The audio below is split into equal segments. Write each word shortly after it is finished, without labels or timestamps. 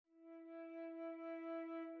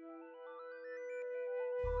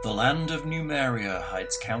The land of Numeria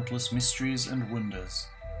hides countless mysteries and wonders,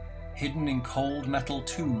 hidden in cold metal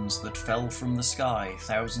tombs that fell from the sky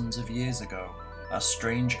thousands of years ago are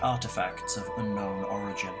strange artifacts of unknown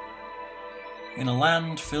origin. In a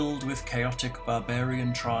land filled with chaotic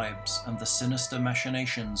barbarian tribes and the sinister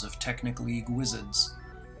machinations of Technic League wizards,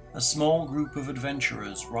 a small group of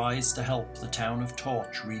adventurers rise to help the town of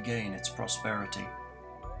Torch regain its prosperity.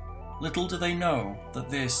 Little do they know that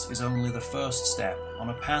this is only the first step on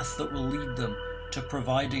a path that will lead them to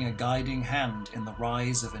providing a guiding hand in the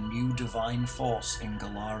rise of a new divine force in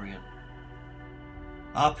Golarion.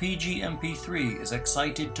 RPG MP3 is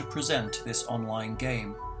excited to present this online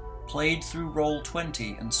game, played through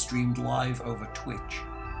Roll20 and streamed live over Twitch.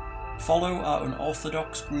 Follow our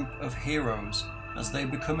unorthodox group of heroes as they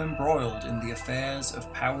become embroiled in the affairs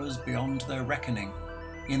of powers beyond their reckoning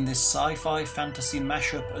in this sci-fi fantasy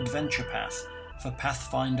mashup adventure path for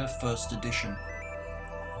Pathfinder 1st Edition.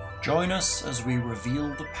 Join us as we reveal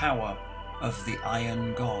the power of the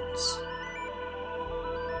Iron Gods.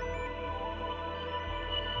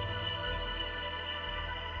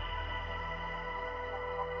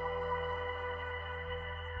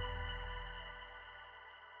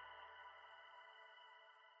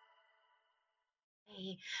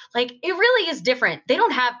 Like, it really is different. They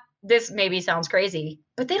don't have, this maybe sounds crazy,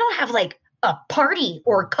 but they don't have like a party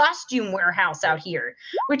or costume warehouse out here,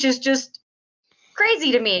 which is just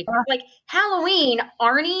crazy to me. Like, Halloween,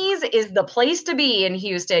 Arnie's is the place to be in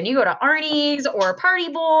Houston. You go to Arnie's or Party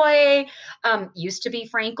Boy, used to be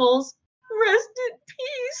Frankel's. Rest in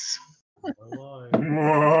peace.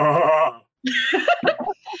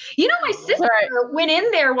 You know, my sister went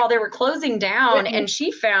in there while they were closing down, and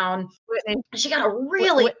she found she got a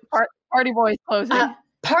really Party Boy is closing.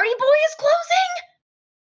 Party Boy is closing?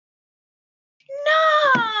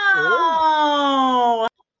 No,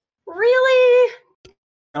 really?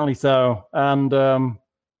 Apparently so, and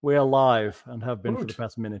we're live and have been for the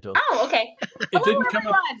past minute or so. Oh, okay. It didn't come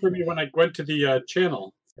up for me when I went to the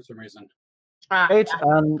channel for some reason. Great,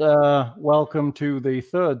 and welcome to the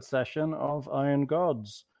third session of Iron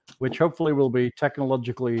Gods, which hopefully will be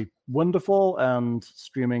technologically wonderful and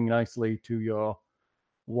streaming nicely to your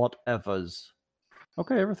whatevers.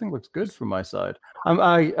 Okay, everything looks good from my side.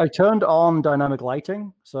 I turned on dynamic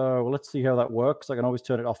lighting, so let's see how that works. I can always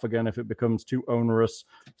turn it off again if it becomes too onerous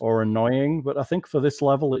or annoying, but I think for this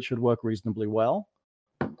level it should work reasonably well.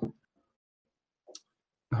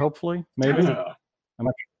 Hopefully, maybe. Yeah.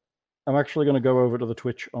 I'm actually going to go over to the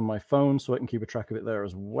Twitch on my phone so I can keep a track of it there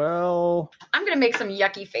as well. I'm going to make some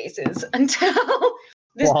yucky faces until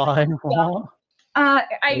this. Why?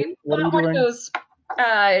 I bought one of those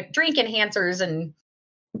drink enhancers, and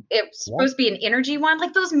it's supposed to be an energy one,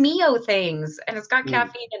 like those Mio things, and it's got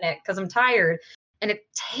caffeine in it because I'm tired, and it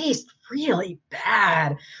tastes really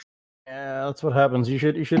bad. Yeah, that's what happens. You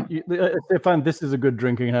should. I find this is a good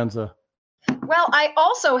drinking enhancer. Well, I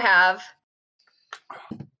also have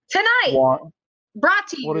tonight brought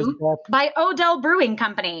to you by Odell Brewing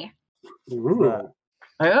Company. Ooh.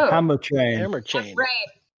 Hammer chain. Hammer chain. Right.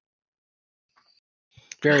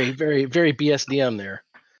 Very, very, very BSDM there.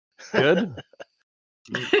 Good.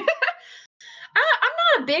 I'm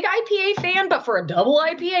not a big IPA fan, but for a double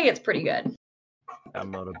IPA, it's pretty good.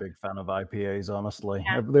 I'm not a big fan of IPAs, honestly.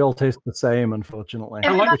 Yeah. They all taste the same, unfortunately.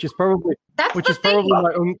 And which is probably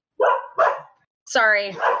my own.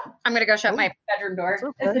 Sorry, I'm gonna go shut my bedroom door.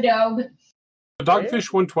 Okay. It's a dog. The Dogfish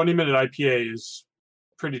 120-minute IPA is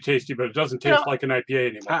pretty tasty, but it doesn't taste like an IPA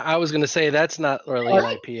anymore. I was going to say that's not really an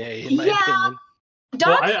IPA in my opinion.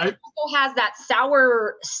 Dogfish also has that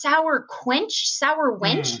sour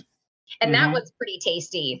wench, and that was pretty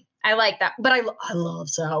tasty. I like that, but I love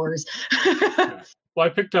sours. Yeah. Well, I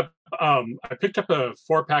picked up a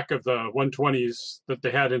 4-pack of the 120s that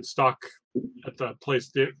they had in stock at the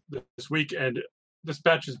place this week, and this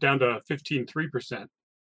batch is down to 15.3%.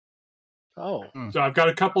 Oh, so I've got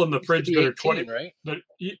a couple in the fridge that are 20, right?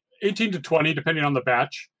 18 to 20, depending on the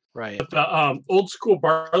batch. Right. But the old school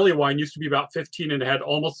barley wine used to be about 15 and it had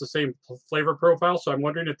almost the same flavor profile. So I'm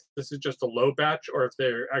wondering if this is just a low batch or if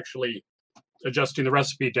they're actually adjusting the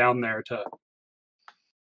recipe down there to.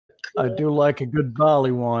 I do like a good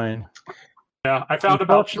barley wine. Yeah, I found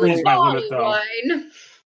about 3 is my limit though.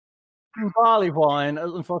 Barley wine.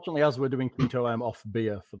 Unfortunately, as we're doing keto, I'm off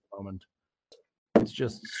beer for the moment. It's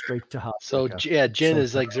just straight to hard. So yeah, gin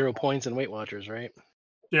is like 0 points in Weight Watchers, right?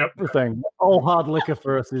 Yep. Everything. All hard liquor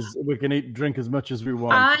for us is we can drink as much as we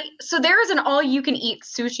want. So there is an all-you-can-eat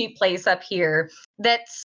sushi place up here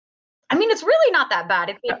that's, I mean, it's really not that bad.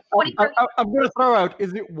 It's like I'm going to throw out,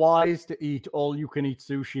 is it wise to eat all-you-can-eat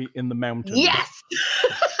sushi in the mountains? Yes!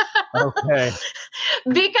 Okay.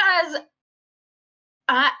 because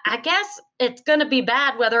I guess it's going to be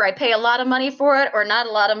bad whether I pay a lot of money for it or not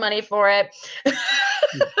a lot of money for it.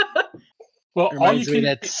 Well, all you Reminds me can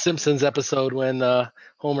of that Simpsons episode when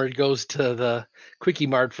Homer goes to the Quickie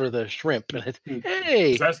Mart for the shrimp, and it's,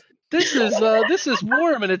 hey, that's- this is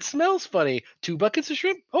warm and it smells funny. 2 buckets of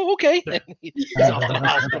shrimp? Oh, okay. Yeah. And he's off to the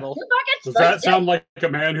hospital. does that sound like a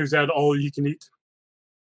man who's had all you can eat?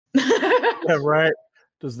 Yeah, right.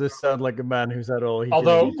 Does this sound like a man who's had all he can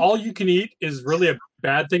Although eat? all you can eat is really a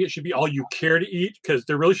bad thing. It should be all you care to eat, because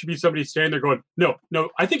there really should be somebody standing there going, no,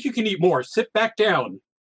 I think you can eat more. Sit back down.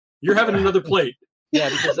 You're having another plate. Yeah,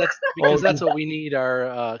 because that's what we need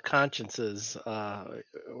our consciences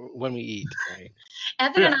when we eat. Right?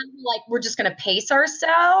 Evan and I were like, we're just going to pace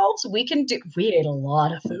ourselves. We ate a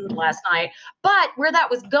lot of food last night. But where that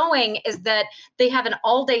was going is that they have an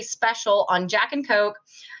all-day special on Jack and Coke,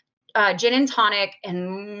 gin and tonic,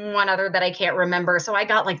 and one other that I can't remember. So I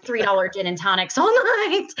got like $3 gin and tonics all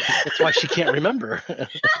night. That's why she can't remember.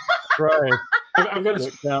 Right. I've got to,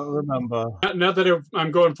 Can't remember. now that I'm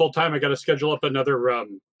going full time, I got to schedule up another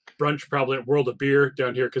brunch probably at World of Beer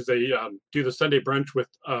down here, because they do the Sunday brunch with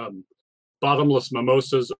bottomless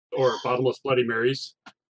mimosas or bottomless Bloody Marys.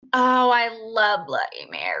 Oh, I love Bloody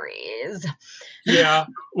Marys. Yeah,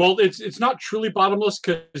 well, it's not truly bottomless,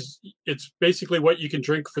 because it's basically what you can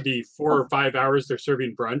drink for the 4 or 5 hours they're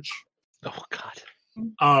serving brunch. Oh God!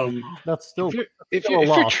 That's still If still a you're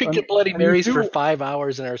lot. drinking And- Bloody and you Marys for do- 5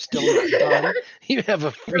 hours and are still not done, you have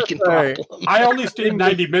a freaking Right. problem. I only stayed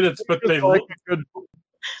 90 minutes, but It's like a good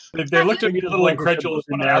they looked at me a little like a incredulous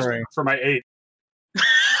when I Bloody asked Mary. for my 8.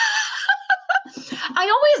 I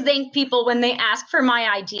always thank people when they ask for my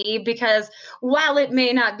ID, because while it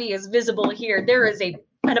may not be as visible here, there is an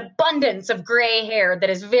abundance of gray hair that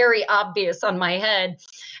is very obvious on my head.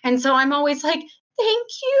 And so I'm always like, thank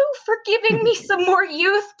you for giving me some more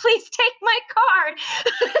youth. Please take my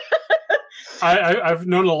card. I've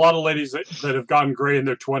known a lot of ladies that have gone gray in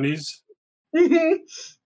their 20s,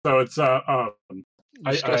 so it's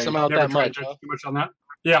You stress them out never that try to much. judge Huh? too much on that.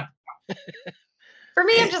 Yeah, For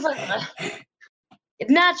me, I'm just like,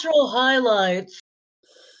 natural highlights.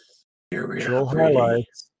 natural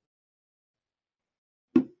highlights.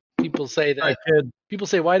 People say Hi, that. kid. People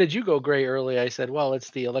say, "Why did you go gray early?" I said, "Well,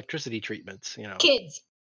 it's the electricity treatments." You know. Kids.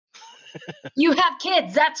 You have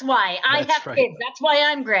kids. That's why. I That's have right. kids. That's why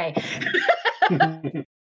I'm gray.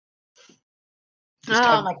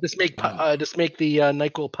 Just make the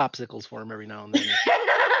NyQuil popsicles for him every now and then.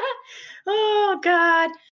 Oh,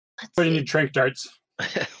 God. Let's So you see. need trank darts.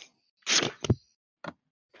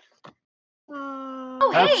 Oh,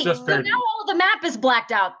 That's hey, just so fair. now all the map is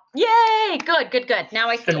blacked out. Yay! Good. Now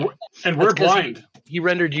I see And, it. and we're That's 'cause blind. He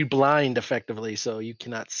rendered you blind effectively, so you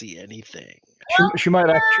cannot see anything. She might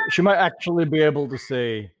actually be able to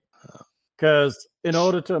see, because in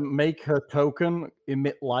order to make her token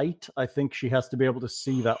emit light, I think she has to be able to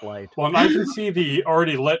see that light. Well, and I can see the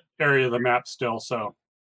already lit area of the map still, so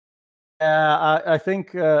I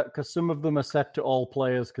think because some of them are set to all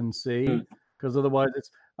players can see, because otherwise it's.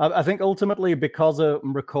 I think ultimately, because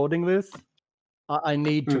I'm recording this, I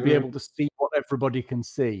need to be Mhm. able to see what everybody can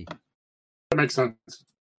see. that makes sense.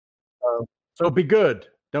 So be good.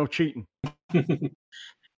 No cheating. It's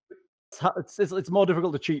more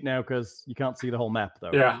difficult to cheat now because you can't see the whole map,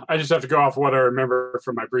 though. Yeah, I just have to go off what I remember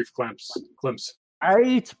from my brief glimpse,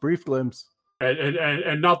 Right. Brief glimpse.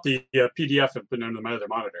 and not the PDF I've been on my other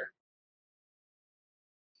monitor.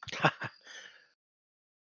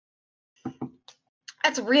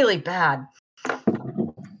 That's really bad.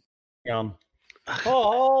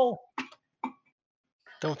 Oh,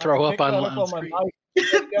 Don't throw up on screen.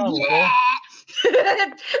 Yeah.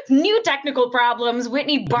 New technical problems.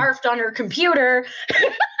 Whitney barfed on her computer.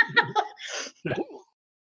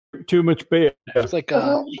 Too much beer. It's like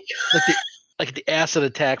Oh, like the acid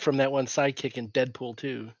attack from that one sidekick in Deadpool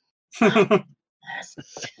 2.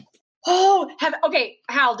 Okay,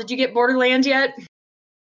 Hal, did you get Borderlands yet?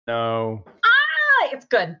 No. It's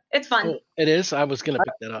good. It's fun. It is. I was gonna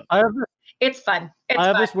pick that up. I have this, It's fun. It's I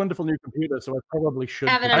have fun. this wonderful new computer, so I probably should.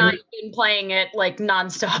 Evan and I have been playing it like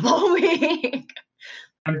nonstop all week.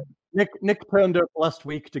 Nick turned up last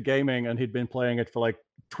week to gaming, and he'd been playing it for like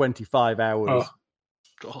 25 hours.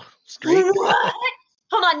 Oh, straight. What?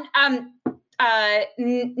 Hold on.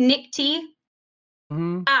 Nick T.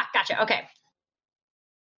 Mhm. Gotcha. Okay.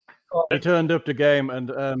 He turned up to game,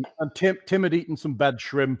 and Tim had eaten some bad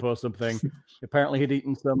shrimp or something. Apparently, he'd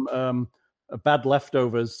eaten some bad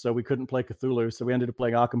leftovers, so we couldn't play Cthulhu. So we ended up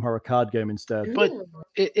playing Arkham Horror card game instead. But Ooh.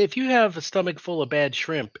 if you have a stomach full of bad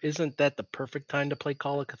shrimp, isn't that the perfect time to play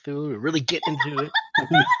Call of Cthulhu? Really get into it.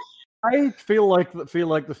 I feel like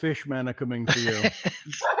the fishmen are coming for you.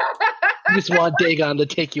 You just want Dagon to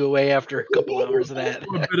take you away after a couple hours of that.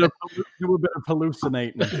 Do a bit of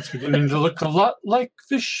hallucinating. It's beginning to look a lot like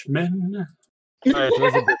fishmen. Right,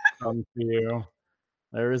 there's a good song for you.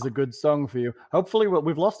 There is a good song for you. Hopefully,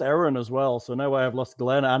 we've lost Aaron as well. So now I have lost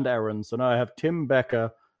Glenn and Aaron. So now I have Tim,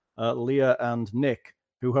 Becca, Leah, and Nick,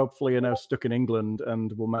 who hopefully are now stuck in England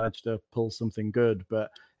and will manage to pull something good.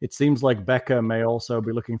 But it seems like Becca may also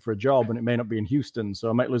be looking for a job, and it may not be in Houston. So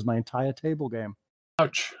I might lose my entire table game.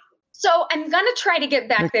 Ouch. So I'm going to try to get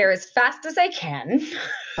back there as fast as I can.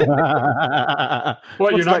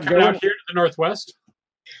 What, you're not coming out here to the Northwest?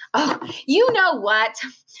 Oh, you know what?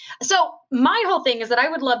 So my whole thing is that I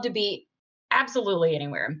would love to be absolutely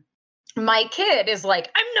anywhere. My kid is like,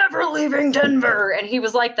 I'm never leaving Denver. And he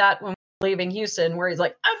was like that when we were leaving Houston, where he's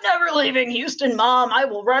like, I'm never leaving Houston, Mom. I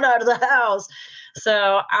will run out of the house.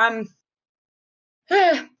 So Evan's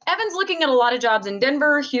looking at a lot of jobs in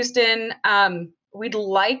Denver, Houston. We'd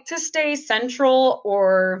like to stay central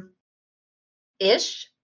or ish.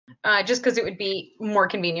 Just because it would be more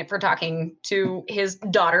convenient for talking to his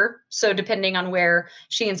daughter. So depending on where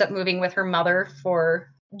she ends up moving with her mother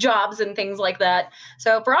for jobs and things like that.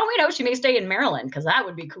 So for all we know, she may stay in Maryland, because that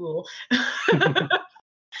would be cool. I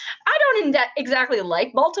don't exactly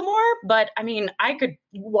like Baltimore, but I mean, I could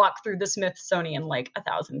walk through the Smithsonian like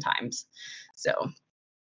 1,000 times. So,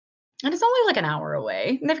 and it's only like an hour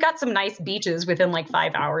away. And they've got some nice beaches within like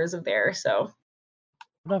 5 hours of there. So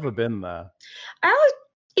I've never been there.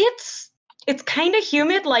 It's kind of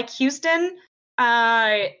humid like Houston.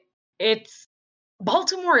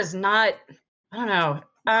 Baltimore is not, I don't know.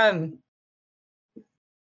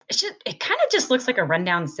 It kind of just looks like a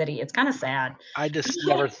rundown city. It's kind of sad. I just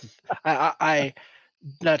never. I'm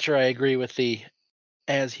not sure I agree with the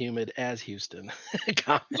as humid as Houston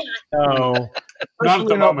comment. No, Not at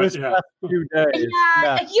the moment. this Yeah. past few days.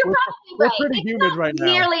 Yeah, you're probably We're right. pretty It's humid not right now.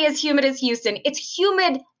 nearly as humid as Houston. It's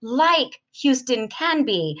humid like Houston can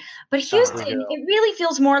be. But Houston, go. it really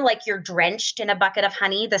feels more like you're drenched in a bucket of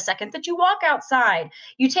honey the second that you walk outside.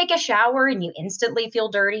 You take a shower and you instantly feel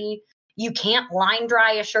dirty. You can't line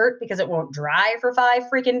dry a shirt because it won't dry for 5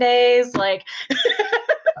 freaking days. Like,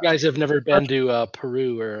 You guys have never been to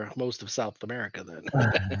Peru or most of South America, then?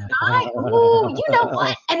 you know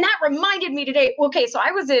what? And that reminded me today. Okay, so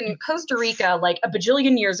I was in Costa Rica like a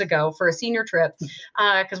bajillion years ago for a senior trip,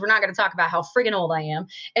 because we're not going to talk about how friggin' old I am.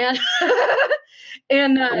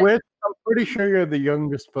 And I'm pretty sure you're the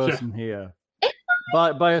youngest person here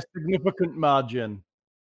by a significant margin.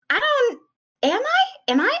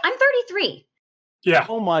 Am I? I'm 33. Yeah.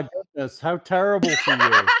 Oh my goodness, how terrible for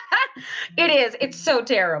you! It is. It's so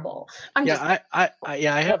terrible. I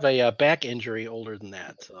have a back injury older than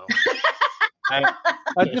that, so.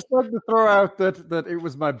 I'd just like to throw out that it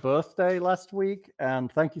was my birthday last week,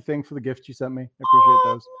 and thank you, Thing, for the gifts you sent me. I appreciate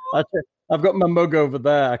those. I've got my mug over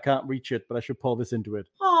there. I can't reach it, but I should pour this into it.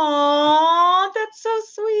 Aw, that's so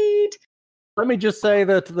sweet. Let me just say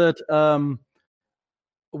that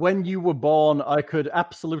when you were born, I could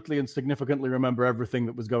absolutely and significantly remember everything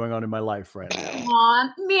that was going on in my life right now.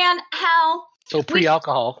 Aw, man, Hal. So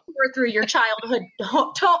pre-alcohol. We're through your childhood.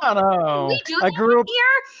 I know. We do I that grew up. here.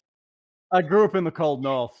 I grew up in the cold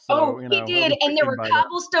north. So, Oh, you know, he did, I was and there were thinking about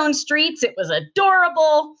cobblestone streets. It was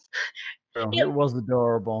adorable. it was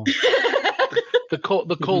adorable. The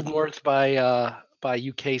cold north by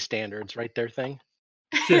UK standards, right there, Thing.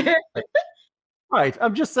 Right.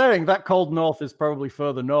 I'm just saying that cold north is probably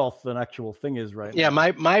further north than actual Thing is right Yeah,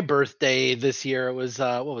 now. my birthday this year, it was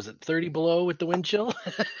what was it, 30 below with the wind chill?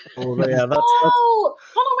 Oh, yeah, that's Oh,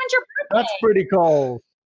 hold on, when's your birthday? that's pretty cold.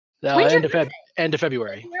 No, When's your end of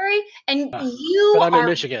February. February? And you But I'm are in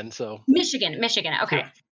Michigan, so. Michigan. Okay, Yeah.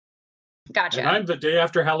 gotcha. And I'm the day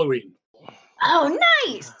after Halloween. Oh,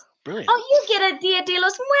 nice. Brilliant. Oh, you get a Dia de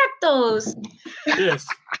los Muertos. Yes.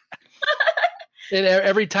 And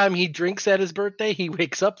every time he drinks at his birthday, he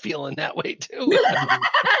wakes up feeling that way too.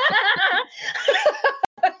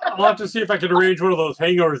 I'll have to see if I can arrange one of those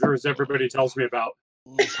hangovers everybody tells me about.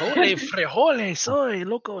 Holy frijoles, soy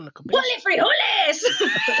loco en la cabeza. Holy frijoles!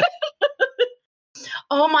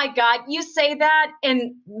 Oh my God, you say that,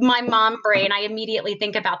 and my mom brain, I immediately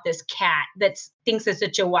think about this cat that thinks it's a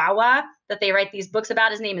chihuahua that they write these books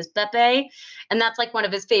about. His name is Pepe, and that's like one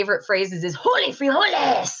of his favorite phrases is "Holy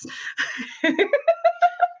frijoles."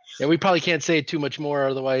 Yeah, we probably can't say too much more,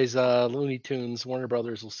 otherwise Looney Tunes, Warner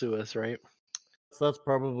Brothers will sue us, right? So that's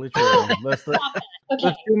probably true. There's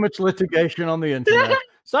Okay. too much litigation on the internet.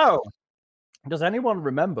 So, does anyone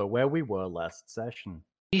remember where we were last session?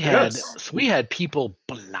 We had people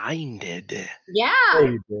blinded. Yeah.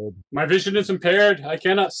 They did. My vision is impaired. I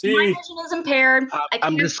cannot My see. vision is impaired. I I'm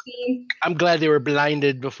can't just- see. I'm glad they were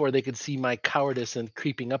blinded before they could see my cowardice and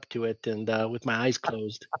creeping up to it, and with my eyes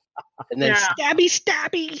closed, and then Yeah.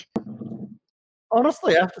 stabby.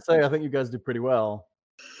 Honestly, I have to say, I think you guys did pretty well.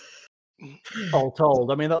 All told.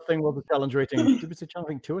 I mean, that thing was a challenge rating. Did we say challenge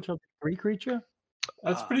rating 2 or challenge 3 creature?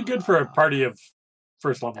 That's pretty good for a party of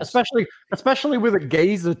first levels. Especially with a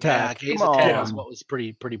gaze Yeah, attack. gaze Come attack on. is what was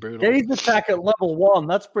pretty brutal. Gaze attack at level 1.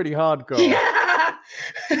 That's pretty hardcore. Yeah.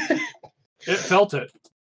 It felt it.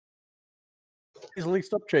 Easily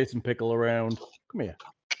stop chasing Pickle around. Come here.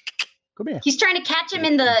 Come here. He's trying to catch him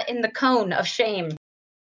in the cone of shame.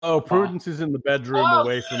 Oh, Prudence is in the bedroom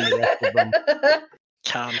away from the rest of them.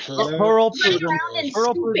 Come here. Poor old Running Prudence. around and Poor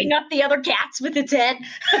old scooping up the other cats with its head.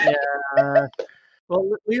 Yeah. Well,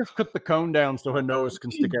 Leah's cut the cone down so her nose can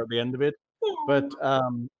stick out the end of it. But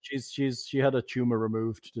she had a tumor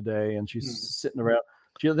removed today, and she's sitting around.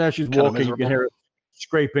 Now she's Kinda walking. You can miserable. hear her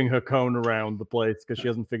scraping her cone around the place because she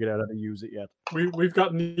hasn't figured out how to use it yet. We've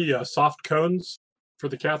gotten the soft cones for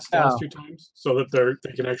the cats the last 2 times, so that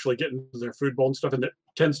they can actually get into their food bowl and stuff, and it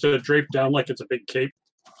tends to drape down like it's a big cape,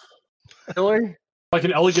 Really? like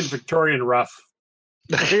an elegant Victorian ruff.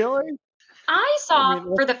 Really? I saw I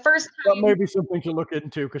mean, for the first That time. may be something to look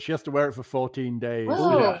into because she has to wear it for 14 days.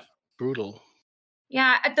 Whoa. Yeah. Brutal.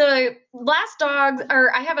 Yeah, the last dogs,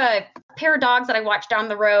 or I have a pair of dogs that I watched down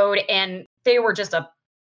the road, and they were just a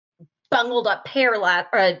bungled up pair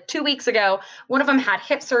 2 weeks ago. One of them had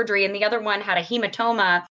hip surgery, and the other one had a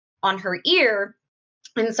hematoma on her ear.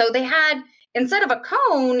 And so they had, instead of a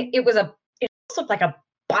cone, it almost looked like a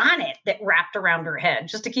bonnet that wrapped around her head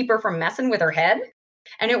just to keep her from messing with her head.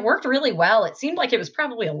 And it worked really well. It seemed like it was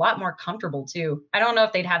probably a lot more comfortable too. I don't know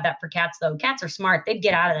if they'd have that for cats though. Cats are smart. They'd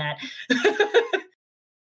get out of that.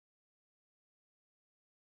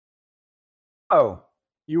 Oh,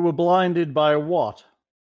 you were blinded by what?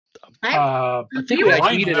 I think You we were-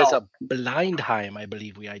 blind ID it as help. a Blindheim, I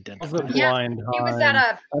believe we Was identified. it Yeah, blind? It was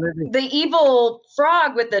that And the evil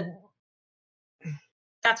frog with the.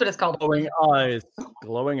 That's what it's called. glowing eyes.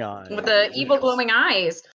 Glowing eyes. With the evil glowing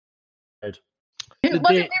eyes. Right. It Did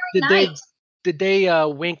wasn't they- very nice. Did they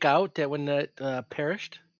wink out when it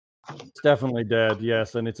perished? It's definitely dead,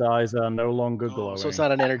 yes, and its eyes are no longer glowing. So it's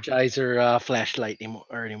not an Energizer flashlight anymore.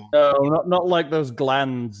 No, not like those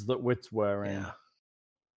glands that Wit's wearing. Yeah.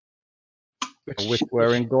 A Wit's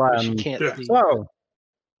wearing glands. Which you can't Yeah. see. So,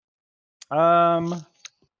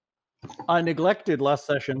 I neglected last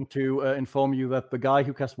session to inform you that the guy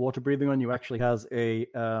who casts water breathing on you actually has a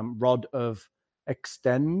rod of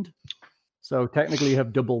extend. So technically, you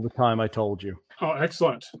have double the time I told you. Oh,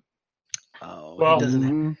 excellent. Oh, Well, he doesn't.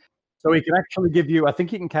 Mhm. So he can actually give you. I think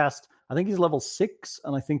he can cast. I think he's level 6,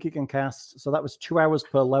 and I think he can cast. So that was 2 hours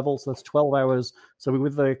per level. So that's 12 hours. So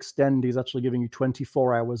with the extend, he's actually giving you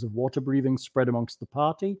 24 hours of water breathing spread amongst the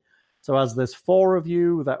party. So as there's 4 of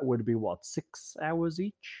you, that would be what, 6 hours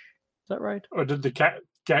each? Is that right? Or did the cat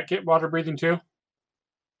get water breathing too?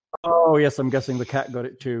 Oh yes, I'm guessing the cat got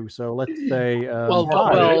it too. So let's say Well,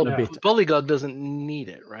 5 well, and a yeah. bit. Bullygug doesn't need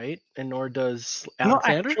it, right? And nor does Not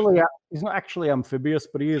Alexander. actually, he's not actually amphibious,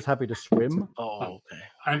 but he is happy to swim. Oh,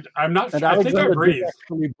 okay. I'm not And sure. I think I Alexander breathe. does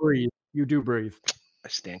actually breathe. You do breathe. I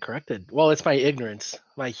stand corrected. Well, it's my ignorance,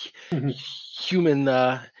 my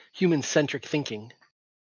human-centric thinking.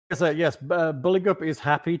 Yes, Bulligup is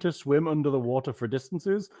happy to swim under the water for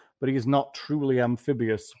distances, but he is not truly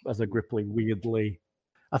amphibious as a Gripply, weirdly.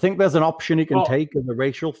 I think there's an option he can Well- take as a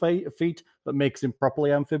racial feat that makes him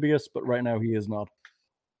properly amphibious, but right now he is not.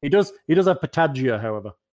 He does have patagia,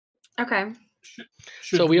 however. Okay.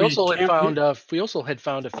 Should So we also had camp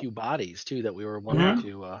found a few bodies too that we were wanting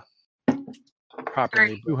to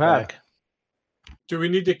properly You bring have. back. Do we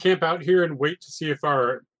need to camp out here and wait to see if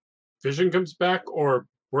our vision comes back, or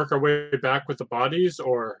work our way back with the bodies,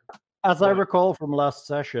 or As I Right. recall from last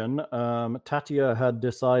session, Tatia had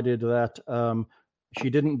decided that she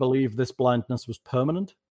didn't believe this blindness was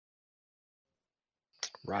permanent,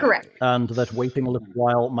 Right. Correct. and that waiting a little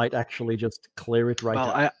while might actually just clear it right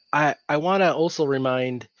Well, out. I want to also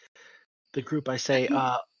remind the group. I say,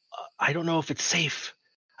 I don't know if it's safe.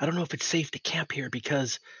 I don't know if it's safe to camp here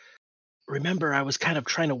because remember, I was kind of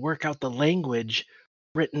trying to work out the language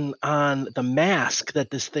written on the mask that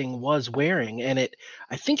this thing was wearing, and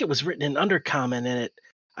I think it was written in Undercommon, and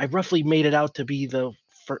I roughly made it out to be the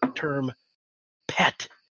term pet.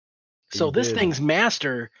 So You this did. thing's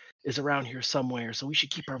master is around here somewhere, so we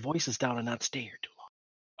should keep our voices down and not stay here too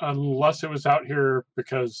long. unless it was out here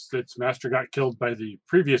because its master got killed by the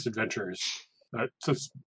previous adventurers. Since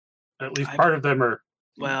at least I'm- part of them are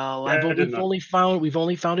Well, Yeah, I did we've not. only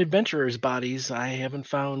found adventurers' bodies. I haven't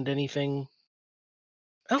found anything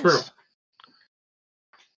else.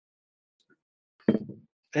 True.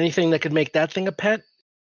 Anything that could make that thing a pet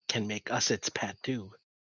can make us its pet too.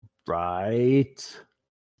 Right.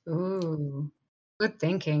 Ooh, good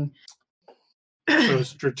thinking. So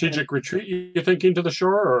strategic retreat, you thinking to the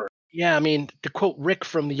shore, or Yeah, I mean, to quote Rick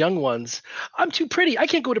from The Young Ones, "I'm too pretty. I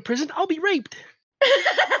can't go to prison. I'll be raped."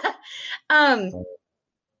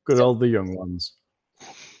 Good old the young ones.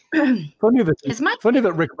 Funny Is my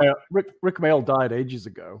that Rick Mail died ages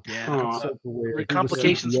ago. Yeah. Aw. Super weird. He was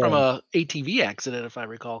Complications super from young. a ATV accident, if I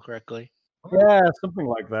recall correctly. Yeah, something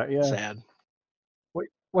like that. Yeah. Sad.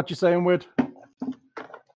 What you saying, Whit?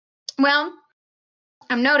 Well,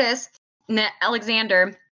 I've noticed that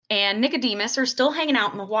Alexander and Nicodemus are still hanging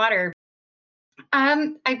out in the water.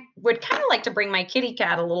 I would kind of like to bring my kitty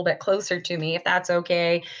cat a little bit closer to me, if that's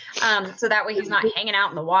okay. So that way he's not hanging out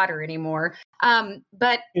in the water anymore.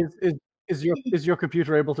 But Is your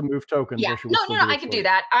computer able to move tokens? yeah, Or should we no, still I it could for do you?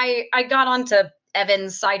 that. I got onto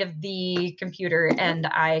Evan's side of the computer and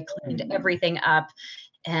I cleaned everything up.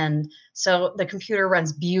 And so the computer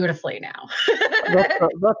runs beautifully now.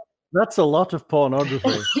 That's a lot of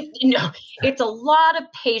pornography. No, it's a lot of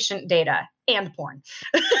patient data and porn.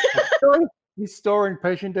 He's storing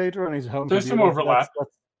patient data on his home There's some computer. overlap.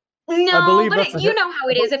 No, believe but that's a you hit- know how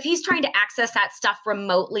it is. If he's trying to access that stuff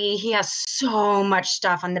remotely, he has so much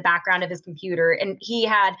stuff on the background of his computer. And he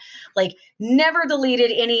had like never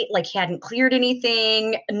deleted any, like he hadn't cleared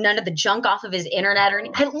anything, none of the junk off of his internet or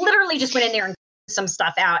anything. I literally just went in there and some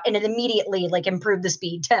stuff out and it immediately like improved the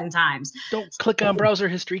speed 10 times. Don't click on browser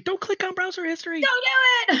history. Don't click on browser history.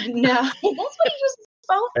 Don't do it. No, that's what he uses his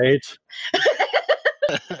phone. Eight.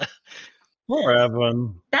 Poor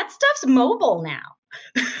Evan. That stuff's mobile now.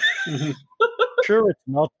 Sure, it's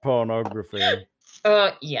not pornography.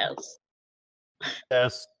 Yes.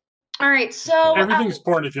 Yes, All right. So everything's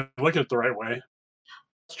porn if you look at it the right way.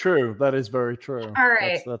 it's true. That is very true. All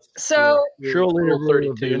right. That's So surely a Rule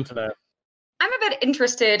rule of the 32. internet. I'm a bit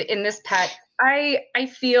interested in this pet. I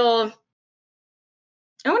want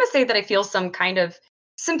to say that I feel some kind of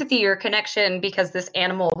sympathy or connection because this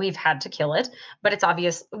animal, we've had to kill it, but it's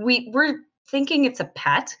obvious we're thinking it's a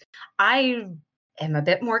pet. I am a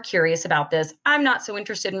bit more curious about this. I'm not so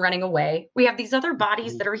interested in running away. We have these other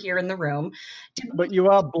bodies that are here in the room. But you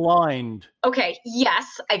are blind. Okay, yes,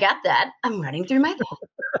 I got that. I'm running through my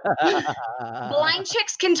blind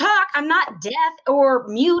chicks can talk. I'm not deaf or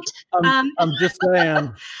mute. I'm just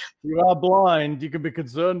saying, you are blind. You can be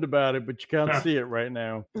concerned about it, but you can't Yeah. see it right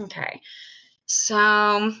now. Okay.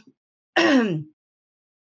 So how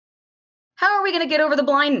are we going to get over the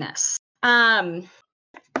blindness? Time.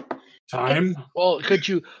 Well, could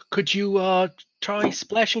you try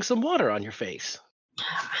splashing some water on your face?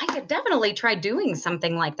 I could definitely try doing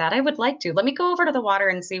something like that. I would like to. Let me go over to the water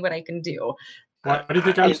and see what I can do. Why do you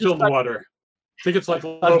think I'm still in the water? I think it's like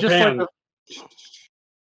I'd Lopan.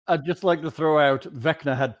 just like to throw out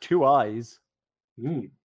Vecna had 2 eyes. Mm.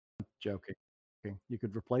 Joking. You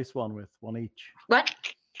could replace one with one each. What?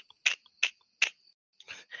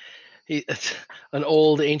 It's an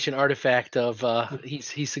old ancient artifact of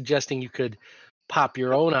he's suggesting you could pop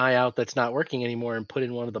your own eye out that's not working anymore and put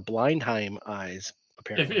in one of the Blindheim eyes.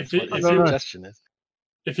 Apparently, If that's what his he- suggestion is.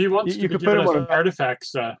 If he wants You to be could put given him as on a-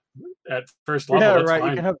 artifacts at first level, Yeah, that's right.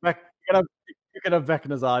 fine. You can have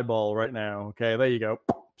Vecna's eyeball right now. Okay, there you go.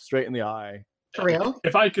 Straight in the eye. For real?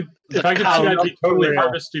 If I could see, cow I'd be totally real.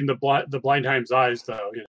 harvesting the Blindheim's eyes,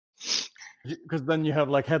 though. Because then you have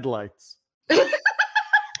like headlights.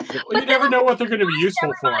 Well, you never know what they're going to be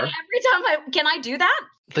useful for. Every time can I do that?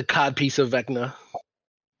 The cod piece of Vecna.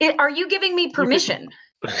 Are you giving me permission?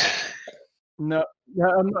 No,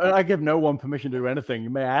 I give no one permission to do anything. You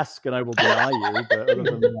may ask, and I will deny you. But other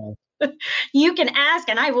than that. You can ask,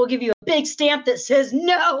 and I will give you a big stamp that says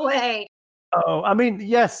no way. Oh, I mean,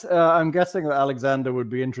 yes. I'm guessing that Alexander would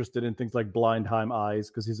be interested in things like Blindheim eyes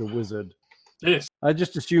because he's a wizard. Yes, I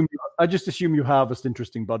just assume you harvest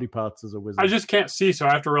interesting body parts as a wizard. I just can't see, so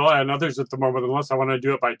I have to rely on others at the moment, unless I want to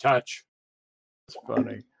do it by touch. It's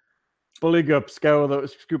funny. Bully up,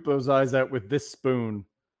 scoop those eyes out with this spoon.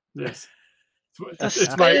 Yes, A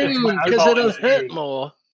it's my spoon, because eyeball it'll is hurt spoon. more.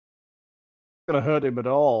 It's gonna hurt him at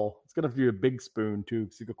all. It's gonna be a big spoon too,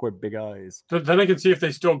 because he's got quite big eyes. Then I can see if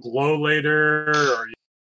they still glow later, or you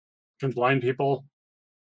can blind people.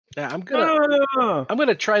 Yeah, I'm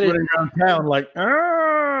gonna try to. Running around town like.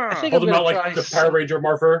 I think Hold I'm them out gonna like try. the Power Ranger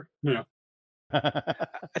morpher. Yeah.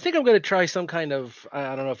 I think I'm going to try some kind of,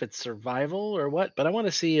 I don't know if it's survival or what, but I want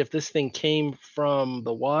to see if this thing came from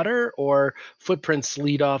the water or footprints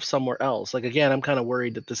lead off somewhere else. Like, again, I'm kind of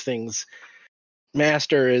worried that this thing's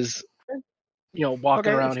master is,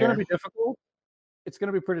 walking around it's here. going to be difficult. It's going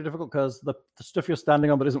to be pretty difficult because the stuff you're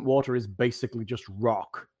standing on that isn't water is basically just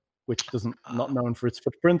rock, which doesn't not known for its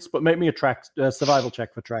footprints. But make me a survival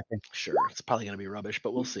check for tracking. Sure, it's probably going to be rubbish,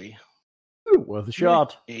 but we'll see. Ooh, worth a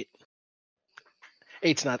shot. 8.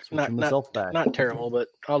 8's not terrible, but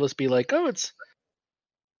I'll just be like, it's.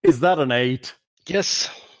 Is that an 8? Yes.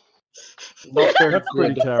 That's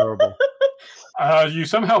pretty terrible. You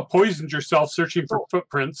somehow poisoned yourself searching for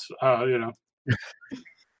footprints.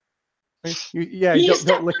 You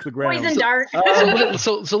Don't lick the ground. Poison dart.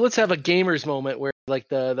 So let's have a gamer's moment where like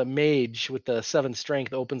the mage with the 7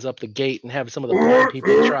 strength opens up the gate and have some of the blind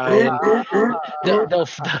people try and they'll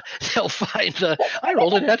find I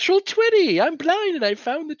rolled a natural 20. I'm blind and I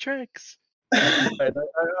found the tracks. I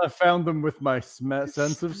found them with my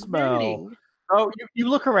sense of smell. Oh, you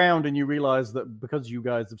look around and you realize that because you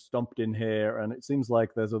guys have stomped in here and it seems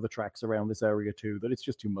like there's other tracks around this area too, that it's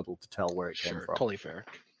just too muddled to tell where it came from. Totally fair.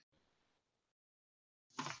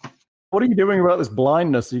 What are you doing about this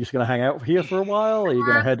blindness? Are you just going to hang out here for a while? Or are you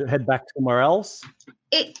going to head back somewhere else?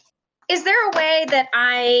 Is there a way that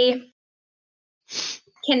I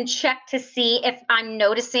can check to see if I'm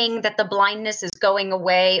noticing that the blindness is going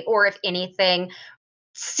away or if anything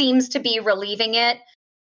seems to be relieving it?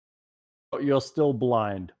 You're still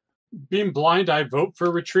blind. Being blind, I vote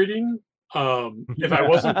for retreating. If I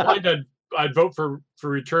wasn't blind, I'd vote for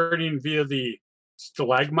returning via the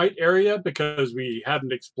stalagmite area because we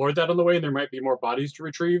hadn't explored that on the way and there might be more bodies to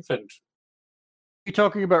retrieve. And you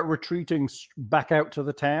talking about retreating back out to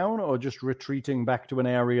the town or just retreating back to an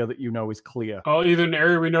area that you know is clear? Oh, either an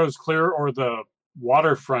area we know is clear or the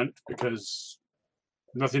waterfront because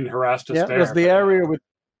nothing harassed us there. There was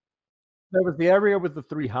the area with the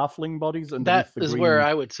 3 halfling bodies. And that is where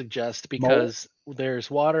I would suggest because there's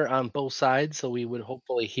water on both sides, so we would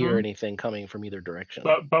hopefully hear anything coming from either direction.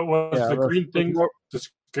 But was the green thing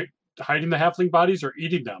just hiding the halfling bodies or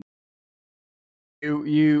eating them?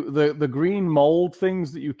 The green mold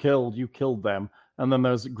things that you killed them, and then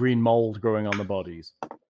there's green mold growing on the bodies.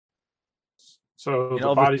 So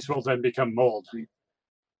the bodies will then become mold.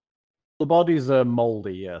 The bodies are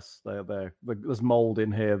moldy, yes. There's mold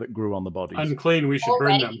in here that grew on the bodies. Unclean, we should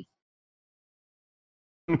burn them.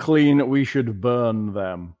 Unclean, we should burn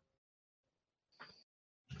them.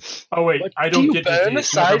 Oh wait, I don't get burn disease.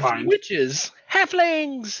 aside Never mind. from witches,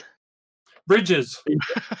 halflings, bridges.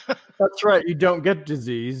 That's right. You don't get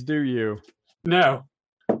disease, do you? No.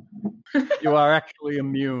 You are actually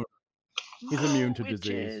immune. He's immune to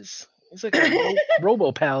disease. He's like a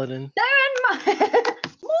robo paladin.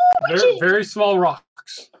 They're very small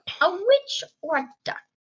rocks. A witch or a duck?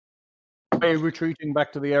 Are you retreating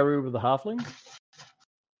back to the area with the halflings?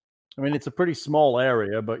 I mean, it's a pretty small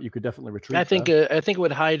area, but you could definitely retreat. I think it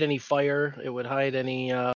would hide any fire. It would hide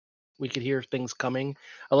any. We could hear things coming,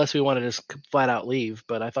 unless we wanted to just flat out leave.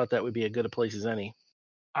 But I thought that would be as good a place as any.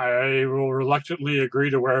 I will reluctantly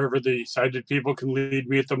agree to wherever the sighted people can lead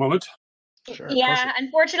me at the moment. Sure. Yeah,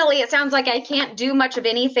 unfortunately, it sounds like I can't do much of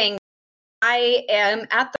anything. I am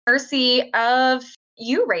at the mercy of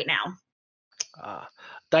you right now.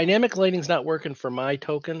 Dynamic lighting's not working for my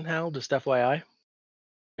token, Hal, just FYI.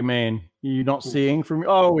 I mean, you're not seeing from...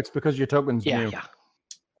 Oh, it's because your token's new. Yeah.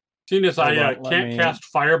 Seeing as I can't cast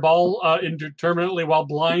Fireball indeterminately while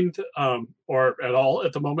blind, or at all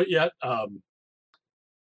at the moment yet,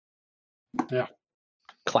 yeah.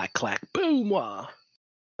 Clack, clack, boom, wah.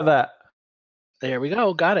 That. There we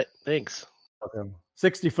go. Got it. Thanks. Okay.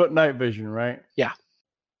 60-foot night vision, right? Yeah.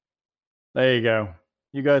 There you go.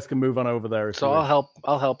 You guys can move on over there. So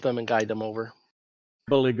I'll help them and guide them over.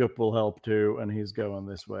 Bully Gup will help too, and he's going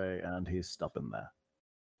this way, and he's stopping there.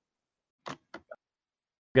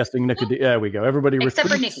 Guessing Nikki. There we go. Everybody except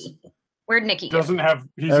retreats. for Nikki. Where'd Nikki go? Doesn't have.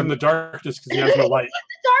 He's in the darkness because he has no light.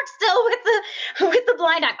 Dark still with the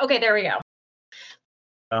blind eye. Okay, there we go.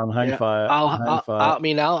 Hang fire.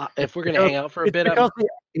 I'll if we're gonna hang out for a bit. Because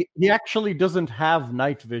he actually doesn't have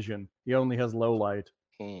night vision. He only has low light.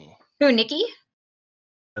 Who, Nikki?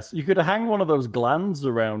 Yes, you could hang one of those glands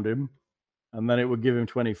around him, and then it would give him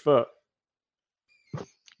 20 foot.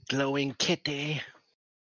 Glowing kitty.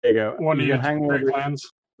 There you go. One you of can hang one glands.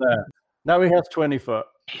 There. Now he has 20 foot.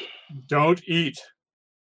 Don't eat.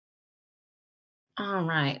 All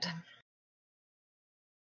right.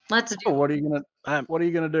 Let's do. What are you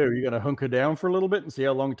gonna do? You gonna hunker down for a little bit and see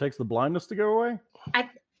how long it takes the blindness to go away? I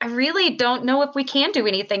really don't know if we can do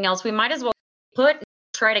anything else. We might as well put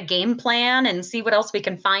try to game plan and see what else we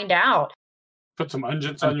can find out. Put some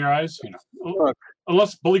unguents on your eyes,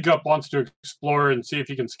 Unless Bullygup wants to explore and see if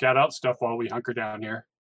he can scout out stuff while we hunker down here.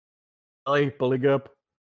 Bullygup.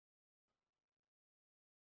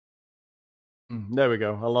 There we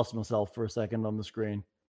go. I lost myself for a second on the screen.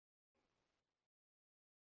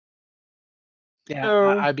 Yeah,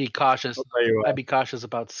 No. I'd be cautious. There you are. I'd be cautious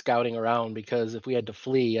about scouting around because if we had to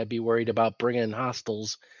flee, I'd be worried about bringing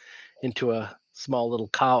hostiles into a small little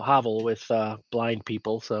hovel with blind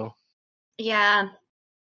people. So Yeah.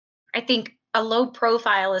 I think a low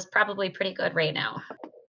profile is probably pretty good right now.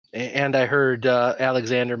 And I heard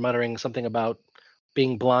Alexander muttering something about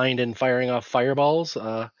being blind and firing off fireballs.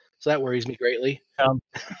 So that worries me greatly.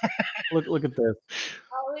 Look at this.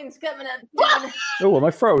 Halloween's coming up. Soon. Oh, am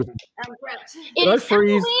I frozen? I'm prepped. Did I It's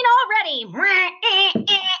freeze? Halloween already.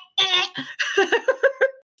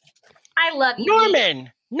 I love you.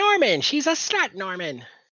 Norman, she's a slut, Norman.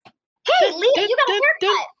 Hey, Leah, you got a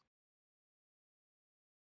haircut.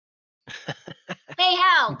 Hey,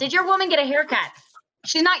 Hal, did your woman get a haircut?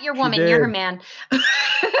 She's not your woman. You're her did. man.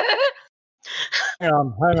 Hang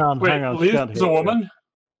on. Wait, Leah's a woman?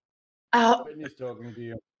 Oh, Whitney's talking to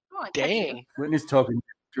you. Oh, I touched Dang. Whitney's talking.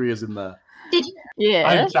 Three is in there. did you you.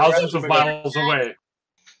 I'm Yeah. thousands of miles away.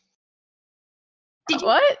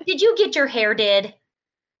 What? did you get your hair did?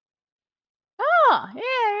 Oh,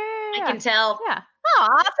 yeah. I can tell. Yeah.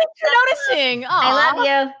 Aw, thanks for noticing. I love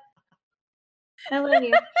you. I love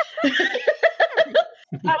you.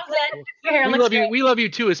 How was that? Your hair We looks love you. great. We love you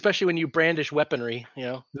too, especially when you brandish weaponry.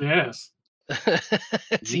 Yes.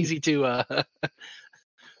 It's easy to. Happy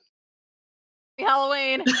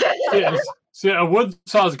Halloween. Yes. See, a wood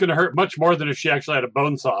saw is going to hurt much more than if she actually had a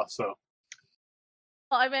bone saw. So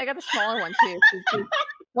Well, I mean, I got the smaller one too. It's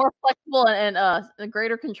more flexible and a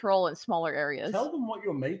greater control in smaller areas. Tell them what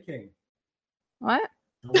you're making. What?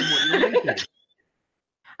 Tell them what you're making.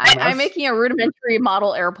 I'm Nice. making a rudimentary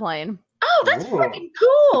model airplane. Oh, that's Ooh. freaking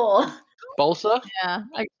cool. Balsa? Yeah.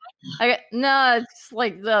 I got no, it's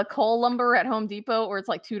like the coal lumber at Home Depot where it's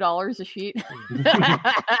like $2 a sheet.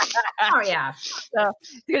 Oh yeah. It's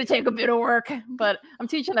gonna take a bit of work, but I'm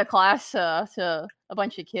teaching a class to a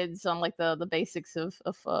bunch of kids on like the basics of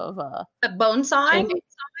The bone sawing.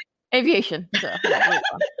 aviation. So, yeah, really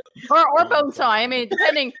fun. or bone sawing. I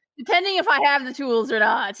mean, depending if I have the tools or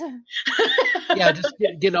not. Yeah, just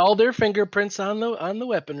get all their fingerprints on the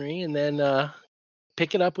weaponry, and then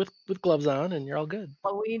pick it up with gloves on, and you're all good.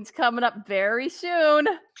 Halloween's coming up very soon.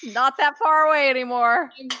 Not that far away anymore.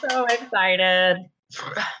 I'm so excited.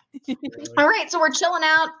 All right, so we're chilling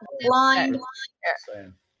out, blind.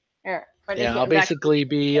 Same. Here, I Yeah, need I'll to get back- basically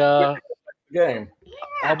be Game.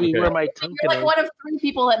 I'll be Okay. where my You're token like is. one of 3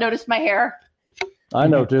 people that noticed my hair. I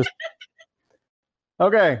noticed.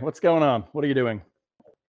 Okay, what's going on? What are you doing?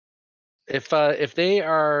 If they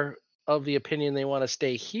are of the opinion they want to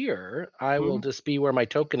stay here, I will just be where my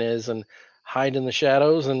token is and hide in the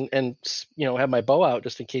shadows and have my bow out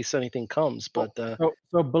just in case anything comes. But So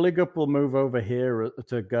Bullygup will move over here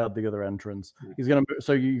to guard the other entrance. He's gonna.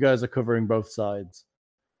 So you guys are covering both sides.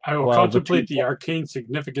 I will Well, the contemplate two- the arcane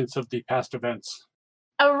significance of the past events.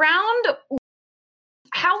 Around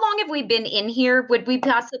how long have we been in here? Would we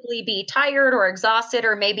possibly be tired or exhausted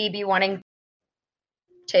or maybe be wanting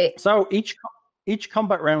to So each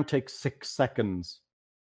combat round takes 6 seconds.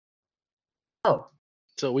 Oh.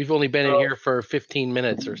 so we've only been in here for 15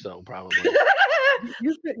 minutes or so, probably.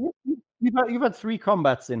 You've had 3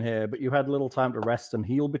 combats in here, but you had little time to rest and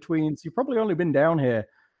heal between. So you've probably only been down here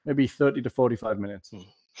maybe 30 to 45 minutes.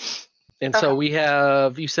 And so we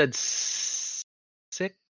have, you said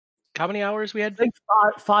 6? How many hours we had? I think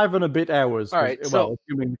 5 and a bit hours. All right, Well,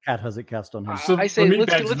 assuming the cat has it cast on him. So I say the meat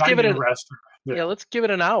let's bag's give it 90 a rest. Yeah, let's give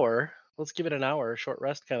it an hour. Let's give it an hour, short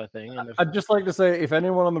rest kind of thing. And if, I'd just like to say, if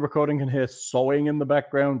anyone on the recording can hear sawing in the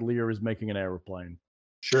background, Leah is making an aeroplane.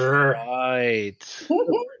 Sure. right.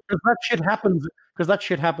 Because that shit happens. Because that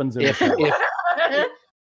shit happens in If, the show. if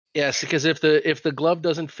yes, because if the glove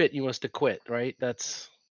doesn't fit, you must quit, right? That's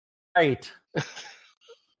Right.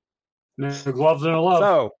 No gloves and a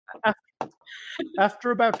love. So,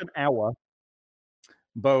 after about an hour,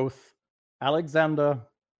 both Alexander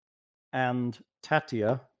and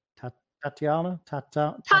Tatia, Tatia,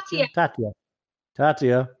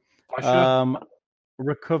 Pasha.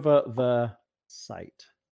 recover their sight.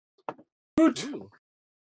 Hoot.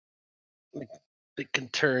 they can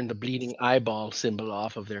turn the bleeding eyeball symbol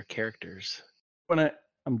off of their characters.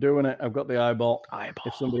 I'm doing it. I've got the eyeball. Eyeball.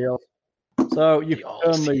 If somebody else. So you The can turn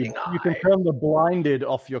all-seeing you can eye. turn the blinded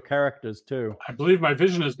off your characters too. I believe my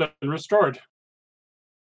vision has been restored.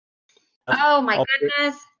 Oh my I'll-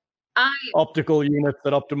 goodness. Optical units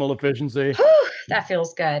at optimal efficiency. That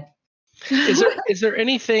feels good. Is there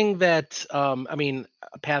anything that I mean,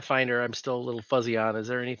 Pathfinder, I'm still a little fuzzy on. Is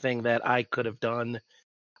there anything that I could have done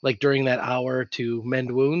like during that hour to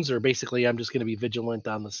mend wounds, or basically I'm just going to be vigilant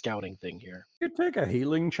on the scouting thing here? You could take a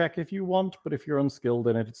healing check if you want, but if you're unskilled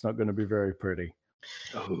in it, it's not going to be very pretty.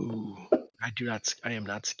 Oh, I am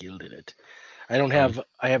not skilled in it. I have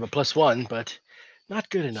a +1, but not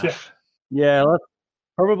good enough. Yeah, that's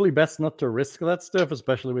probably best not to risk that stuff,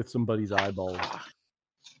 especially with somebody's eyeballs.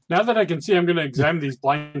 Now that I can see, I'm going to examine these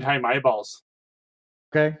Blindheim eyeballs.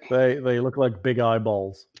 Okay, they look like big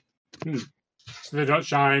eyeballs. So they don't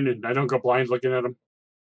shine, and I don't go blind looking at them.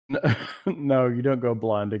 No, you don't go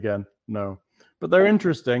blind again. No, but they're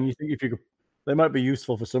interesting. You think they might be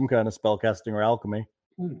useful for some kind of spellcasting or alchemy.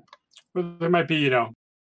 Well, there might be,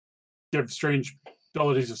 give strange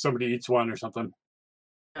abilities if somebody eats one or something.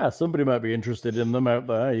 Yeah, somebody might be interested in them out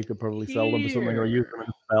there. You could probably sell them for something or use them in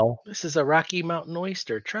a spell. This is a Rocky Mountain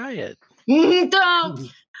oyster. Try it.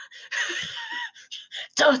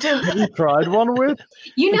 Don't do Have you tried one with?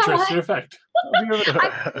 You know Interesting what? effect. I've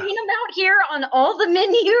seen them out here on all the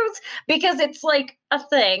menus because it's like a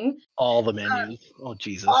thing. All the menus. Oh,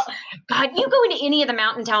 Jesus. God, you go into any of the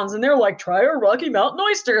mountain towns and they're like, try our Rocky Mountain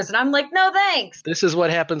oysters. And I'm like, no, thanks. This is what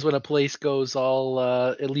happens when a place goes all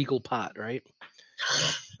illegal pot, right?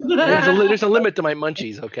 There's a limit to my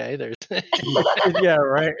munchies, okay? There's Yeah,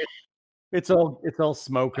 right. It's all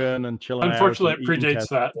smoking and chilling. Unfortunately, out it predates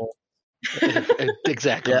that.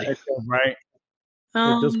 Exactly. Yeah, right.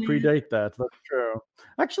 It does predate that. That's true.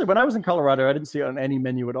 Actually, when I was in Colorado, I didn't see it on any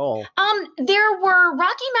menu at all. There were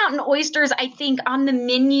Rocky Mountain oysters, I think, on the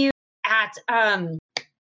menu at Tommy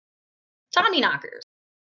Knockers.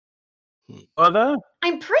 Are there?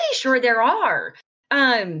 I'm pretty sure there are.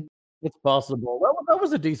 It's possible. That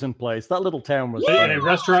was a decent place. That little town was. A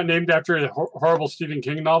restaurant named after a horrible Stephen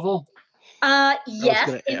King novel.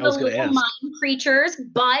 Yes, it's the Little Mine Creatures,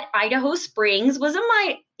 but Idaho Springs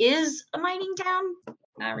is a mining town.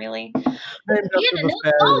 Not really.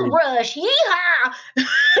 Gold Rush, yeehaw!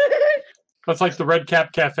 That's like the Red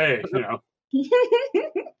Cap Cafe,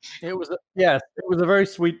 It was a very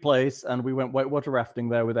sweet place, and we went whitewater rafting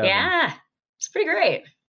there with Evan. Yeah, it's pretty great.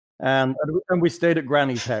 And we stayed at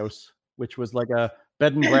Granny's house, which was like a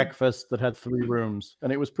bed and breakfast that had 3 rooms,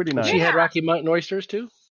 and it was pretty nice. She had Rocky Mountain oysters too?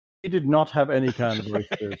 He did not have any kind of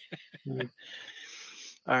oysters.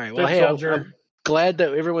 All right. Well, hey, I'm glad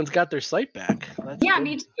that everyone's got their sight back. That's good.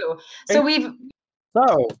 Me too. So we've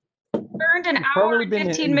earned an hour and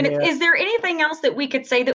 15 minutes. Is there anything else that we could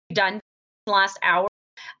say that we've done last hour?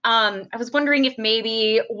 I was wondering if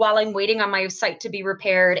maybe while I'm waiting on my site to be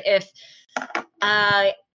repaired, if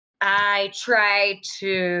I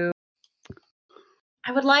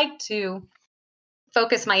would like to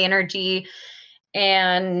focus my energy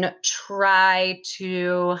and try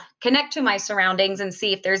to connect to my surroundings and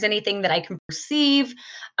see if there's anything that I can perceive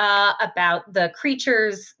about the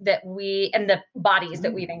creatures and the bodies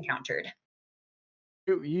that we've encountered.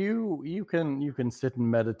 You can sit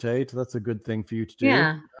and meditate. That's a good thing for you to do.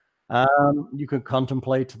 Yeah. You can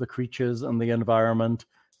contemplate the creatures and the environment,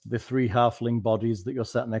 the 3 halfling bodies that you're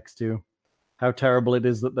sat next to, how terrible it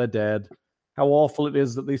is that they're dead, how awful it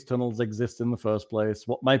is that these tunnels exist in the first place,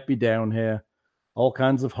 what might be down here, all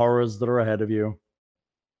kinds of horrors that are ahead of you,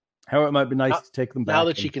 how it might be nice to take them back. Now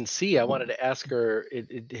that she can see, I wanted to ask her,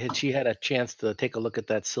 had she had a chance to take a look at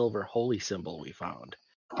that silver holy symbol we found?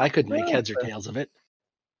 I could make heads or tails of it.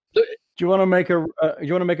 Do you want to make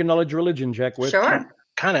a knowledge religion check with? Sure.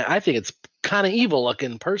 I think it's kind of evil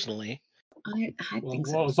looking, personally. I think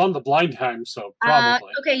so. Well, it's on the Blindheim, so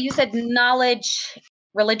probably. Okay, you said knowledge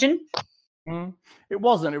religion? It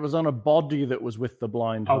wasn't. It was on a body that was with the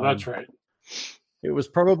Blindheim. Oh, that's right. It was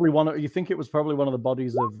probably one of the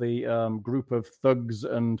bodies of the group of thugs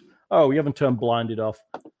and... Oh, you haven't turned blinded off.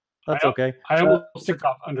 That's okay. I almost took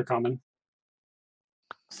off Undercommon.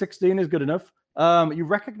 16 is good enough. You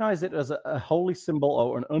recognize it as a holy symbol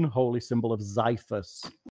or an unholy symbol of Xiphus.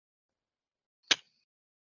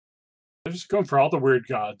 They're just going for all the weird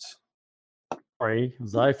gods. Sorry,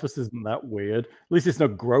 Xiphus isn't that weird. At least it's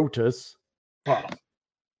not Grotus. Wow.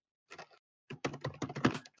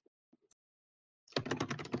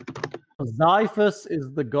 Xiphus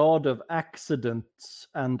is the god of accidents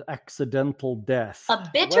and accidental death. A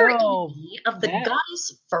bitter enemy of the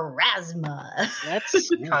goddess Pharasma.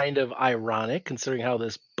 That's kind of ironic, considering how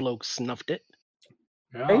this bloke snuffed it.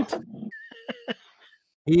 Yeah. Right?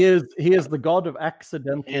 He is the god of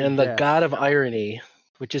accidental and death. The god of irony,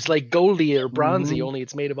 which is like Goldie or Bronzy, only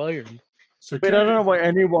it's made of iron. So I don't know why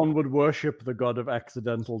anyone would worship the god of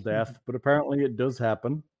accidental death, but apparently it does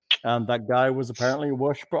happen. and that guy was apparently a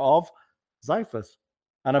worshipper of Xiphus.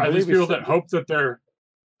 And I Are these believe people that hope that their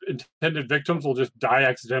intended victims will just die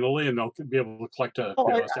accidentally and they'll be able to collect a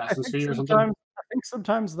assassin's fee or something? I think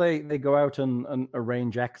sometimes they go out and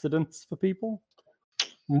arrange accidents for people.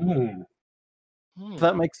 Mm. Does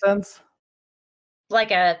that make sense?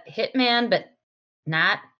 Like a hitman, but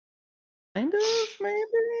not. Kind of,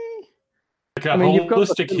 maybe. Like a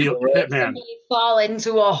holistic hitman. Somebody fall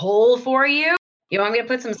into a hole for you. You want me to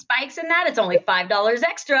put some spikes in that? It's only $5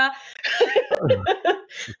 extra.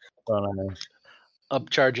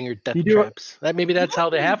 Upcharging your death traps. Maybe that's how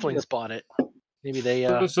the halflings bought it. Maybe they.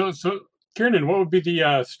 So, Kieran, what would be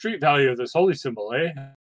the street value of this holy symbol, eh?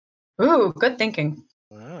 Ooh, good thinking.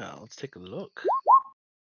 Wow, let's take a look.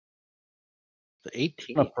 The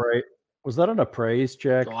 18. Was that an appraise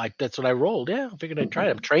check? Oh, that's what I rolled. Yeah, I figured I'd try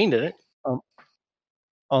it. I'm trained in it.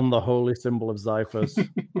 On the holy symbol of Xiphus.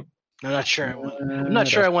 I'm not sure. I'm not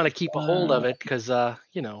sure I want to keep a hold of it because,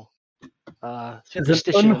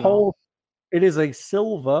 superstition. It is a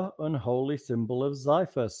silver unholy symbol of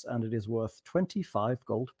Xiphus, and it is worth 25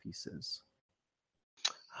 gold pieces.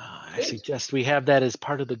 I suggest we have that as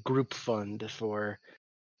part of the group fund for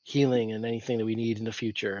healing and anything that we need in the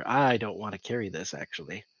future. I don't want to carry this,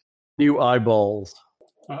 actually. New eyeballs.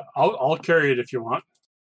 I'll carry it if you want.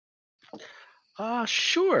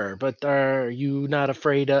 Sure, but are you not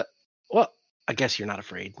afraid? Well, I guess you're not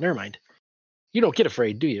afraid. Never mind. You don't get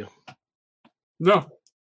afraid, do you? No,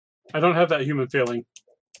 I don't have that human feeling.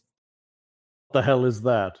 What the hell is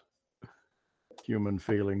that? Human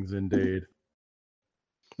feelings, indeed.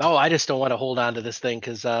 No, I just don't want to hold on to this thing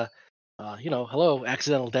because, hello,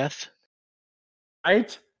 accidental death.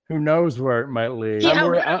 Right? Who knows where it might lead? Yeah,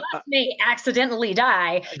 I may accidentally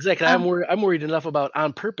die. Exactly. I'm worried enough about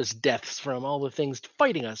on purpose deaths from all the things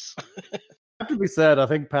fighting us. To be said, I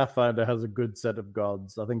think Pathfinder has a good set of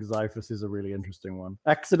gods. I think Xiphus is a really interesting one.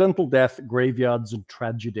 Accidental death, graveyards, and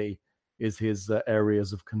tragedy is his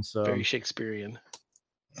areas of concern. Very Shakespearean.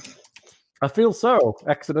 I feel so.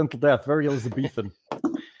 Accidental death, very Elizabethan.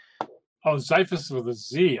 Oh, Xiphus with a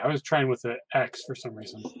Z. I was trying with an X for some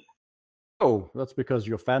reason. Oh, that's because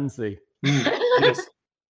you're fancy. Yes.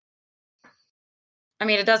 I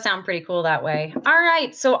mean, it does sound pretty cool that way. All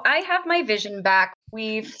right, so I have my vision back.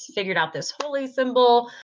 We've figured out this holy symbol.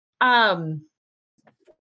 Do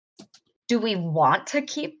we want to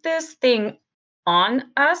keep this thing on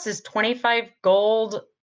us? Is 25 gold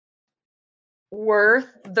worth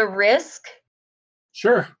the risk?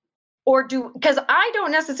 Sure. Or because I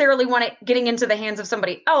don't necessarily want it getting into the hands of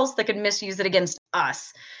somebody else that could misuse it against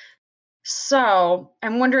us. So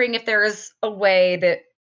I'm wondering if there is a way that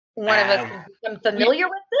one of us can become familiar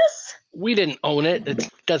with this. We didn't own it. It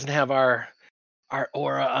doesn't have our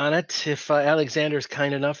aura on it. If Alexander's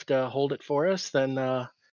kind enough to hold it for us, then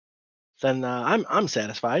I'm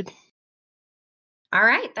satisfied. All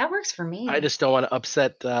right, that works for me. I just don't want to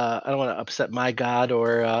upset. I don't want to upset my god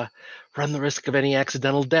or run the risk of any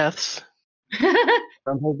accidental deaths.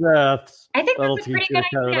 Accidental deaths. I think that's a pretty good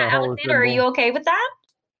idea. Alexander, are you okay with that?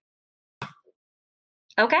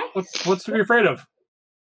 Okay. What's to be afraid of?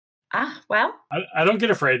 Well. I don't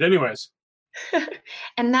get afraid anyways.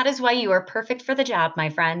 And that is why you are perfect for the job, my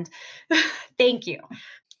friend. Thank you.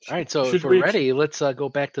 All right, so if we're ready, let's go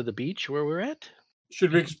back to the beach where we're at.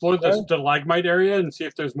 Should we explore the stalagmite area and see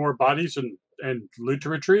if there's more bodies and loot to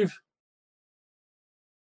retrieve?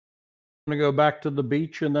 Want to go back to the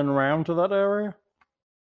beach and then around to that area?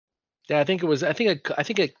 Yeah, I think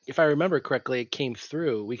if I remember correctly, it came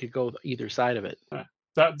through. We could go either side of it.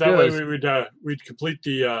 That way we'd complete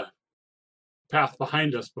the path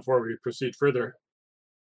behind us before we proceed further.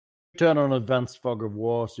 Turn on advanced fog of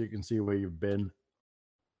war so you can see where you've been.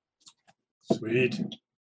 Sweet.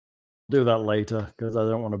 Do that later because I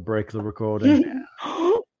don't want to break the recording.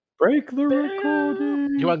 Break the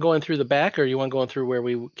recording. You want going through the back, or you want going through where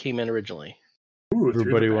we came in originally? Ooh,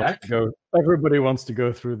 everybody wants to go. Everybody wants to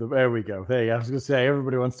go through the. There we go. Hey, I was going to say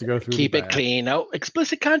everybody wants to go through. Keep it clean. Oh,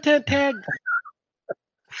 explicit content tag.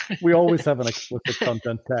 We always have an explicit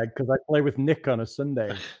content tag because I play with Nick on a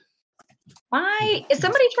Sunday. Why is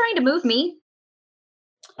somebody trying to move me?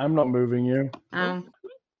 I'm not moving you. Why am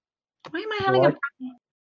I having a problem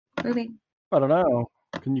moving? I don't know.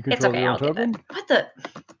 Can you control your own token? What the?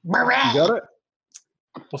 You got it?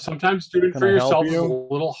 Well, sometimes doing it for yourself is a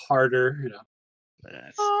little harder, you know.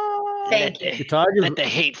 Thank you. Let the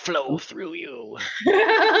hate flow through you.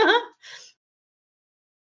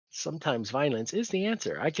 Sometimes violence is the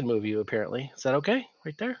answer. I can move you, apparently. Is that okay?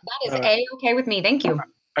 Right there? That is okay with me. Thank you.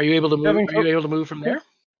 Are you able to move? Are you able to move from there?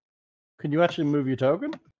 Can you actually move your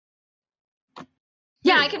token?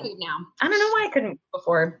 Yeah, There I you can go. move now. I don't know why I couldn't move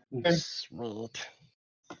before. Smooth.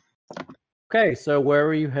 Okay, so where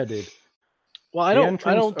are you headed? Well, I The don't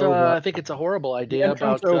entrance over- think it's a horrible idea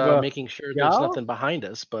entrance about over making sure there's Yar? nothing behind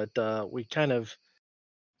us, but we kind of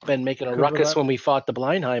been making a Cover ruckus that. when we fought the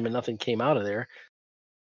Blindheim and nothing came out of there.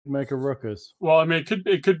 Make a ruckus. Well, I mean,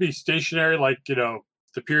 it could be stationary, like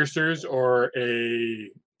the piercers, or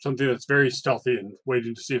something that's very stealthy and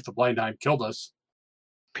waiting to see if the Blindheim killed us.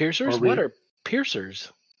 Piercers? Or we- What are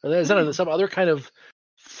piercers? Is that some other kind of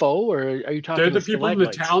foe, or are you talking? They're the to people in the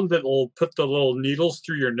stalagmites? town that will put the little needles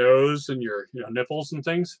through your nose and your nipples and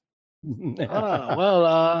things. Ah,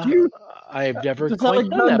 well, Do you- I've never Does quite done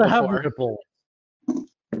that Alexander have before. nipples?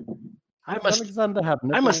 I Does must Alexander have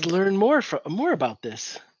nipples? I must learn more about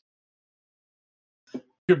this. If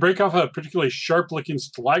you break off a particularly sharp-looking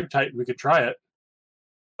stalactite, we could try it.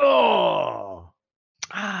 Oh,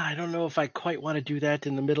 I don't know if I quite want to do that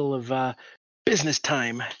in the middle of business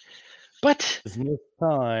time, but business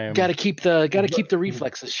time. got to keep the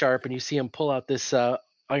reflexes sharp. And you see him pull out this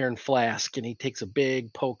iron flask, and he takes a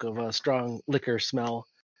big poke of a strong liquor smell.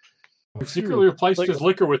 We've secretly replaced Like- his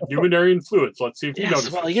liquor with numenarian fluids. Let's see if you Yes,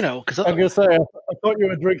 notice. well, this. because I'm gonna say, I thought you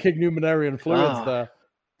were drinking numenarian fluids Ah. there.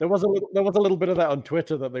 There was a little bit of that on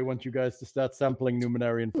Twitter that they want you guys to start sampling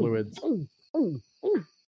numenarian fluids.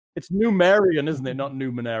 It's numerian, isn't it? Not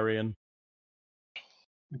numenarian.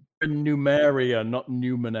 Numeria, not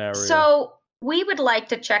numenaria. So we would like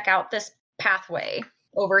to check out this pathway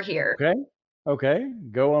over here. Okay,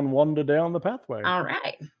 go on, wander down the pathway. All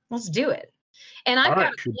right, let's do it. And I've All got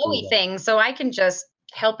right, a should do glowy that. thing, so I can just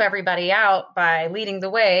help everybody out by leading the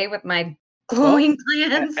way with my glowing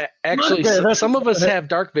glands. actually, Okay, that's- some of us have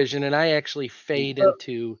dark vision, and I actually fade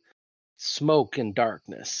into smoke and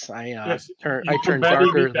darkness. I Yes, turn you turn badly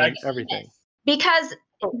darker need than that. everything. Because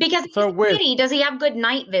So he's with- pretty, does he have good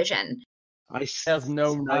night vision? I He has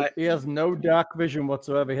no night, he has no dark vision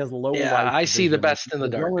whatsoever. He has low yeah, light. I see the vision. best in the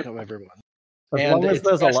As long dark as- of everyone. As And long as it's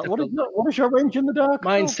there's a best lot. if What is your range in the dark?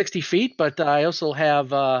 Mine's Phil? 60 feet, but I also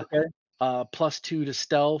have Okay. +2 to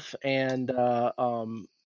stealth, and I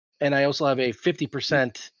also have a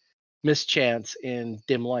 50% mischance in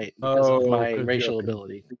dim light because of my 'cause racial you're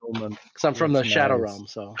ability. concealment. Because I'm from the That's Shadow nice. Realm,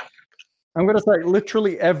 so I'm gonna say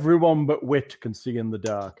literally everyone but Wit can see in the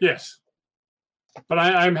dark. Yes. But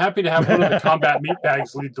I'm happy to have one of the combat meat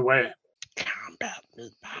bags lead the way. combat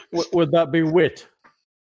meatbox. Would that be Wit?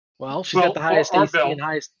 Well, she's Well, got the highest or AC Bill. and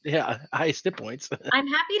highest hit points. I'm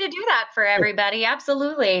happy to do that for everybody.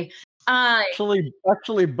 Absolutely. Actually,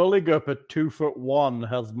 Bulligup at 2'1"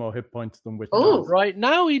 has more hit points than Wit. Ooh. does. Right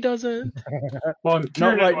now, he doesn't. Well, and Not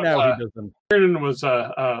Kieran right was, now. He doesn't. Kieran was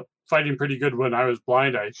fighting pretty good when I was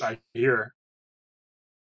blind. I hear.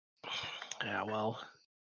 Yeah, well,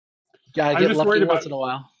 gotta I'm get just lucky worried once about- in a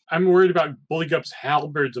while. I'm worried about Bullygup's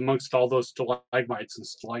halberds amongst all those stalagmites and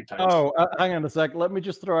stalactites. Oh, hang on a sec. Let me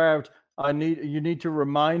just throw out. You need to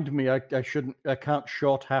remind me. I can't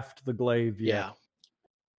short haft the glaive yet. Yeah.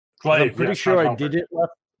 'Cause Glaive, I'm pretty yes, sure not I did halberd.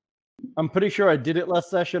 it. I'm pretty sure I did it last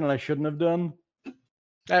session, and I shouldn't have done.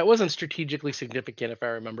 It wasn't strategically significant, if I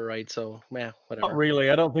remember right. So, Not whatever.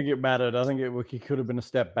 really. I don't think it mattered. I think it could have been a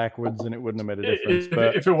step backwards, and it wouldn't have made a difference.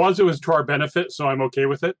 If it was to our benefit, so I'm okay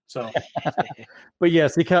with it. So But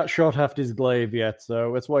yes, he can't short haft his glaive yet,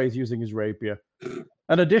 so that's why he's using his rapier.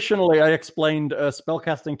 And additionally, I explained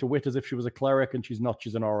spellcasting to Wit as if she was a cleric, and she's not.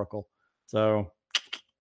 She's an oracle. So,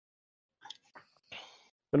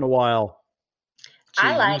 been a while.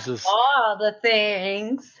 I like uses, all the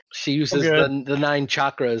things. she uses Okay. the 9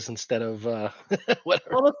 chakras instead of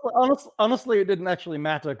whatever. Honestly, it didn't actually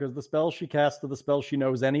matter because the spells she cast are the spells she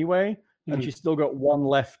knows anyway, and Mhm. she's still got one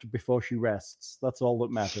left before she rests. That's all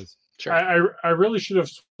that matters. Sure. I really should have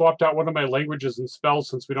swapped out one of my languages and spells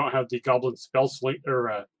since we don't have the goblin spell sling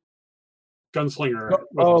or gunslinger. with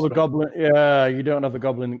Oh, us, the but- goblin. Yeah, you don't have the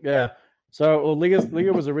goblin. Yeah. So well,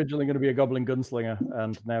 Leah was originally going to be a goblin gunslinger,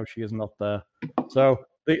 and now she is not there. So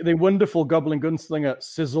the wonderful goblin gunslinger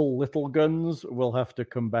Sizzle Little Guns will have to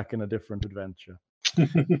come back in a different adventure.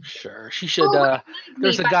 Sure. She should. Oh,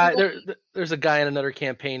 There's a by guy. the way. There's a guy in another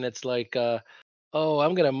campaign that's like, oh,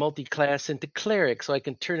 I'm gonna multi-class into cleric so I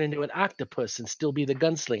can turn into an octopus and still be the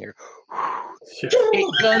gunslinger. Yeah. 8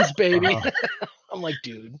 guns, baby. Uh-huh. I'm like,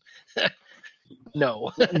 dude,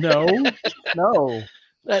 no. No.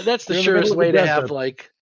 That's the You're in the middle surest of way the to have, desert.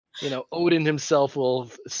 like, Odin himself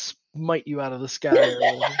will smite you out of the sky.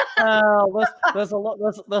 Or whatever. Well, there's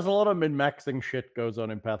a lot of min-maxing shit goes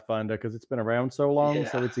on in Pathfinder because it's been around so long,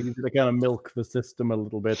 so Yeah. it's easy to kind of milk the system a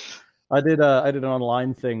little bit. I did an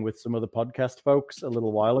online thing with some of the podcast folks a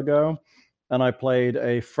little while ago, and I played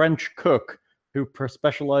a French cook who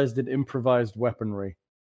specialized in improvised weaponry.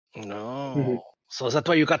 No. So is that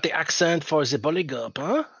why you got the accent for the Bulligup,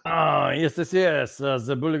 huh? Ah, yes.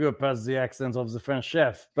 The Bulligup has the accent of the French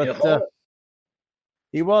chef, but Yeah.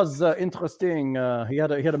 he was interesting. He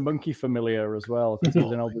had a monkey familiar as well, because he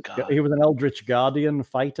was God. he was an Eldritch Guardian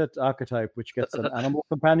fighter archetype, which gets an animal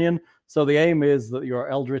companion. So the aim is that your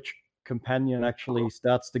Eldritch companion actually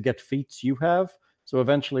starts to get feats you have. So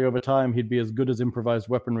eventually, over time, he'd be as good as improvised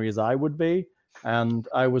weaponry as I would be, and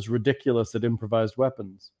I was ridiculous at improvised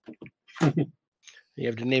weapons. You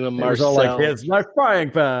have to name him It was Marcel. all like, here's my frying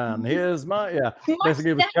pan. Here's my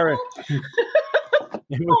Basically, it was carrying.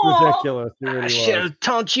 It was ridiculous. It I really shall was.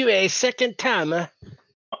 taunt you a second time. Okay,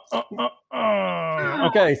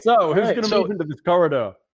 so who's Alright, going to so- move into this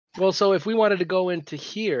corridor? Well, so if we wanted to go into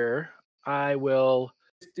here, I will.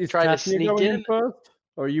 Is try to Tatia sneak going in in? first?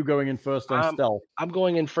 Or are you going in first on stealth? I'm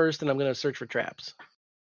going in first, and I'm going to search for traps.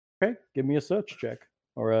 Okay, give me a search check.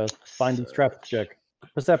 Or a find these traps check.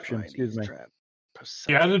 Perception, Find excuse these me. trap. The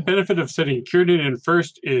Perception. added benefit of setting Kieran in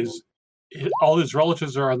first is all his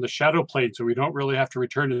relatives are on the shadow plane, so we don't really have to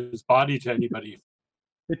return his body to anybody.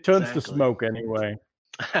 It turns to Exactly. smoke anyway.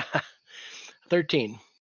 13.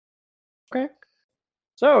 Okay.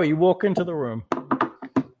 So you walk into the room.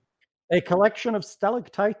 A collection of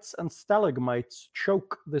stalactites and stalagmites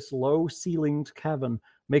choke this low-ceilinged cavern,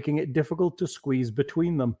 making it difficult to squeeze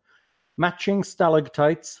between them. Matching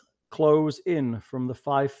stalactites close in from the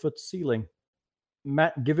 5-foot ceiling,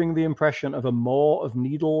 giving the impression of a maw of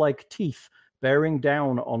needle-like teeth bearing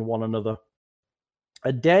down on one another.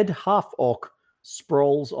 A dead half-orc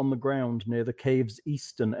sprawls on the ground near the cave's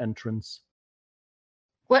eastern entrance.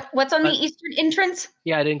 What's on the eastern entrance?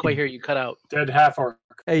 Yeah, I didn't quite hear you cut out. Dead half orc.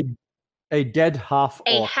 A dead half-orc.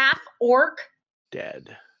 A half orc.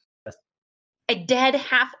 Dead. A dead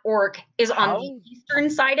half orc is on the eastern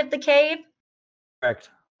side of the cave. Correct.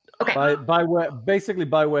 Okay. By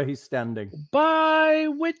where he's standing. By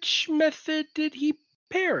which method did he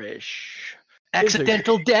perish? Is it-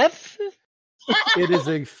 Accidental death? It is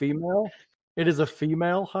a female. It is a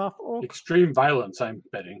female half-orc. Extreme violence, I'm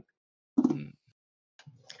betting.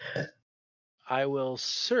 I will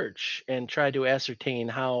search and try to ascertain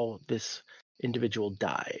how this individual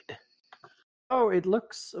died. Oh, it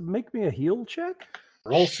looks. Make me a heal check.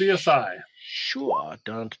 Roll CSI. Sure.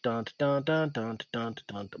 Dun dun dun dun dun dun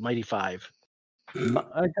dun. Mighty 5.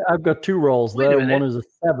 I've got 2 rolls Wait a there. And minute. one is a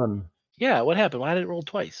 7. Yeah, what happened? Why did it roll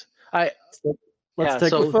twice? Let's Yeah, take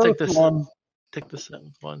so the take first this- one. Take the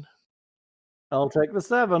 7th one. I'll take the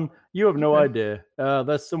 7. You have no idea.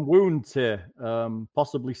 There's some wounds here.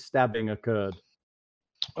 Possibly stabbing occurred.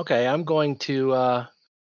 Okay, I'm going to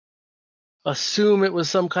assume it was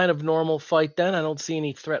some kind of normal fight then. I don't see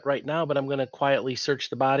any threat right now, but I'm going to quietly search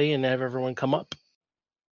the body and have everyone come up.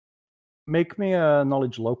 Make me a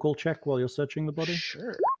knowledge local check while you're searching the body.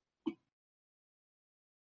 Sure.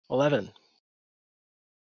 11.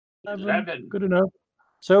 11. Good enough.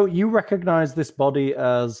 So you recognize this body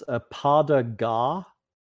as a Pada Gar.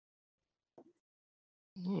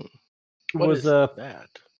 Hmm. Who What was is a that?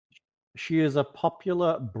 She is a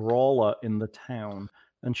popular brawler in the town,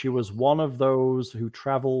 and she was one of those who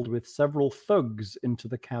traveled with several thugs into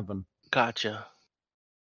the cavern. Gotcha.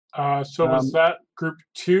 So was that group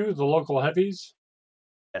 2, the local heavies?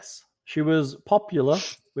 Yes. She was popular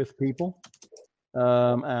with people,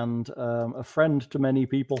 and a friend to many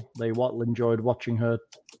people. They enjoyed watching her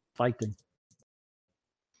fighting.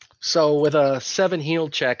 So with a 7 heal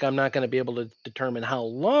check, I'm not going to be able to determine how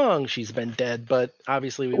long she's been dead, but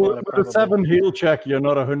obviously we want to With probably... a 7 heal check, you're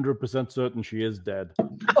not 100% certain she is dead.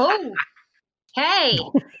 Oh, hey.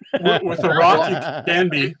 With a rock, you can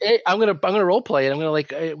be. I'm gonna role play it. I'm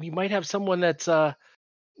gonna we might have someone that's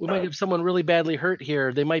we might have someone really badly hurt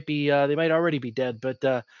here. They might already be dead, but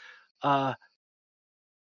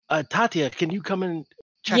Tatia, can you come and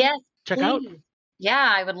check out? Please.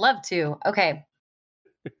 Yeah, I would love to. Okay.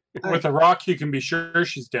 With a rock, you can be sure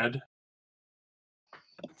she's dead.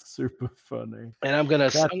 Super funny. And I'm gonna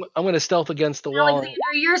stealth against the wall. Alexander,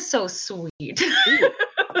 you're so sweet.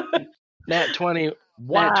 Nat 20.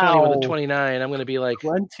 Wow. Nat 20 with a 29. I'm gonna be like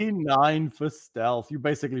 29 for stealth. You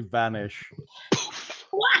basically vanish.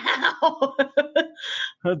 Wow.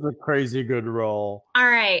 That's a crazy good roll. All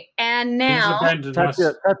right. And He's now abandoned us.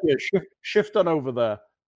 Tatia, shift on over there.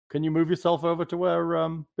 Can you move yourself over to where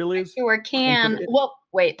Bill is? sure can. it- Well,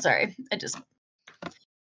 wait, sorry. I just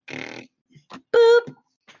boop.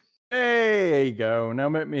 There you go. Now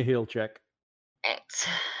make me a heal check. Right.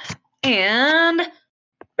 And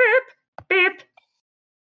boop, boop.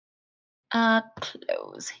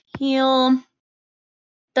 Close. Heal.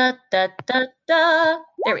 Da da da da.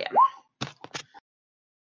 There we go.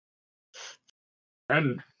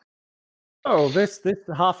 And Oh, this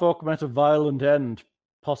half-orc met a violent end,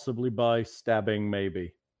 possibly by stabbing,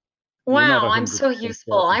 maybe. You're not Wow, I'm so 100%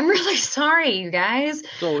 useful. certain. I'm really sorry, you guys.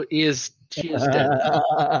 So she is dead.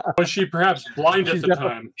 was she perhaps blind at She's the defi-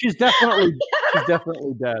 time? She's definitely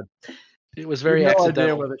dead. It was We very have no idea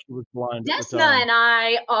accidental. whether she was blind at the Desna time. and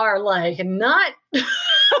I are like not.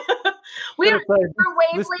 We Gonna are say, different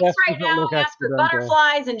this wavelengths death right doesn't now. look I asked for accidental.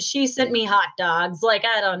 butterflies, and she sent me hot dogs. Like,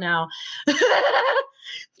 I don't know.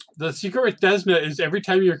 The secret with Desna is every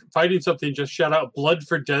time you're fighting something, just shout out "blood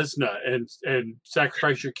for Desna" and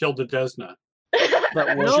sacrifice your kill to Desna.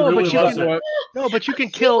 That was No, really but you loves can, it. no, but you can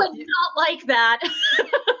She kill. would not like that.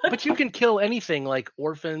 But you can kill anything like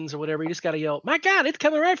orphans or whatever. You just gotta yell, "My God, it's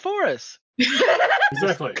coming right for us!"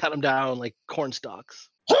 Exactly. Cut them down like corn stalks.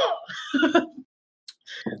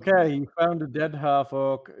 Okay, you found a dead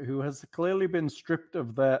half-orc who has clearly been stripped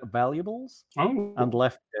of their valuables Oh, and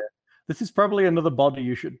left here. This is probably another body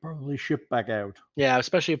you should probably ship back out. Yeah,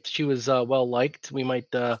 especially if she was well liked, we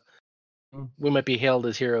might be hailed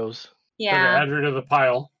as heroes. Yeah. add her to the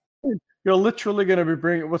pile. You're literally going to be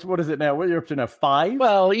bringing what is it now? What are you up to now? 5?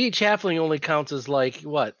 Well, each halfling only counts as like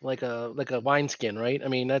what, like a wineskin, right? I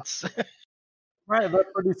mean, that's Right, they're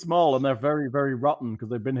pretty small and they're very, very rotten because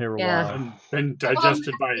they've been here a Yeah. while. And been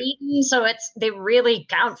digested by it. Eaten, so they really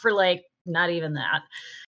count for like not even that.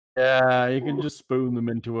 Yeah, you can just spoon them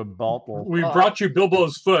into a bottle. We brought you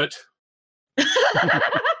Bilbo's foot,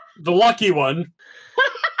 the lucky one.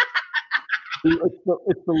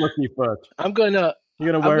 It's the lucky foot. I'm gonna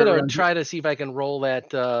You're gonna wear it around try to see if I can roll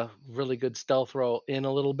that really good stealth roll in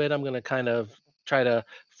a little bit. I'm gonna kind of try to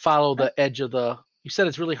follow the edge of the. You said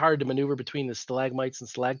it's really hard to maneuver between the stalagmites and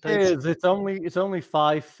It stalactites. is. It's only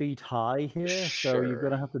 5 feet high here, so you're Sure.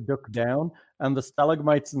 gonna have to duck down. And the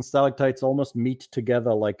stalagmites and stalactites almost meet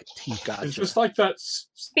together like teeth. Gotcha. It's just like that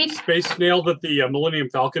space snail that the Millennium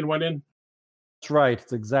Falcon went in. That's right.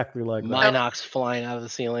 It's exactly like that. Minox flying out of the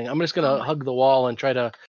ceiling. I'm just gonna hug the wall and try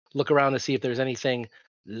to look around to see if there's anything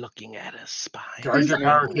looking at us. Spy. Guard your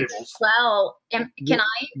power cables. Well, can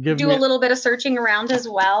I Give do me a little bit of searching around as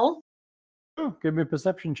well? Give me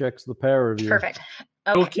perception checks, the pair of you. Perfect.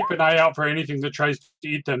 We'll Okay. keep an eye out for anything that tries to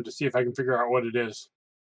eat them to see if I can figure out what it is.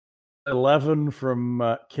 11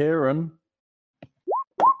 from Kieran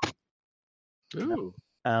Ooh.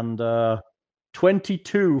 and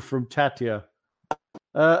 22 from Tatya.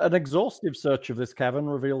 An exhaustive search of this cavern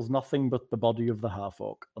reveals nothing but the body of the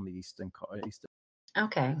half-orc on the eastern.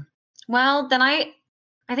 Okay. Well, then I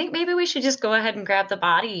think maybe we should just go ahead and grab the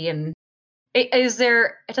body. And is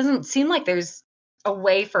there? It doesn't seem like there's a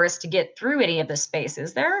way for us to get through any of this space,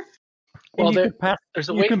 is there? Well, you can pass. there's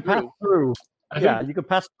a You way can pass through. through. I Yeah, think you can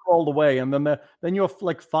pass through all the way, and then you're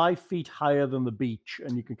like 5 feet higher than the beach,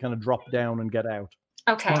 and you can kind of drop down and get out.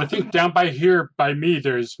 Okay. Well, I think down by here, by me,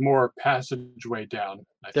 there's more passageway down.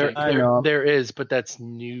 I think. I know. There is, but that's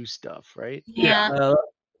new stuff, right? Yeah.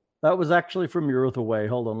 That was actually from your other way.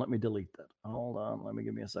 Hold on, let me delete that. Hold on,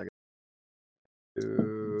 give me a second.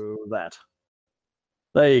 Do that.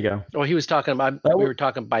 There you go. Oh, he was talking about. That We wa- were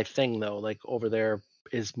talking by thing though. Like over there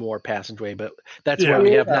is more passageway, but that's Yeah. where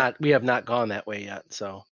we Yeah. have not gone that way yet.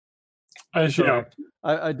 So As you know, Correct.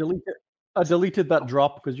 I deleted that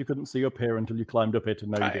drop because you couldn't see up here until you climbed up it,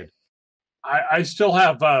 and now Right. you did. I still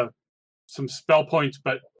have some spell points,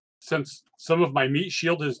 but since some of my meat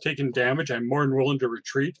shield has taken damage, I'm more than willing to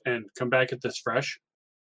retreat and come back at this fresh.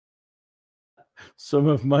 Some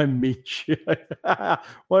of my meat.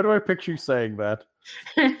 Why do I picture you saying that?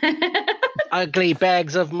 ugly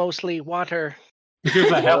bags of mostly water.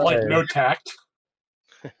 Because I have like Right. no tact.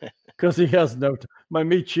 Because he has no. My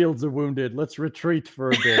meat shields are wounded. Let's retreat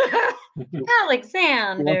for a bit.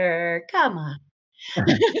 Alexander, come on.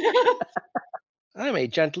 I'm a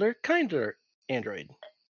gentler, kinder android.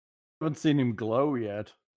 Haven't seen him glow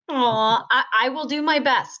yet. Aw, I will do my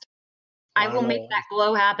best. I will make Wow. that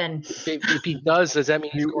glow happen. If he does that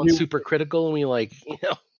mean he's You- going you- super critical and we like,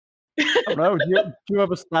 No, do you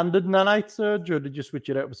have a standard nanite surge, or did you switch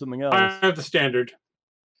it out for something else? I have the standard.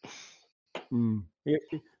 Hmm.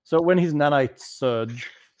 So when his nanites surge,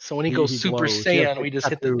 So when he He goes Super glows. He has Saiyan, we a just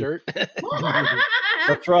hit the tattoo. dirt.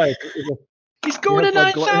 that's right. He's going to has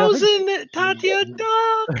like glow- I think- 9,000, Tatya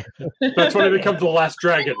dog. That's when I become the last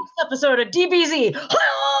dragon. Next episode of DBZ.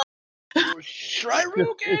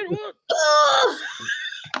 Shryruken.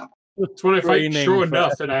 It's when I fight Training true for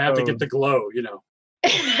enough and I have to get episode. the glow, you know.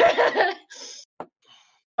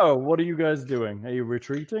 Oh, what are you guys doing? Are you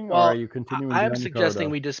retreating, or Well, are you continuing? I'm down the suggesting corridor?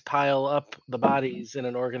 we just pile up the bodies in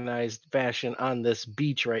an organized fashion on this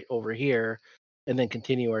beach right over here, and then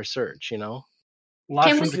continue our search. Lash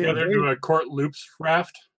Can them we- together into a court loops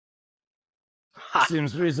raft. Ha!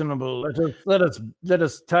 Seems reasonable. Let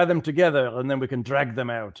us tie them together, and then we can drag them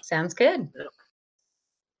out. Sounds good.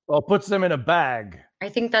 Or puts them in a bag. I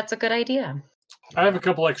think that's a good idea. I have a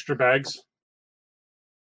couple extra bags.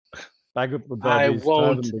 Bag up the I bodies, tie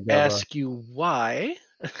won't them together. ask you why.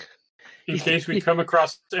 In case we come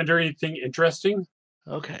across anything interesting.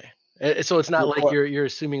 Okay. So it's not like What- you're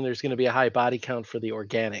assuming there's going to be a high body count for the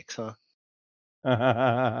organics, huh?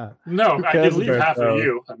 No, Who I cares can leave about half of those?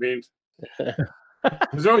 you. I mean,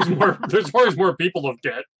 there's always more. There's always more people to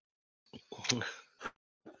get.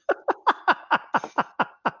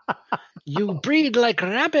 You breed like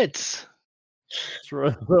rabbits.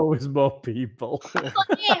 There's always more people.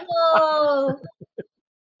 Ew.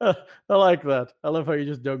 I like that. I love how you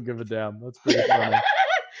just don't give a damn. That's pretty funny.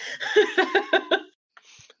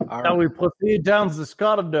 All Now right. we proceed down this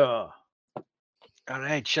corridor. All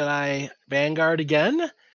right. Shall I vanguard again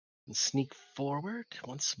and sneak forward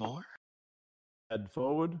once more? Head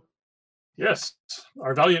forward. Yes,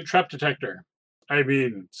 our valiant trap detector. I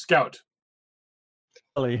mean, scout.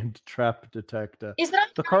 Brilliant trap detector. Is that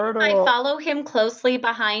The I corridor. follow him closely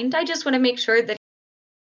behind? I just want to make sure that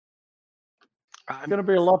It's going to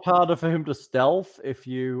be a lot harder for him to stealth if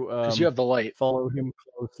you Because you have the light. follow him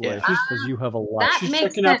closely Yeah. because you have a light. That She's makes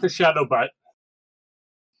checking out sense. the shadow butt.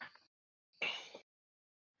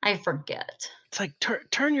 I forget. It's like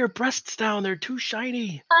turn your breasts down. They're too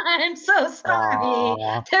shiny. I'm so sorry.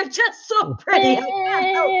 Aw. They're just so pretty. I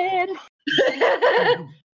can't help.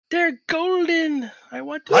 They're golden. I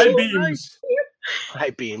want to High see beams. high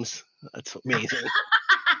beams. That's amazing.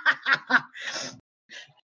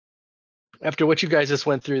 After what you guys just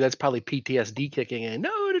went through, that's probably PTSD kicking in.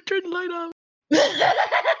 No, to turn the light off.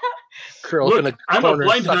 Curl up Look, in a I'm a corner,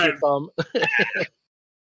 blind suck your hive. thumb.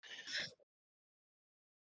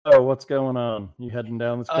 Oh, what's going on? You heading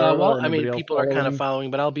down this corridor? Well, I Anybody mean, else people are kind of following?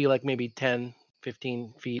 following, but I'll be like maybe 10,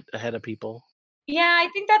 15 feet ahead of people. Yeah, I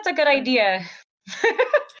think that's a good idea.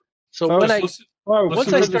 So Oh, when Just I listen, Oh, once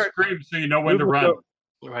listen I to move the start- scream so you know when to move the run.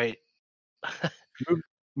 right,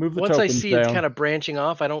 move the once I tokens see down. it's kind of branching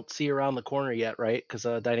off, I don't see around the corner yet, right? Because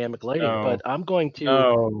dynamic lighting. No. But I'm going to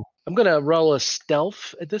No. I'm gonna roll a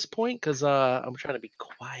stealth at this point because I'm trying to be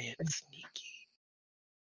quiet and sneaky.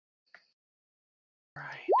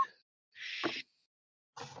 Right.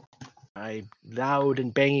 I loud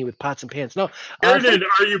and bangy with pots and pans. No, Vernon,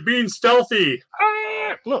 are you being stealthy?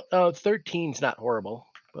 no, 13's not horrible,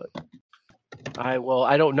 but I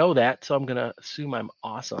don't know that, so I'm gonna assume I'm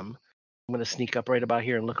awesome. I'm gonna sneak up right about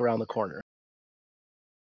here and look around the corner.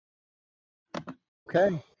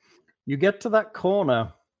 Okay. You get to that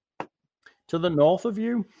corner. To the north of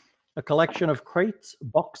you, a collection of crates,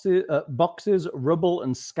 boxes, rubble,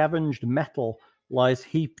 and scavenged metal lies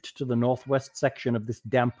heaped to the northwest section of this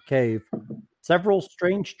damp cave. Several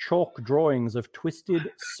strange chalk drawings of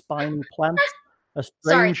twisted, spiny plants, a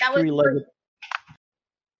Sorry, strange that was three-legged,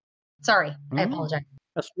 Sorry, I Hmm? apologize.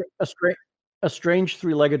 a strange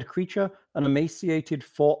three-legged creature, and emaciated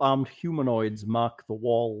four-armed humanoids mark the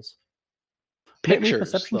walls. Make me a Pictures,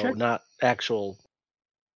 perception though, check. not actual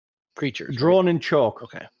creatures. right? Drawn in chalk.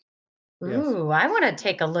 Okay. Yes. Ooh, I want to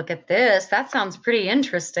take a look at this. That sounds pretty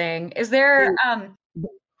interesting. Is there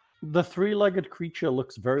The three-legged creature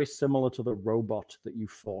looks very similar to the robot that you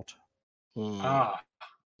fought. Ah,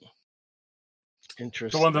 the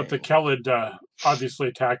Interesting. one that the Kellid obviously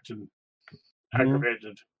attacked and Mhm.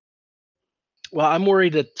 aggravated. Well, I'm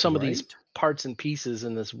worried that some of these Right. parts and pieces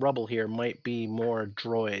in this rubble here might be more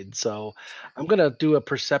droid. So I'm going to do a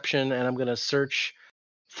perception and I'm going to search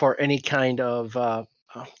for any kind of, I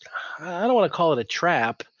don't want to call it a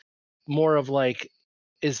trap, more of like,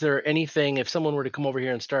 is there anything, if someone were to come over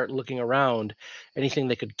here and start looking around, anything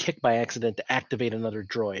they could kick by accident to activate another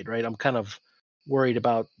droid, right? I'm kind of worried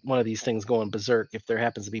about one of these things going berserk if there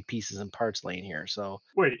happens to be pieces and parts laying here. So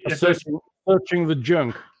Wait, if there's Searching the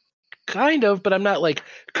junk. kind of, but I'm not like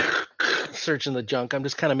searching the junk. I'm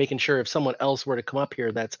just kind of making sure if someone else were to come up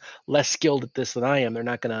here that's less skilled at this than I am, they're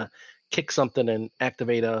not going to kick something and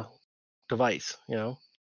activate a device,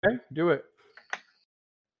 Okay, do it.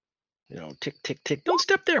 Tick, tick, tick. Don't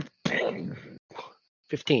step there.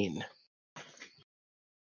 15.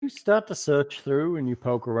 You start to search through and you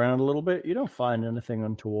poke around a little bit. You don't find anything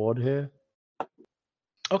untoward here.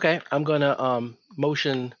 Okay, I'm going to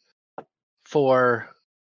motion for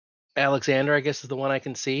Alexander, I guess is the one I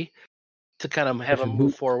can see, to kind of have him Motion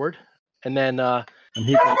move who? forward. And then And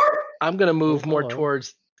he I'm going to move more hello.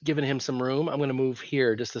 towards giving him some room. I'm going to move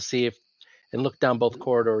here just to see if and look down both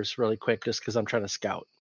corridors really quick just because I'm trying to scout.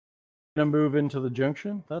 gonna move into the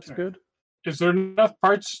junction. That's Okay. good. is there enough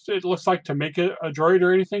parts it looks like to make a droid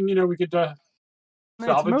or anything? We could It's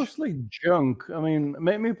Salvage. mostly junk. I mean,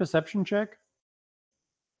 make me a perception check.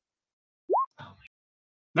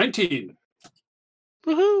 19.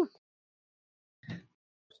 Woohoo!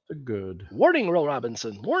 Good. Warning, Will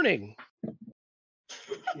Robinson. Warning.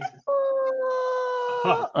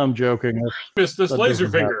 I'm joking. Missed this That laser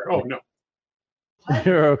doesn't finger. Oh, no.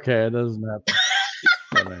 You're okay. It doesn't happen.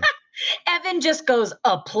 It's funny. Evan just goes,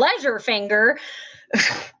 a pleasure finger.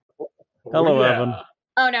 Hello, Oh, yeah. Evan.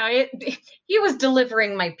 Oh no, he was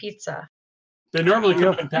delivering my pizza. They normally come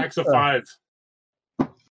Yep. in packs of 5.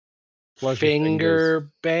 Pleasure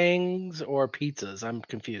Finger bangs or pizzas? I'm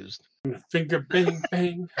confused. Finger bang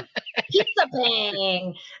bang. Pizza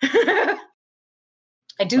bang. I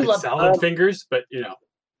do Like love salad fingers, but you know.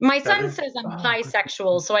 my son better. says I'm Oh,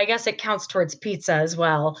 bisexual, so I guess it counts towards pizza as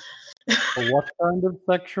well. fingers. What kind of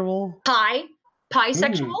sexual? Pie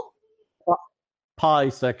sexual? Pie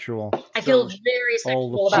sexual. I feel So- very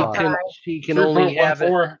all the sexual about pie. pie. She can only have it.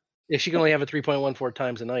 3.14. If she can only have it 3.14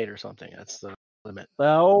 times a night or something, that's the limit.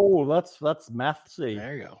 Oh, that's mathsy.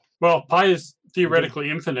 There you go. Well, pi is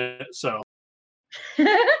theoretically infinite, so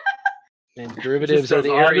And derivatives are goes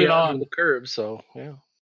the on and area on. of the curve, so yeah.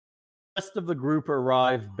 The rest of the group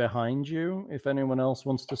arrive behind you. If anyone else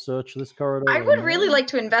wants to search this corridor, I they would may. really like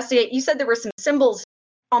to investigate. You said there were some symbols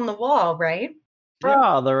on the wall, right?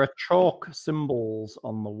 Ah, there are chalk symbols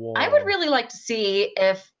on the wall. I would really like to see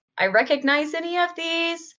if I recognize any of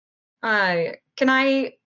these. Can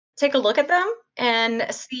I take a look at them and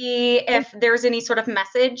see if there's any sort of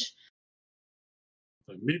message?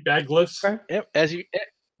 the meat bag glyphs. Okay. Yep.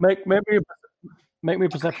 make me a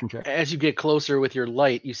perception check. As you get closer with your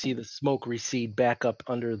light, you see the smoke recede back up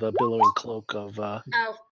under the billowing cloak of Oh,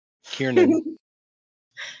 Kiernan.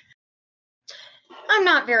 I'm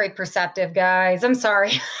not very perceptive, guys. I'm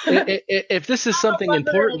sorry. If this is something I'm a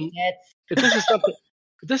little important, idiot.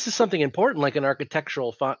 if this is something important like an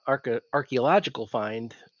architectural archaeological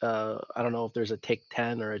find, I don't know if there's a take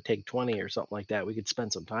 10 or a take 20 or something like that. We could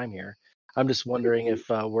spend some time here. I'm just wondering if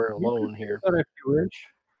we're alone here. But if you wish,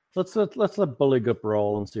 let's let Bulligup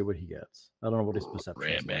roll and see what he gets. I don't know what his perception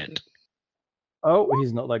is. Rabbit. Oh,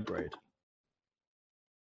 he's not that great.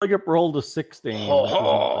 Bulligup rolled a 16. which is not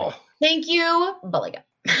Oh, Thank you, Bulliga.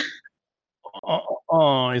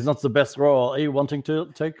 Oh, he's not the best roll. Are you wanting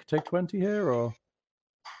to take 20 here, or?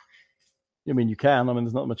 I mean, you can. I mean,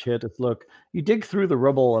 there's not much here to look. You dig through the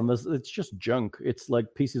rubble, and it's just junk. It's like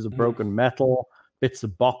pieces of broken metal, bits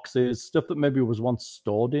of boxes, stuff that maybe was once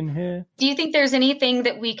stored in here. Do you think there's anything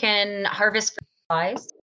that we can harvest for supplies?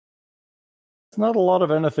 It's not a lot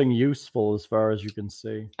of anything useful as far as you can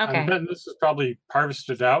see. Okay. I'm betting this is probably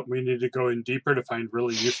harvested out. We need to go in deeper to find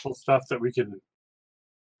really useful stuff that we can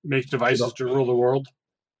make devices to rule the world.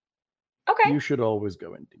 Okay. You should always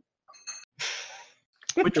go in deep.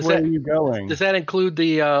 Which Does way that- are you going? does that include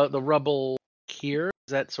the rubble here?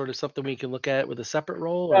 Is that sort of something we can look at with a separate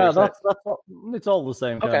roll? or Yeah, is that- that's all, it's all the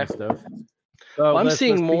same kind of Okay. stuff. So Well, I'm there's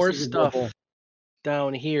seeing more pieces of stuff rubble.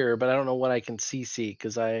 down here, but I don't know what I can see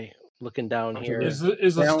because I looking down here. Is the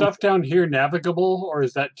Down- stuff down here navigable, or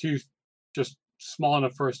is that too just small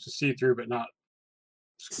enough for us to see through, but not?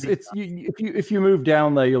 It's if you move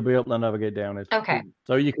down there, you'll be able to navigate down it. Okay.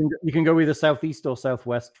 So you can go either southeast or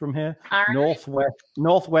southwest from here. All right.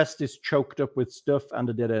 Northwest is choked up with stuff and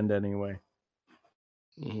a dead end anyway.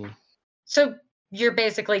 Mhm. So you're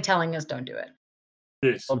basically telling us don't do it.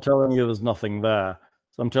 Yes. I'm telling you, there's nothing there.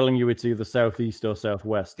 So I'm telling you, it's either southeast or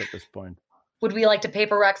southwest at this point. Would we like to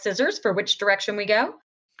paper, rock, scissors for which direction we go?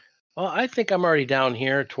 Well, I think I'm already down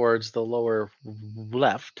here towards the lower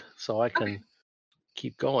left, so I can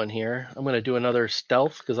keep going here. I'm going to do another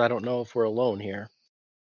stealth because I don't know if we're alone here.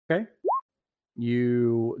 Okay.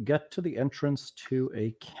 You get to the entrance to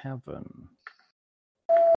a cavern.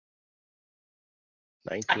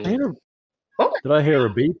 19. Did I hear a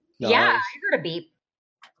beep? No, Yeah, it's- I heard a beep.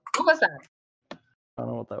 What was that? I don't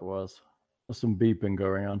know what that was. There's some beeping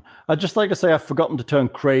going on. I'd just like to say I've forgotten to turn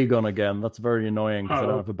Craig on again. That's very annoying because I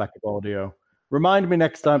don't Uh-oh. have a backup audio. Remind me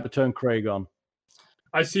next time to turn Craig on.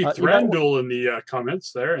 I see you know- Thranduil in the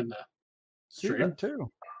comments there in the See stream. that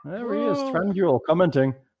too. There he is, Whoa. Thranduil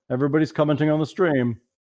commenting. Everybody's commenting on the stream.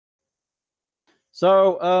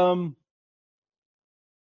 So,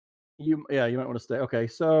 you might want to stay. Okay,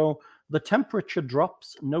 so the temperature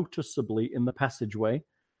drops noticeably in the passageway,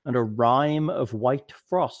 and a rime of white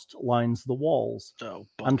frost lines the walls Oh,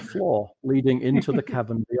 and bugger. floor leading into the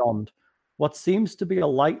cavern beyond. What seems to be a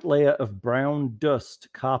light layer of brown dust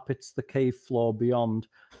carpets the cave floor beyond.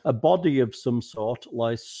 A body of some sort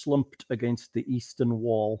lies slumped against the eastern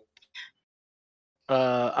wall.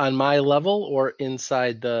 On my level or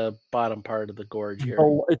inside the bottom part of the gorge here?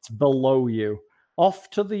 It's below you. Off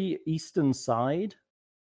to the eastern side,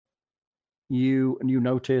 you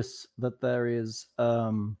notice that there is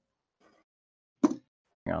hang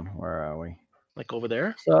on, where are we? Like over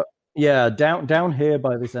there? So yeah, down here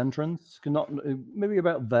by this entrance, maybe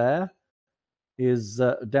about there is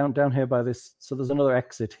down here by this. So there's another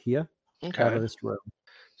exit here out Okay. of this room.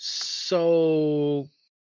 So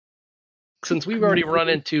since we've already run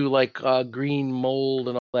into like green mold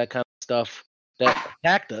and all that kind of stuff that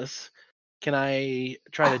attacked us, can I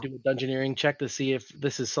try to do a dungeoneering check to see if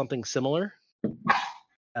this is something similar?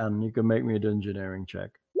 And you can make me a dungeoneering check.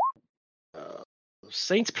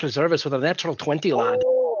 Saints preserve us with a natural 20, lad.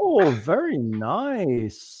 Oh, very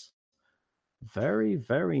nice. Very,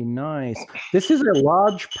 very nice. This is a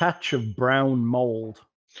large patch of brown mold.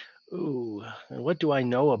 Ooh, and what do I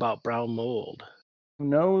know about brown mold? You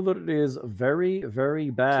know that it is very, very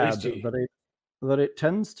bad. Tasty.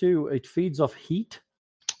 It feeds off heat.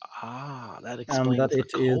 Ah, that explains that the it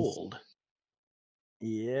is- cold.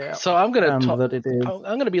 Yeah. So I'm gonna And that it is.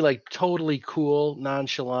 I'm gonna be like totally cool,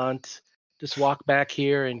 nonchalant. Just walk back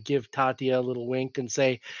here and give Tatia a little wink and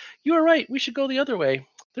say, "You are right. We should go the other way.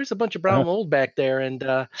 There's a bunch of brown mold back there, and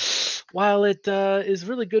while it is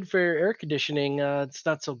really good for air conditioning, it's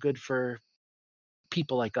not so good for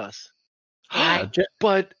people like us." Yeah,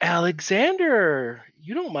 But Alexander,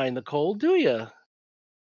 you don't mind the cold, do you?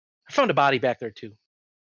 I found a body back there too,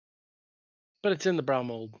 but it's in the brown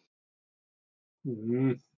mold.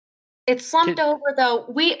 Mhm. It's slumped Can- over though.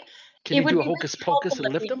 Can It you would do a be really hocus pocus helpful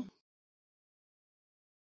and if lift we- him?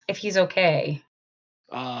 if he's okay.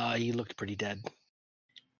 He looked pretty dead.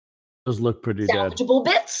 Does look pretty dead. Salvageable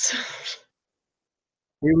bits.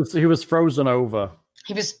 He was frozen over.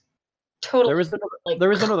 He was totally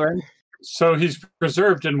There is like another end. So he's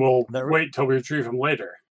preserved, and we'll There- wait till we retrieve him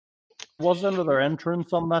later. Was another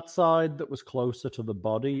entrance on that side that was closer to the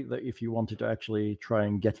body, that if you wanted to actually try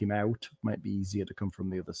and get him out, might be easier to come from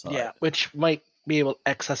the other side. Yeah, which might be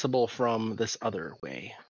accessible from this other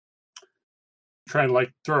way. Try and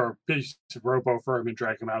like throw a piece of rope over him and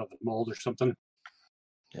drag him out of the mold or something.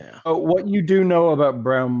 Yeah. Oh, what you do know about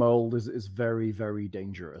brown mold is very, very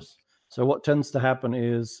dangerous. So what tends to happen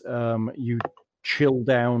is you chill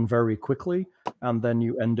down very quickly, and then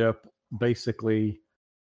you end up basically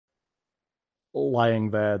lying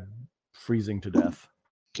there freezing to death.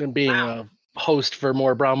 And being a host for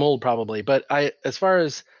more brown mold probably. But as far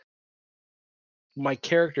as my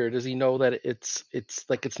character, does he know that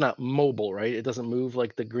it's not mobile, right? It doesn't move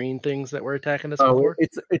like the green things that were attacking us Oh, before?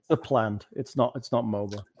 it's a plant. It's not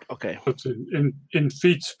mobile. Okay. It's in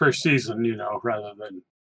feet per season, rather than.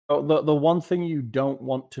 Oh, the one thing you don't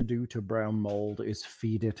want to do to brown mold is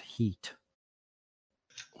feed it heat.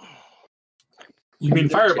 You mean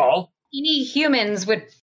fireball? any humans would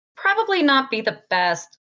probably not be the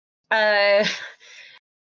best. Alexander?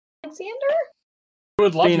 I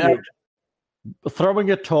would love you.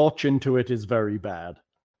 Throwing a torch into it is very bad.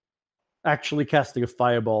 Actually, casting a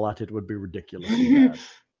fireball at it would be ridiculously bad.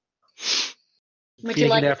 Would you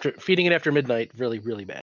like Feeding it after midnight, really, really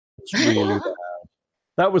bad. It's really bad.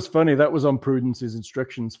 That was funny. That was on Prudence's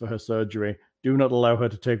instructions for her surgery. Do not allow her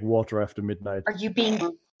to take water after midnight. Are you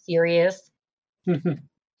being serious?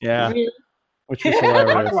 Yeah, Really? which was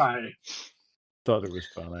hilarious. Why? Thought it was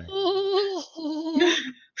funny.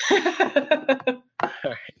 All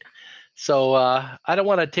right. So I don't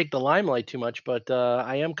want to take the limelight too much, but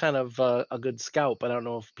I am kind of a good scout. But I don't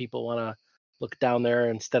know if people want to look down there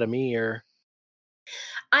instead of me, or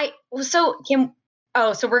So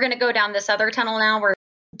we're gonna go down this other tunnel now. We're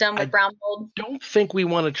done with brown mold. don't think we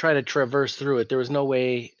want to try to traverse through it. There was no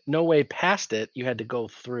way past it. You had to go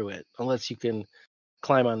through it, unless you can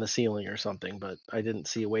climb on the ceiling or something. But I didn't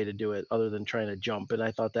see a way to do it other than trying to jump, and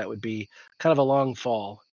I thought that would be kind of a long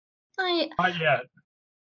fall. Not yet.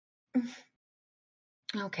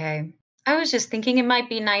 Okay. I was just thinking it might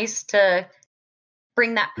be nice to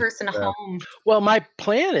bring that person Yeah. home. Well, my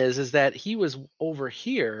plan is that he was over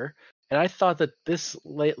here, and I thought that this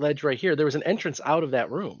ledge right here, there was an entrance out of that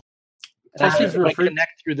room. And I Plus, think he's it might referring-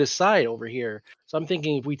 connect through this side over here. So I'm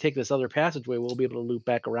thinking if we take this other passageway, we'll be able to loop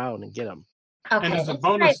back around and get him. Okay. And as a let's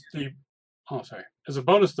bonus, As a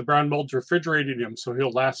bonus, the brown mold's refrigerating him, so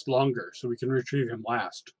he'll last longer, so we can retrieve him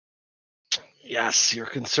last. Yes, your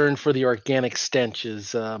concern for the organic stench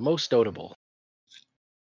is most notable.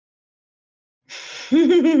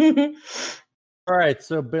 try- All right,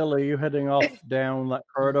 so Bill, are you heading off down that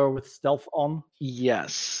corridor with stealth on?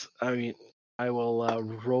 Yes, I mean, I will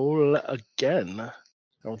roll again. I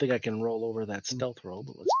don't think I can roll over that stealth roll,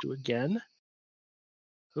 but let's do again.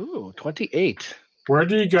 Ooh, 28. Where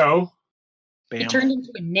did he go? He Bam. turned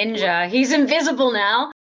into a ninja. He's invisible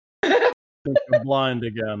now. I'm blind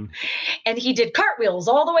again. And he did cartwheels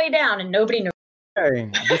all the way down, and nobody knew. Hey,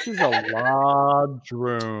 this is a large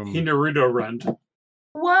room. He Naruto run.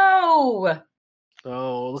 Whoa!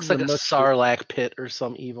 Oh, it looks This is like a much- Sarlacc pit or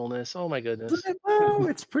some evilness. Oh my goodness. Well,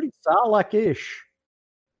 it's pretty Sarlacc-ish.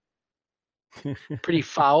 Pretty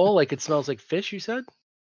foul, like it smells like fish, you said?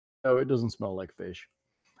 No, it doesn't smell like fish.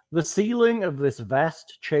 The ceiling of this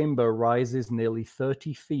vast chamber rises nearly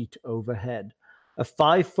 30 feet overhead. A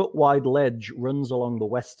 5-foot wide ledge runs along the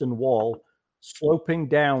western wall, sloping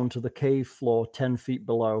down to the cave floor 10 feet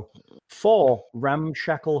below. 4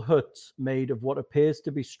 ramshackle huts made of what appears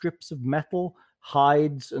to be strips of metal,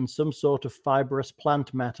 hides, and some sort of fibrous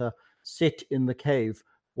plant matter sit in the cave,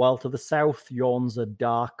 while to the south yawns a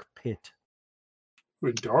dark pit.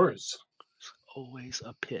 With doors. Always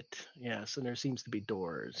a pit. Yes, and there seems to be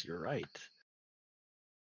doors. You're right.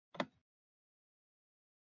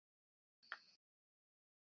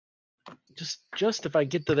 Just if I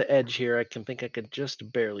get to the edge here, I can think I could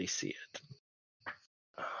just barely see it.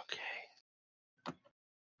 Okay.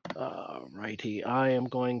 Righty. I am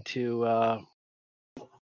going to boy.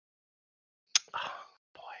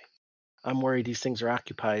 I'm worried these things are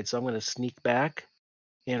occupied, so I'm going to sneak back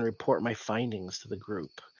and report my findings to the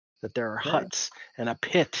group. That there are Okay. huts and a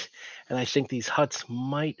pit, and I think these huts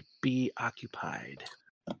might be occupied.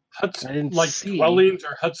 Huts I didn't like see. dwellings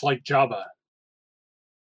or huts like Jabba?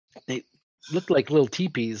 They look like little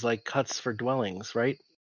teepees, like huts for dwellings, right?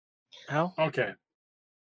 How? Okay.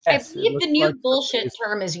 Yes, I it believe looks the new like bullshit it's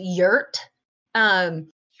term is yurt. the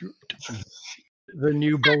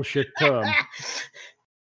new bullshit term.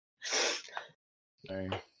 Okay.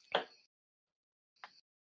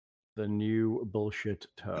 The new bullshit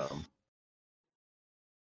term.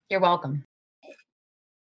 You're welcome.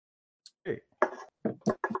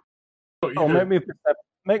 Oh,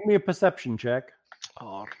 make me a perception check.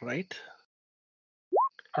 All right.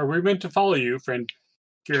 Are we meant to follow you, friend?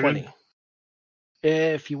 Kieran? 20.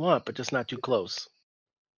 If you want, but just not too close.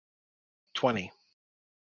 20.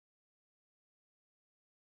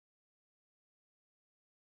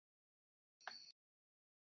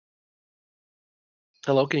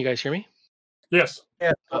 Hello, can you guys hear me? Yes.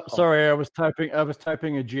 Yeah, Uh-oh. sorry, I was typing a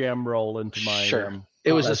GM roll into my. Sure.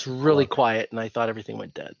 It was that's just really hello. quiet, and I thought everything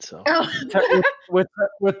went dead. So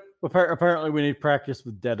Apparently, we need practice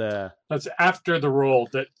with dead air. That's after the roll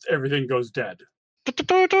that everything goes dead.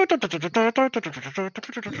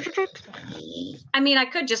 I mean, I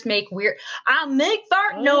could just make weird. I make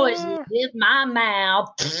fart noises with my mouth.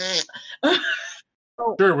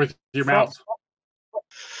 Sure, with your mouth.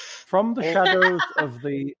 From the shadows of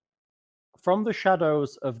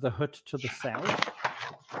the hut to the south,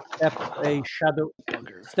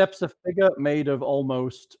 steps a figure made of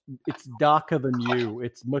almost. It's darker than you.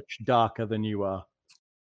 It's much darker than you are.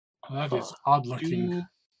 Oh, that is odd looking. Do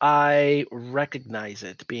I recognize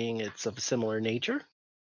it, being it's of similar nature?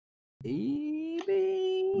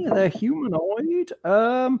 Maybe they're humanoid.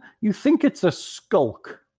 You think it's a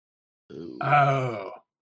skulk? Ooh. Oh.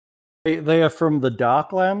 They are from the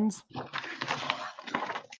Darklands.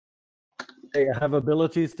 They have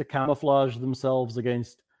abilities to camouflage themselves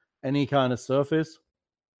against any kind of surface.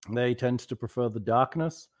 They tend to prefer the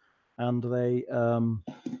darkness, and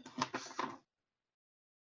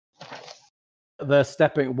they're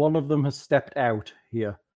stepping. One of them has stepped out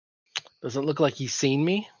here. Does it look like he's seen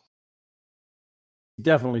me?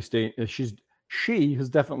 Definitely, she has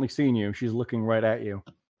definitely seen you. She's looking right at you.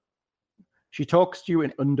 She talks to you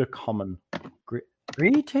in Undercommon.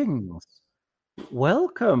 Greetings.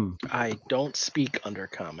 Welcome. I don't speak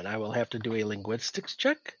Undercommon. I will have to do a linguistics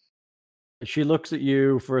check. She looks at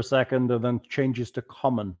you for a second and then changes to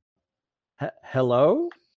Common. Hello?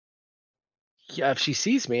 Yeah, if she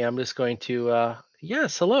sees me, I'm just going to,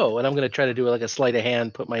 yes, hello. And I'm going to try to do like a sleight of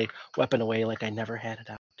hand, put my weapon away like I never had it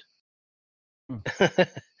out.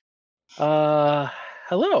 Hello.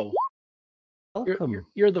 Welcome.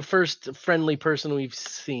 You're the first friendly person we've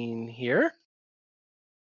seen here.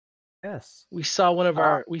 Yes. We saw one of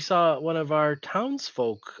our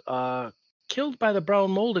townsfolk killed by the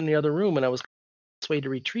brown mold in the other room, and I was on this way to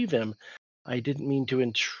retrieve him. I didn't mean to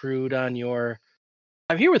intrude on your.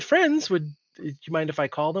 I'm here with friends. Do you mind if I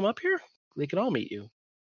call them up here? They can all meet you.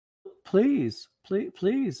 Please,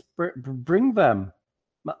 bring them.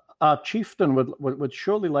 Our chieftain would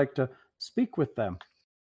surely like to speak with them.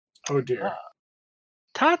 Oh dear.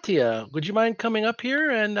 Tatia, would you mind coming up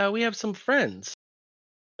here? And we have some friends.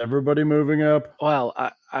 Everybody moving up. Well,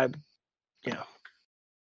 yeah.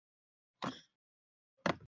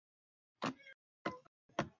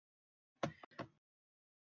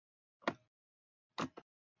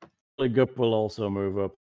 Gup will also move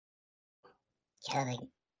up. Killing.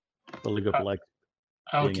 Building up like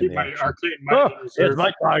I'll being in keep the my action. arcane Oh, might in it's reserve.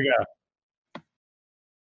 my tiger.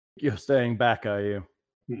 You're staying back, are you?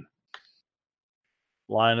 Hmm.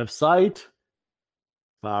 Line of sight.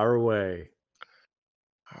 Far away.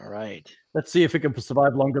 All right. Let's see if it can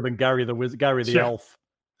survive longer than Gary the Yeah. elf.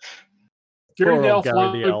 Gary Poor the old Elf,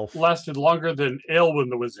 Gary the elf. lasted longer than Aelwyn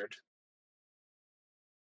the Wizard.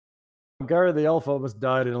 Gary the elf almost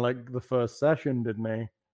died in like the first session, didn't he?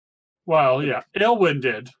 Well, yeah, Aelwyn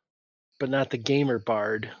did. But not the gamer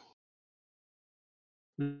bard.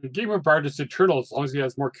 The Gamer Bard is eternal as long as he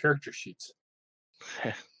has more character sheets.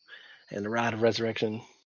 And the Rod of Resurrection.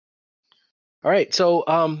 All right, so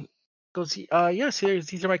yes,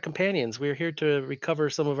 these are my companions. We're here to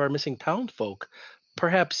recover some of our missing townsfolk.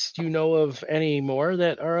 Perhaps you know of any more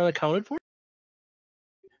that are unaccounted for?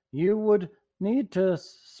 You would need to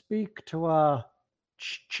speak to our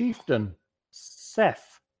chieftain,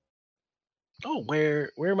 Seth. Oh,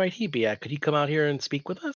 where might he be at? Could he come out here and speak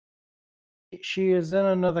with us? She is in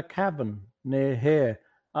another cavern near here.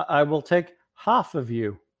 I will take half of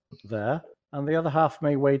you there, and the other half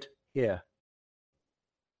may wait here.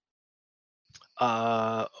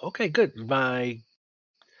 Okay, good.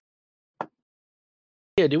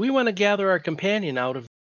 Do we want to gather our companion out of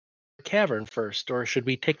the cavern first, or should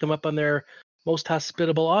we take them up on their most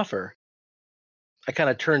hospitable offer? I kind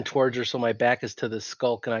of turn towards her so my back is to the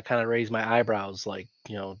skulk, and I kind of raise my eyebrows, like,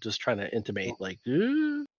 just trying to intimate, like,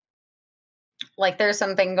 Like there's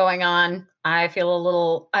something going on. I don't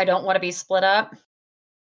want to be split up.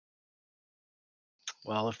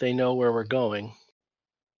 well, if they know where we're going.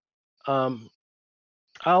 I'll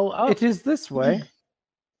It is this way.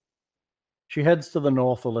 She heads to the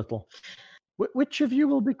north a little. Which of you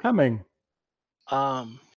will be coming? All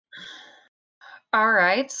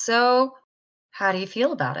right. So, how do you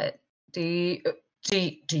feel about it? Do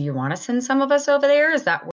you want to send some of us over there? Is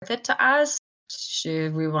that worth it to us?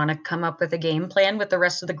 Should we want to come up with a game plan with the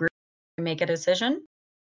rest of the group and make a decision?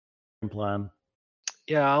 Plan.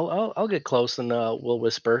 Yeah, I'll get close and we'll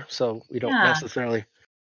whisper so we don't Yeah. necessarily.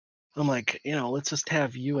 I'm like, let's just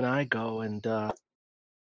have you and I go, and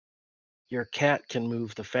your cat can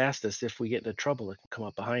move the fastest. If we get into trouble, it can come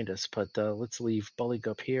up behind us. But let's leave Bullig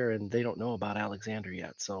up here, and they don't know about Alexander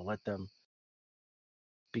yet, so let them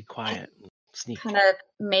be quiet and sneak. Kind of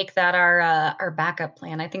make that our backup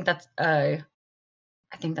plan. I think that's a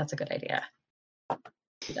good idea.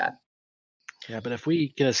 Do that. Yeah, but if we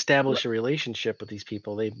can establish a relationship with these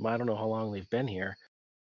people, I don't know how long they've been here.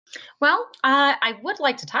 Well, I would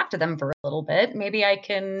like to talk to them for a little bit. Maybe I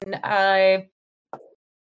can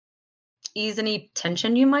ease any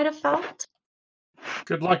tension you might have felt.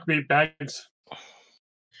 Good luck, meatbags.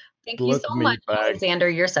 Thank you Look, so much, meatbag. Alexander.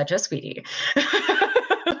 You're such a sweetie.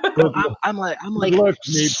 I'm like, Look,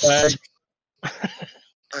 meatbag.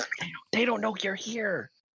 They don't know you're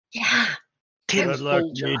here. Yeah. Good luck,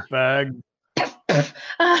 meatbag.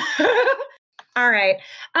 All right.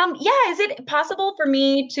 Yeah, is it possible for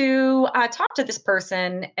me to talk to this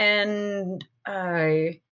person and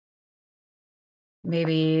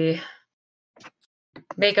maybe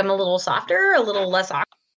make him a little softer, a little less awkward?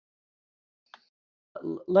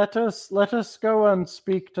 Let us go and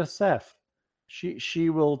speak to Seth. She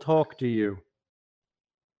will talk to you.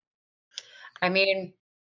 I mean,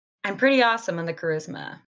 I'm pretty awesome in the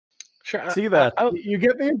charisma. Sure. See that? You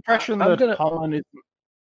get the impression I'm that gonna- Common is.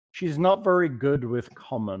 She's not very good with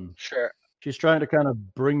Common. Sure. She's trying to kind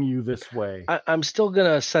of bring you this way. I'm still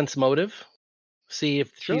gonna sense motive. See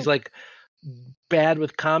if she's like bad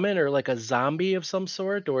with common or like a zombie of some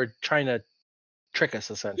sort, or trying to trick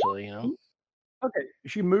us essentially. Okay,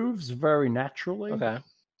 she moves very naturally. Okay.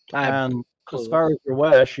 And cool. as far as you're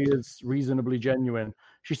aware, she is reasonably genuine.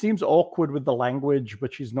 She seems awkward with the language,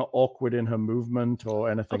 but she's not awkward in her movement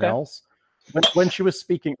or anything Okay. else. When she was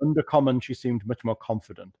speaking under Common, she seemed much more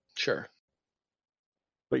confident. Sure.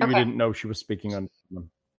 But you Okay. didn't know she was speaking under Common.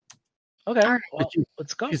 Okay. All right. Well, Did you-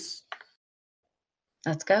 let's go. She's-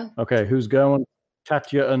 Let's go. Okay, who's going?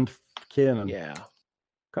 Tatya and Kiernan. Yeah.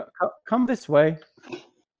 Come this way.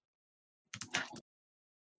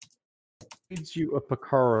 Leads you up a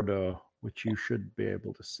corridor, which you should be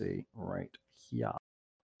able to see right here.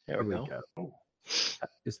 There we Here go. we go.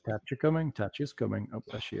 Is Tatya coming? Tatya's coming. Oh,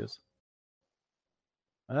 there she is.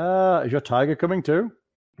 Is your tiger coming too?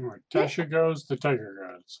 All right, Tasha goes, the tiger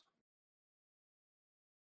goes.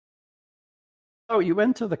 Oh, you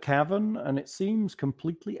enter the cavern and it seems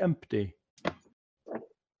completely empty.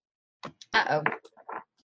 Uh-oh.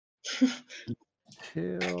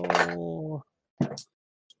 Till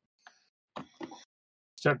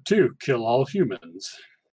Step 2, kill all humans.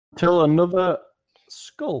 another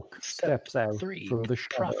Skulk Step steps out 3, from the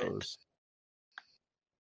profit. shadows.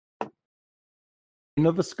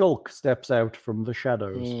 Another skulk steps out from the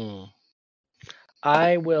shadows. Hmm.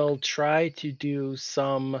 I will try to do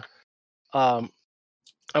some. I'm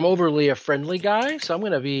overly a friendly guy, so I'm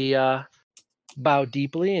going to be bow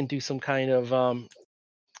deeply and do some kind of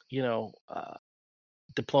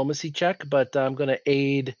diplomacy check. But I'm going to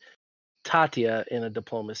aid Tatia in a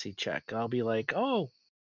diplomacy check. I'll be like, "Oh,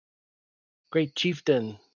 great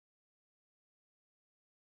chieftain,"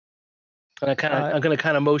 and I'm going to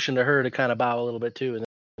kind of motion to her to kind of bow a little bit too, and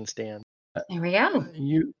then stand. There we go.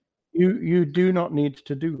 You do not need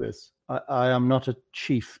to do this. I am not a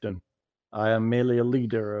chieftain. I am merely a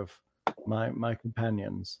leader of my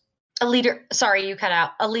companions. A leader. Sorry, you cut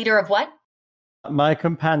out. A leader of what? My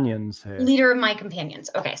companions here. Leader of my companions.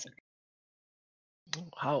 Okay. Sorry.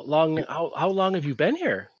 How long have you been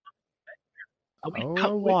here? We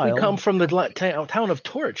A while. come from the town of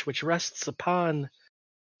Torch, which rests upon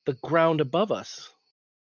the ground above us.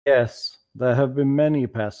 Yes, there have been many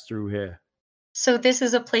passed through here. So this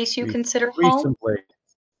is a place you consider home? Recently,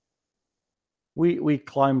 we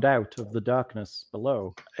climbed out of the darkness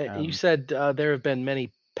below. You said there have been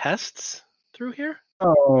many pests through here?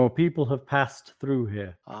 Oh, people have passed through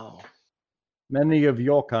here. Oh. Many of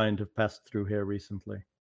your kind have passed through here recently.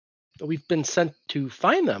 We've been sent to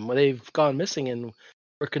find them. They've gone missing and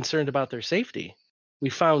we're concerned about their safety. We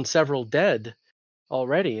found several dead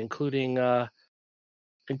already, including one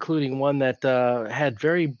that had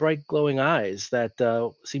very bright glowing eyes that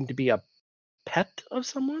seemed to be a pet of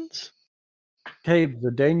someone's. Caves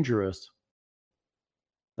are dangerous.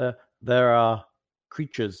 There are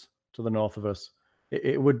creatures to the north of us.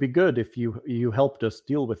 It would be good if you helped us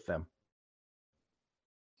deal with them.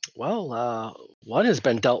 Well, one has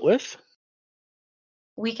been dealt with.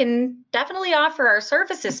 We can definitely offer our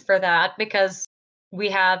services for that because we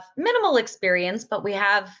have minimal experience, but we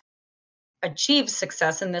have achieved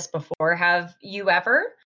success in this before. Have you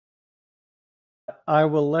ever? I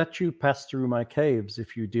will let you pass through my caves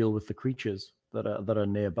if you deal with the creatures that are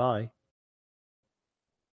nearby.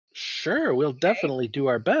 Sure, we'll definitely do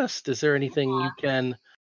our best. Is there anything you can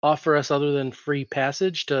offer us other than free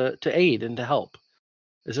passage to aid and to help?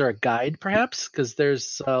 Is there a guide, perhaps? Because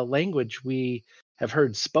there's language we have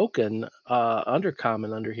heard spoken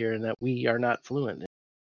undercommon under here and that we are not fluent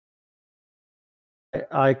in.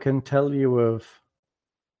 I can tell you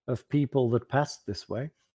of people that passed this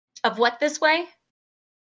way. Of what this way?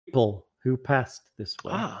 People who passed this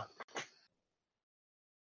way. Ah.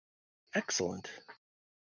 Excellent.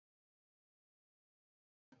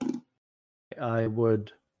 I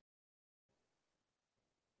would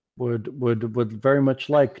very much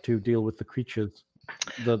like to deal with the creatures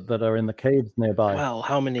that are in the caves nearby. Well,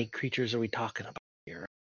 how many creatures are we talking about here?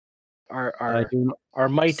 Our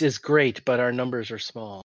might is great, but our numbers are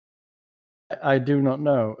small. I do not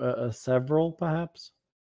know. Several, perhaps?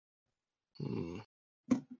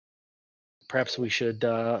 Perhaps we should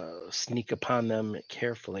sneak upon them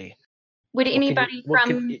carefully. Would anybody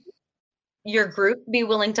from your group be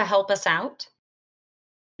willing to help us out?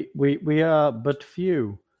 We are but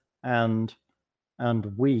few and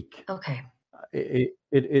weak. Okay.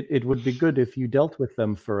 It would be good if you dealt with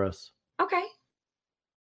them for us. Okay.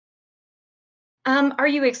 Are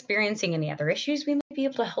you experiencing any other issues we might be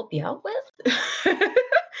able to help you out with?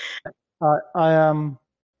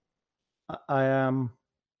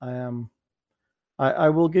 I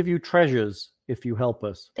will give you treasures if you help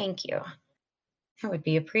us. Thank you. That would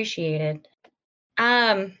be appreciated.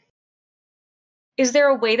 Is there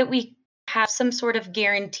a way that we have some sort of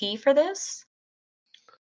guarantee for this?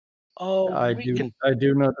 Oh, I do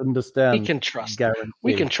not understand. We can trust guarantee. them.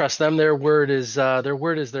 We can trust them. Their word is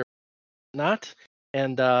their not.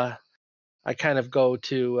 And I kind of go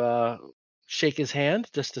to shake his hand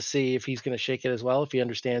just to see if he's going to shake it as well, if he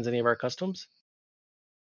understands any of our customs.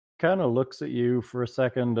 Kind of looks at you for a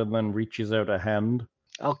second and then reaches out a hand.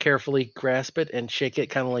 I'll carefully grasp it and shake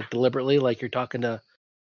it kind of like deliberately, like you're talking to.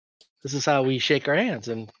 This is how we shake our hands.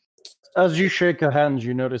 And as you shake her hand,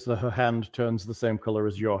 you notice that her hand turns the same color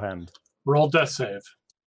as your hand. Roll death save.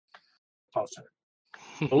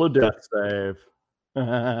 Roll a death save.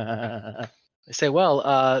 I say,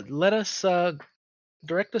 well, let us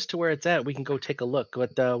direct us to where it's at. We can go take a look,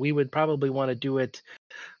 but we would probably want to do it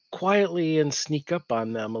quietly and sneak up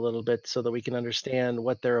on them a little bit so that we can understand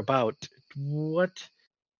what they're about. What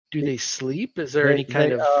do they sleep? Is there any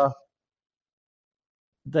kind of?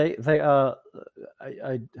 They are.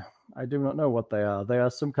 I do not know what they are. They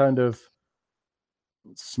are some kind of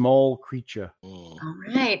small creature. All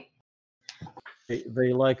right.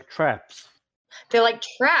 They like traps. They're like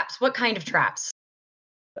traps. What kind of traps?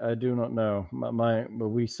 I do not know. But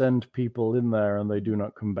we send people in there and they do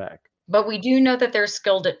not come back. But we do know that they're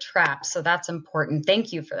skilled at traps, so that's important.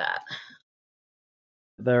 Thank you for that.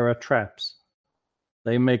 There are traps.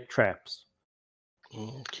 They make traps.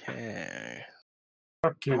 Okay.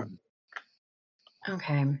 Okay.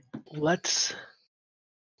 Okay. Let's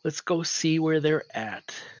go see where they're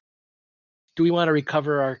at. Do we want to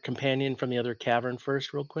recover our companion from the other cavern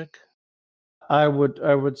first, real quick? I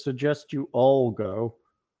would suggest you all go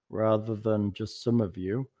rather than just some of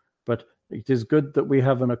you. But it is good that we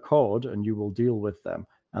have an accord and you will deal with them.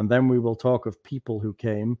 And then we will talk of people who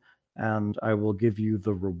came and I will give you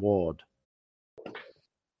the reward.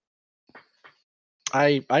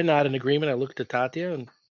 I nod in agreement. I looked at Tatya and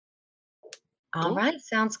All Cool. right,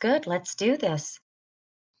 sounds good. Let's do this.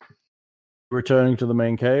 Returning to the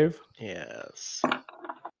main cave. yes.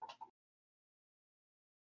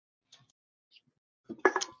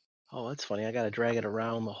 Oh, that's funny. I gotta drag it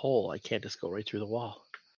around the hole. I can't just go right through the wall.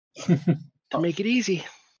 To make it easy.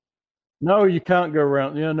 No, you can't go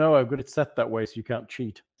around. Yeah, no, I've got it set that way so you can't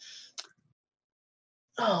cheat.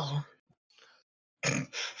 Oh.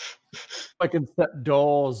 I can set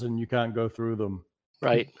doors and you can't go through them.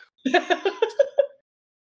 Right.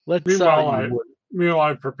 Let's Meanwhile,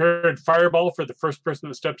 I prepared fireball for the first person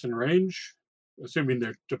that steps in range, assuming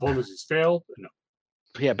their diplomacies fail. No.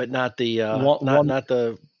 yeah, but not the One- not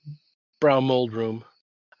the brown mold room.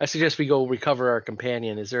 I suggest we go recover our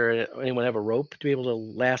companion. Is there anyone have a rope to be able to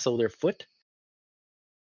lasso their foot?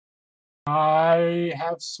 I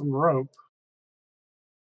have some rope.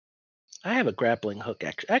 I have a grappling hook.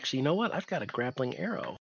 Actually, you know what? I've got a grappling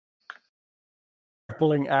arrow.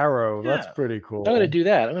 Grappling arrow. That's Yeah. pretty cool. I'm gonna do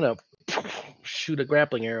that. I'm gonna shoot a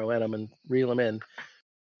grappling arrow at him and reel him in.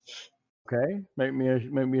 Okay, make me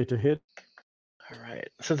a to hit. All right.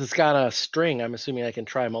 Since it's got a string, I'm assuming I can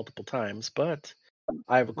try multiple times, but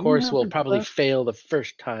I, of course, will probably fail the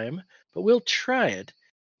first time, but we'll try it.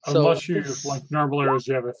 Unless you, this- like normal arrows,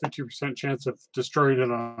 you have a 50% chance of destroying it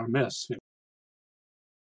on a miss.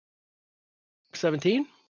 17?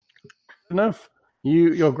 Enough.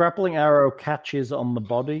 Your grappling arrow catches on the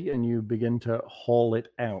body and you begin to haul it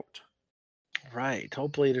out. Right.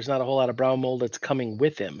 Hopefully there's not a whole lot of brown mold that's coming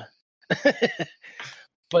with him.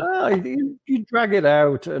 But You drag it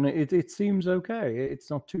out and it seems okay. It's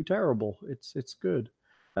not too terrible. It's good.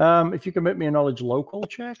 If you can make me a knowledge local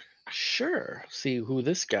check. sure. See who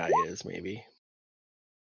this guy is, maybe.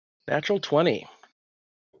 Natural 20.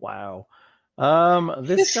 Wow.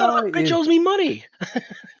 This son of guy a bitch is owes me money.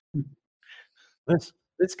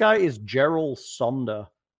 this guy is Gerald Sonder.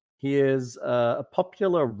 He is a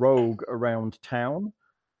popular rogue around town,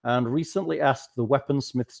 and recently asked the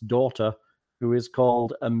weaponsmith's daughter, who is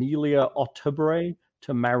called Amelia Otterbury,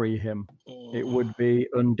 to marry him. It would be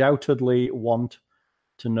undoubtedly want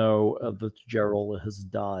to know that Gerald has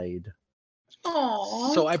died.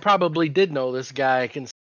 Aww. So I probably did know this guy can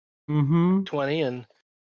Mm-hmm. 20, and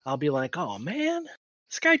I'll be like, oh man,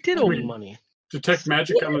 this guy did owe me money. Detect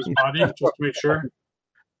magic on his body, just to make sure.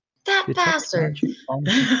 that bastard.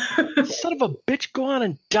 Son of a bitch, go on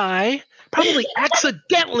and die. Probably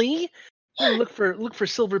accidentally. Oh, look for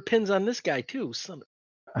silver pins on this guy too.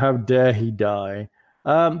 How dare he die?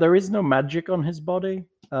 There is no magic on his body.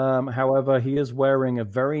 However, he is wearing a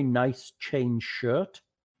very nice chain shirt.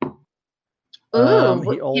 Ooh,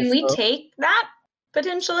 He can we also- take that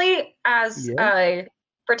potentially as Yeah.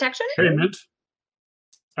 protection? Payment.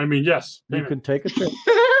 I mean, yes. You Payment. can take a chain.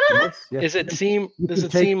 Yes, yes. Does it seem You does can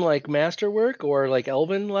it take- seem like masterwork or like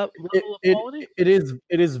elven level of quality? It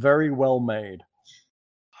is very well made.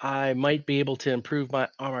 I might be able to improve my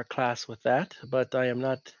armor class with that, but I am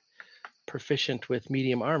not proficient with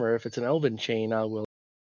medium armor. If it's an elven chain, I will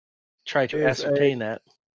try to It is ascertain that.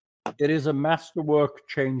 It is a masterwork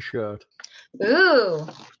chain shirt. Ooh,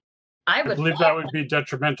 I I would. believe that would be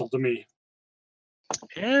detrimental to me.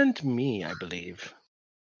 And me, I believe.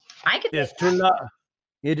 I could. It is too large.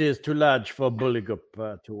 It is too large for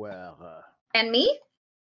Bulligup to wear. And me?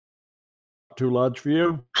 Too large for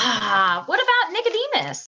you. What about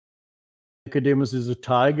Nicodemus? Nicodemus is a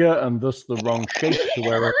tiger and thus the wrong shape to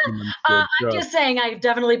wear a human I'm shirt. just saying, I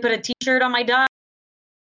definitely put a T-shirt on my dog.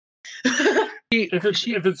 If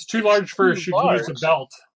it's too large for her, too she can use a large.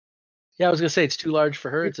 belt. Yeah, I was gonna say it's too large for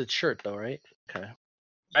her. It's a shirt though, right? Okay.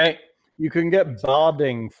 Right. You can get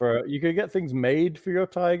barding for. You can get things made for your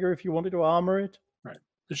tiger if you wanted to armor it.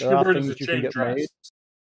 She There can are wear it as a things you can chain get dress. made.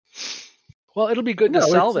 Well, it'll be good to No,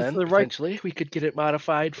 sell it's then. the right- Potentially, we could get it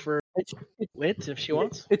modified for It's, wit if she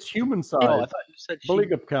wants. it's human size. Oh, I thought you said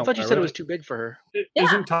Bulligup I can't thought you wear said it was it. too big for her. Yeah.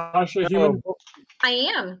 Isn't Tasha No, human? I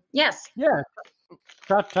am. Yes. Yeah.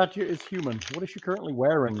 Tatya is human. What is she currently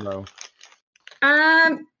wearing, though?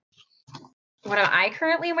 What am I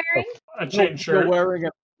currently wearing? A chain shirt. You're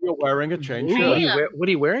wearing a chain Ooh, shirt. what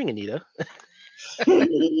are you wearing, Anita?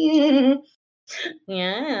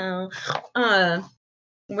 Yeah.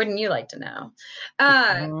 Wouldn't you like to know?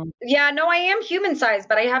 Um, Yeah, no, I am human sized,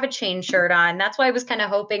 but I have a chain shirt on. That's why I was kind of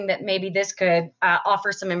hoping that maybe this could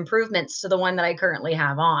offer some improvements to the one that I currently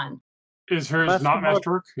have on. Is hers not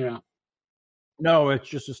masterwork? Yeah. No, it's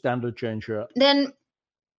just a standard chain shirt. Then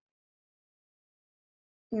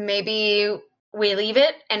maybe we leave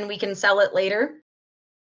it and we can sell it later.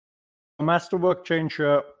 A masterwork chain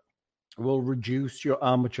shirt will reduce your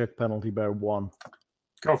armor check penalty by 1.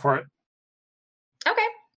 Go for it. Okay.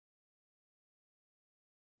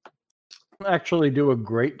 Actually do a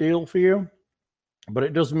great deal for you, but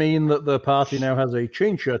it does mean that the party now has a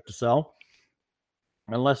chain shirt to sell.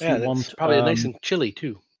 Unless Yeah, you that's want probably nice and chilly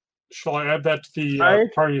too. Shall I add that to the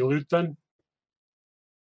Right. party loot then?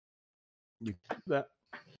 that.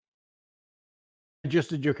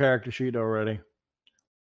 Adjusted your character sheet already.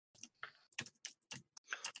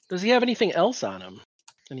 Does he have anything else on him?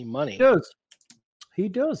 Any money? He does. He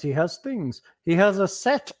does. He has things. He has a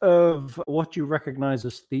set of what you recognize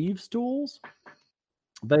as thieves' tools.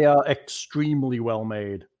 They are extremely well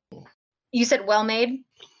made. You said well made?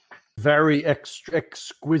 Very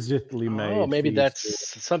exquisitely made. Oh, maybe thieves' that's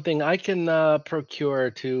tools. something I can procure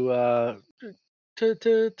to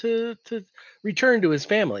return to his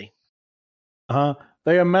family.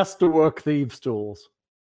 They are masterwork thieves' tools.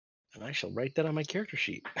 And I shall write that on my character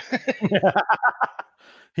sheet.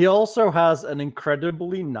 He also has an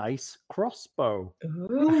incredibly nice crossbow.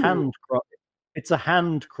 It's a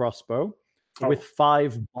hand crossbow with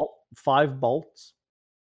 5 bolts.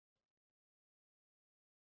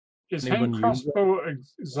 Is Anyone hand use it? crossbow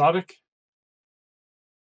exotic?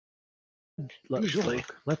 Usually.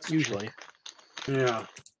 Let's Usually. Yeah.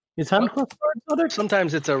 Is hand crossbow exotic?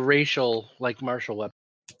 Sometimes it's a racial, like martial weapon.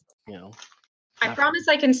 You know. I promise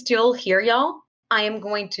I can still hear y'all. I am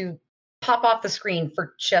going to pop off the screen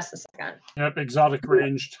for just a second. Yep, exotic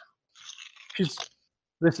ranged. This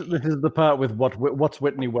is the part with what's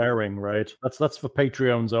Whitney wearing, right? That's for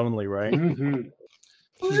Patreons only, right? Mm-hmm.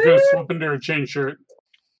 She's gonna slip into her chain shirt.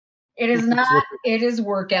 It is not. It is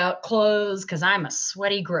workout clothes because I'm a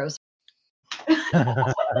sweaty gross.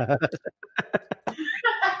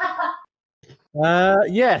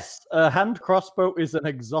 Yes, a hand crossbow is an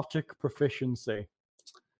exotic proficiency.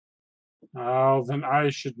 Oh, then I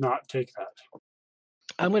should not take that.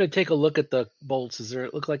 I'm going to take a look at the bolts. Does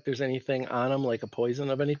it look like there's anything on them, like a poison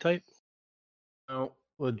of any type? No,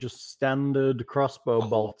 they're just standard crossbow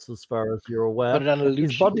bolts, as far as you're aware. Put it on a loot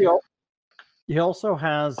His sheet. body. He also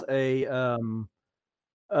has a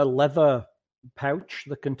leather pouch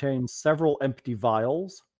that contains several empty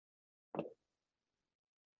vials,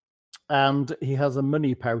 and he has a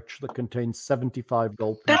money pouch that contains 75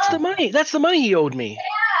 gold pieces. That's the money. That's the money he owed me.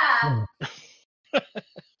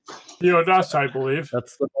 You owed us, I believe.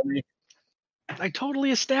 That's the money. I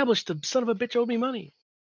totally established the son of a bitch owed me money.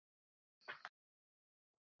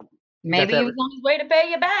 Maybe he was on his way to pay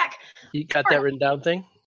you back. You got that written down thing?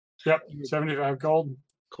 Yep, 75 gold.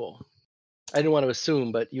 Cool. I didn't want to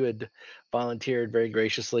assume, but you had volunteered very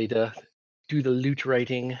graciously to do the loot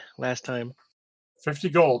writing last time. 50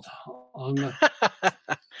 gold. On the...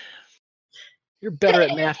 You're better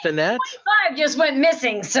at math than that. 5 just went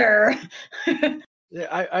missing, sir.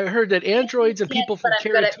 I heard that androids and people from but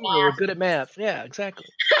I'm good at Territoria are math. good at math. Yeah, exactly.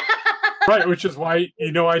 Right, which is why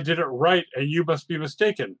I did it right, and you must be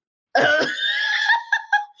mistaken.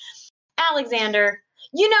 Alexander,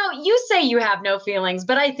 you say you have no feelings,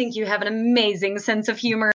 but I think you have an amazing sense of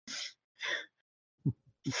humor.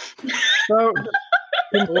 So,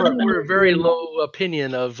 We're a very low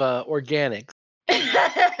opinion of organics. do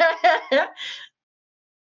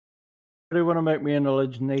you want to make me a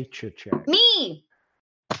knowledge nature check? Me!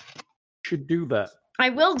 Should do that. I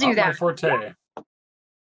will do Not my that. forte.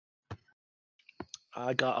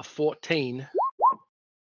 I got a 14.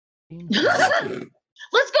 Let's go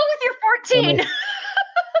with your 14.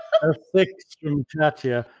 A 6 from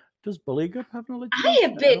Tatya. Does Bullygup have knowledge? I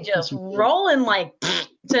have been don't just think he does. rolling like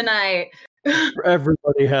tonight.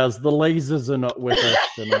 Everybody has. The lasers are not with us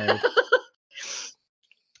tonight.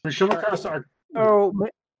 We should look across our... Oh,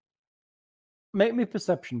 make me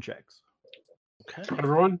perception checks. Okay.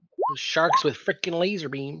 Everyone? Sharks with freaking laser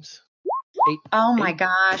beams. Oh my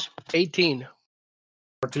gosh. 18.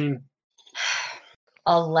 14.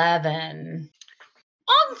 11.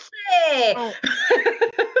 Oh.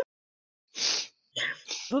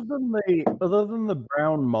 Other than the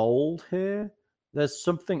brown mold here, There's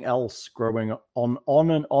something else growing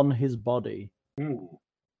on his body. Ooh.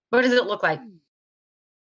 What does it look like?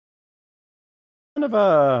 Kind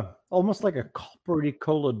of almost like a coppery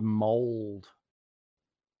colored mold.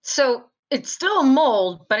 So it's still a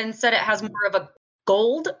mold, but instead it has more of a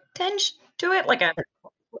gold tinge to it, like a.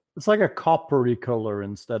 It's like a coppery color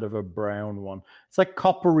instead of a brown one. It's like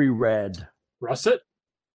coppery red. Russet?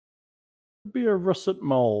 Could be a russet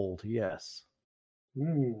mold, yes.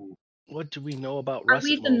 Ooh. What do we know about Are russet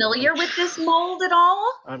we mold? familiar with this mold at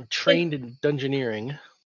all? I'm trained in dungeoneering.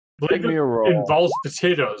 Give me a roll. Involves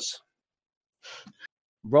potatoes.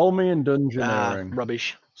 Roll me in dungeoneering.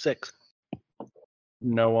 Rubbish. 6.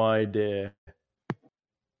 No idea.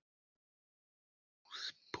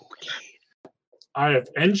 Spooky. I have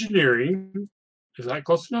engineering. Is that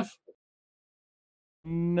close enough?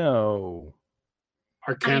 No.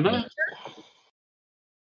 Arcana?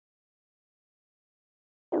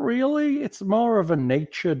 Really? It's more of a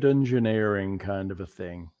nature dungeoneering kind of a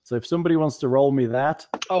thing. So if somebody wants to roll me that,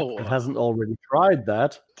 Oh, that hasn't already tried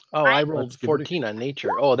that. I rolled Let's give it a 14 on nature.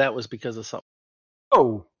 Oh, that was because of something.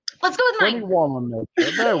 Oh, Let's go with mine. 21 on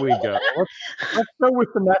nature. There we go. Let's go with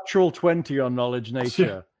the natural 20 on knowledge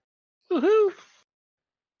nature. Woohoo!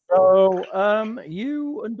 So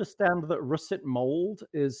you understand that russet mold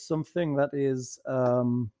is something that is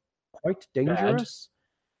quite dangerous.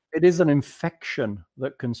 It is an infection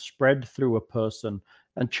that can spread through a person,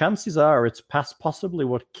 and chances are it's possibly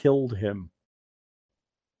what killed him.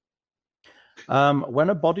 When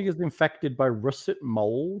a body is infected by russet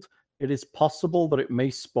mold, it is possible that it may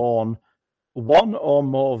spawn one or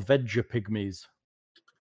more Vegapygmies.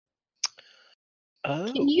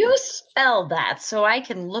 Oh. Can you spell that so I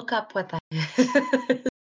can look up what that is?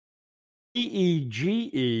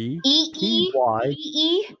 Vegepy.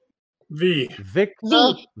 E-E-E? V.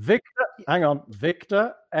 Victor, hang on.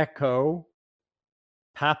 Victor Echo,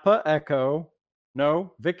 Papa Echo,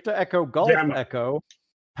 no, Victor Echo, Golf Gamma. Echo,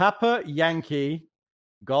 Papa Yankee,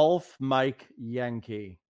 Golf Mike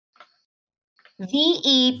Yankee.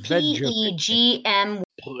 V-E-P-E-G-M.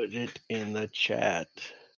 Put it in the chat.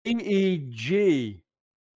 EEG.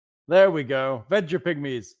 There we go.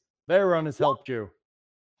 Vegapygmies. Theron has helped you.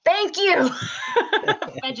 Thank you.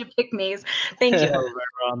 Vegapygmies. Thank you. Hello,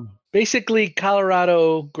 Theron. Basically,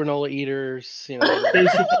 Colorado granola eaters, you know.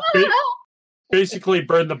 Basically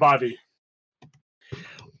burn the body.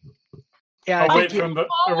 Yeah, I Away think from the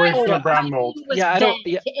brown mold. Yeah, I don't-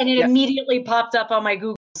 yeah, and it yeah. immediately popped up on my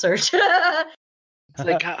Google search. it's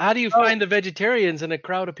like, how do you find the vegetarians in a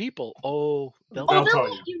crowd of people? Oh, they'll Oh, They'll they'll tell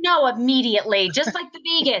let you know immediately, just like the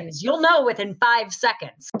vegans. You'll know within 5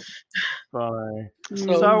 seconds. Bye.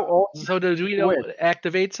 So do we know Wait. what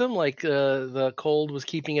activates them? Like the cold was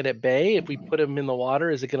keeping it at bay. If we put them in the water,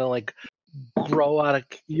 is it gonna like grow out of?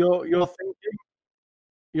 You're thinking.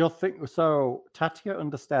 So Tatia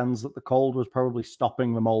understands that the cold was probably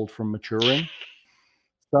stopping the mold from maturing.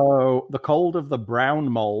 So the cold of the brown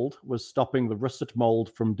mold was stopping the russet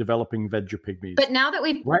mold from developing Vegapygmies. But now that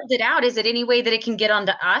we've pulled it out, is it any way that it can get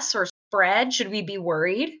onto us or spread? Should we be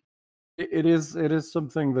worried? It is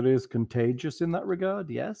something that is contagious in that regard.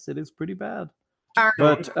 Yes, it is pretty bad. All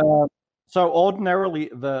right. But so ordinarily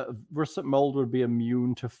the russet mold would be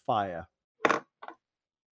immune to fire.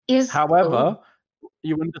 However,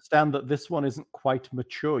 you understand that this one isn't quite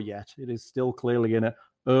mature yet. It is still clearly in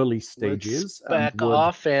early stages. Let's back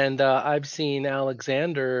off, and I've seen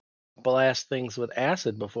Alexander blast things with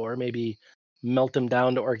acid before. Maybe melt them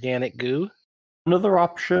down to organic goo. Another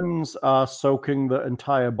options are soaking the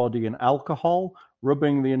entire body in alcohol,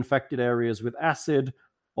 rubbing the infected areas with acid,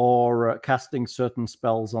 or casting certain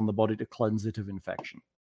spells on the body to cleanse it of infection.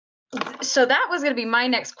 So that was going to be my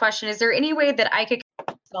next question. Is there any way that I could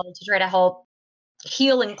spell to try to help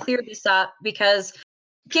heal and clear this up? Because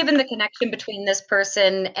given the connection between this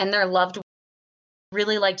person and their loved one, I'd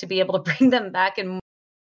really like to be able to bring them back and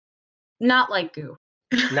not like goo.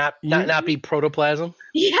 Not be protoplasm.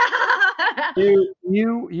 Yeah.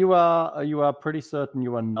 You are pretty certain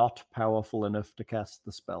you are not powerful enough to cast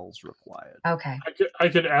the spells required. Okay. I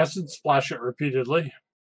could acid splash it repeatedly.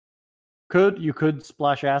 You could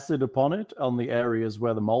splash acid upon it on the areas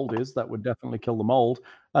where the mold is. That would definitely kill the mold,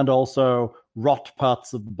 and also rot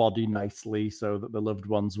parts of the body nicely, so that the loved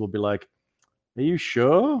ones will be like, "Are you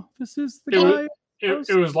sure this is the guy?"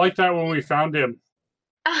 It was like that when we found him.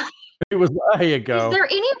 It was. There you go. Is there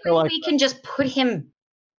any way we can just put him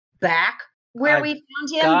back where we found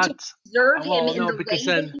him to preserve him in the way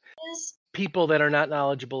that he is? People that are not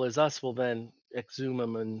knowledgeable as us will then exhume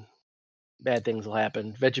him, and bad things will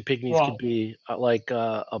happen. Vegapygmies could be like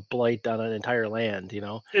a blight on an entire land, you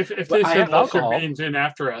know. If they send lots of beings in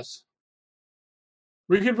after us.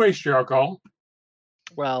 We can waste your alcohol.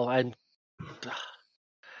 Well, it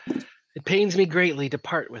pains me greatly to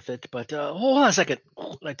part with it, but hold on a second.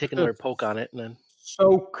 I take another poke on it and then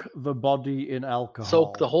Soak the body in alcohol.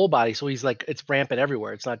 soak the whole body. So he's like, it's rampant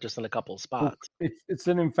everywhere. It's not just in a couple of spots. It's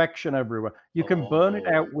an infection everywhere. You can burn it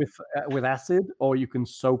out with acid, or you can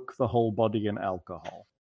soak the whole body in alcohol.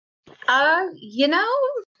 You know,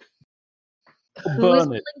 who is Burn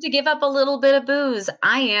willing it. to give up a little bit of booze?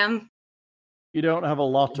 I am. You don't have a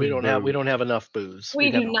lot. We of don't have enough booze.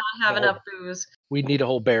 We do not have whole- enough booze. We'd need a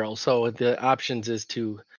whole barrel. So the options is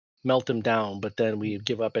to melt them down, but then we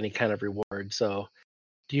give up any kind of reward. So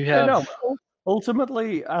do you have? No,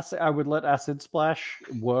 ultimately, I would let acid splash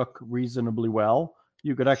work reasonably well.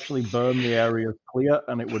 You could actually burn the area clear,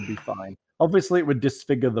 and it would be fine. Obviously, it would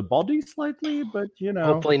disfigure the body slightly, but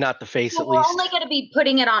Hopefully not the face Well, at we're least. only going to be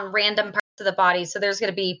putting it on random parts of the body, so there's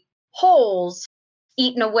going to be holes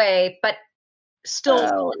eaten away, but still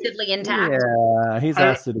relatively intact. Yeah, his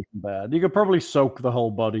acid isn't bad. You could probably soak the whole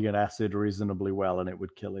body in acid reasonably well, and it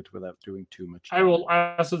would kill it without doing too much. I will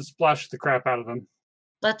acid splash the crap out of him.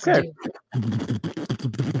 Let's Okay. do.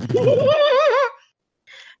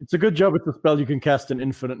 It's a good job it's a spell you can cast an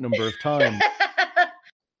infinite number of times.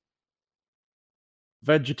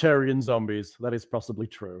 Vegetarian zombies. That is possibly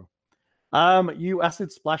true. You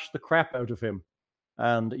acid splash the crap out of him,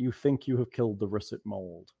 and you think you have killed the russet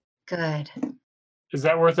mold. Good. Is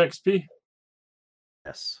that worth XP?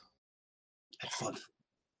 Yes. Excellent.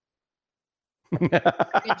 Good job.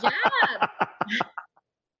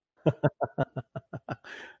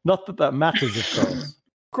 Not that matters, of course.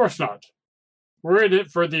 Of course not. We're in it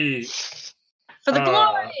for the For the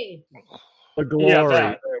glory. The glory. Yeah,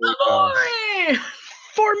 that. There we The go. glory.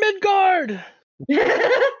 For Midgard!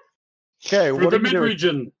 Okay, for what the are you mid doing?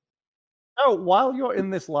 region. Oh, while you're in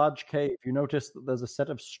this large cave, you notice that there's a set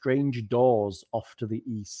of strange doors off to the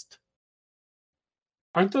east.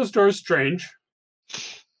 Aren't those doors strange?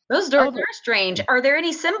 Those doors are strange. Are there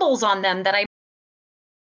any symbols on them that I?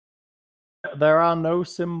 There are no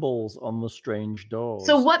symbols on the strange doors.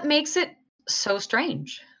 So what makes it so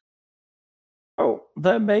strange? Oh,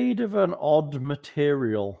 they're made of an odd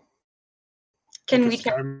material. Can Like we a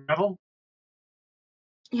check? star metal?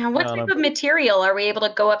 Yeah, what No, type no. of material are we able to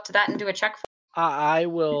go up to that and do a check for? I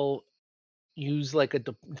will use like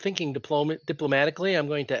thinking diplomatically. I'm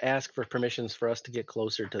going to ask for permissions for us to get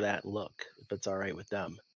closer to that and look, if it's all right with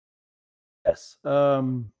them. Yes.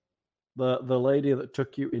 The lady that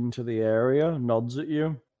took you into the area nods at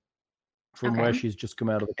you from where Okay. she's just come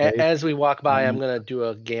out of the cave. As we walk by, I'm Um, going to do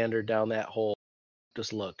a gander down that hole.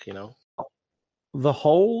 Just look, The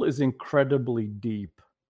hole is incredibly deep.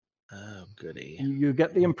 Oh, goody. You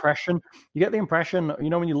get the impression.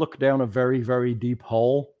 When you look down a very, very deep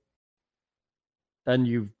hole, and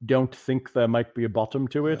you don't think there might be a bottom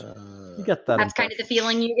to it. You get that. That's kind of the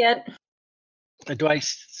feeling you get. Do I the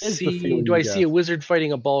see? feeling Do I you see get. a wizard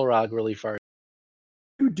fighting a Balrog really far?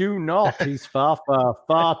 You do not. He's far, far,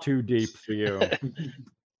 far too deep for you.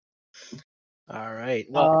 All right.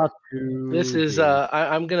 Well, Far too this is. deep.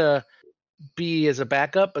 I'm gonna be as a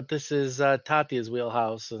backup, but this is Tatia's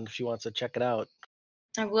wheelhouse, and if she wants to check it out.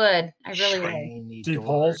 I would. I really would. Shiny Deep door.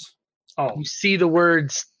 holes? Oh, You see the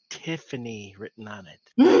words Tiffany written on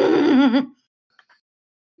it.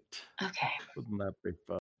 Okay. Wouldn't that be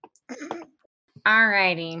fun?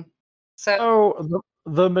 Alrighty. So So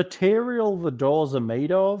the material the doors are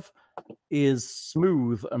made of is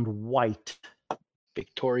smooth and white.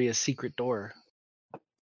 Victoria's Secret door.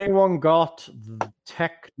 Anyone got the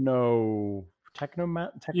technologist?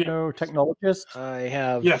 I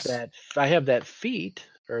have Yes. that. I have that feat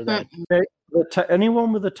or that.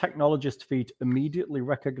 Anyone with a technologist feat immediately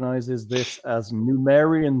recognizes this as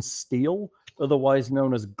Numerian steel, otherwise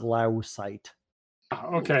known as glausite.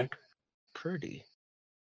 okay. Pretty.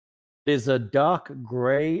 It is a dark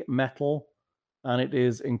gray metal, and it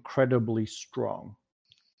is incredibly strong.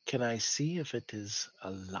 Can I see if it is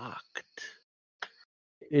locked?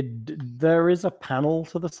 There is a panel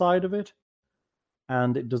to the side of it,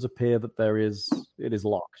 and it does appear that it is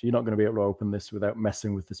locked. You're not going to be able to open this without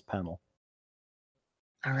messing with this panel.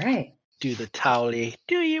 all right. Do the towley.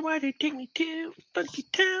 Do you want to take me to Funky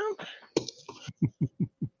Town?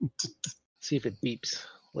 See if it beeps.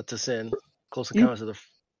 Lets us in. Close encounters of the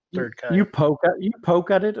third kind. You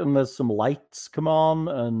poke at it, and there's some lights come on,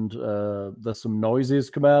 and there's some noises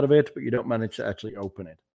come out of it, but you don't manage to actually open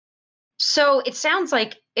it. So it sounds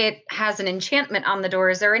like it has an enchantment on the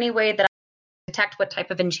door. Is there any way that I can detect what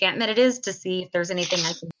type of enchantment it is to see if there's anything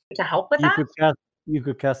I can do to help with that? You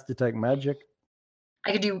could cast detect magic.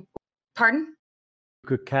 I could do. Pardon? You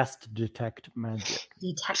could cast Detect Magic.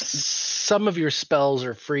 Detect. Some of your spells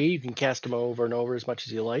are free. You can cast them over and over as much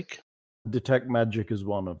as you like. Detect Magic is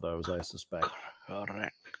one of those, I suspect.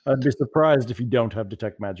 Correct. I'd be surprised if you don't have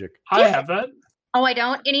Detect Magic. I have that. Oh, I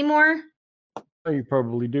don't anymore. Oh, you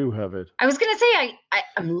probably do have it. I was gonna say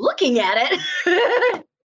I'm looking at it.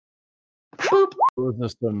 Boop. Those are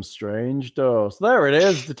some strange doors. There it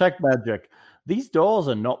is, Detect Magic. These doors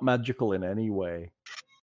are not magical in any way.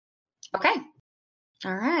 Okay.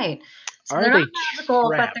 All right. So Are they're they not magical,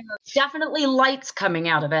 but trapped? there's definitely lights coming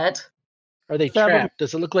out of it. Are they Seven. trapped?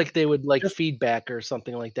 Does it look like they would like Just- feedback or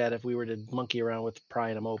something like that if we were to monkey around with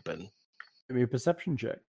prying them open? Give me a perception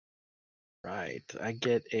check. Right. I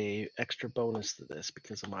get a extra bonus to this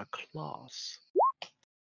because of my claws.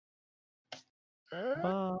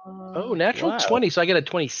 Oh, natural wow. 20, so I get a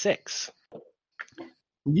 26.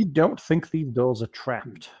 You don't think these doors are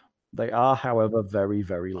trapped. They are, however, very,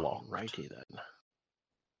 very locked. Alrighty then.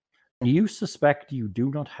 You suspect you do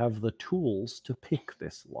not have the tools to pick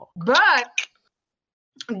this lock. But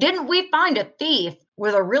didn't we find a thief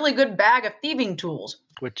with a really good bag of thieving tools?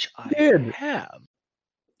 Which I Did. have.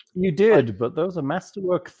 You did, but those are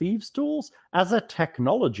masterwork thieves' tools. As a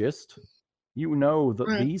technologist, you know that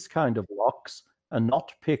these kind of locks are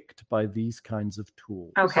not picked by these kinds of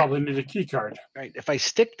tools. You Okay. probably need a key card. Right. If I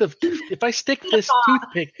stick this toothpick, if I stick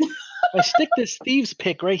this thieves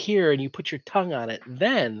pick right here and you put your tongue on it,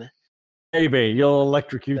 then Maybe you'll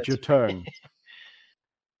electrocute That's your tongue.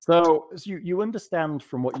 So you understand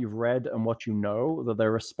from what you've read and what you know that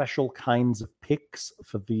there are special kinds of picks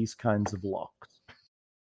for these kinds of locks.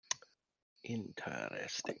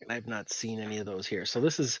 interesting. And I've not seen any of those here. So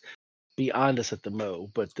this is beyond us at the Mo,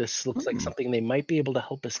 but this looks like something they might be able to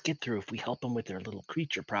help us get through if we help them with their little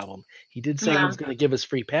creature problem. He did say he was going to give us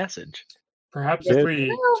free passage. Perhaps Yeah. if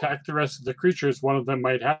we attack the rest of the creatures, one of them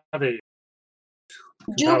might have a.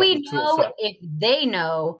 Do we compatible tool know set. if they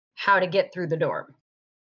know how to get through the door?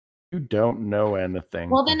 You don't know anything.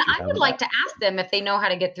 Well, then but you I would haven't- like to ask them if they know how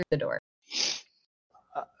to get through the door.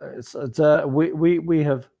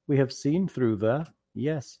 We have seen through there.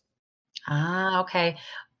 Yes, Ah, okay.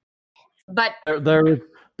 But there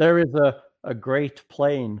is a great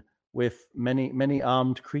plain with many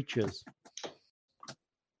armed creatures.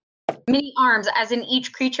 many arms, as in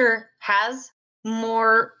each creature has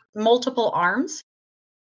multiple arms?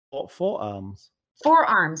 Four arms. 4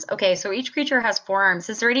 arms. Okay, so each creature has 4 arms.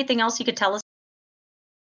 Is there anything else you could tell us?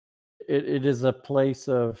 It is a place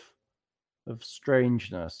of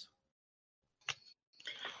strangeness.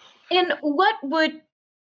 And what would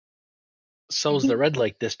So's the Red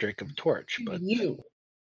Lake district of Torch, but you?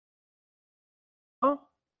 Oh,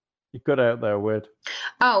 you got out there, Wid.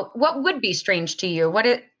 Oh, what would be strange to you?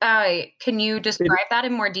 Can you describe that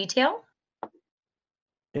in more detail?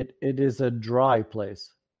 It is a dry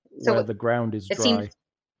place So where the ground is it dry seems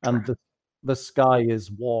and the sky is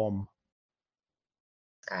warm.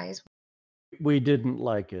 Guys. We didn't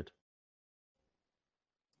like it.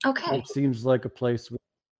 Okay. It seems like a place with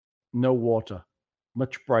no water,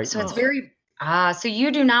 much brightness. So it's very so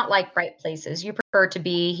you do not like bright places. You prefer to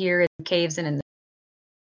be here in the caves and in the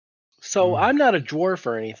so I'm not a dwarf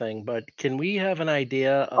or anything, but can we have an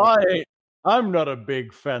idea of I'm not a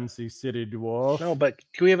big fancy city dwarf. No, but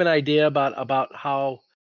can we have an idea about how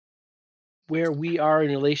where we are in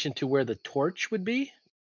relation to where the torch would be?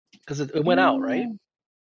 Because it went out, right?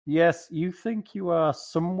 Yes, you think you are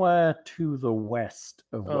somewhere to the west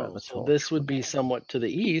of where Oh, the so torch this would be somewhat to the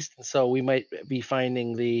east, and so we might be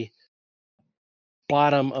finding the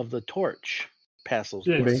bottom of the torch past those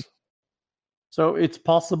Yes. doors. So it's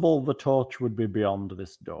possible the torch would be beyond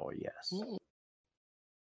this door, yes.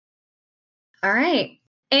 All right.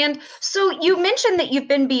 And so you mentioned that you've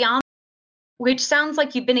been beyond, which sounds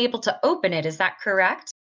like you've been able to open it. Is that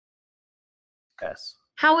correct? Yes.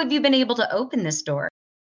 How have you been able to open this door?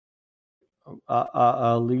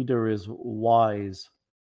 Our leader is wise.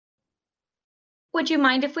 Would you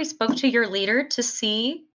mind if we spoke to your leader to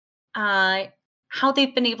see how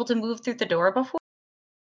they've been able to move through the door before?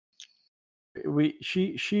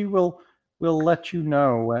 She will let you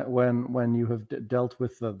know when you have dealt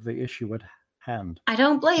with the issue at hand. I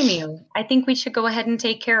don't blame you. I think we should go ahead and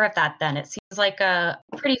take care of that then. It seems like a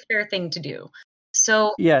pretty fair thing to do.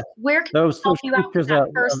 So Yes, where can those I help you out with creatures that are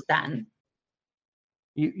first then?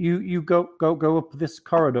 You go up this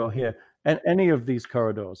corridor here, and any of these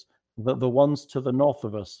corridors, the ones to the north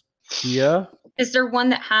of us here. Is there one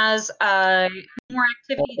that has more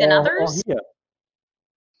activity than or others? here.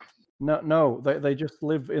 No, they just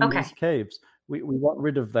live in Okay. these caves. We want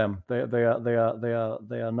rid of them. They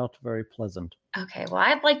are not very pleasant. Okay, well,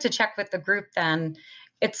 I'd like to check with the group then.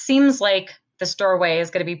 It seems like this doorway is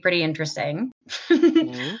going to be pretty interesting.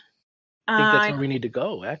 Mhm. I think that's Uh, where we need to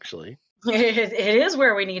go, actually. it is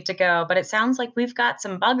where we need to go, but it sounds like we've got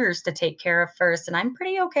some buggers to take care of first, and I'm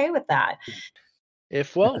pretty okay with that.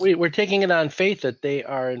 We're taking it on faith that they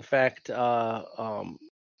are in fact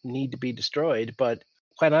need to be destroyed, but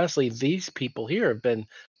quite honestly, these people here have been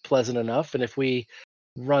pleasant enough, and if we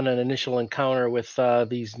run an initial encounter with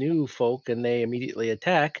these new folk and they immediately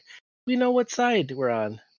attack, we know what side we're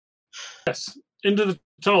on. Yes, into the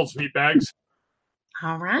tunnels, meatbags.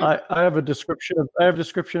 All right. I have a description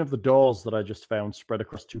of the doors that I just found spread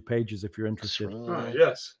across 2 pages. If you're interested,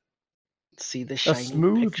 Yes. See the a shiny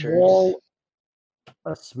smooth pictures.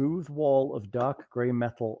 wall of dark grey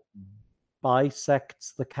metal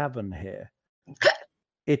bisects the cavern here.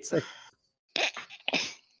 It's a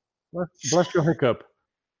bless your hiccup.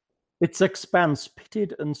 Its expanse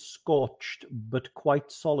pitted and scorched, but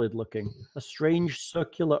quite solid looking. A strange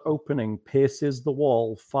circular opening pierces the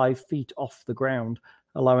wall 5 feet off the ground,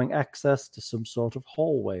 allowing access to some sort of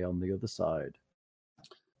hallway on the other side.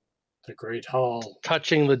 The Great Hall.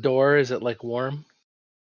 Touching the door, is it like warm?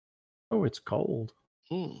 Oh, it's cold.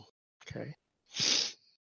 Okay.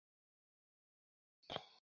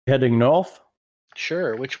 Heading north.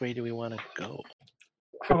 Sure. Which way do we want to go?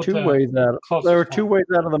 There are 2 ways out. closest There are 2 one? ways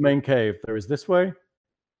out of the main cave. There is this way,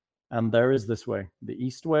 and there is this way. The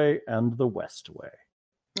east way and the west way.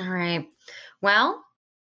 All right. Well,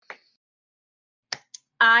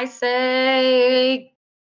 I say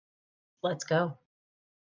let's go.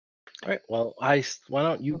 All right. Well, why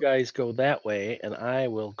don't you guys go that way, and I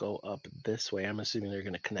will go up this way. I'm assuming they're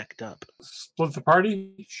going to connect up. Split the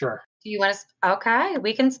party? Sure. Do you want to? Okay,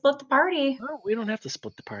 we can split the party. No, we don't have to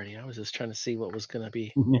split the party. I was just trying to see what was going to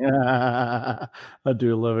be. Yeah, I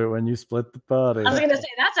do love it when you split the party. I was gonna say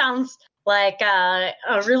that sounds like a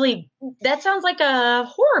really. That sounds like a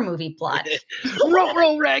horror movie plot.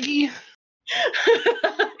 roll, Raggy.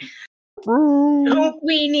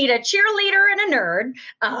 We need a cheerleader and a nerd.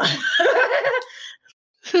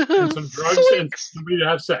 And some drugs and somebody to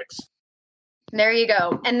have sex. There you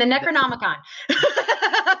go. And the Necronomicon.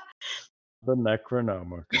 The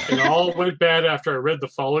Necronomicon. It all went bad after I read the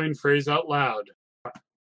following phrase out loud.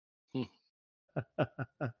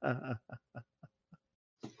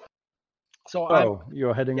 So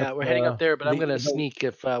you're heading up. we're heading up there, but I'm going to the- sneak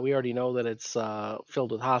if we already know that it's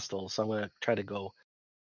filled with hostiles. So I'm going to try to go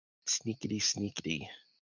sneakity.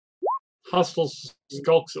 Hostile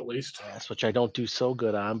skulks, at least. Yes, which I don't do so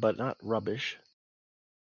good on, but not rubbish.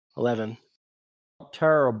 11.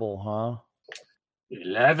 Terrible, huh?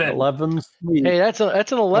 11. 11 sweet. Hey, that's an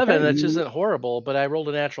 11. Okay, That you- isn't horrible, but I rolled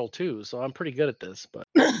a natural 2, so I'm pretty good at this. But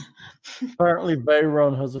Apparently,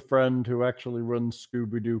 Veyron has a friend who actually runs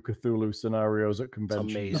Scooby-Doo Cthulhu scenarios at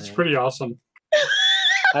conventions. amazing. That's pretty awesome.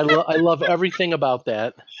 I love everything about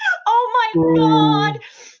that. Oh my god!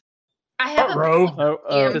 I have a Row.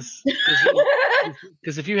 Yeah.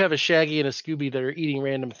 Because if you have a Shaggy and a Scooby that are eating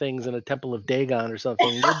random things in a temple of Dagon or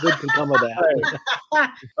something, no good can come of that.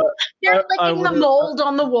 They're I licking the would've- mold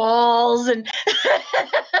on the walls and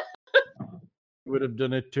Would have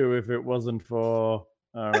done it too if it wasn't for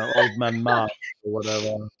I don't know, Old Man March or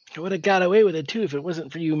whatever. I would have got away with it too if it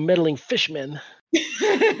wasn't for you meddling fishmen.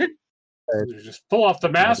 You just pull off the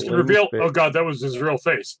mask and reveal, oh god, that was his real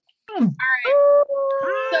face.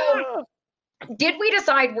 So, did we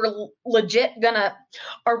decide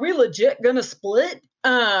are we legit gonna split?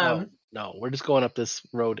 No, we're just going up this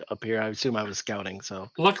road up here. I assume I was scouting, so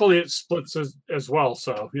Luckily, it splits as well,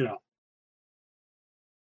 so, you know.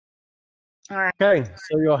 All right. Okay,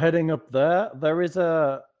 so you're heading up there. There is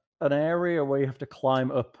an area where you have to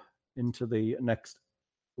climb up into the next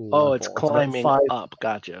level. it's about climbing 5 up.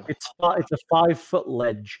 Gotcha. It's a 5-foot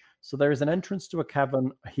ledge. So there is an entrance to a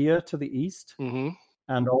cavern here to the east, Mm-hmm.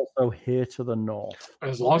 and also here to the north.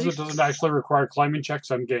 As long as it doesn't actually require climbing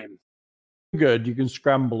checks, I'm game. Good, you can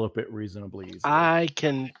scramble up it reasonably easily. I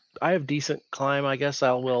have decent climb. I guess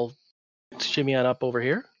I will shimmy on up over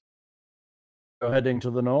here. You're heading to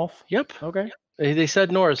the north. Yep. Okay. They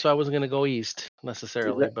said north, so I wasn't going to go east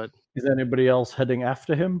necessarily, that- but Is anybody else heading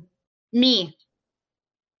after him? Me.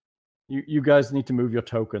 You guys need to move your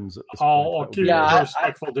tokens at this I'll point. That would keep be Yeah, a I-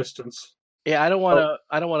 respectful distance. yeah, I don't want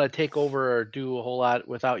to take over or do a whole lot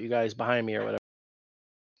without you guys behind me or whatever.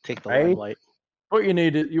 Take the Right. limelight. What you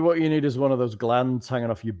need is one of those glands hanging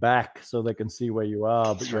off your back so they can see where you are,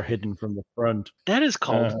 but That's you're right. hidden from the front. That is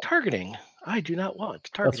called Uh, targeting. I do not want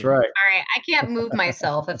targeting. That's right. All right. I can't move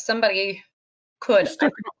myself. If somebody could,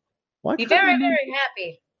 I'd Why be can't very, you move? very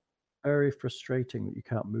happy. Very frustrating that you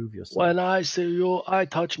can't move yourself. When I see you, I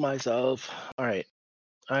touch myself. All right.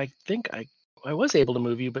 I think I I was able to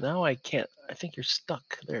move you, but now I can't. I think you're stuck.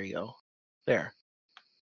 There you go. There.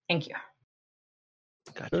 Thank you.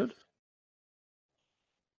 Gotcha. Good.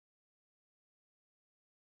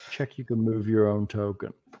 Check you can move your own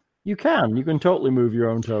token. You can. You can totally move your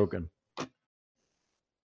own token.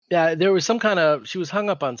 Yeah, there was some kind of. She was hung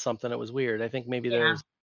up on something. It was weird. I think maybe Yeah. there's.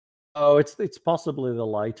 Oh, it's possibly the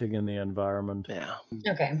lighting in the environment. Yeah.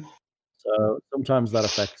 Okay. So sometimes that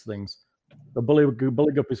affects things. The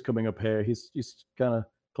Bulligup is coming up here. He's kind of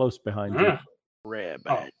close behind you. Ah, Rabbit.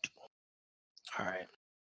 Oh. All right.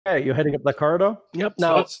 Hey, you're heading up the corridor? Yep. so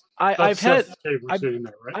Now that's I've had. Seth's cave we're I've- sitting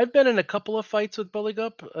there, right? I've been in a couple of fights with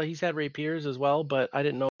Bulligup. He's had rapiers as well, but I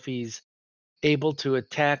didn't know if he's able to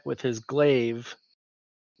attack with his glaive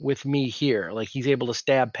with me here. Like he's able to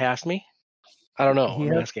stab past me. I don't know. He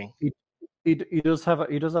I'm has- asking. He does have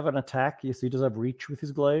an attack. Yes, he does have reach with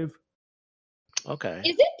his glaive. Okay.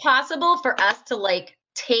 Is it possible for us to like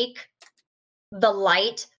take the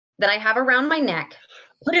light that I have around my neck,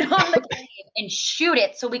 put it on the glaive, and shoot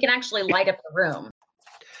it so we can actually light up the room?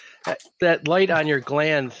 That light on your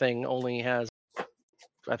gland thing only has.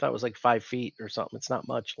 I thought it was like 5 feet or something. It's not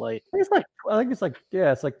much light. I think it's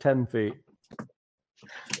like 10 feet.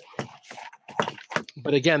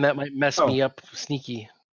 But again, that might mess me up sneaky.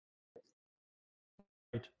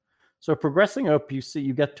 So progressing up,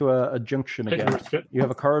 you get to a junction Hey, again. where's Fit? You have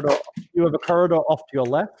a corridor. You have a corridor off to your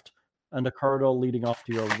left, and a corridor leading off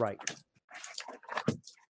to your right.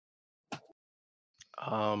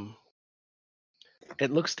 It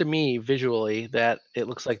looks to me visually that it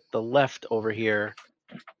looks like the left over here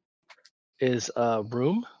is a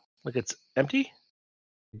room, like it's empty.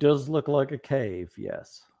 It does look like a cave,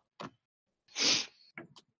 yes.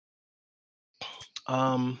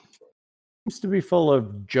 Seems to be full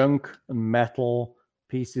of junk and metal,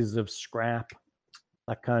 pieces of scrap,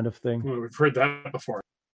 that kind of thing. Well, we've heard that before.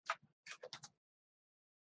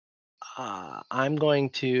 I'm going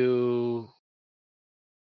to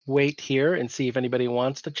wait here and see if anybody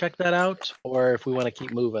wants to check that out, or if we want to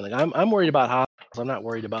keep moving. Like I'm worried about hospitals. I'm not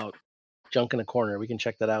worried about junk in a corner. We can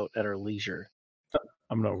check that out at our leisure.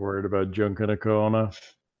 I'm not worried about junk in a corner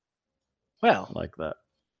Well, like that.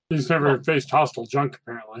 He's never faced hostile junk,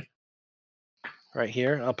 apparently. right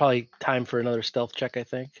here. I'll probably time for another stealth check, I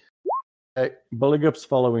think. Hey, Bullygup's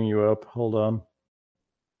following you up. Hold on.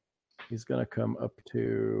 He's going to come up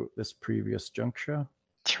to this previous juncture.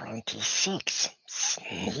 26.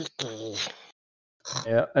 Sneaky.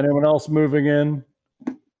 Yeah. Anyone else moving in?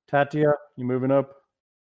 Tatia, you moving up?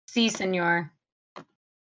 Si, senor.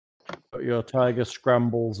 Your tiger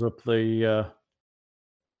scrambles up the.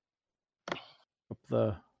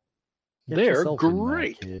 Get They're yourself in there,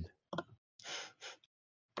 great. kid.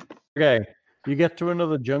 Okay, you get to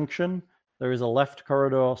another junction. There is a left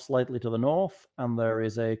corridor slightly to the north, and there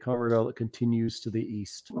is a corridor that continues to the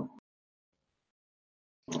east.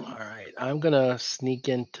 All right, I'm gonna sneak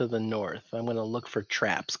into the north. I'm gonna look for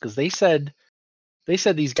traps because they said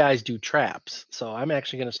these guys do traps. So I'm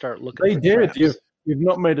actually gonna start looking. They for did. Traps. You've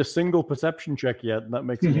not made a single perception check yet, and that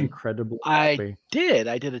makes me incredibly happy.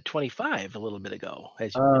 I did a 25 a little bit ago.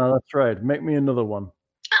 As you That's right. Make me another one.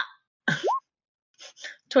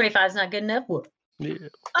 25 is not good enough. Whoop. Yeah, okay.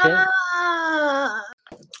 Ah!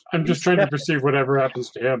 I'm just trying to perceive whatever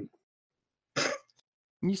happens to him.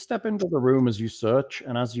 You step into the room as you search,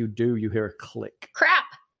 and as you do, you hear a click. Crap.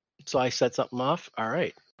 So I set something off. All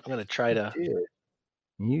right, I'm gonna try to.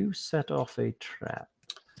 You set off a trap.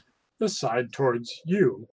 This side towards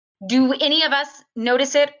you. Do any of us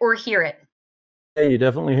notice it or hear it? Hey, you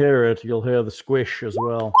definitely hear it. You'll hear the squish as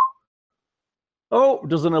well. Oh,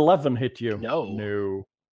 does an 11 hit you? No. No.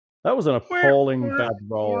 That was an appalling bad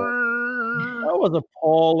roll. That was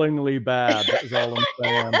appallingly bad, is all I'm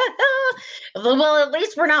saying. Well, at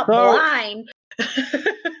least we're not So- blind.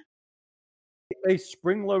 A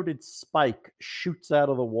spring-loaded spike shoots out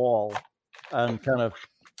of the wall and kind of,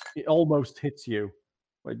 it almost hits you.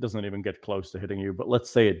 Well, it doesn't even get close to hitting you, but let's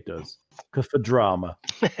say it does. Because for drama.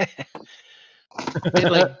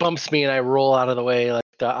 It like bumps me and I roll out of the way like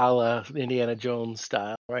the a la Indiana Jones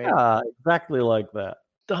style, right? Yeah, exactly like that.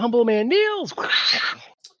 The humble man kneels.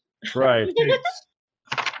 Right.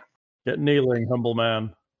 Get kneeling, humble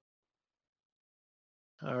man.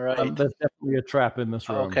 All right. There's definitely a trap in this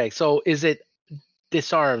room. Okay, so is it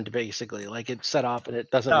disarmed basically? Like it's set off and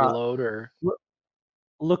it doesn't Yeah. reload, or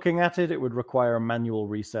Looking at it, it would require a manual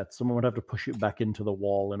reset. Someone would have to push it back into the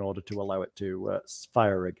wall in order to allow it to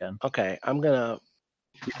fire again. okay? I'm gonna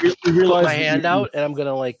You put realize my that hand you- out and I'm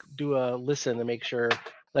gonna like do a listen to make sure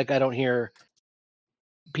like I don't hear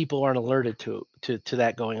people aren't alerted to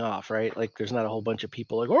that going off, right? Like there's not a whole bunch of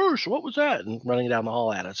people like, oh, what was that? And running down the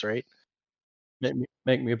hall at us, right?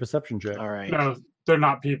 Make me a perception check. All right. No, they're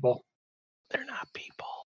not people. They're not people.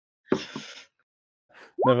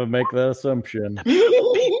 Never make that assumption.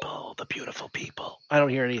 People, the beautiful people. I don't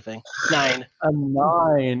hear anything. 9. A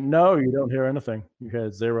 9. No, you don't hear anything. You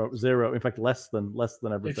hear 0, 0. In fact, less than If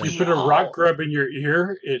everything. you put a rock grub in your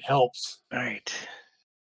ear, it helps. All right.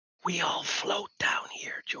 We all float down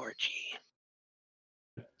here, Georgie.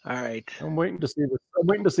 All right. I'm waiting to see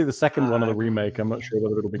the second one of the remake. I'm not sure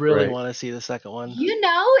whether it'll be Really great. want to see the second one.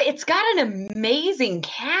 It's got an amazing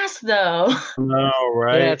cast, though. No,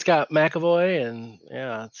 right? Yeah, it's got McAvoy, and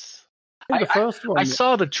yeah, it's. The first one. I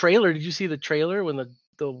saw the trailer. Did you see the trailer when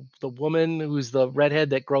the woman who's the redhead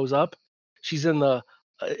that grows up? She's in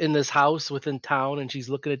this house within town, and she's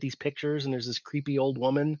looking at these pictures, and there's this creepy old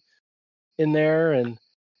woman in there, and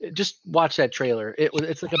just watch that trailer.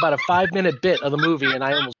 It's like about a 5-minute bit of the movie, and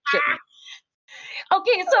I almost shit me.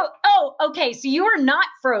 Okay, so you were not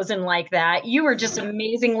frozen like that. You were just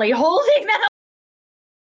amazingly holding that.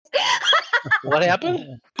 What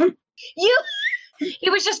happened? He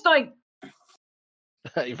was just going.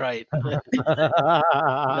 Right. No,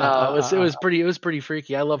 it was pretty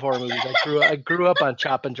freaky. I love horror movies. I grew up on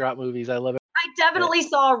chop and drop movies. I love it. I definitely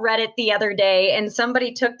saw Reddit the other day, and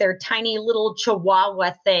somebody took their tiny little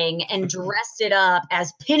chihuahua thing and dressed it up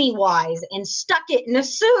as Pennywise and stuck it in a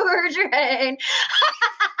sewer drain.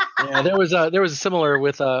 Yeah, there was a similar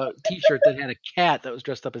with a T-shirt that had a cat that was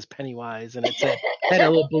dressed up as Pennywise, and it had a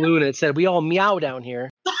little balloon. And it said, "We all meow down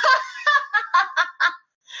here."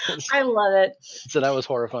 I love it. So that was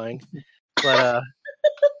horrifying.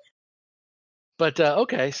 But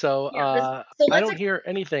okay, so I don't hear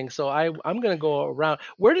anything. So I'm gonna go around.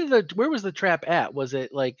 Where was the trap at? Was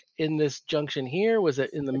it like in this junction here? Was it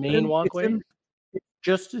in the main walkway?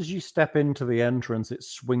 Just as you step into the entrance, it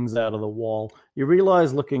swings out of the wall. You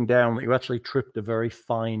realize looking down that you actually tripped a very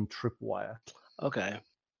fine tripwire. Okay.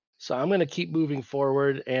 So I'm going to keep moving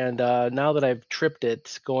forward. And now that I've tripped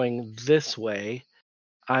it going this way,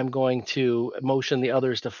 I'm going to motion the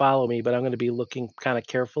others to follow me, but I'm going to be looking kind of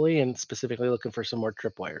carefully and specifically looking for some more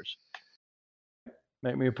tripwires.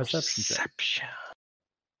 Make me a perception check.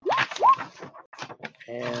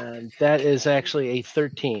 And that is actually a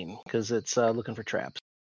 13 because it's looking for traps.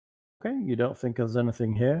 Okay, you don't think there's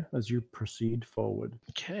anything here as you proceed forward.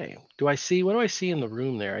 Okay. What do I see in the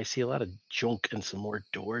room there? I see a lot of junk and some more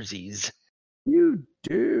doorsies. You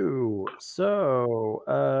do. So,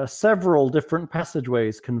 several different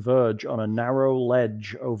passageways converge on a narrow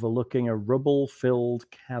ledge overlooking a rubble-filled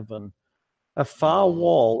cavern. A far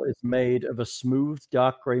wall is made of a smooth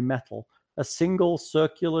dark grey metal. A single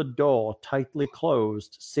circular door, tightly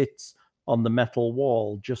closed, sits on the metal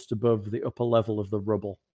wall just above the upper level of the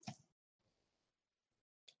rubble.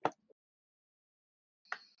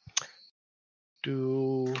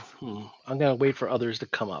 I'm going to wait for others to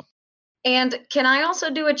come up. And can I also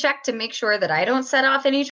do a check to make sure that I don't set off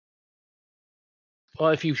any?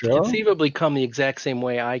 Well, if you conceivably come the exact same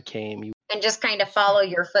way I came, and just kind of follow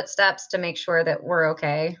your footsteps to make sure that we're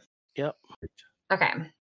okay. Yep. Okay.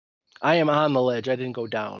 I am on the ledge. I didn't go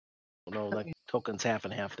down. No, like token's half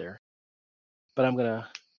and half there. But I'm gonna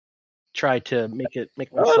try to make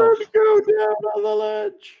myself. Go down on the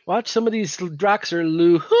ledge. Watch, some of these rocks are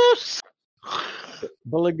loose.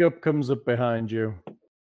 Bulligup comes up behind you.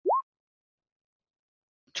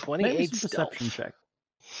 28 Make me some stealth. perception check.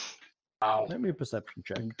 Wow. Make me a perception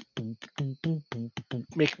check.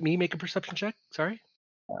 Make a perception check. Sorry.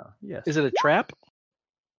 Yes. Is it a trap?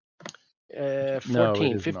 14, No,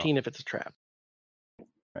 it is 15 not. if it's a trap.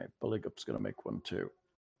 Right, Bullygup's going to make one too.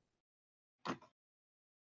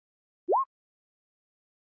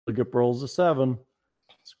 Bulligup rolls a 7.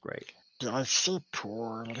 That's great. I see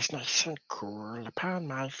poor, it's not so cool upon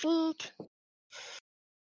my feet.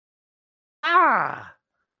 Ah,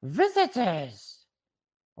 visitors.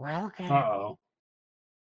 Welcome. Uh-oh.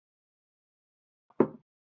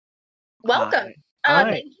 Welcome. Hi.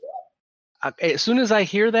 Thank you. As soon as I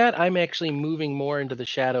hear that, I'm actually moving more into the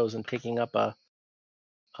shadows and taking up a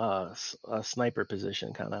sniper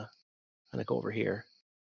position, kind of go over here.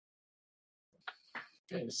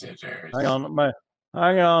 Visitors.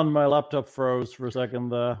 Hang on, my laptop froze for a second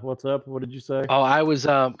there. What's up? What did you say? Oh,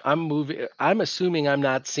 I'm moving. I'm assuming I'm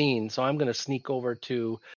not seen, so I'm going to sneak over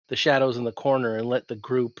to the shadows in the corner and let the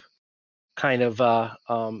group kind of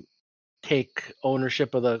take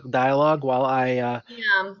ownership of the dialogue while I Yeah.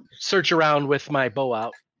 search around with my bow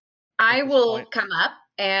out. I this will point. come up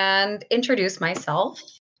and introduce myself.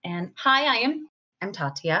 And hi, I'm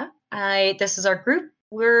Tatia. This is our group.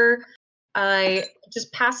 We're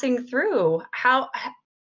just passing through.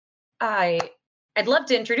 I'd love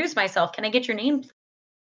to introduce myself. Can I get your name?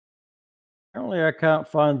 Apparently, I can't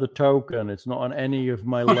find the token. It's not on any of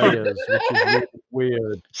my layers, which is really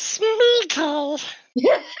weird. Smeagol!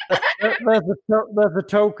 There's a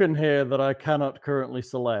token here that I cannot currently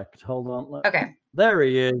select. Hold on. Okay. There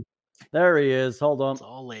he is. There he is. Hold on. It's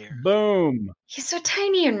all layers. Boom. He's so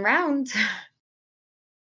tiny and round.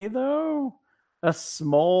 Though a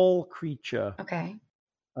small creature. Okay.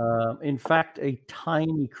 In fact, a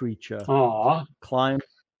tiny creature Aw,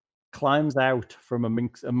 climbs out from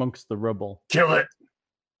amongst the rubble. kill it.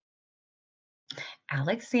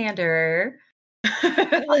 Alexander,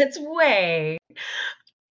 let's wait.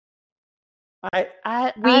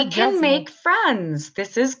 We can make friends.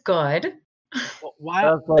 This is good.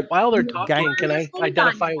 While they're talking, can I Hold on,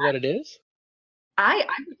 identify Jack. what it is? I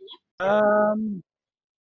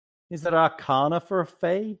Is it Arcana for a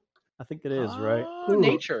Fae? I think it is, right?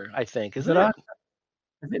 Nature, I think. Is Isn't it it? Arcana?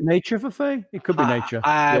 Is it nature for Fae? It could be nature.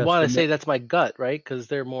 I Yes, want for to say that's my gut, right? Because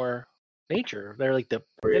they're more nature. They're like the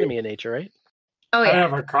enemy of nature, right? oh I yeah.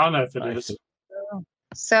 have Arcana if it I is. see.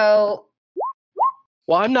 So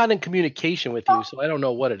Well, I'm not in communication with you, so I don't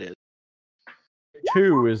know what it is.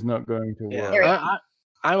 2 is not going to Yeah, work.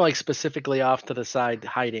 I'm like specifically off to the side,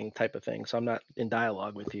 hiding type of thing. So I'm not in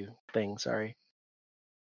dialogue with you. Sorry.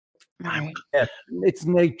 alright. Yeah, it's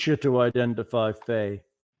nature to identify Fae.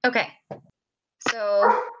 Okay.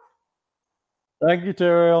 So Thank you,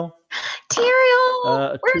 Tyrael.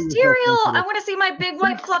 Tyrael, where's 2 is not Tyrael? going to I work. want to see my big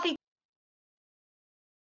white fluffy.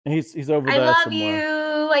 He's over I there love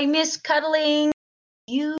somewhere. you. I miss cuddling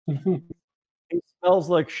you. He smells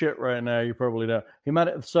like shit right now. You probably know. He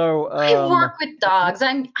might. So I work with dogs.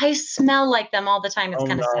 I smell like them all the time. It's Oh,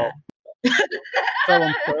 kind of no. sad. So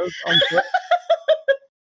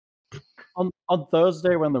on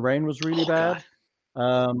Thursday when the rain was really Oh, bad,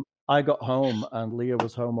 God. I got home and Leah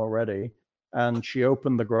was home already, and she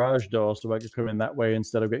opened the garage door so I could come in that way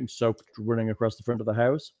instead of getting soaked running across the front of the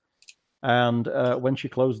house. And when she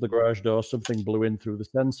closed the garage door, something blew in through the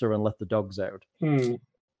sensor and let the dogs out. Hmm.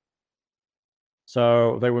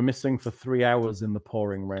 So they were missing for 3 hours in the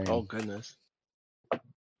pouring rain. Oh, goodness.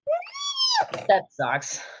 That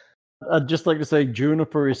sucks. I'd just like to say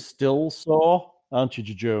Juniper is still sore, aren't you,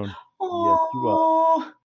 Jejune? Yes, you are.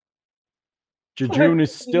 Oh, Jejune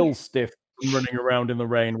is still stiff and running around in the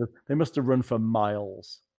rain. They must have run for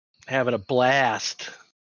miles. Having a blast.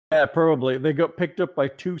 Yeah, probably. They got picked up by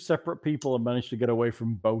 2 separate people and managed to get away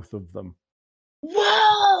from both of them.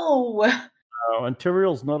 whoa! Oh, and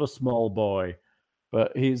Tyrael's not a small boy,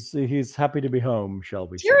 but he's happy to be home, shall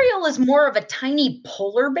we say. Tyrael is more of a tiny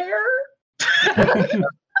polar bear.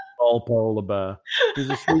 Small polar bear. He's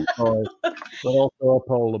a sweet boy, but also a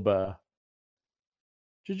polar bear.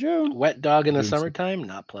 Jejune. Wet dog in the Doing summertime,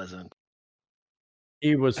 not pleasant.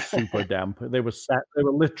 He was super damp. They were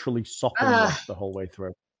literally sopping Ugh. wet the whole way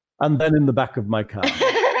through. And then in the back of my car,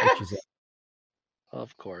 which is it.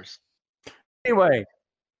 Of course. Anyway,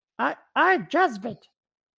 I Jezbit.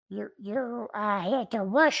 You are here to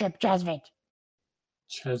worship Jezbit.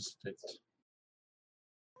 Chesbit.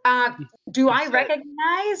 Do I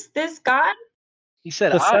recognize this god? He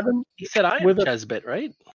said the I. 7, He said I am with a- Chesbit,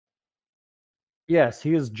 right? yes,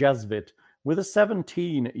 he is Jezvit. With a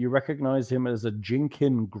 17, you recognize him as a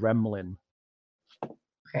Jinkin gremlin.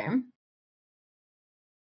 Okay.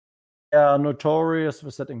 They are notorious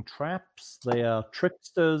for setting traps. They are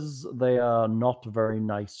tricksters. They are not very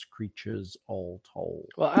nice creatures, all told.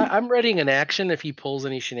 Well, I'm readying an action if he pulls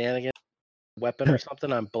any shenanigans, weapon or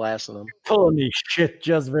something. I'm blasting him. Pull any shit,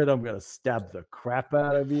 Jezvit. I'm going to stab the crap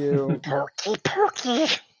out of you. Perky.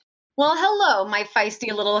 Well, hello, my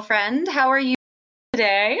feisty little friend. How are you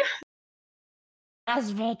today?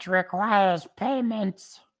 Jezbit requires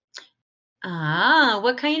payments.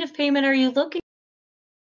 What kind of payment are you looking?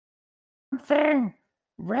 Something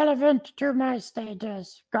relevant to my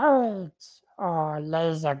status. Golds or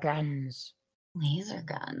laser guns. Laser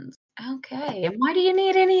guns. Okay. And why do you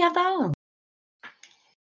need any of those?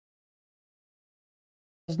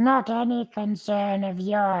 Is not any concern of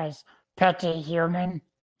yours, petty human.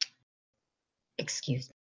 Excuse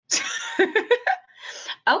me.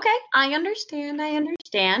 Okay, I understand.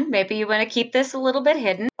 Maybe you want to keep this a little bit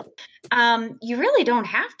hidden. You really don't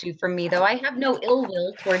have to from me, though. I have no ill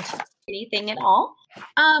will towards anything at all.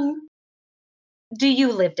 Do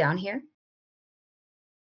you live down here?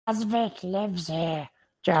 Jezbit lives here.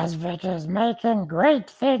 Jezbit is making great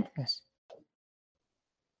things.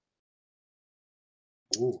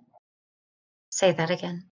 Ooh. Say that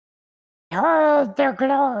again. Behold the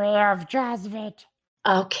glory of Jezbit.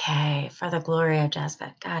 Okay, for the glory of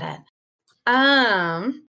Jezbit. Got it. How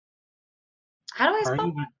do I Are spell?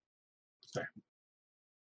 you- Sorry.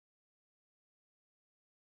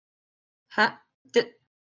 Huh?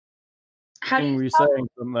 How do Were you you saying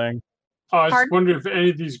something? I was Pardon? wondering if any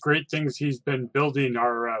of these great things he's been building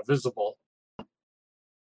are visible.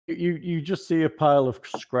 You just see a pile of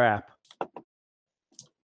scrap.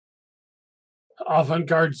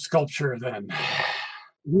 Avant-garde sculpture, then.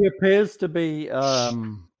 He appears to be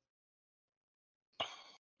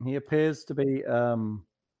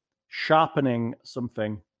sharpening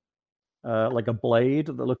something, like a blade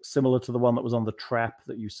that looks similar to the one that was on the trap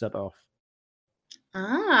that you set off.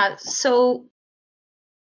 So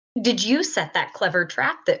did you set that clever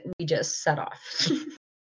trap that we just set off?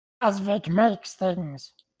 Jazvit makes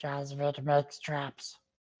things. Jazvit makes traps.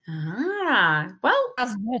 Well,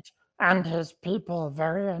 Jazvit and his people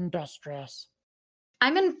very industrious.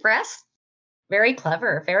 I'm impressed. Very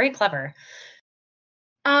clever, very clever.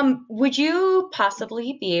 Would you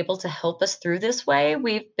possibly be able to help us through this way?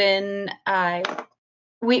 We've been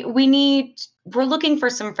we're looking for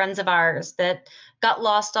some friends of ours that got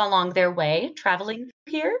lost along their way traveling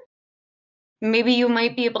here. Maybe you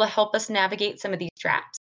might be able to help us navigate some of these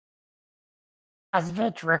traps.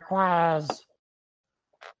 Jazvit requires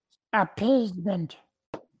appeasement.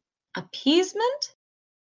 Appeasement?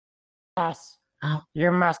 Yes. Oh.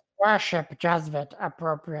 You must worship Jazvit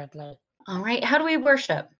appropriately. All right. How do we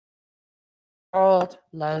worship? Old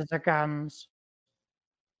laser guns.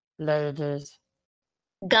 Ladies.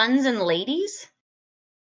 Guns and ladies?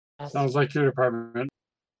 Yes. Sounds like your department.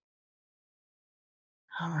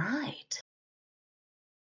 All right.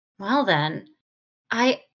 Well then,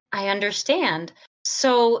 I understand.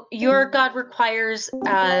 So your god requires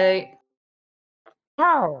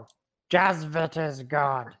No. Jazvit is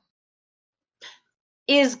God.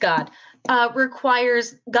 is god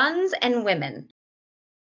requires guns and women.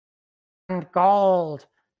 And gold.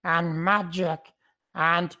 And magic.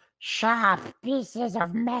 And sharp pieces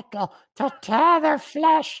of metal to tear the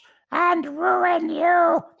flesh and ruin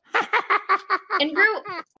you. And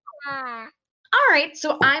all right,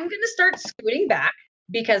 so I'm gonna start scooting back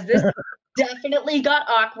because this definitely got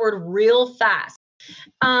awkward real fast.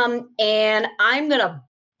 And I'm gonna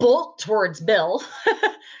bolt towards Bill.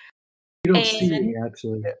 You don't see me,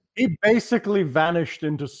 actually. He basically vanished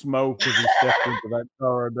into smoke as he stepped into that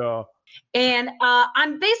corridor. And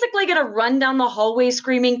I'm basically gonna run down the hallway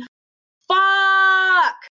screaming,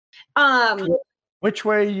 "Fuck!" Which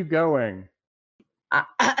way are you going?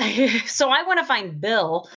 So I want to find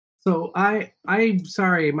Bill. So I'm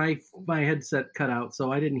sorry, my headset cut out,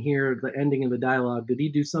 so I didn't hear the ending of the dialogue. Did he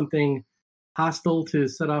do something hostile to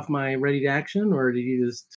set off my ready to action, or did he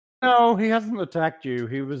just? No, he hasn't attacked you.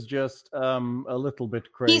 He was just a little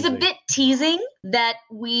bit crazy. He's a bit teasing that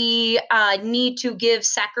we need to give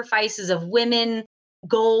sacrifices of women,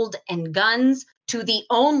 gold, and guns to the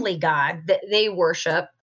only god that they worship.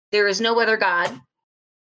 There is no other god,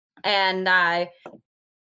 and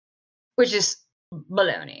which is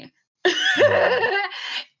baloney.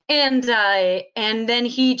 And then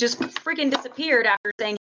he just freaking disappeared after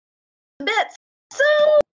saying bits.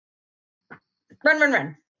 So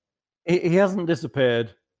run. He hasn't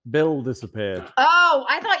disappeared. Bill disappeared. Oh,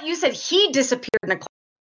 I thought you said he disappeared in a cloud.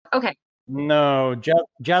 Okay. No,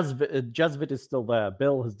 Jazvit is still there.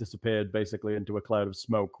 Bill has disappeared basically into a cloud of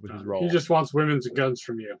smoke with his roll. He just wants women's and guns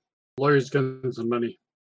from you. Lawyers, guns, and money.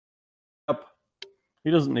 Yep. He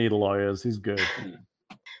doesn't need lawyers. He's good.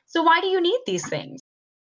 So why do you need these things?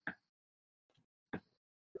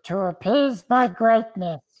 To appease my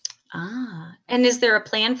greatness. And is there a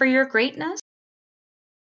plan for your greatness?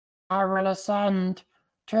 I will ascend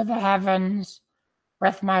to the heavens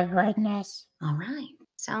with my greatness. All right.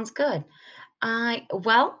 Sounds good.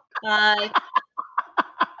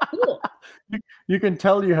 Cool. You can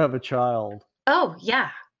tell you have a child. Oh,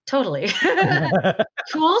 yeah, totally.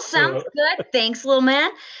 Cool. Sounds good. Thanks, little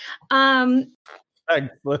man.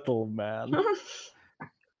 Thanks, little man.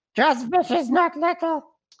 Jazvit is not little.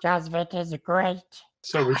 Jazvit is great.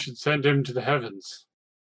 So we should send him to the heavens.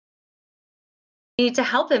 We need to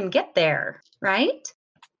help him get there, right?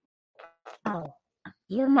 Oh,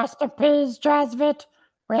 you must appease Jazvit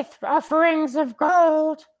with offerings of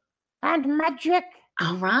gold and magic.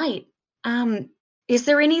 All right. Is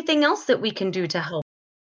there anything else that we can do to help?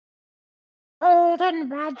 Gold and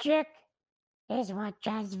magic is what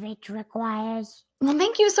Jazvit requires. Well,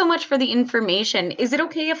 thank you so much for the information. Is it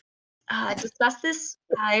okay if I discuss this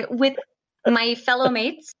with my fellow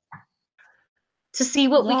mates to see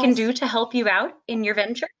what we can Yes. do to help you out in your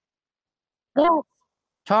venture? Yes.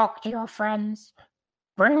 Talk to your friends.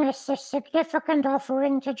 Bring us a significant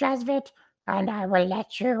offering to Jazvit, and I will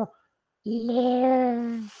let you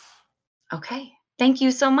live. Okay. Thank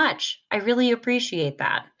you so much. I really appreciate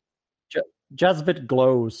that. Jazvit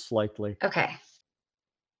glows slightly. Okay.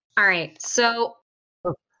 All right. So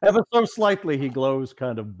Ever so slightly, he glows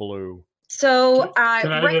kind of blue. so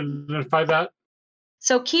Can I right, identify that?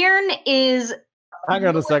 so Kieran is Hang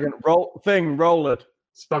on a second. Roll it.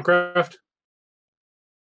 Spellcraft?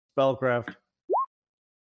 Spellcraft.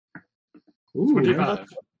 Ooh,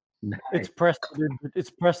 25. nice. It's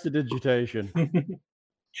prestidigitation.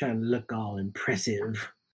 Trying to look all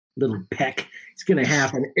impressive. Little peck. He's gonna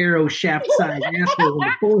have an arrow shaft sized asshole in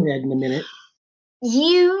the forehead in a minute.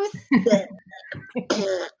 youth.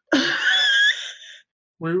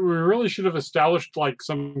 We really should have established like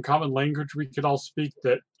some common language we could all speak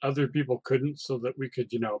that other people couldn't, so that we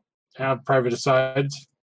could, have private asides.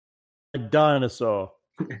 A dinosaur.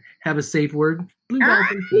 Have a safe word. Blue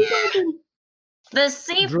dolphin. Blue dolphin. The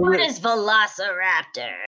safe Druid. word is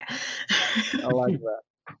velociraptor. I like that.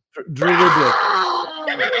 Druidic.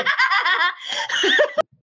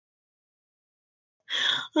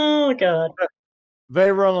 Oh god.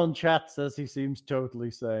 Veyron on chat says he seems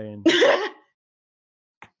totally sane.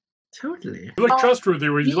 Totally. You look trustworthy.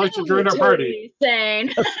 Would you like to join our party? Insane.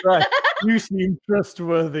 That's right. You seem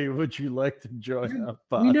trustworthy. Would you like to join our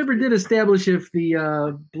party? We never did establish if the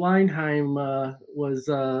Blindheim was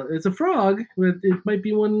it's a frog, but it might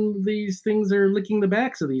be one of these things are licking the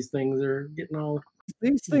backs of these things or getting all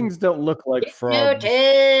These things don't look like frogs.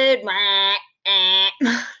 Noted.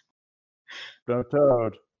 No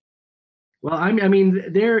toad. well, I mean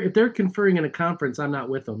if they're conferring in a conference, I'm not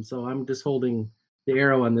with them, so I'm just holding the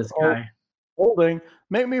arrow on this guy. Holding.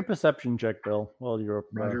 Make me a perception check, Bill, while you're up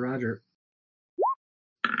there. Roger.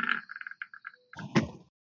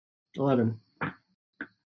 11.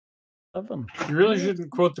 11. You really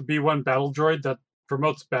shouldn't quote the B1 battle droid. That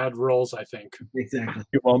promotes bad rolls, I think. Exactly.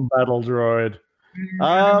 You want battle droid.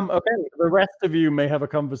 Okay, the rest of you may have a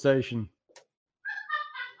conversation.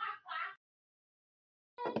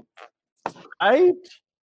 Right?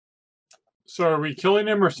 So are we killing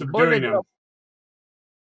him or subduing him?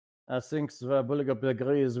 I think Buligup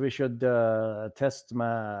agrees we should test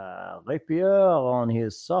my rapier on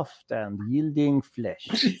his soft and yielding flesh.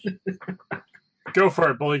 Go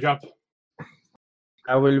for it, Bullygup.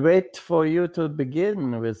 I will wait for you to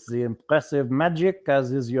begin with the impressive magic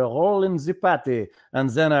as is your role in the party, and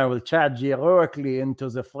then I will charge heroically into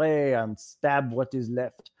the fray and stab what is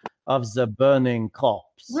left of the burning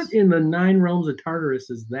corpse. What in the 9 realms of Tartarus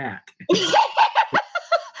is that?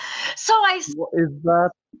 So I What is that?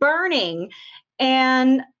 burning,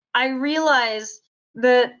 and I realized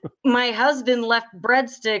that my husband left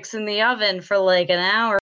breadsticks in the oven for like an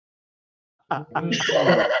hour. And this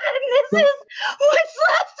is what's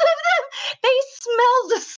left of them. They smell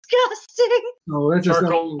disgusting. Oh, that's just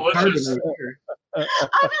Charcoal carbon delicious. right there.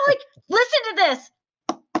 I've been like, listen to this.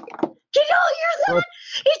 Can y'all hear that?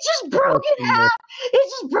 It's just broken half.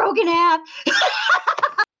 It's just broken half.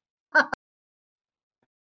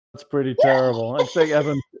 That's pretty terrible. I'd say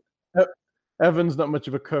Evan's not much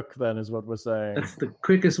of a cook then, is what we're saying. That's the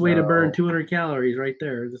quickest way to burn No. 200 calories right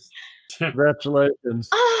there. Just Congratulations.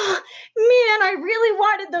 Oh, man, I really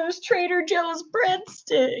wanted those Trader Joe's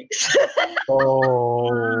breadsticks.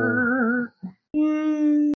 Oh.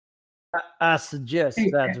 Mm. I suggest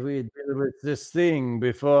that we deal with this thing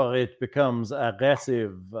before it becomes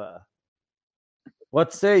aggressive.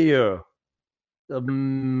 What say you, the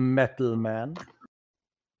metal man?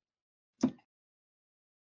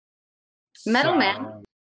 Metal Man.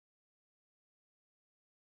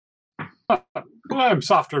 Well, I'm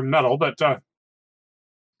softer metal, but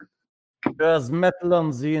There's metal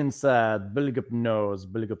on the inside. Buligup knows.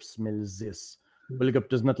 Buligup smells this. Buligup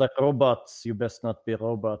does not like robots. You best not be a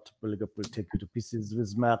robot. Buligup will take you to pieces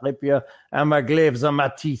with my rapier and my glaives and my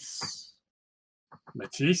teeth.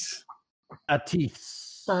 Matisse.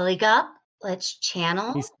 Teeth. Bully up. Let's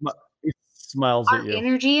channel He smiles our at you.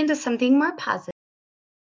 energy into something more positive.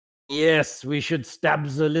 Yes, we should stab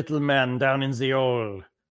the little man down in the hole.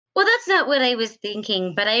 Well, that's not what I was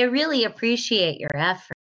thinking, but I really appreciate your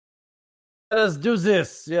effort. Let's do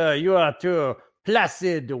this. Yeah, you are too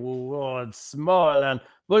placid and small, and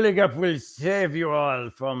Buligup will save you all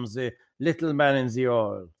from the little man in the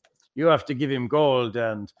hole. You have to give him gold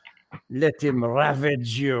and let him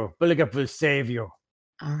ravage you. Buligup will save you.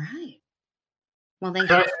 All right. Well, thank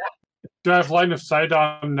Do you. I, do I have line of sight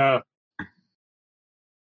on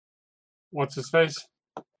what's his face?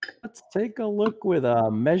 Let's take a look with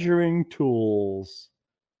measuring tools.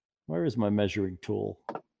 Where is my measuring tool?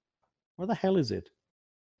 Where the hell is it?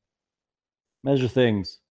 Measure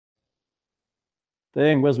things.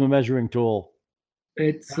 Where's my measuring tool?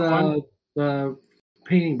 it's That one? the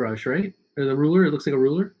painting brush, right? Or the ruler. It looks like a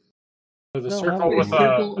ruler. The No, circle it's with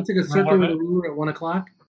a It's like a circle with a ruler at 1 o'clock.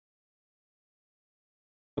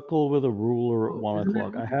 circle with a ruler at Oh, 1 isn't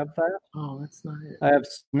o'clock. it? I have that. Oh, that's not it. I have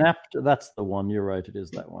snapped. That's the one. You're right. It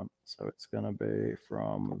is that one. So it's going to be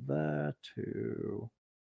from there to.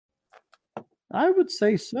 I would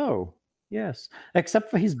say so. Yes. Except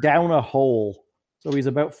for he's down a hole. So he's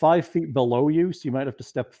about 5 feet below you. So you might have to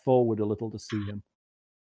step forward a little to see him.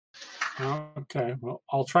 Okay, well,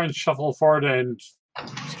 I'll try and shuffle forward and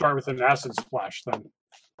start with an acid splash then.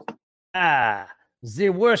 Ah, the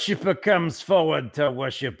worshipper comes forward to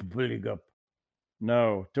worship Buligup.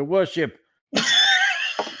 No, to worship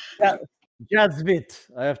Jazvit.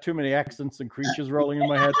 I have too many accents and creatures rolling in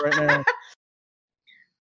my head right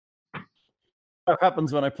now. What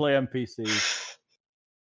happens when I play NPCs?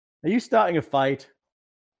 Are you starting a fight?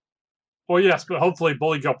 Well, yes, but hopefully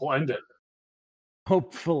Bullygup will end it.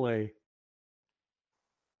 Hopefully.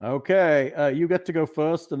 Okay, you get to go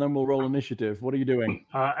first, and then we'll roll initiative. What are you doing?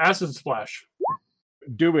 Acid splash.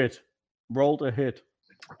 Do it. Roll to hit.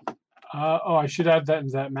 I should add that in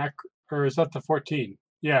that mac, or is that the 14?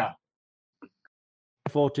 Yeah.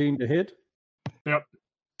 14 to hit. Yep.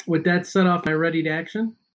 Would that set off my ready to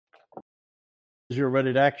action? Is your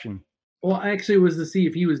ready to action? Well, actually, it was to see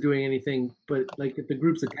if he was doing anything, but like if the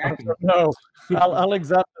group's attacking. No.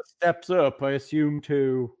 Alexander steps up, I assume,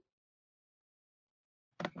 to.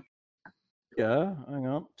 Yeah, hang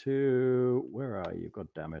on. To. Where are you? God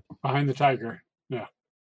damn it. Behind the tiger. Yeah.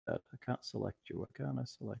 I can't select you. What can't I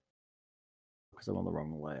select? Because I'm on the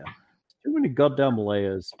wrong layer. Too many goddamn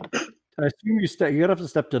layers. I assume you'd have to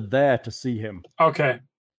step to there to see him. Okay. You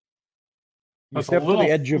That's a step little, to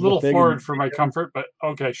the edge of little the thing. forward for my comfort, but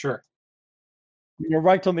okay, sure. You're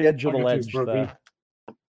right on the edge of the I'll get these ledge broken. there.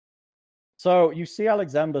 So you see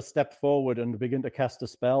Alexander step forward and begin to cast a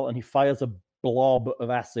spell, and he fires a blob of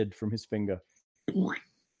acid from his finger. It's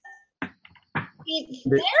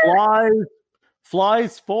And it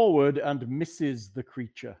flies forward and misses the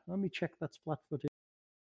creature. Let me check that's flat-footed.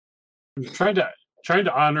 I'm trying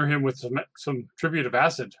to honor him with some tribute of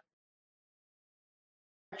acid.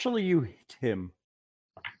 Actually, you hit him.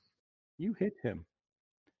 You hit him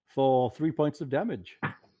for 3 points of damage.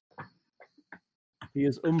 He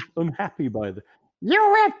is unhappy by the. You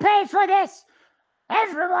will pay for this!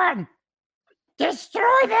 Everyone!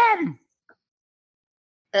 Destroy them!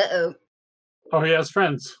 Uh-oh. Oh, he has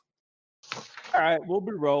friends. All right, we'll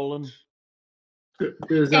be rolling.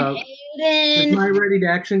 Does my ready to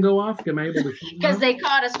action go off? Am I able to shoot him Because now? they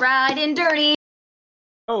caught us riding dirty.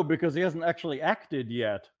 Oh, because he hasn't actually acted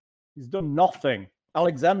yet. He's done nothing.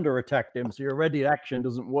 Alexander attacked him, so your ready action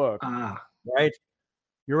doesn't work, Ah, right?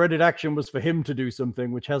 Your ready action was for him to do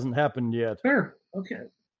something, which hasn't happened yet. fair. Okay.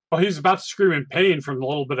 Well, he's about to scream in pain from a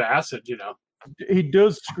little bit of acid, you know. He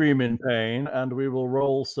does scream in pain, and we will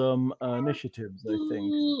roll some initiatives, I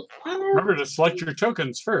think. Remember to select your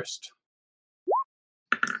tokens first.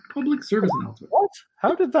 Public service announcement. What?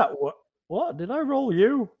 How did that work? What? Did I roll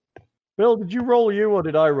you? Bill, did you roll you, or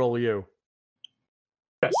did I roll you?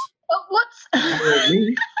 Yes. Oh, whoops. You rolled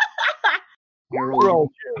me. I I rolled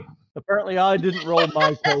rolled you. Apparently, I didn't roll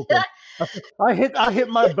my token. I hit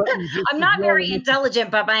my button. Just I'm as not well very as you-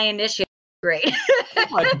 intelligent, but my initiative is great. I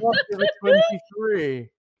got to the 23.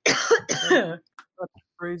 That's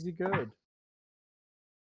crazy good.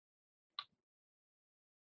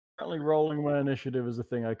 Apparently, rolling my initiative is a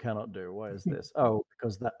thing I cannot do. Why is this? Oh,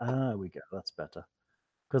 because that. Ah, we go. That's better.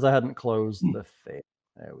 Because I hadn't closed the thing.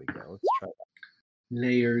 There we go. Let's try that.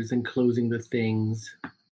 layers and closing the things.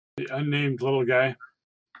 The unnamed little guy.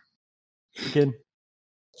 Jinkin.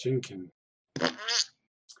 Jinkin.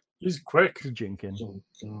 He's quick. It's a Jinkin.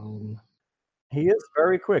 So, He is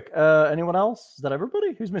very quick. Anyone else? Is that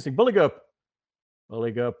everybody? Who's missing? Bulligup.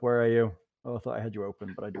 Bulligup, where are you? Oh, I thought I had you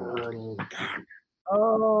open, but I do not.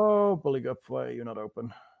 Oh, Bulligup, why are you not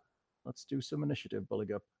open? Let's do some initiative,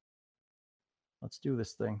 Bulligup. Let's do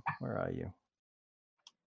this thing. Where are you?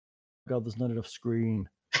 God, there's not enough screen.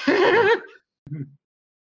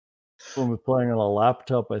 When we're playing on a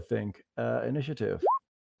laptop, I think. Initiative.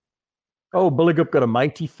 Oh, Bulligup got a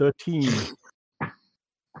mighty 13. That's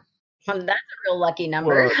a real lucky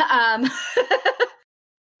number.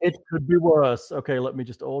 It could be worse. Okay, let me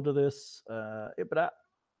just order this.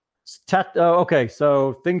 Okay,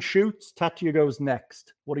 so thing shoots. Tatia goes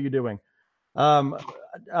next. What are you doing?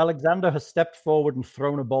 Alexander has stepped forward and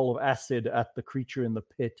thrown a ball of acid at the creature in the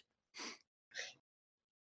pit.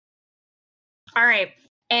 All right.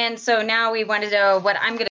 And so now we want to know what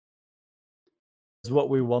I'm going to. Is what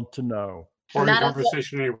we want to know. Or in That is what-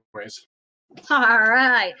 conversation anyways. All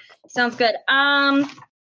right. Sounds good.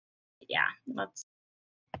 Yeah, let's.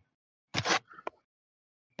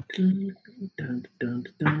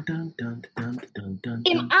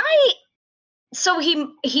 So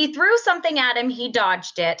he threw something at him. He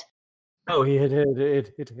dodged it. Oh, it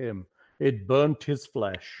hit him. It burnt his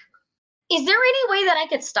flesh. Is there any way that I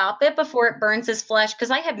could stop it before it burns his flesh?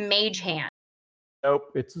 Because I have mage hand.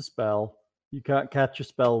 Nope, it's a spell. You can't catch a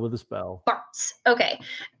spell with a spell. Farts. Okay.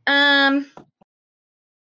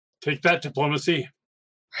 Take that, diplomacy.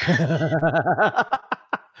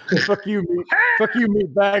 Fuck you,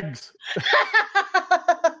 meat bags.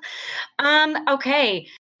 Okay.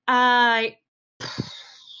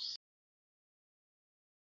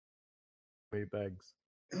 Meat bags.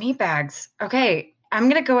 Meat bags. Okay. I'm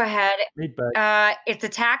gonna go ahead. Meat bags. It's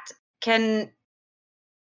attacked.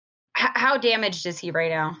 How damaged is he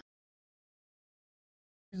right now?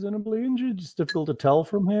 Reasonably injured. It's difficult to tell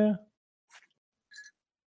from here.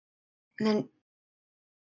 And then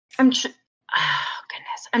oh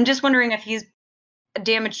goodness. I'm just wondering if he's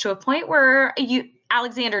damaged to a point where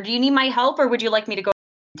Alexander, do you need my help or would you like me to go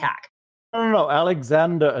attack? No.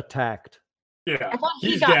 Alexander attacked. Yeah, I thought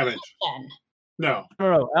he he's got damaged. hit then.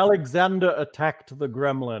 No. Alexander attacked the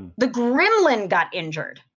gremlin. The gremlin got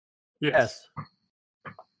injured. Yes.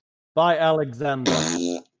 By Alexander.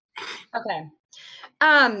 Okay.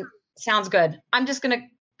 Sounds good. I'm just gonna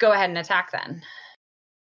go ahead and attack then.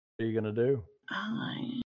 What are you gonna do?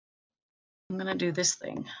 I'm gonna do this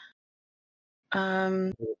thing.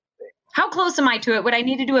 How close am I to it? Would I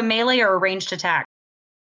need to do a melee or a ranged attack?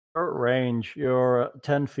 Short range. You're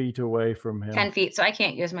 10 feet away from him. 10 feet, so I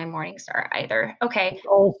can't use my Morning Star either. Okay.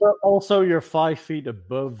 Also, you're 5 feet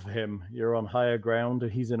above him. You're on higher ground,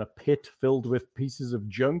 and he's in a pit filled with pieces of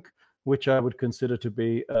junk, which I would consider to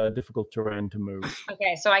be difficult terrain to move.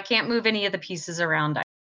 Okay, so I can't move any of the pieces around.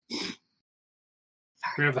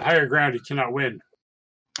 We have the higher ground. He cannot win.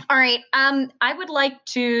 All right. I would like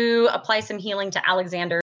to apply some healing to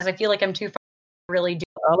Alexander because I feel like I'm too far to really do.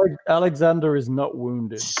 Alexander is not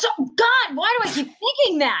wounded. So God, why do I keep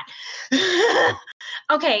thinking that?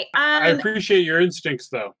 Okay. I appreciate your instincts,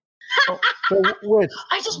 though. So, Wit,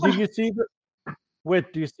 I just do you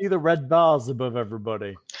see the red bars above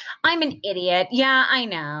everybody? I'm an idiot. Yeah, I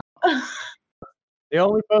know. The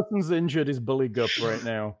only person's injured is Bully Gup right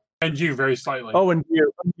now. And you, very slightly. Oh, and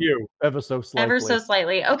you, ever so slightly. Ever so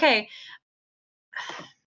slightly. Okay.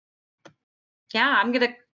 Yeah,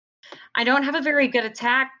 I don't have a very good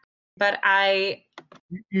attack, but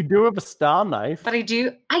You do have a star knife. But I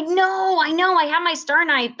do. I know. I have my star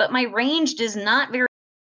knife, but my ranged is not very.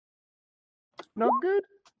 Not good.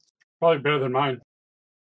 Probably better than mine.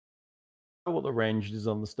 I don't know what the range is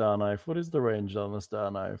on the star knife. What is the range on the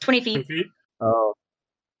star knife? 20 feet. 10 feet? Oh.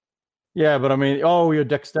 Yeah, but I mean, your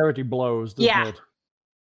dexterity blows, doesn't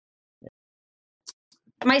it?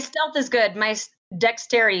 My stealth is good. My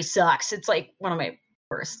dexterity sucks. It's like one of my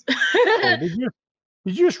worst. Oh, did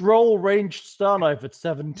you just roll ranged star knife at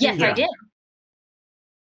 17? Yes, I did.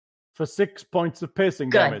 For 6 points of piercing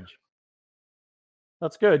Good. damage.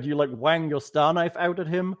 That's good. You wang your star knife out at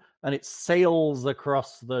him, and it sails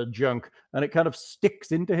across the junk, and it kind of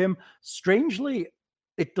sticks into him. Strangely,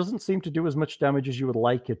 it doesn't seem to do as much damage as you would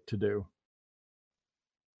like it to do.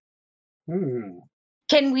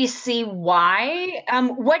 Can we see why?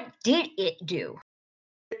 What did it do?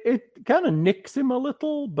 It kind of nicks him a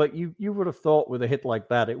little, but you would have thought with a hit like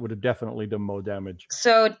that, it would have definitely done more damage.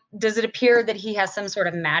 So does it appear that he has some sort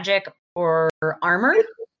of magic or armor?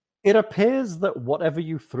 It appears that whatever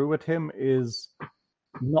you threw at him is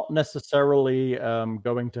not necessarily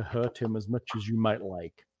going to hurt him as much as you might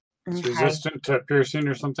like. It's resistant to piercing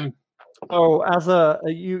or something? So as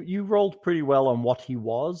you rolled pretty well on what he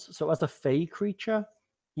was. So as a fey creature,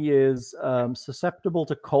 he is susceptible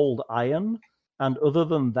to cold iron. And other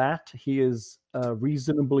than that, he is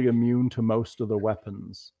reasonably immune to most of the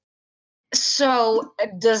weapons. So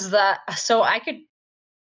so I could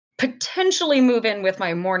potentially move in with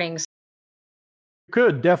my mornings. You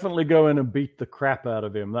could definitely go in and beat the crap out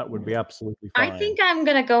of him. That would be absolutely fine. I think I'm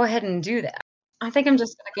going to go ahead and do that. I think I'm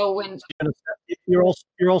just going to go in. You're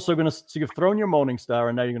also going to, so you've thrown your Morning Star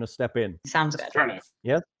and now you're going to step in. Sounds good. Turn it.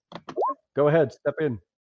 Yes? Go ahead, step in.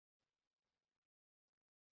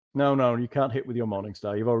 No, you can't hit with your Morning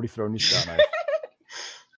Star. You've already thrown your star knife.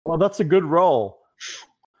 Well, that's a good roll.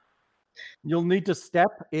 You'll need to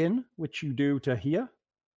step in, which you do to here.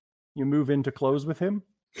 You move into close with him.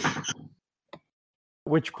 At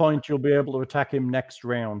which point you'll be able to attack him next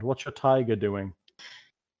round. What's your tiger doing?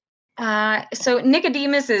 So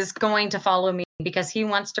Nicodemus is going to follow me because he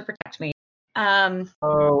wants to protect me. Let's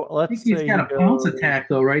I think he's got a pounce attack,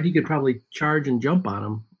 though, right? He could probably charge and jump on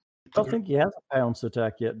him. I don't think he has a pounce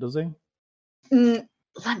attack yet, does he?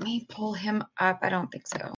 Let me pull him up. I don't think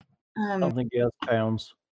so. I don't think he has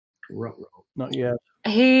pounds. Ruh-roh. Not yet.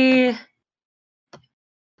 He.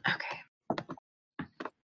 Okay.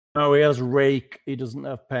 Oh, he has rake. He doesn't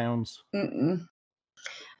have pounds. Mm-mm.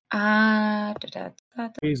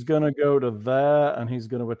 He's gonna go to there, and he's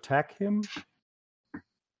gonna attack him.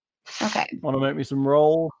 Okay. Want to make me some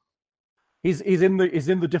roll? He's in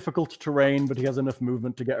the difficult terrain, but he has enough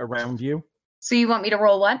movement to get around you. So you want me to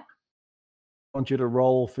roll what? I want you to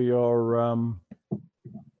roll for your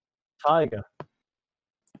tiger.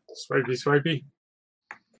 Swipey.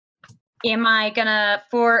 Am I gonna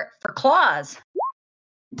for claws?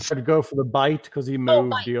 Try to go for the bite because he moved.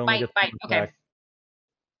 Bite, He only bite, gets bite. one Okay. attack.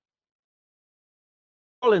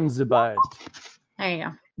 Roll in the bite. There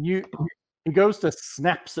you go. He goes to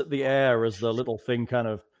snaps at the air as the little thing kind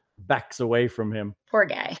of backs away from him. Poor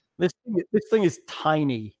guy. This thing is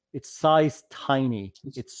tiny. It's size tiny.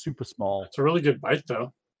 It's super small. It's a really good bite,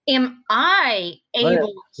 though. Am I yeah.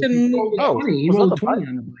 able to move? Oh, 20. You was rolled that a the 20 bite?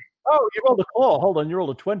 on the bite. Oh, you rolled a claw. Hold on, you rolled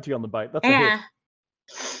a 20 on the bite. That's a Yeah.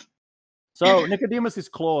 hit. So Nicodemus's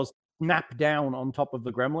claws snap down on top of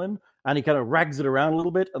the gremlin, and he kind of rags it around a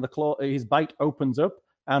little bit, and his bite opens up,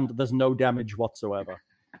 and there's no damage whatsoever.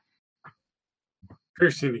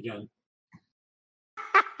 Piercing again.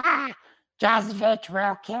 Jazvit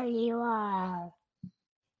will kill you all.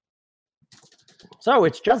 So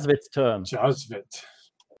it's Jazvit's turn. Jazvit.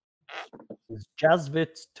 It's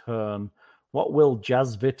Jazvit's turn. What will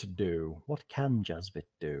Jazvit do? What can Jazvit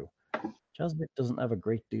do? Jazvit doesn't have a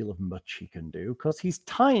great deal of much he can do because he's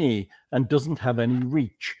tiny and doesn't have any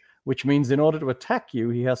reach, which means in order to attack you,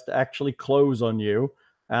 he has to actually close on you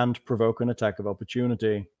and provoke an attack of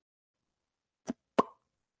opportunity,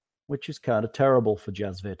 which is kind of terrible for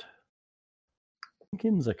Jazvit.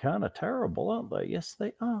 Pumpkins are kind of terrible, aren't they? Yes,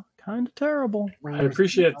 they are kind of terrible. I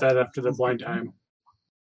appreciate that after the blind time.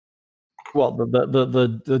 Well,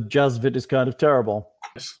 the Jazvit is kind of terrible.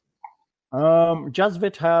 Yes.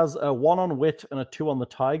 Jazvit has a 1 on wit and a 2 on the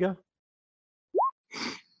tiger.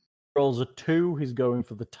 Rolls a 2. He's going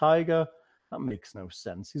for the tiger. That makes no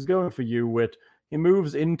sense. He's going for you, wit. He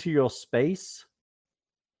moves into your space.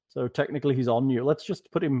 So technically he's on you. Let's just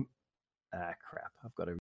put him... Ah, crap. I've got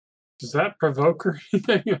to... Does that provoke or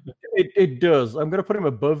anything? It does. I'm going to put him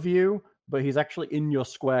above you, but he's actually in your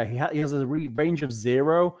square. He has a range of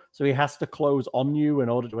 0, so he has to close on you in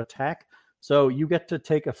order to attack. So you get to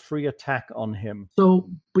take a free attack on him. So,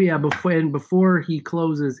 but yeah, before he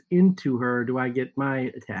closes into her, do I get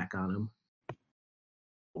my attack on him?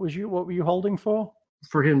 What were you holding for?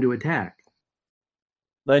 For him to attack.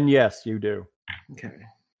 Then yes, you do. Okay.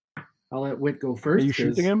 I'll let Wit go first. Are you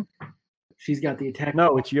shooting him? She's got the attack.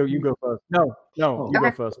 No, it's you. You go first. No, Oh, you go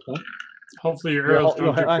okay. first. Hopefully your arrows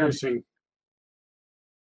don't do hang on. piercing.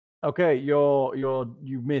 Okay, you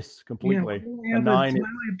miss completely. Yeah, A but 9. I only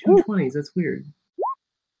have 2 20s. That's weird.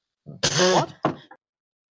 What?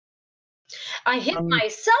 I hit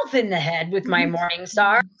myself in the head with my Morning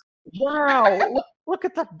Star. Wow! Look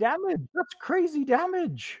at that damage. That's crazy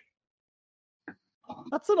damage.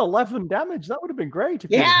 That's an 11 damage. That would have been great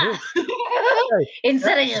if you Yeah. hit. Okay.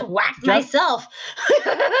 Instead of just whacked Just- myself.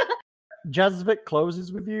 Jazvit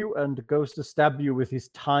closes with you and goes to stab you with his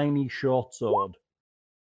tiny short sword.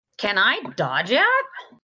 Can I dodge it?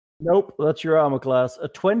 Nope, that's your armor class. A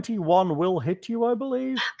 21 will hit you, I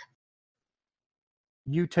believe.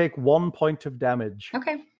 You take 1 point of damage.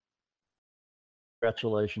 Okay.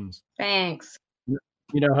 Congratulations. Thanks. You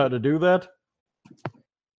know how to do that?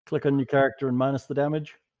 Click on your character and minus the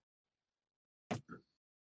damage.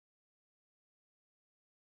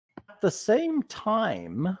 At the same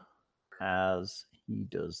time as he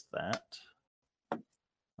does that,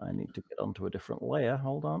 I need to get onto a different layer.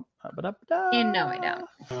 Hold on. You know I don't.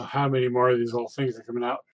 How many more of these little things are coming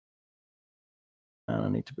out? And I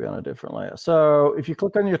need to be on a different layer. So if you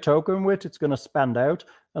click on your token wit, it's going to expand out.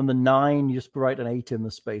 And the 9, you just write an 8 in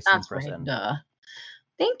the space and That's press right. enter. Duh.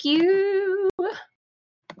 Thank you. Boop.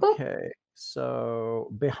 Okay.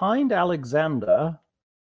 So behind Alexander,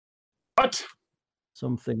 What?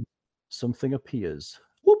 something appears.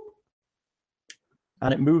 Whoop.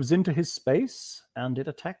 And it moves into his space and it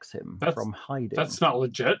attacks him from hiding. That's not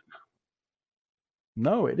legit.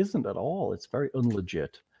 No, it isn't at all. It's very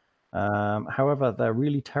unlegit. However, they're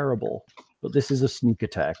really terrible. But this is a sneak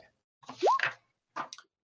attack.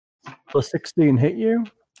 Will 16 hit you?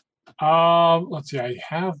 Let's see. I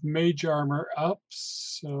have mage armor up,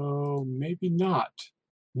 so maybe not.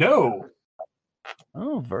 No.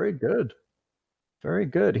 Oh, very good. Very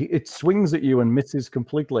good. It swings at you and misses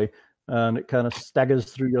completely. And it kind of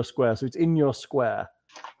staggers through your square. So it's in your square.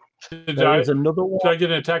 Did There I, is another did one. I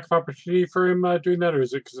get an attack of opportunity for him doing that, or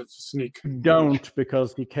is it because it's a sneak? Don't,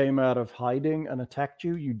 because he came out of hiding and attacked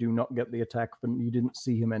you. You do not get the attack, but you didn't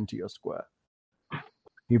see him enter your square.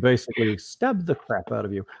 He basically stabbed the crap out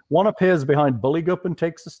of you. One appears behind Bulligup and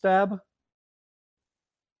takes a stab.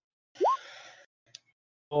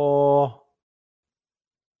 Or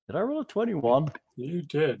did I roll a 21? You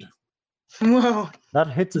did. Whoa. That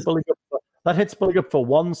hits Bulligup for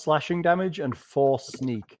 1 slashing damage and 4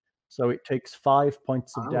 sneak. So it takes 5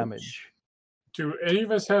 points of Ouch. damage. Do any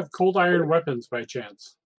of us have cold iron weapons by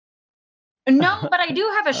chance? No, but I do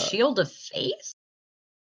have a shield of faith.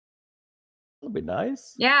 That'll be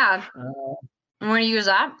nice. Yeah. Uh, I'm going to use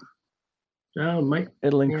that. Oh, Mike.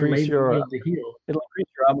 it'll increase your the heal. it'll increase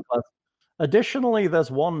your armor class. Additionally,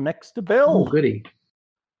 there's one next to Oh, Bill. goody.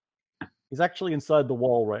 He's actually inside the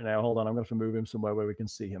wall right now. Hold on, I'm going to have to move him somewhere where we can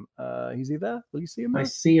see him. Is he there? Will you see him? I There?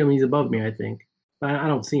 see him. He's above me, I think. I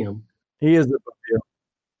don't see him. He is above you.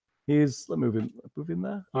 Let's move him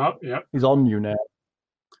there. Oh, yep. He's on you now.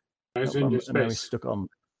 He's Nope, in your and now he's space. stuck on.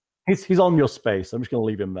 He's on your space. I'm just going to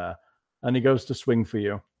leave him there, and he goes to swing for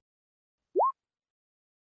you.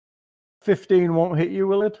 15 won't hit you,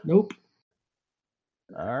 will it? Nope.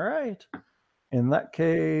 All right. In that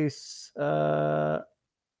case,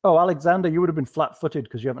 Alexander, you would have been flat-footed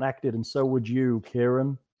because you haven't acted, and so would you,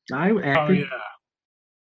 Kieran. I Oh, acted.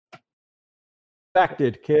 yeah.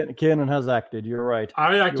 Acted. Kieran has acted. You're right.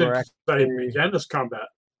 I acted were because I actually- began this combat.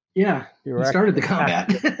 Yeah. You He were started the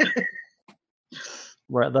acting- combat.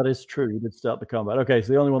 Right, that is true. You did start the combat. Okay,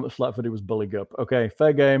 so the only one that flat-footed was Bulligup. Okay,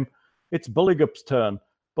 fair game. It's Bullygup's turn.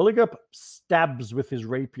 Bulligup stabs with his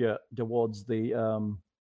rapier towards the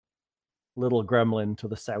little gremlin to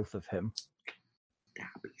the south of him.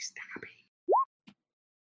 Stabby.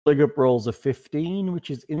 Bulligup rolls a 15, which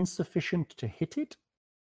is insufficient to hit it,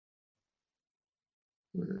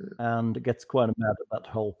 and gets quite mad at that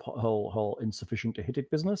whole insufficient to hit it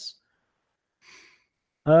business.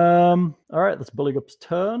 All right, that's Bullygup's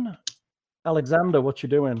turn. Alexander, what you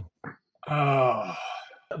doing? Oh,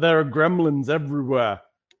 There are gremlins everywhere.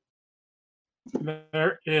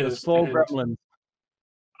 there There's is. 4 and gremlins.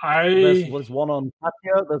 I There's one on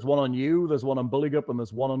Katya, there's one on you, there's one on Bulligup, and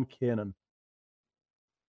there's one on Kiernan.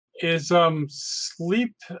 is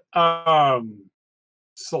sleep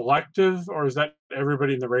selective, or is that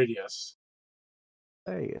everybody in the radius?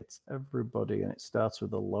 Hey, it's everybody, and it starts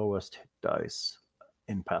with the lowest hit dice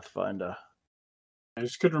in Pathfinder. I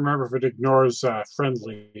just couldn't remember if it ignores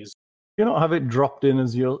friendlies. You don't have it dropped in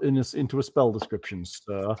as into a spell description,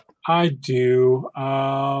 sir. I do.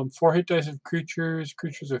 4 hit dice of creatures.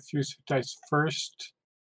 Creatures are fused hit dice first.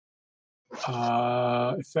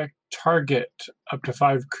 Effect target up to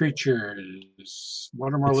 5 creatures.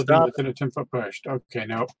 One or more It living starts- within a 10-foot push. Okay,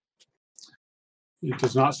 no. It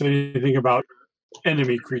does not say anything about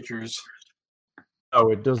enemy creatures.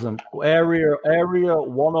 No, it doesn't. Area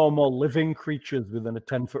 1 or more living creatures within a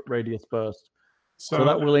 10-foot radius burst. So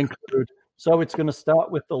that will include. So it's going to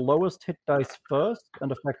start with the lowest hit dice first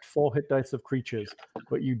and affect 4 hit dice of creatures.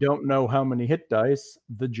 But you don't know how many hit dice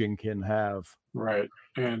the Jinkin have. Right.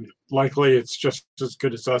 And likely it's just as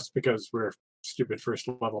good as us because we're stupid first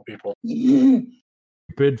level people.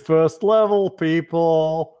 Bid first level,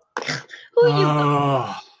 people. Who you?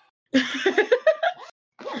 Ah.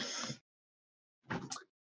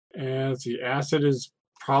 And the acid is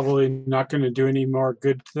probably not going to do any more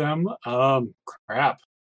good to them. Crap.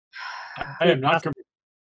 I am not going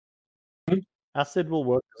Acid will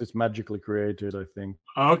work because it's magically created, I think.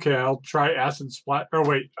 Okay, I'll try acid splat. Oh,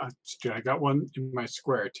 wait. Dude, I got one in my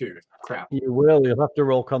square, too. Crap. You will. You'll have to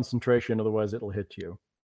roll concentration, otherwise it'll hit you.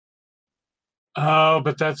 Oh,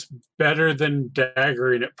 but that's better than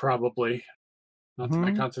daggering it, probably. Not that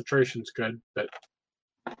my Mhm. concentration's good, but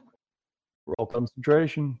Roll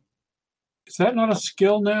concentration. is that not a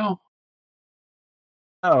skill now?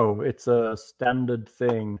 No, it's a standard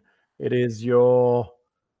thing. It is your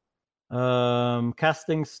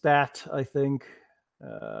casting stat, I think,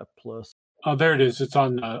 plus. Oh, there it is. It's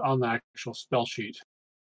on the actual spell sheet.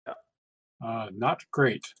 Yeah. Not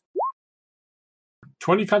great.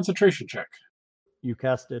 20 concentration check. You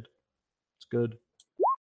casted. It's good.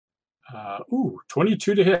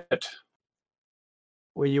 22 to hit.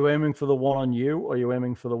 Were you aiming for the one on you, or are you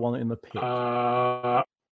aiming for the one in the pit?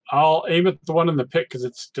 I'll aim at the one in the pit because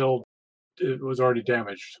it was already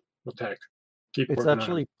damaged. What the heck? Keep It's working on it.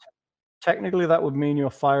 actually technically that would mean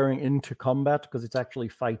you're firing into combat because it's actually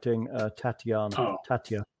fighting Tatya. Oh.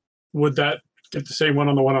 Tatya. Would that get the same one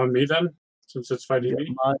on me then? Since it's fighting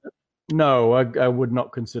me? No, I would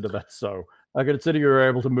not consider that so. I consider you're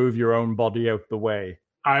able to move your own body out the way.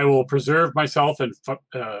 I will preserve myself and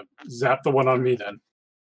zap the one on me then.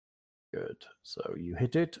 Good. So you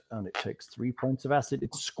hit it, and it takes 3 points of acid.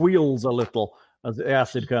 It squeals a little as the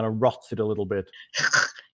acid kind of rots it a little bit.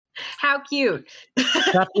 How cute.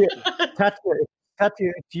 Tatya,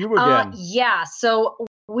 it's you again. Yeah, so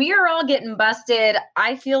we are all getting busted.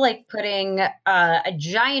 I feel like putting a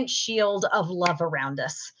giant shield of love around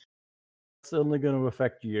us. It's only going to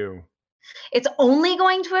affect you. It's only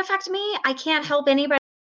going to affect me? I can't help anybody.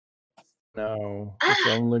 No, it's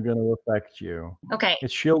only going to affect you. Okay.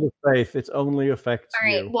 It's Shield of Faith. It only affects All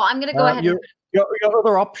right. you. Well, I'm going to go ahead and... Your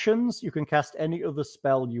other options, you can cast any other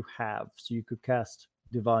spell you have. So you could cast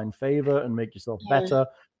Divine Favor and make yourself better,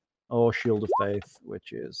 or Shield of Faith,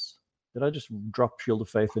 which is... Did I just drop Shield of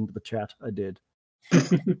Faith into the chat? I did.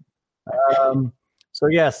 So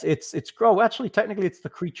yes, it's actually technically it's the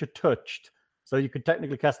creature touched. So you could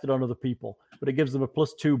technically cast it on other people, but it gives them a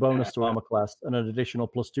 +2 bonus to armor class and an additional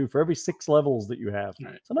 +2 for every 6 levels that you have.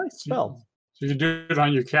 Right. It's a nice spell. So you can do it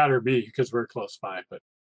on your cat or me because we're close by. But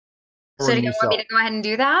So do you want me to go ahead and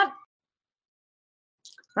do that?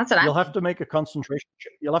 That's what You'll have to make a concentration.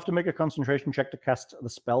 You'll have to make a concentration check to cast the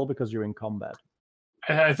spell because you're in combat.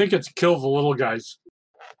 I think it's kill the little guys.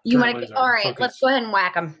 You want to? All right, let's go ahead and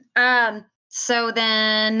whack them. So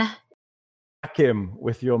then. Whack him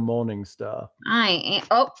with your Morning Star.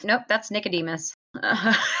 Oh nope, that's Nicodemus.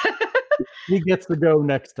 He gets to go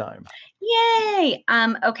next time. Yay!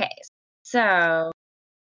 Okay, so.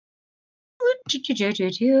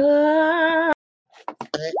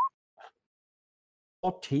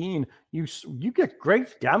 14. You get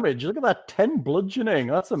great damage. Look at that 10 bludgeoning.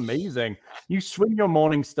 That's amazing. You swing your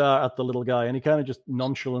Morning Star at the little guy, and he kind of just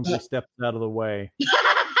nonchalantly steps out of the way,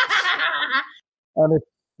 and it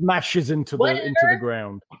smashes into the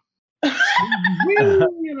ground. Really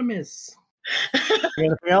gonna miss.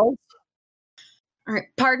 Anything else? All right.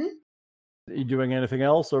 Pardon? Are you doing anything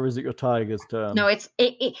else, or is it your tiger's turn? No, it's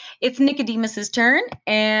Nicodemus's turn,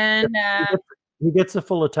 and he gets a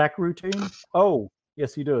full attack routine. Oh,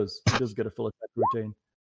 yes, he does. He does get a full attack routine.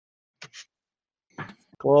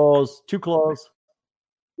 Claws, 2 claws.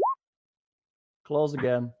 Claws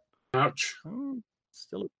again. Ouch.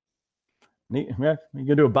 Still. Neat. Yeah, you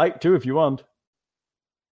can do a bite too if you want.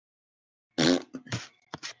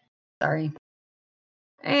 Sorry.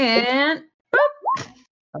 And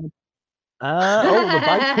the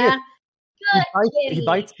bite hit. He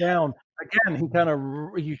bites down again. He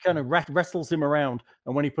kind of wrestles him around,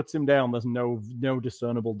 and when he puts him down, there's no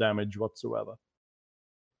discernible damage whatsoever.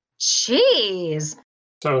 Jeez.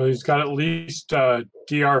 So he's got at least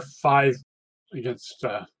DR5 against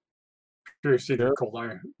piercing cold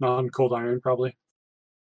iron, non-cold iron, probably.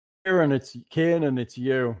 Kieran, it's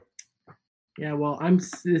you. Yeah, well,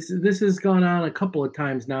 this has gone on a couple of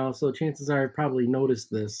times now, so chances are I've probably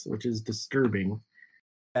noticed this, which is disturbing.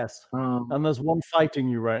 Yes. And there's one fighting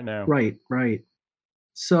you right now. Right.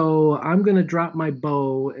 So I'm gonna drop my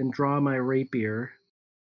bow and draw my rapier.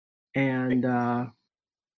 And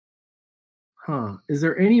is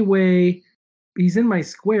there any way he's in my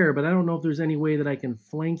square, but I don't know if there's any way that I can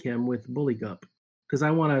flank him with Bulligup because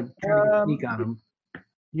I want to try to sneak on him.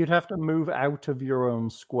 You'd have to move out of your own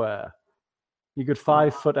square. You could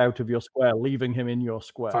 5 foot out of your square, leaving him in your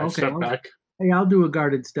square. 5 step back. Hey, I'll do a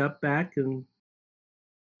guarded step back,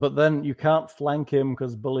 but then you can't flank him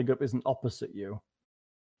because Bulligup isn't opposite you.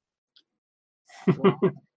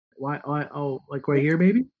 Why? Oh, like right here,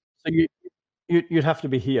 maybe. So you'd have to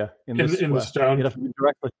be here in the stone. You'd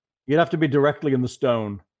have to be directly in the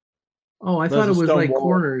stone. Oh, I thought it was like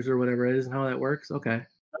corners or whatever. Isn't how that works. Okay.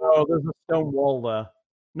 Oh, there's a stone wall there.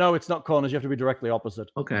 No, it's not corners. You have to be directly opposite.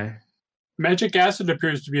 Okay. Magic acid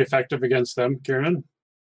appears to be effective against them, Kieran.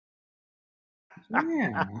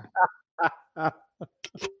 Yeah.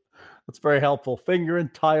 That's very helpful. Finger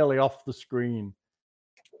entirely off the screen.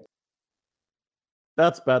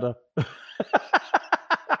 That's better.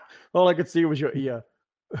 All I could see was your ear.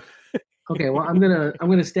 Okay, well, I'm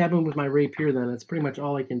gonna stab him with my rapier. Then that's pretty much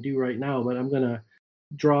all I can do right now. But I'm gonna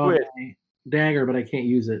draw my dagger, but I can't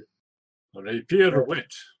use it. Rapier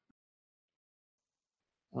wit.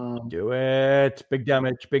 Do it. Big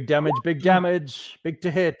damage. Big to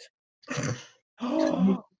hit.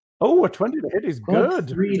 Oh, a 20 to hit is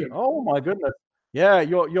good. Oh my goodness. Yeah,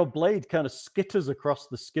 your blade kind of skitters across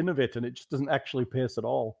the skin of it, and it just doesn't actually pierce at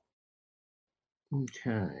all.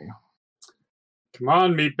 Okay. Come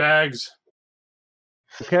on, meatbags.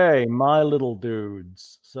 Okay, my little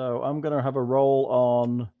dudes. So I'm going to have a roll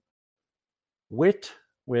on wit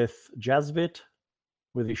with Jazvit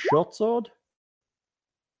with his short sword.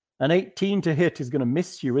 An 18 to hit is going to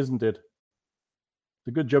miss you, isn't it? It's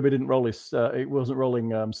a good job he didn't roll his. It wasn't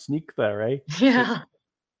rolling sneak there, eh? Yeah.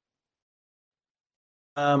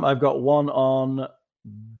 I've got one on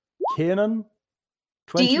Kanan.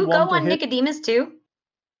 Do you 21 go to on hit. Nicodemus too?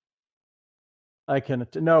 I can.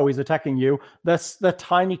 No, he's attacking you. They're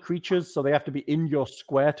tiny creatures, so they have to be in your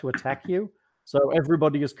square to attack you. So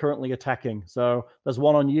everybody is currently attacking. So there's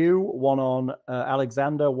one on you, one on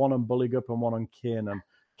Alexander, one on Bulligup, and one on Kanan.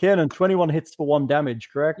 Kanan, 21 hits for 1 damage,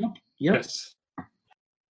 correct? Yep. Yes.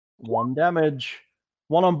 1 damage.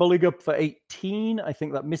 One on Bulligup for 18. I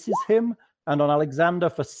think that misses him. And on Alexander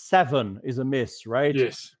for 7 is a miss, right?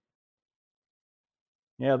 Yes.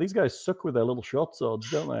 Yeah, these guys suck with their little short swords,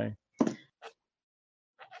 don't they?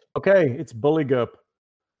 Okay, it's Bulligup.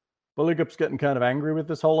 Bullygup's getting kind of angry with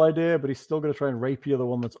this whole idea, but he's still going to try and rapier the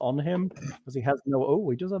one that's on him because he has no. Oh,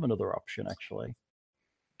 he does have another option actually.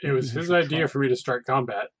 It was his idea for me to start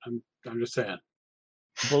combat. I'm just saying.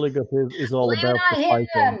 Bulligup is all Plan about on the hitting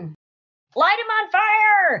fighting. him. Light him on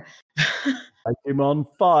fire. Light him on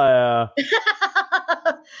fire.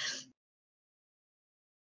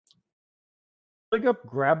 Bulligup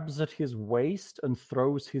grabs at his waist and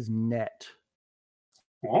throws his net.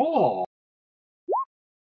 Oh.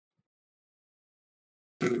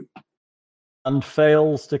 And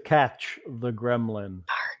fails to catch the gremlin.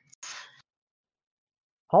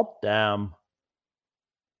 Hot damn.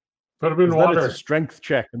 Put him in That water. it's a strength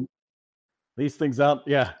check. And these things aren't,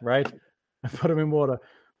 yeah, right? I put him in water.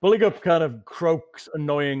 Bulligup kind of croaks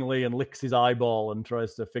annoyingly and licks his eyeball and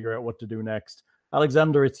tries to figure out what to do next.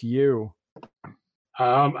 Alexander, it's you.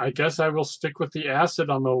 I guess I will stick with the acid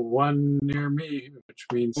on the one near me, which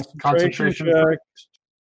means concentration. check.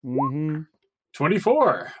 Mm-hmm.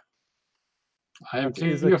 24. I am That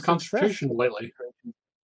is thinking a of concentration success. lately.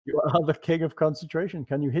 You are the king of concentration.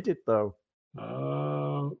 Can you hit it, though?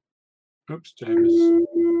 Oops, James.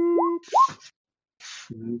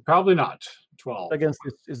 Probably not. 12. Against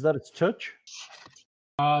is that its touch?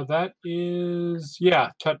 That is,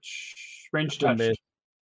 touch, range You touch. missed.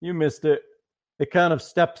 You missed it. It kind of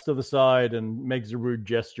steps to the side and makes a rude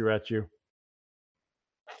gesture at you.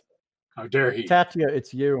 How dare he? Tatia,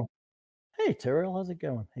 it's you. Hey, Tyrell, how's it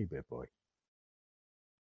going? Hey, big boy.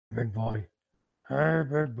 Big boy. Hey,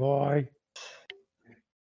 big boy.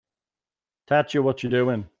 Tatia, what you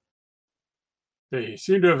doing? They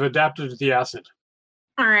seem to have adapted to the acid.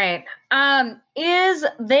 All right. Is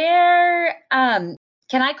there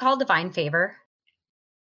can I call divine favor?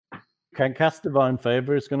 Can't cast Divine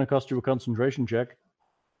Favor. It's going to cost you a concentration check.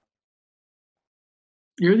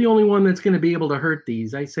 You're the only one that's going to be able to hurt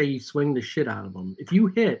these. I say you swing the shit out of them. If you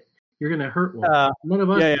hit, you're going to hurt one. None of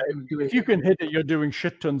us. Yeah, can do if you can hit it, you're doing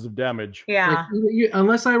shit tons of damage. Yeah.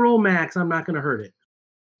 Unless I roll max, I'm not going to hurt it.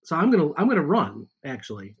 So I'm gonna run.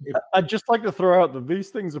 Actually, I'd just like to throw out that these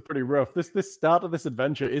things are pretty rough. This start of this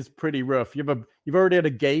adventure is pretty rough. You've already had a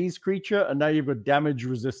gaze creature, and now you've got damage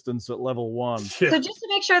resistance at level 1. So just to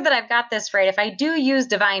make sure that I've got this right, if I do use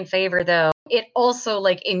divine favor, though, it also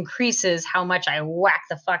like increases how much I whack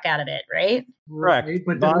the fuck out of it, right? Correct. Right?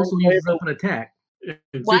 But that also uses up an attack. In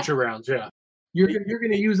What? future rounds, yeah. You're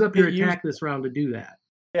going to use up your It used- attack this round to do that.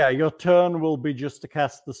 Yeah, your turn will be just to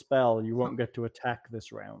cast the spell. You won't get to attack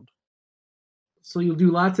this round. So you'll do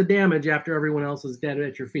lots of damage after everyone else is dead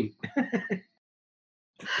at your feet.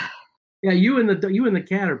 Yeah, you and the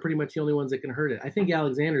cat are pretty much the only ones that can hurt it. I think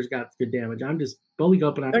Alexander's got good damage. I'm just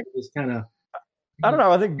Bulligup, and I'm just kind of. I don't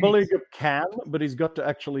know. I think Bulligup can, but he's got to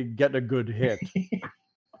actually get a good hit.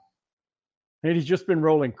 And he's just been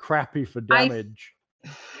rolling crappy for damage.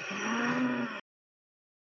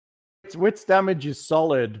 Wit's damage is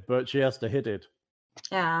solid, but she has to hit it.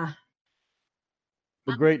 Yeah.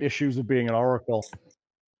 The great issues of being an oracle.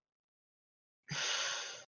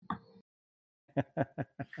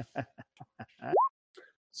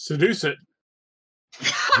 Seduce it.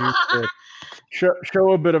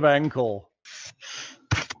 Show a bit of ankle.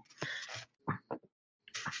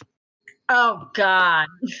 Oh God.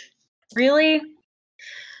 Really?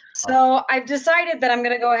 So I've decided that I'm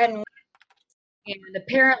gonna go ahead and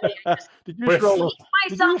apparently I just Did you just roll a,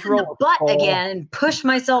 hit myself in the butt four? again and push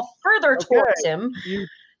myself further Okay. towards him. You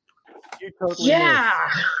totally Yeah.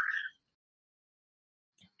 missed.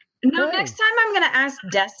 No, Okay. next time I'm gonna ask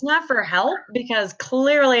Desna for help because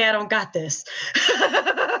clearly I don't got this.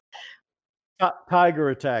 Tiger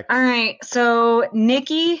attack. All right, so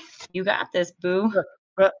Nikki, you got this, boo.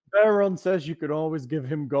 Baron says you can always give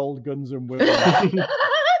him gold guns and will.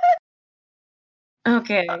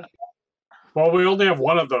 Okay. Well, we only have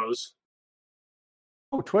one of those.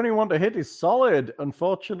 Oh, 21 to hit is solid.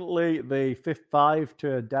 Unfortunately, the 5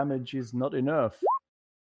 to damage is not enough.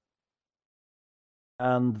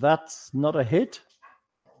 And that's not a hit.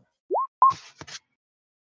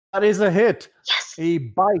 That is a hit. Yes. He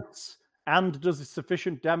bites and does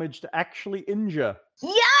sufficient damage to actually injure.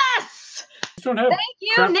 Yes. You don't have Thank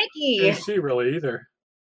you, crap Nikki. AC really either.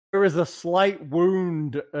 There is a slight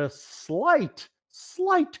wound, a slight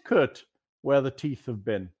cut where the teeth have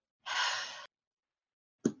been.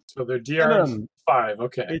 So their DR is Kanan. 5.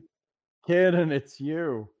 Okay. Kanan, it's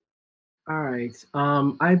you. All right.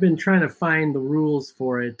 I've been trying to find the rules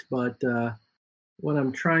for it, but what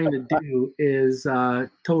I'm trying to do is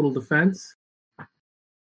total defense.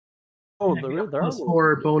 Oh, And I there got is. There plus are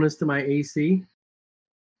 4 bonus to my AC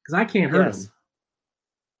because I can't hurt him.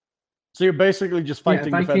 So you're basically just Yeah, fighting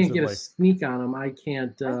if I can't defensively. get a sneak on him, I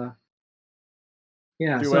can't. Do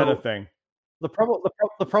so anything. The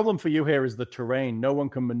problem for you here is the terrain. No one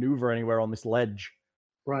can maneuver anywhere on this ledge.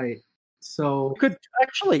 right. So You could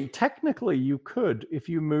actually, technically, you could if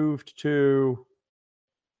you moved to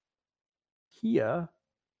here.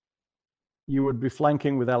 You would be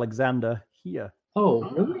flanking with Alexander here. oh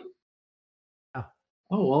really? Yeah.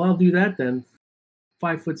 Oh well, I'll do that then.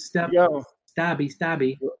 5 foot step, Yo,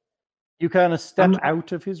 stabby. you kind of step I'm-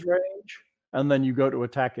 out of his range, and then you go to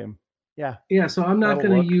attack him. Yeah. Yeah, so I'm not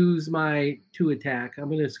That'll going to work. use my 2 attack.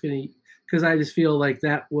 I'm just going to because I just feel like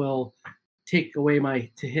that will take away my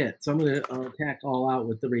to hit. So I'm going to attack all out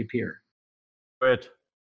with the rapier. Great.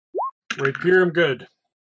 Rapier him good.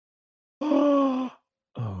 Oh.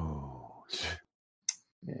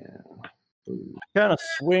 Yeah. Kind of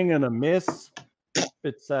swing and a miss.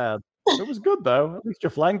 Bit sad. It was good though. At least you're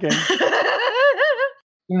flanking.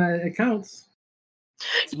 It counts.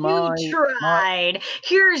 It's my- You tried.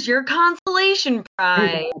 Here's your consolation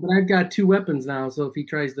prize. But I've got 2 weapons now, so if he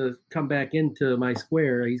tries to come back into my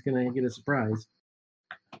square, he's going to get a surprise.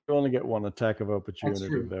 You only get 1 attack of opportunity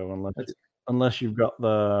true. though, That's- unless you've got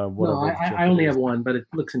the whatever. No, the I only is. have 1, but it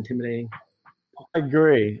looks intimidating. I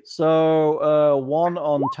agree. So 1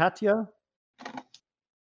 on Tatya.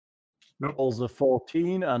 Nope. Rolls a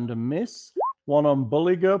 14 and a miss. 1 on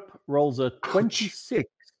Bulligup rolls a 26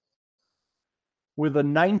 with a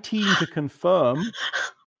 19 to confirm.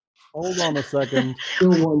 Hold on a second.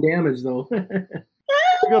 Still 1 damage though.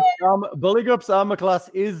 Bullygup's armor class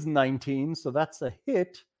is 19, so that's a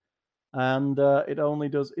hit. And it only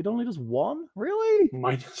does 1? Really?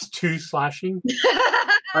 -2 slashing.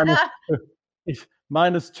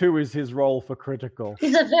 Minus 2 is his roll for critical.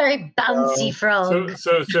 He's a very bouncy frog.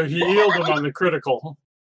 So he healed him on the critical.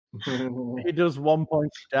 He does 1 point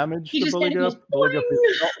of damage He to just kind of Bulligup. Bulligup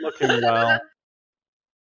is not looking well.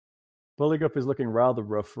 Bulligup is looking rather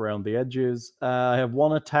rough around the edges. I have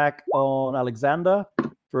 1 attack on Alexander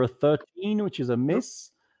for a 13, which is a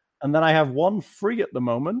miss. And then I have 1 free at the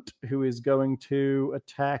moment who is going to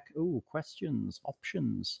attack. Ooh, questions,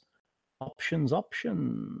 options.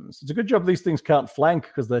 It's a good job these things can't flank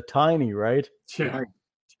because they're tiny, right? Yeah.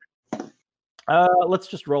 Let's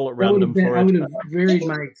just roll at random for I it. would have varied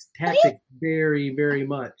my tactic very, very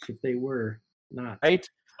much if they were not. Right.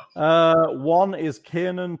 1 is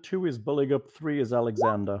Kanan, 2 is Bulligup, 3 is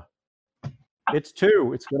Alexander. It's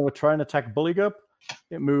 2. It's going to try and attack Bulligup.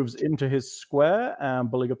 It moves into his square, and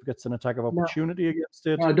Bulligup gets an attack of opportunity against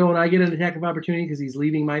it. Don't I get an attack of opportunity because he's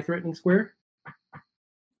leaving my threatening square?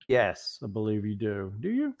 Yes, I believe you do. Do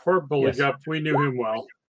you? Poor Bulligup. We knew him well.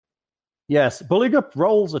 Yes. Bulligup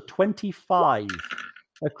rolls a 25,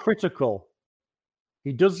 a critical.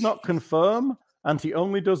 He does not confirm, and he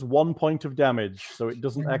only does 1 point of damage, so it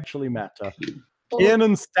doesn't actually matter.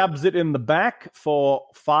 Kanan stabs it in the back for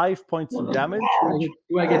 5 points of damage.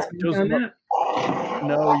 Do I get sneak on that?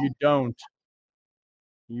 No, you don't.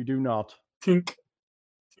 You do not. Tink.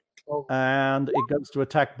 And it goes to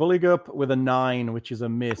attack Bulligup with a 9, which is a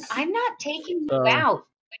miss. I'm not taking you So- out.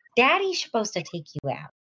 Daddy's supposed to take you out.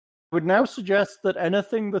 I would now suggest that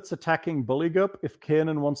anything that's attacking Bulligup, if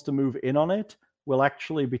Kanan wants to move in on it, will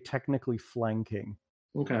actually be technically flanking.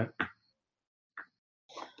 Okay.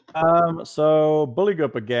 So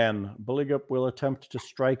Bulligup again. Bulligup will attempt to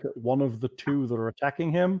strike at one of the 2 that are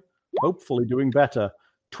attacking him, hopefully doing better.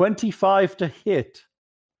 25 to hit,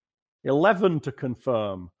 11 to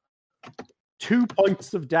confirm, 2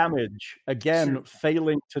 points of damage. Again,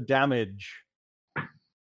 failing to damage.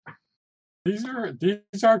 These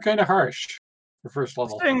are kind of harsh for first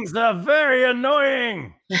level. Things are very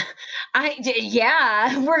annoying.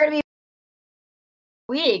 Yeah, we're gonna be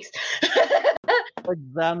weeks.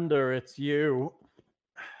 Alexander, it's you.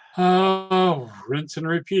 Oh, rinse and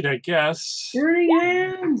repeat, I guess. Dirty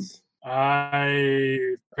hands. I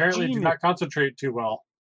apparently do Genius. not concentrate too well.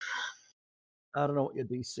 I don't know what your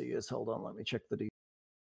DC is. Hold on, let me check the DC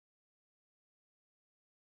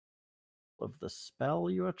of the spell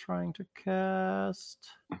you are trying to cast.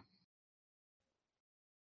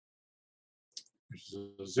 which is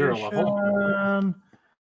a 0 level.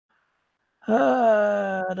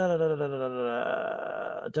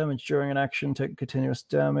 Damage during an action, take continuous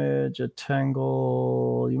damage, a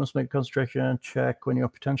tangle. You must make a concentration check when you're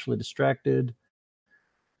potentially distracted.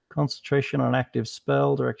 Concentration on active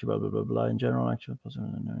spell, directed blah blah blah blah. In general, action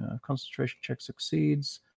concentration check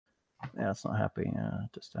succeeds. Yeah, that's not happy.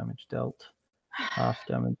 Just damage dealt. Half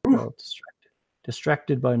damage dealt.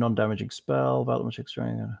 Distracted by non-damaging spell. Valor check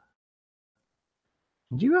strength.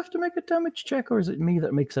 Do you have to make a damage check, or is it me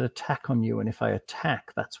that makes an attack on you? And if I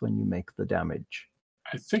attack, that's when you make the damage.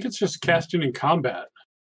 I think it's just casting in combat.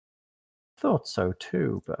 Thought so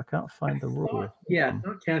too, but I can't find the rule. Yeah,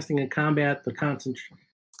 not casting in combat, but concentration.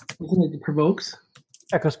 Isn't it provokes?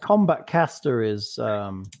 Yeah, because combat caster is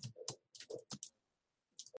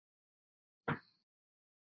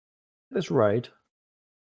that's right.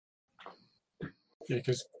 Yeah,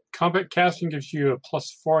 because combat casting gives you a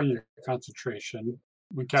 +4 on your concentration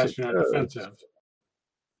when casting on defensive.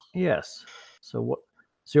 Yes. So what?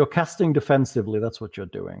 So you're casting defensively. That's what you're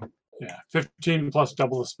doing. Yeah, 15 plus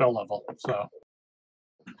double the spell level. So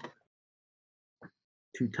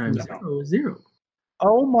 2 times No. 0 is 0.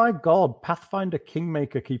 Oh my God! Pathfinder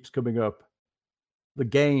Kingmaker keeps coming up. The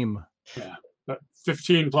game. yeah, but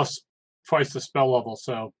 15 plus twice the spell level.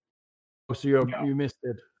 So Oh, so you missed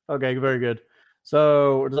it. Okay, very good.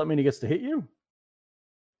 So does that mean he gets to hit you?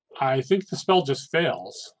 I think the spell just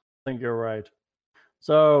fails. I think you're right.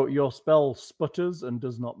 So your spell sputters and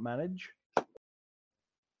does not manage.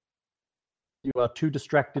 You are too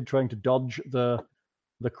distracted trying to dodge the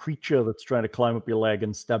creature that's trying to climb up your leg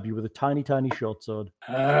and stab you with a tiny, tiny short sword.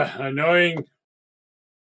 Annoying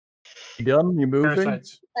You done? You moving?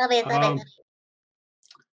 parasites.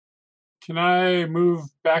 Can I move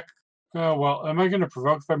back? Oh, well, am I going to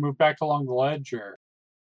provoke if I move back along the ledge? Or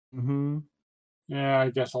Mm-hmm. yeah, I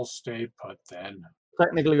guess I'll stay put then.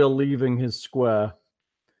 Technically, you're leaving his square.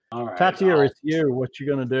 All right. Tatia, it's you. What you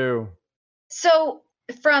gonna do? So,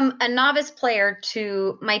 from a novice player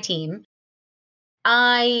to my team,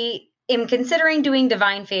 I am considering doing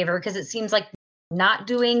Divine Favor because it seems like not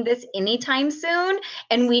doing this anytime soon,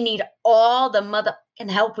 and we need all the mother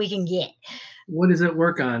and help we can get. What does it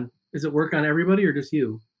work on? Does it work on everybody or just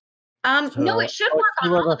you? No, So, it should work on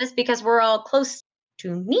all of us because we're all close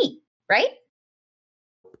to me, right?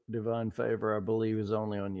 Divine favor, I believe, is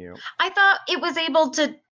only on you. I thought it was able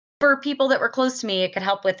to, for people that were close to me, it could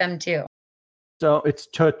help with them too. So it's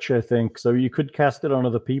touch, I think. So you could cast it on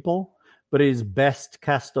other people, but it is best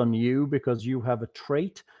cast on you because you have a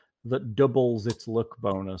trait that doubles its luck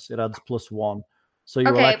bonus. It adds +1. So you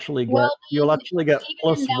will Okay, actually get well, you'll actually get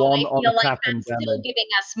Even though +1 I on feel like attack and that's still damage. giving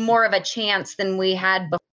us more of a chance than we had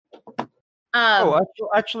before. Oh,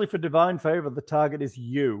 actually, for divine favor, the target is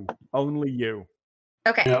you, only you.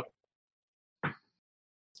 Okay. Yep.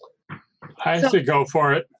 I So- say go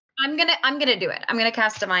for it. I'm gonna do it. I'm gonna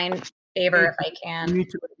cast Divine Favor if I You can. need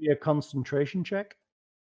to make a concentration check.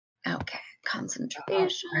 Okay,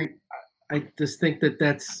 concentration. I just think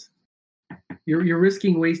that's you're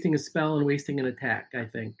risking wasting a spell and wasting an attack. I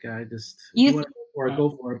think I just You want to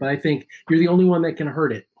go for it. But I think you're the only one that can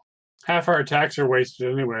hurt it. Half our attacks are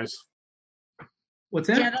wasted anyways. What's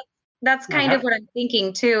that? Yeah, that's kind of what I'm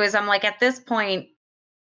thinking too. Is I'm like at this point,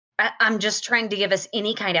 I'm just trying to give us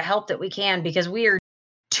any kind of help that we can because we are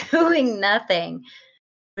doing nothing.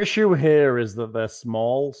 The issue here is that they're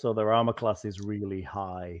small, so their armor class is really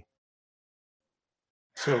high.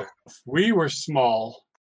 So if we were small,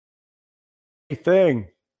 Hey, thing,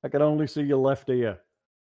 I can only see your left ear.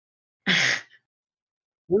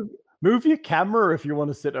 Move your camera if you want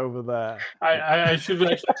to sit over there. I should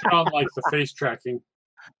actually turn on like the face tracking.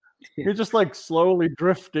 You're just like slowly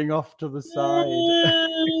drifting off to the side.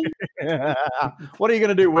 What are you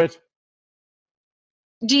going to do, Wit?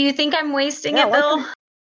 Do you think I'm wasting Yeah, it, why Bill? don't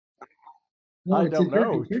No, I it's don't your-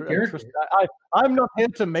 know. it's your character. I'm not here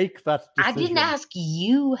to make that I decision. didn't ask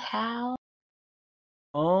you how.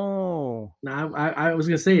 Oh. No, I was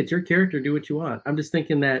gonna say it's your character. Do what you want. I'm just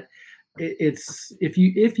thinking that it's if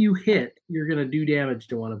you hit, you're gonna do damage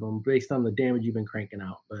to one of them based on the damage you've been cranking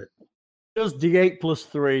out. But Just D8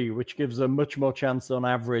 +3, which gives a much more chance on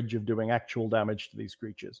average of doing actual damage to these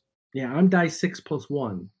creatures. yeah, I'm die 6 +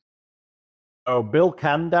 1. Oh, Bill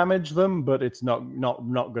can damage them, but it's not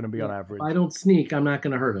going to be on If average. I don't sneak, I'm not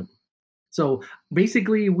gonna hurt him. So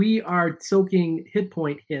basically, we are soaking hit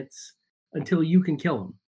point hits until you can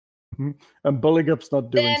kill him. And Bullygup's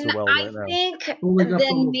not doing Then so well I right now. think Bullygup's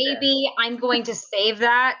then almost dead. maybe I'm going to save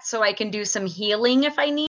that so I can do some healing if I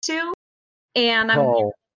need to. And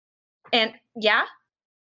Call. yeah.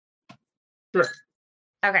 Sure.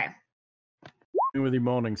 Okay. With your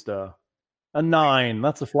Morning Star. A 9.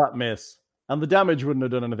 That's a flat miss. And the damage wouldn't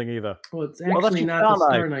have done anything either. Well, it's that's actually your not the star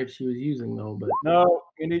star knife. knife she was using, though. But No,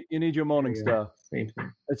 you need your Morning Yeah. Star. same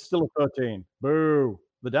thing. It's still a 13. Boo.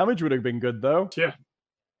 The damage would have been good, though. Yeah.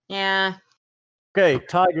 Yeah. Okay,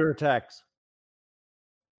 tiger attacks.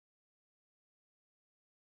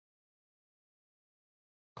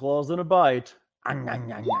 Claws and a bite.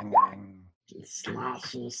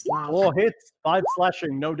 Slash. 4 hits, 5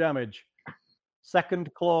 slashing, no damage.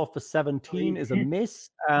 Second claw for 17 is a miss,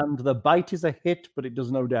 and the bite is a hit, but it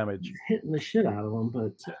does no damage. Hitting the shit out of them,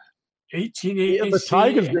 but 18 Yeah, the AC.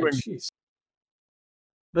 tiger's doing- Jeez.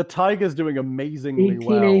 The tiger's doing amazingly 18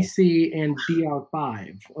 well. AC and BR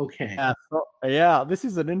 5. Okay. Yeah, this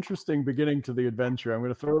is an interesting beginning to the adventure. I'm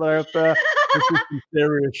going to throw that out there. This is some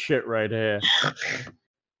serious shit right here.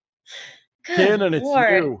 Good Kanan, it's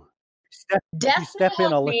Lord. you. If you Death step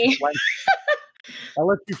in, help I'll let you me. flank. I'll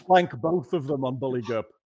let you flank both of them on Bully Gup.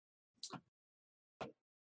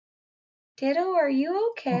 Ditto, are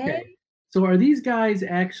you okay? Okay. So are these guys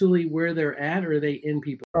actually where they're at, or are they in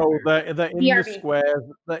people? Oh, they're in the BRB. squares.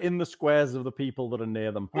 They're in the squares of the people that are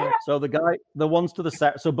near them. Yeah. So the ones to the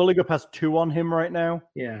south. So Bully Gup has 2 on him right now.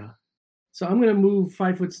 Yeah. So I'm gonna move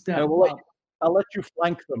 5 foot step. I will up. I'll let you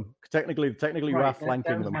flank them. Technically, Right, you are that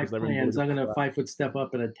flanking was them my because they're in plan. So I'm Bully gonna Gup's 5 foot step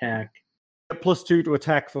up and attack. square. +2 to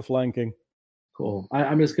attack for flanking. Cool.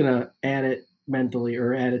 I'm just gonna add it mentally,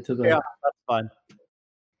 or add it to the. Yeah, that's fine.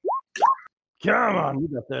 Come on, you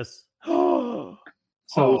got this. So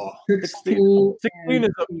Oh, 16. 16 and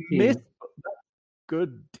is a 18. miss. But that's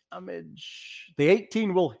good damage. The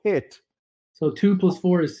 18 will hit. So 2 plus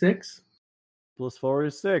 4 is 6. +4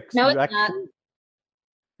 is 6. No, you it's not.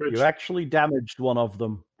 Rich. You actually damaged one of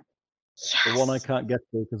them. The one I Yes. can't get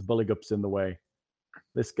to because Bully Gup's in the way.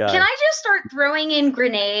 This guy. Can I just start throwing in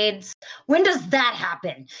grenades? When does that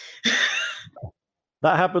happen?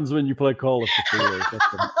 That happens when you play Call of Cthulhu. That's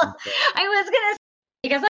what I'm saying. I was gonna say,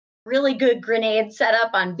 because I have a really good grenade set up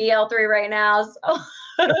on BL3 right now. So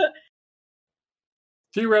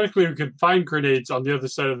Theoretically, we could find grenades on the other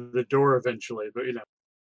side of the door eventually, but you know.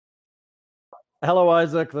 Hello,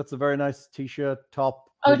 Isaac. That's a very nice t-shirt, top.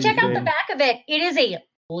 oh, hoodie check out the thing. back of it. It is a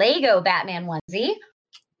Lego Batman onesie.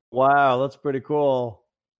 Wow, that's pretty cool.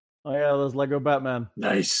 Oh yeah, there's Lego Batman.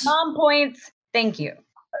 Nice. Mom points. Thank you.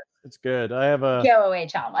 It's good. I have a Go away,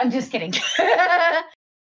 child. I'm just kidding.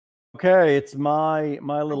 okay. It's my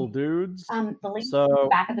little dudes. The link So- at the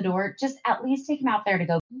back of the door. Just at least take him out there to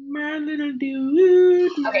go. My little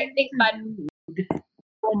dude. Okay, thanks,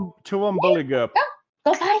 bud. 2 on Bully Gup.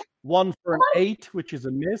 Go, buddy. 1 for an 8, which is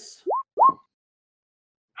a miss.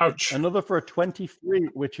 Ouch. Another for a 23,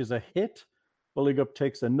 which is a hit. Bully Gup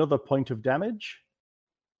takes another point of damage.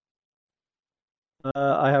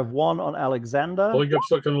 I have 1 on Alexander. Bully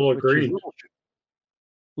Gup's looking a little which is green.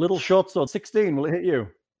 little short sword. 16. Will it hit you?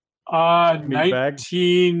 Meat bag.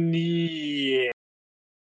 19. Yeah.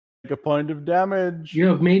 Take a point of damage. You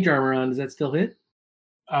have mage armor on. Does that still hit?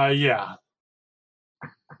 Yeah.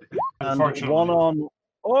 And Unfortunately. 1 on.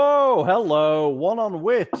 Oh, hello. 1 on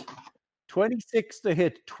wit. 26 to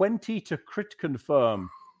hit. 20 to crit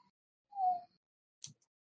confirm.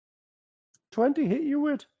 20 hit you,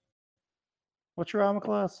 wit. What's your armor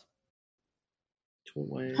class?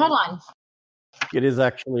 Hold on. It is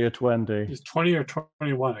actually a 20. Is 20 or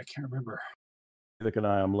 21? I can't remember. Look at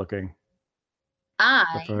I'm looking.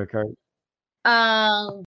 I For her card.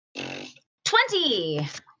 20.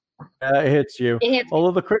 It hits you. It hits me.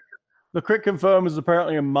 Although the crit confirm is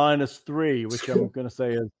apparently a -3, which I'm going to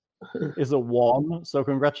say is a 1. So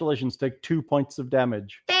congratulations. Take 2 points of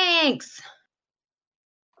damage. Thanks.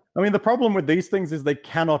 I mean, the problem with these things is they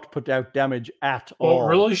cannot put out damage at Well, all.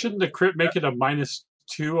 really, shouldn't the crit make it a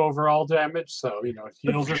 -2 overall damage? So, you know, it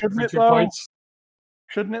heals it Shouldn't for it, 2 though? points.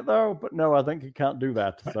 Shouldn't it, though? But no, I think it can't do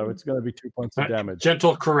that. So it's going to be 2 points of damage.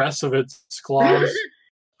 Gentle caress of its claws.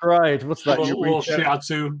 Right. What's that? You little reach out,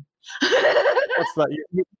 shiatsu. what's that?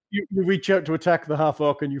 You reach out to attack the half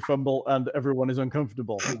orc and you fumble, and everyone is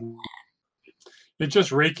uncomfortable. It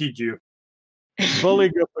just Reiki'd you. Bully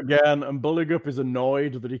Gup again, and Bully Gup is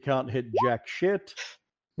annoyed that he can't hit jack shit.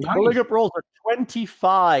 Nice. Bully Gup rolls a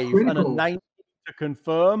 25 and a Critical. 19 to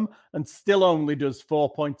confirm, and still only does 4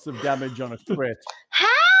 points of damage on a crit. How?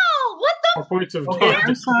 What the? 4 points of Okay,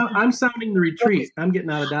 damage. I'm sounding the retreat. I'm getting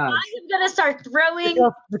out of dodge. I'm gonna start throwing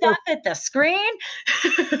Because stuff at the screen.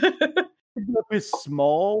 Gup is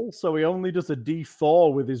small, so he only does a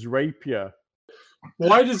D4 with his rapier.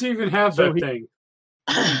 Why does he even have So that thing?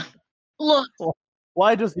 Look,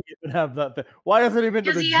 Why does he even have that thing? Why hasn't he been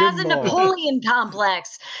to because the he gym has a more? Napoleon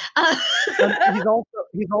complex. And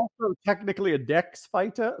he's also technically a dex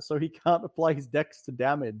fighter, so he can't apply his dex to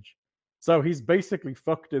damage. So he's basically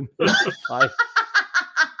fucked in this fight.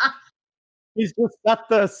 He's just sat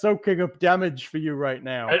there soaking up damage for you right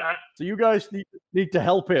now. So you guys need to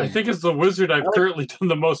help him. I think as the wizard, I've currently done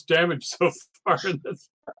the most damage so far in this.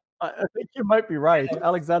 I think you might be right.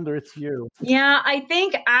 Alexander, it's you. Yeah, I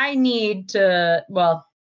think I need to. Well,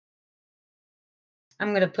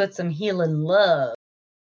 I'm gonna put some healing love.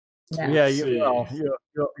 Yeah, Let's see.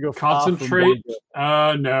 you're far from Concentrate?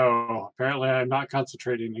 being No. Apparently, I'm not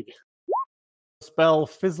concentrating again. the spell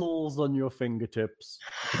fizzles on your fingertips.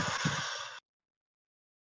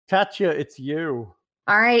 Katya, it's you.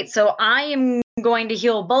 All right, so I am going to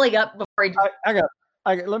heal Bully up before he. Hang on.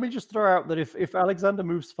 Let me just throw out that if Alexander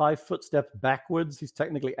moves 5 footsteps backwards, he's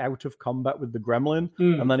technically out of combat with the gremlin,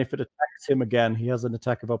 and then if it attacks him again, he has an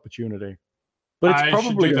attack of opportunity. But it's I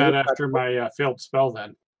probably should do that gonna- after my failed spell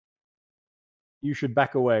then. You should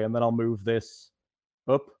back away, and then I'll move this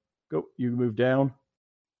up. Go. You move down.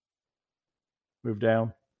 Move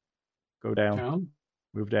down. Go down. Down?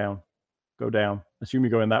 Move down. Go down. Assume you're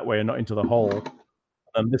going that way and not into the hole.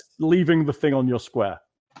 And this leaving the thing on your square.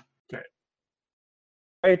 Okay.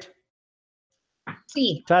 Right.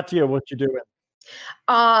 See. Tatya, what you doing?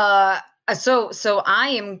 So I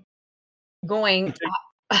am going.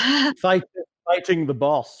 Fighting the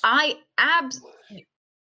boss.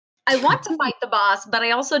 I want to fight the boss, but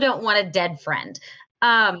I also don't want a dead friend.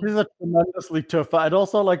 This is a tremendously tough fight. I'd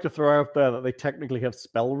also like to throw out there that they technically have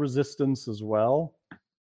spell resistance as well.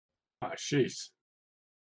 Oh, jeez.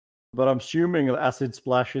 But I'm assuming that Acid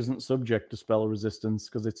Splash isn't subject to spell resistance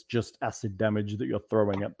because it's just acid damage that you're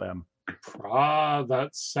throwing at them. That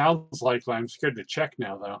sounds likely. I'm scared to check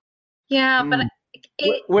now, though. Yeah, but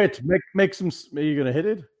Wait, make some. Are you going to hit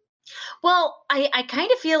it? Well, I kind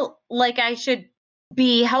of feel like I should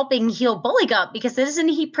be helping heal Bullygup because isn't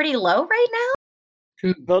he pretty low right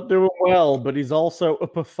now? Not doing well, but he's also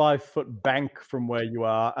up a 5-foot bank from where you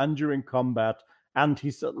are, and you're in combat, and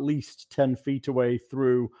he's at least 10 feet away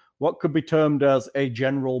through what could be termed as a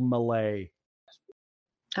general melee.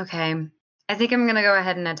 Okay. I think I'm going to go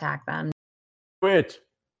ahead and attack then. Wait.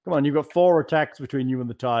 Come on, you've got 4 attacks between you and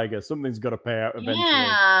the tiger. Something's got to pay out eventually.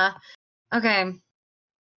 Yeah. Okay.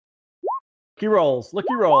 Lucky rolls.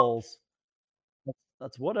 Lucky rolls.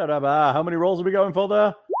 That's whatever. How many rolls are we going for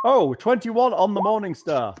there? Oh, 21 on the Morning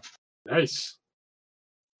Star. Nice.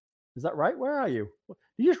 Is that right? Where are you?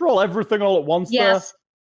 Did you just roll everything all at once Yes.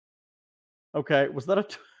 there? Okay. Was that a...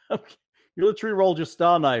 Okay. You literally rolled your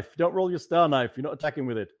star knife. Don't roll your star knife. You're not attacking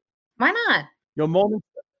with it. Why not? Your Morning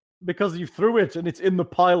Star... Because you threw it and it's in the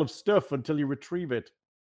pile of stuff until you retrieve it.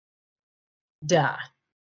 Duh.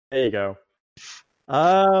 There you go.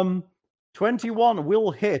 21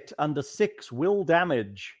 will hit and a 6 will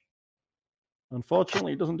damage.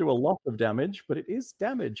 Unfortunately, it doesn't do a lot of damage, but it is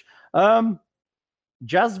damage.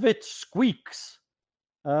 Jazvit squeaks.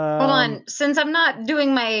 Hold on. Since I'm not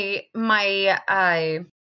doing my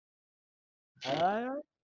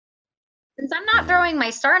since I'm not throwing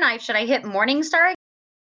my star knife, should I hit Morningstar?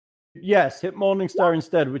 Yes, hit Morningstar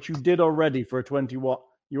instead, which you did already for a 21.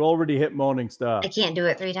 You already hit Morningstar. I can't do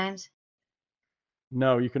it 3 times.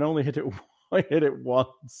 No, you can only hit it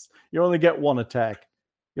once. You only get 1 attack.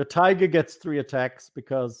 Your tiger gets 3 attacks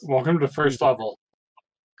because... Welcome to first level.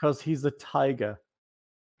 Because he's a tiger.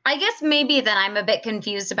 I guess maybe then I'm a bit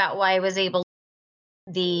confused about why I was able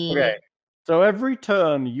the... Okay. So every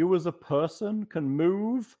turn, you as a person can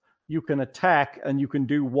move, you can attack, and you can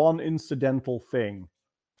do 1 incidental thing.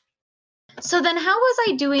 So then how was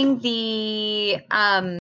I doing the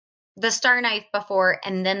star knife before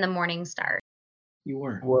and then the morning star? You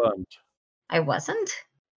weren't. Weren't. I wasn't?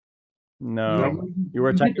 No. You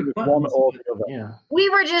were You hit attacking the with 1 buttons. or the other. Yeah. We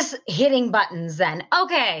were just hitting buttons then.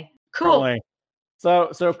 Okay, cool. Currently.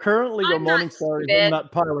 So currently your I'm not Morningstar is stupid. in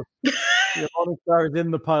that pile of your Morningstar is in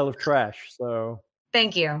the pile of trash. So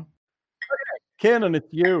Thank you. Kanan, it's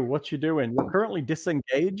you. What you doing? You're currently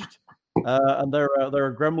disengaged. And there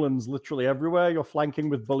are gremlins literally everywhere. You're flanking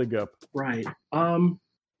with Bullygup. Right. I'm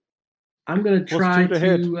gonna try 2 to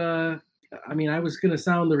hit. I mean, I was gonna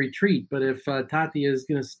sound the retreat, but if Tatya is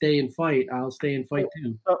gonna stay and fight, I'll stay and fight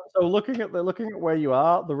too. So looking at where you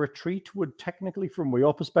are, the retreat would technically, from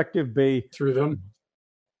your perspective, be Through them.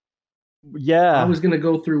 Yeah. I was gonna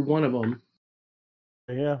go through one of them.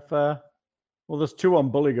 Yeah, fair. Well, there's 2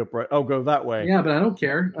 on Bullygup, right? Oh, go that way. Yeah, but I don't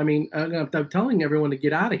care. I mean, I'm telling everyone to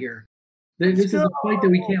get out of here. This is a fight that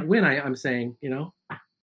we can't win. I'm saying,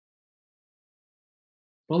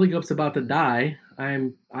 Bullygup's about to die.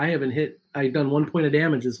 I've done 1 point of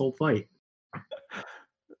damage this whole fight.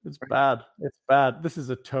 It's bad. It's bad. This is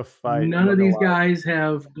a tough fight. None of these guys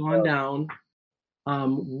have gone down.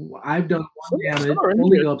 I've done one Some damage. are injured.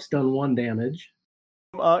 Polygup's done 1 damage.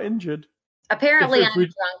 Are injured. Apparently, If I'm we-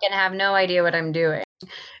 drunk and have no idea what I'm doing.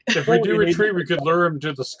 If we Oh, do you need- retreat, we could lure him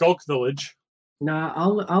to the Skulk Village. Nah,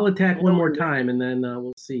 I'll attack one more time, and then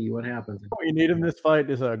we'll see what happens. What you need in this fight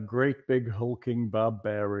is a great big hulking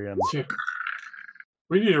barbarian.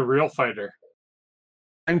 We need a real fighter.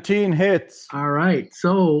 19 hits. All right,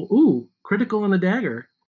 so critical on the dagger.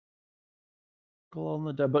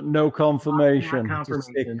 But no confirmation. Not It's a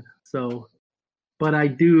stick. confirmation. So, but I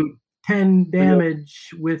do 10 damage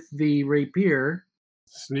with the rapier.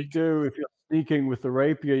 Sneak. If you're sneaking with the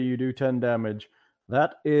rapier, you do 10 damage.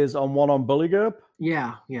 That is on one on Bullygurp.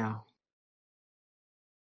 Yeah.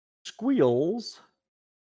 Squeals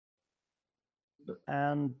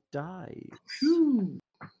and dies. Phew.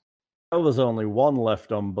 Oh, there's only one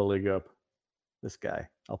left on Bullygurp. This guy.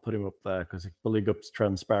 I'll put him up there because Bullygup's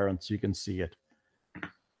transparent, so you can see it.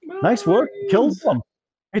 Nice work. Killed one.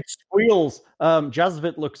 It squeals.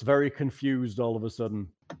 Jazvit looks very confused all of a sudden.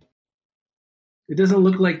 It doesn't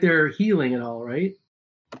look like they're healing at all, right?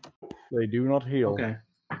 They do not heal. Okay.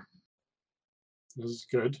 This is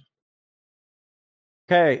good.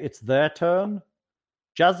 Okay, it's their turn.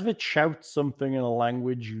 Jazvit shouts something in a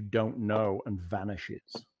language you don't know and vanishes.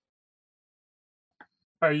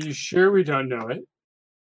 Are you sure we don't know it?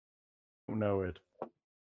 Don't know it.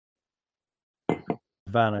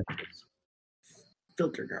 Vanishes.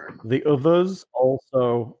 Filter guard. The others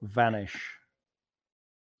also vanish.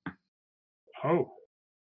 Oh,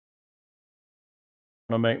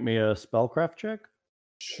 Want to make me a spellcraft check?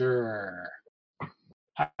 sure.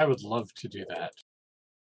 I would love to do that.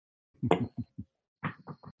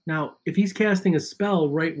 Now, if he's casting a spell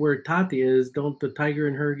right where Tati is, don't the tiger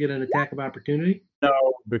and her get an attack of opportunity? No,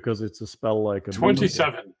 because it's a spell like a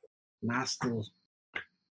 27. Nostrils.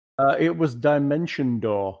 It was Dimension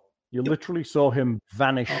Door. You literally saw him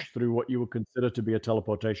vanish through what you would consider to be a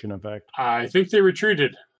teleportation effect. I think they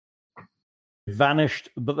retreated. Vanished,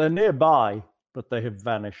 but they're nearby, but they have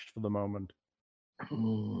vanished for the moment.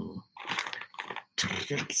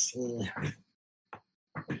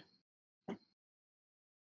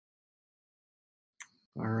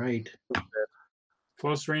 All right.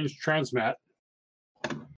 Close range transmat.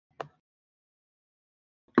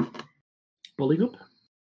 Bullygoop?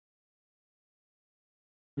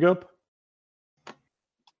 Yup.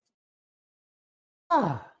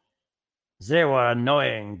 They were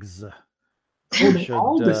annoyings. Oh, they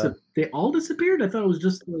Should, they all disappeared? I thought it was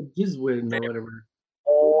just the Jizwin or whatever.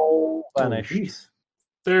 all Oh, vanished. jeez.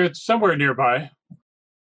 They're somewhere nearby. It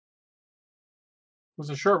was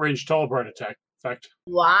a short range teleport attack. In fact,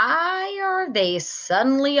 Why are they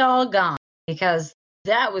suddenly all gone? Because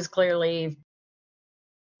that was clearly.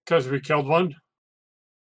 because we killed one.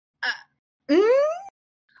 Mm?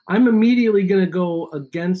 I'm immediately going to go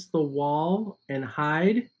against the wall and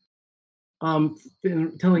hide. And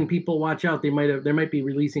telling people, watch out, they might be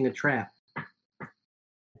releasing a trap.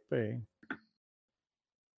 Be.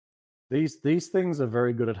 These things are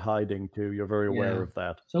very good at hiding too. You're very aware Yeah. of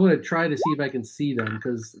that. So I'm going to try to see if I can see them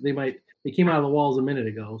because they came out of the walls a minute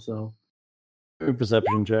ago. So Do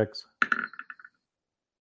perception checks.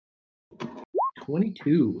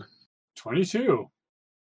 22. 22.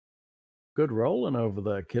 Good rolling over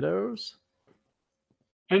there, kiddos.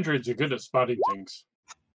 Androids are good at spotting things.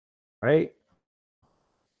 Right?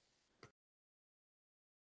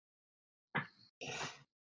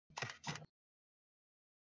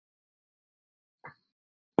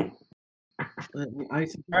 I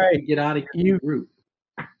suggest Right. we get out of You- the group.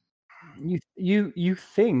 You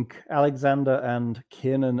think Alexander and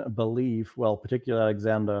Kiernan believe, well, particularly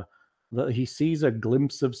Alexander, that he sees a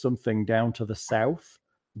glimpse of something down to the south,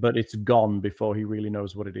 but it's gone before he really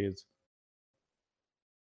knows what it is.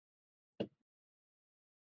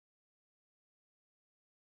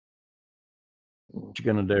 What you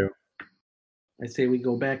gonna do? I say we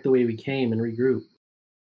go back the way we came and regroup.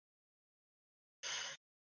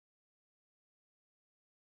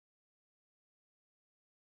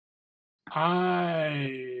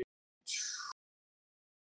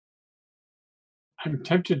 I'm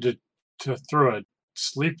tempted to throw a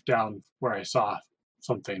sleep down where I saw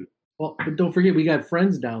something. Well, but don't forget we got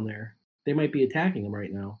friends down there. They might be attacking them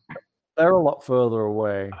right now. They're a lot further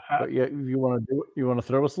away, but yeah, you want to do it? You want to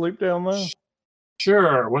throw a sleep down there?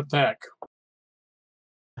 Sure, what the heck?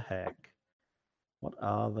 Heck, what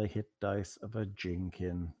are the hit dice of a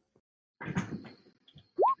Jinkin?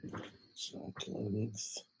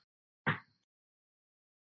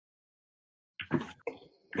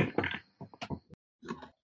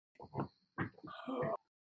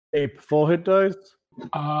 Ape 4 hit dice.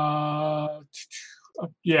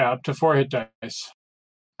 Up to 4 hit dice.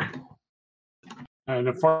 And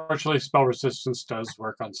unfortunately, spell resistance does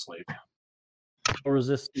work on sleep.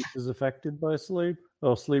 Resistance is affected by sleep?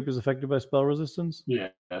 Or sleep is affected by spell resistance?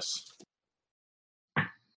 Yes. Do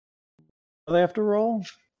they have to roll?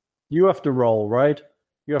 You have to roll, right?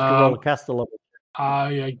 You have to roll a caster level.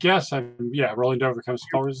 I guess I'm rolling to overcome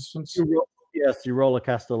spell resistance. Yes, you roll a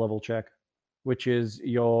caster level check, which is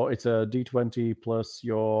it's a d20 plus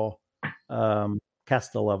your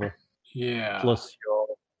caster level. Yeah.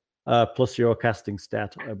 Plus your casting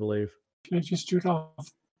stat, I believe. Can I just do it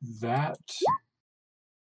off that?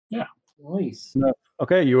 Yeah. Nice. No.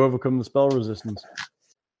 Okay, you overcome the spell resistance.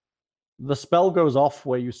 The spell goes off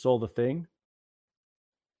where you saw the thing.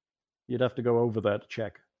 You'd have to go over there to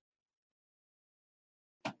check.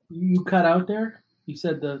 You cut out there? You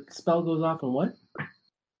said the spell goes off and what?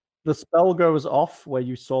 The spell goes off where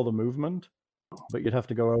you saw the movement, but you'd have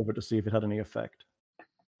to go over to see if it had any effect.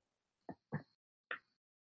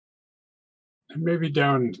 Maybe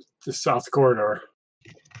down the south corridor.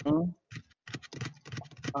 I'm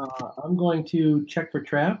going to check for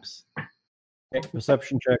traps.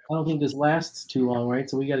 Perception check. I don't think this lasts too long, right?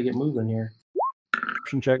 So we got to get moving here.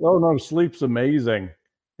 Perception check. Oh no, sleep's amazing.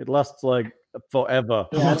 It lasts like forever.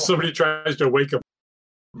 Somebody tries to wake up.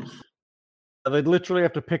 They'd literally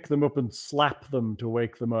have to pick them up and slap them to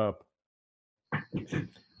wake them up.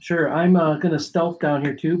 Sure, I'm going to stealth down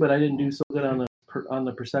here too, but I didn't do so good on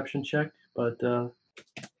the perception check. But did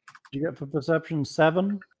you get for perception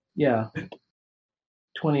 7? Yeah,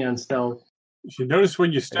 20 on stealth. If you notice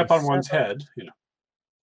when you step on one's head,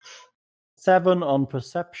 7 on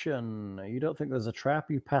perception. You don't think there's a trap?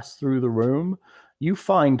 You pass through the room. You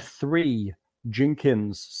find 3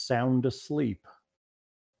 Jenkins sound asleep.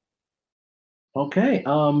 Okay.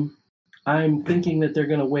 I'm thinking that they're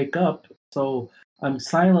going to wake up, so I'm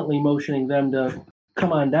silently motioning them to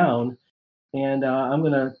come on down, and I'm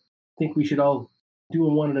going to think we should all do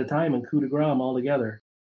them one at a time and coup de grace them all together.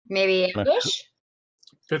 Maybe ambush?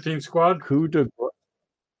 15 squad? Coup de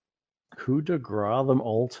grace them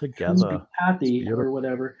all together. Happy or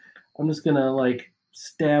whatever. I'm just going to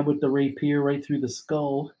stab with the rapier right through the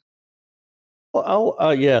skull.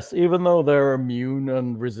 Well, yes, even though they're immune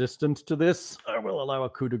and resistant to this, I will allow a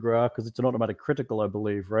coup de grace because it's an automatic critical, I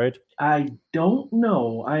believe, right? I don't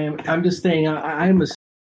know. I'm just saying I'm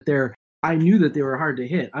I knew that they were hard to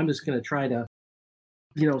hit. I'm just going to try to,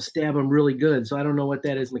 stab them really good. So I don't know what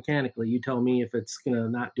that is mechanically. You tell me if it's going to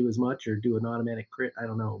not do as much or do an automatic crit. I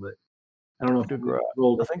don't know, but I don't know if coup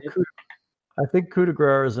rolled. I think coup de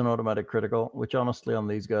grace is an automatic critical, which honestly on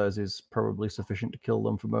these guys is probably sufficient to kill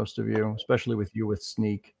them for most of you, especially with you with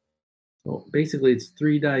sneak. Well, basically it's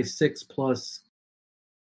 3 dice 6 plus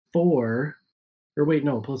 4, or wait,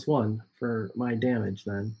 no, plus 1 for my damage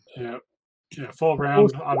then. Yeah, full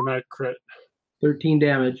round automatic crit. 13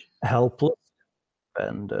 damage. Helpless.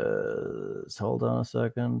 And hold on a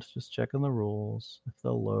second, just checking the rules if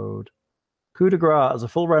they'll load. Coup de grace. As a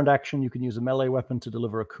full round action, you can use a melee weapon to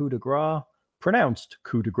deliver a coup de grace, pronounced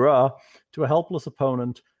coup de grace, to a helpless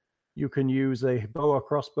opponent. You can use a bow or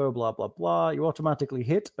crossbow, blah, blah, blah. You automatically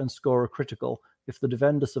hit and score a critical. If the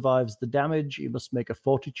defender survives the damage, you must make a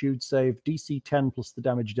fortitude save, DC 10 plus the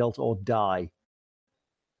damage dealt, or die.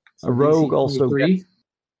 So A rogue DC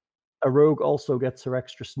also gets her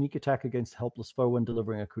extra sneak attack against a helpless foe when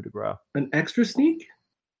delivering a coup de grace. An extra sneak?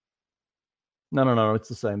 No, it's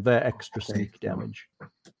the same. They're extra sneak damage.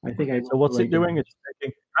 I think I. So what's it doing? It's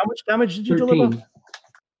taking. How much damage did you 13. deliver?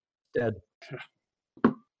 Dead.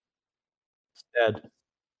 It's dead.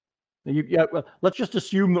 Well, let's just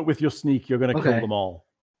assume that with your sneak, you're going to kill them all.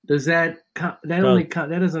 Does that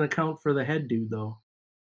that doesn't account for the head dude though?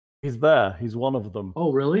 He's there. He's one of them.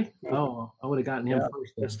 Oh really? Oh, I would have gotten him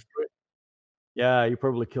first. Then. Yeah, you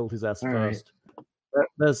probably killed his ass all first.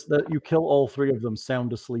 Right. You kill all 3 of them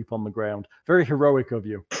sound asleep on the ground. Very heroic of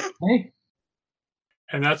you. Hey.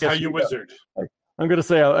 And that's how you wizard. I'm going to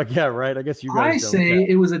say, yeah, right. I guess you guys I say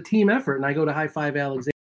it was a team effort, and I go to high five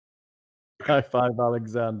Alexander. High five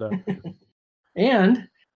Alexander. and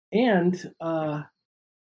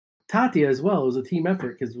Tatia as well. It was a team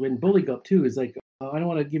effort because when Bully Gup too is like, I don't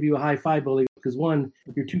want to give you a high five, Bully, because 1,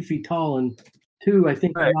 you're 2 feet tall, and 2, I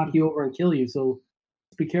think I'll knock you over and kill you. So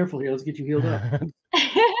let's be careful here. Let's get you healed up.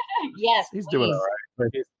 Yes, he's doing all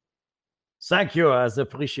right. Thank you. I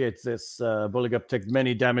appreciate this. Bully Gup takes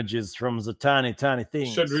many damages from the tiny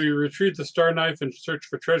things. Should we retrieve the star knife and search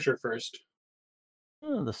for treasure first?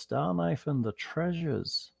 The star knife and the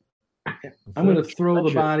treasures. I'm going to throw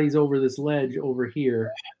the bodies over this ledge over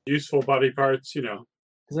here. Useful body parts,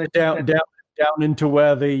 Down into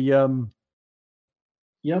where the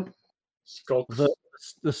Yep. Skulks. The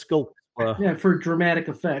the sculpts were. Yeah, for dramatic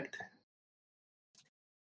effect.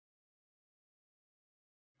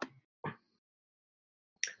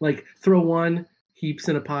 Like throw one, heaps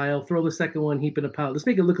in a pile. Throw the second one, heap in a pile. Let's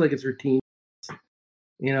make it look like it's routine.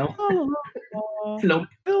 You know? Flop,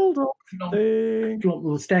 Killed all flop, the things. flop.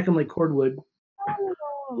 We'll stack them like cordwood.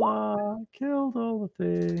 Killed all the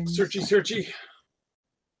things. Searchy.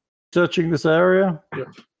 Searching this area. Yep.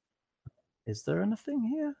 Is there anything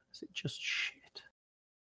here? Is it just shit?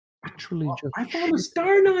 Literally just. I found a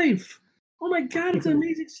star knife. Oh my god, it's an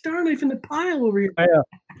amazing star knife in the pile over here. Yeah.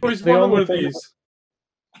 Who's The one only of thing- these?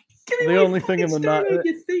 Give me The my only thing in fucking the star night- knife,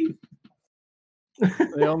 you thief.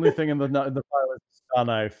 The only thing in the pile is the star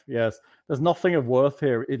knife. Yes, there's nothing of worth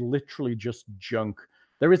here. It literally just junk.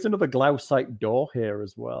 There is another glausite door here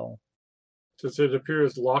as well. Does it appear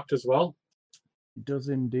as locked as well? It does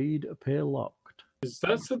indeed appear locked. Is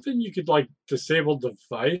that something you could like disable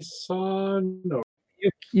device on? Or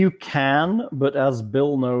You can, but as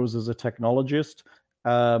Bill knows as a technologist,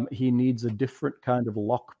 he needs a different kind of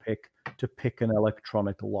lockpick to pick an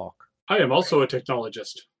electronic lock. I am also a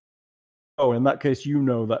technologist. Oh, in that case, you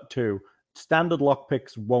know that too. Standard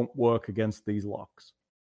lockpicks won't work against these locks.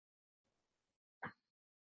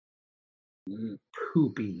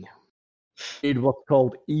 Poopy. Need what's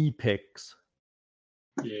called e-picks.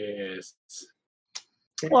 Yes.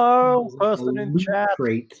 Hello, That person in loot chat.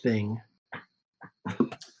 crate thing.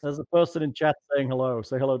 There's a person in chat saying hello.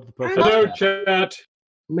 Say hello to the person. Hello, in chat. chat.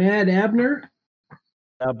 Mad Abner.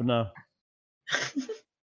 Abner.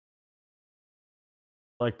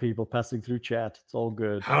 Like people passing through chat. It's all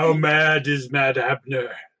good. How mad is Mad Abner?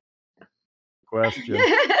 Question.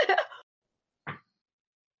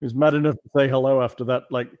 He was mad enough to say hello after that.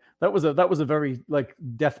 Like that was a very like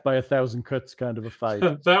death by 1,000 cuts kind of a fight.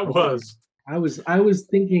 That was. I was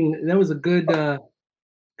thinking that was a good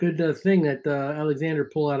thing that Alexander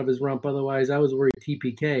pulled out of his rump. Otherwise, I was worried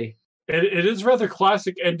TPK. It is rather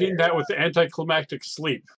classic ending that with anticlimactic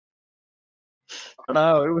sleep.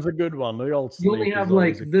 No, it was a good one. The old You only sleep have is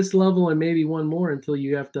like always a- this level and maybe one more until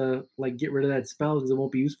you have to like get rid of that spell because it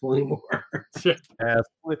won't be useful anymore. Yeah,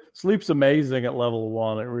 sleep's amazing at level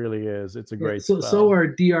 1. It really is. It's a great so spell. so are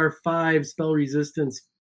DR5 spell resistance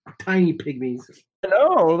tiny pygmies.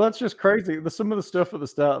 No, that's just crazy. Some of the stuff at the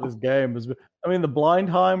start of this game was, I mean, the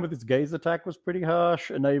Blindheim with its gaze attack was pretty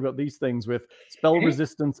harsh, and now you've got these things with spell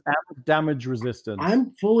resistance and damage resistance.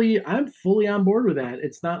 I'm fully on board with that.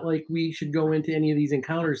 It's not like we should go into any of these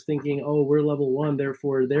encounters thinking, oh, we're level 1,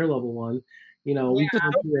 therefore they're level 1. You know, we just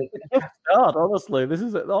It's a tough start, honestly.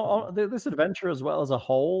 This adventure, as well as a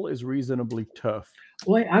whole, is reasonably tough.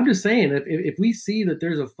 well, I'm just saying if we see that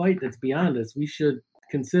there's a fight that's beyond us, we should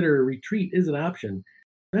consider retreat is an option.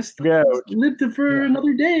 Let's live for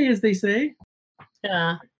another day, as they say.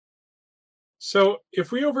 Yeah. So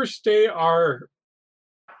if we overstay our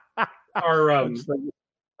I'd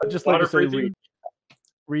just like to say, breathing?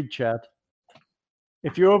 read chat.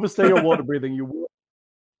 If you overstay your water breathing, you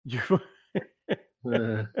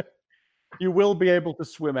will be able to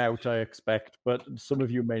swim out, I expect, but some of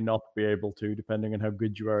you may not be able to, depending on how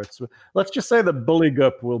good you are at swim. Let's just say that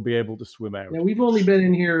Bulligup will be able to swim out. Now, we've only been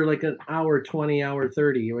in here like an hour 20, hour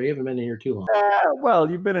 30. We haven't been in here too long. Well,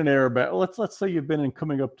 you've been in here about, let's say you've been in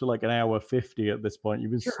coming up to like an hour 50 at this point.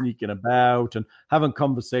 You've been sneaking about and having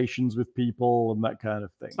conversations with people and that kind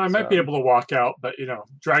of thing. I might be able to walk out, but you know,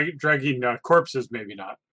 dragging corpses, maybe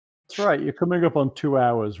not. That's right. You're coming up on 2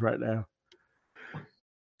 hours right now.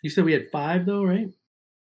 You said we had 5 though, right?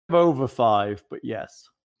 Over 5, but yes.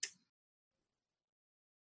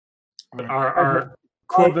 Our Five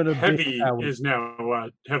quote and a bit heavy hours. is now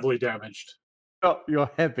heavily damaged. Oh, you're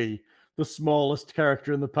heavy. The smallest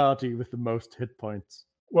character in the party with the most hit points.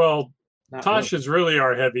 Well, Not Tosh is really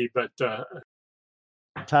our heavy, but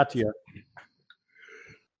Tatya.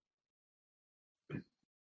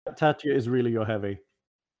 Tatya is really your heavy.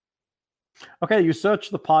 Okay, you search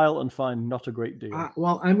the pile and find not a great deal.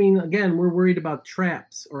 well, I mean, again, we're worried about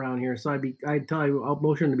traps around here, so I'd tell you, I'll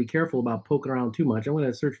motion to be careful about poking around too much. I'm going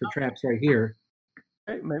to search for traps right here.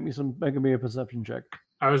 Okay, make me a perception check.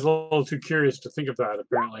 I was a little too curious to think of that.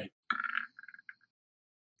 Apparently,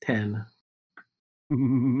 10.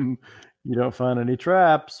 You don't find any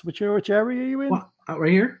traps. Which area are you in? What?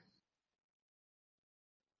 Right here?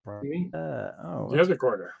 Right. You mean? Oh, the other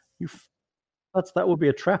corner. that would be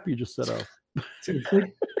a trap you just set off.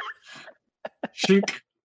 Seriously? Shink.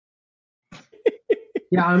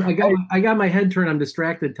 Yeah, I got my head turned. I'm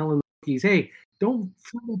distracted, telling the monkeys, "Hey, don't."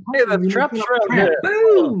 Hey, that's traps around here.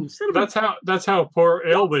 Boom! Son of a- That's how poor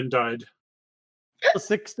Aelwyn died. The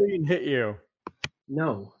 16 hit you.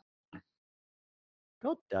 No.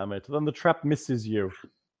 God damn it. Then the trap misses you.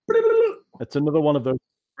 It's another one of those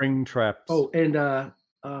spring traps. Oh, and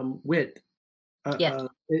Wit. Yes.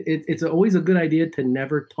 It's always a good idea to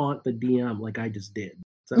never taunt the DM like I just did.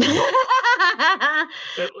 So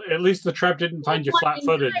At least the trap didn't find you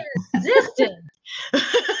flat-footed. Resistance.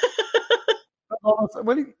 Well,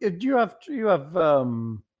 do you have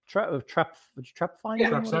trap finding?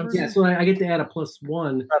 Trap sense? yeah, so I get to add a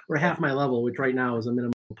 +1 or half my level, which right now is a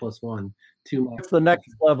minimum +1 to my It's the next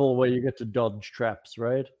level where you get to dodge traps,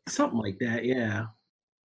 right? something like that. Yeah.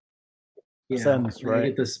 Yeah, Sense, I right?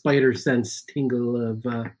 get the spider sense tingle of.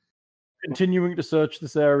 Continuing to search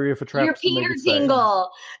this area for traps. Your to make Peter it safe. tingle.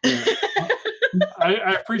 Yeah.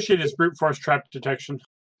 I appreciate his brute force trap detection.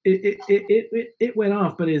 It went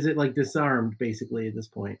off, but is it like disarmed basically at this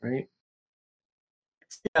point, right?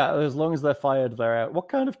 Yeah, as long as they're fired, they're out. What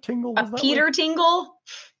kind of tingle was A that? Peter with? tingle.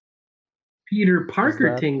 Peter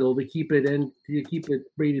Parker that- tingle to keep it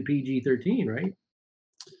rated PG-13, right?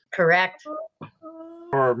 Correct.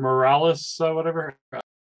 Or Morales, whatever.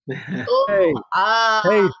 Hey, Ah.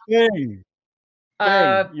 hey, Thing!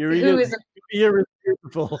 Your who ear, is your ear is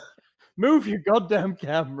beautiful. Move your goddamn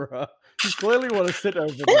camera. You clearly want to sit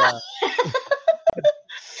over there.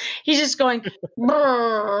 He's just going. This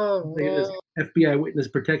FBI witness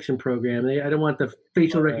protection program. I don't want the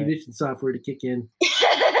facial recognition software to kick in.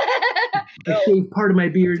 I shaved part of my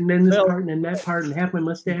beard and then this Well- part and then that part and half my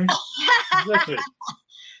mustache. Exactly.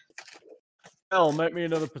 Hell, make me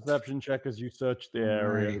another perception check as you search the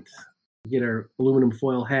area. Right. Get our aluminum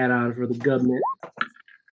foil hat on for the government.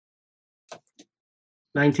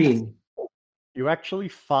 19. You actually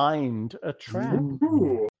find a trap.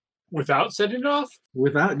 Ooh. Without setting it off?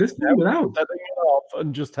 Without this time, without. Setting it off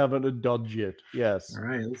and just having to dodge it. Yes. All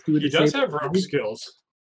right, let's do a He does have disabled rogue device. skills.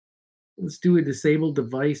 Let's do a disabled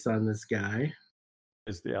device on this guy.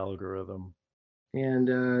 Is the algorithm. And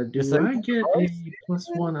do Disabled I get device?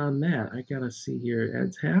 a +1 on that? I gotta see here. It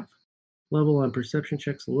adds half level on perception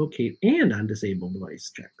checks, locate, and on disabled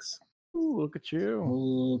device checks. Ooh, look at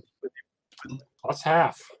you. Plus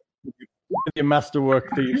half. With your masterwork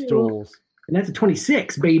thieves tools. And that's a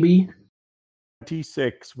 26, baby.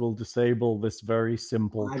 T6 will disable this very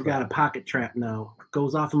simple I've trap. got a pocket trap now.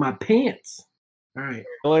 Goes off in my pants. All right.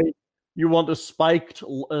 Really? You want a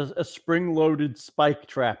spring-loaded spike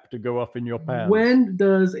trap to go off in your pants. When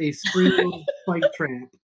does a spring spike trap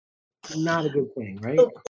not a good thing, right?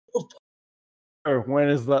 Or when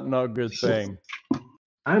is that not a good thing?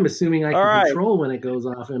 I'm assuming I can All right. control when it goes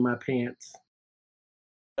off in my pants.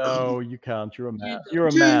 No, you can't. You're a man. You're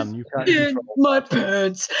a man. You can't control. my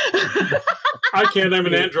pants. I can't. I'm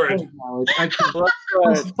an android. I can, Well,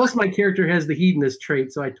 that's right. plus, my character has the hedonist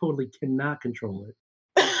trait, so I totally cannot control it.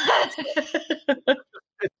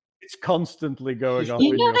 It's constantly going off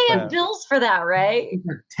You in know your they have pants. bills for that, right? It's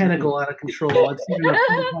a tentacle out of control. I've seen enough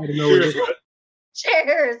Hentai to know Cheers, it. Whit.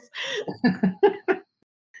 Cheers.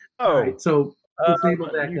 Oh, All right, so disable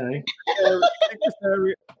that you- guy.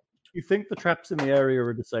 You think the traps in the area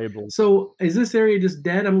are disabled? So is this area just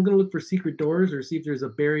dead? I'm gonna look for secret doors or see if there's a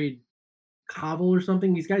buried hovel or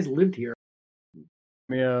something. These guys lived here.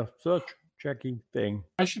 Yeah, search checky thing.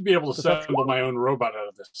 I should be able to assemble my own robot out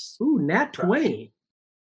of this. Ooh, nat 20.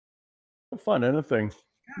 Don't find anything.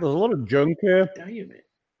 There's a lot of junk here. Damn it.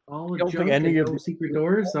 All the don't junk think any and of no secret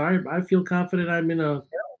doors. So I feel confident I'm in a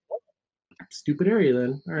stupid area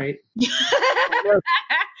then. All right.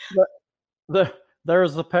 There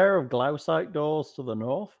is a pair of glausite doors to the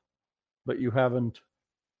north, but you haven't.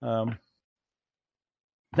 No,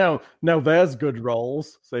 there's good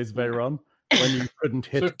rolls, says Veyron, when you couldn't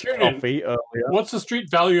hit So, Kieran, coffee earlier. What's the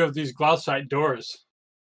street value of these glassite doors?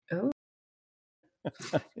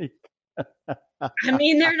 I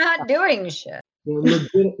mean, they're not doing shit.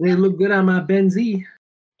 They look good on my Benzie.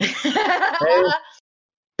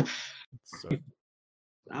 So,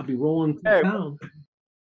 I'll be rolling through Hey. town.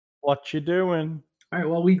 what you doing? All right.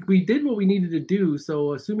 Well, we did what we needed to do.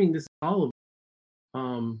 So assuming this is all of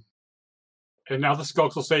And now the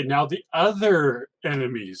skulks will say, now the other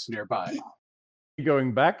enemies nearby. You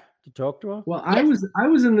going back to talk to her? well, I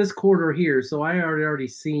was in this corridor here, so I already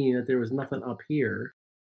seen that there was nothing up here.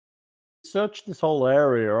 Search this whole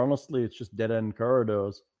area. Honestly, it's just dead end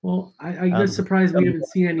corridors. Well, I guess surprised we haven't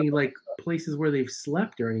seen any like places where they've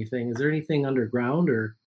slept or anything. Is there anything underground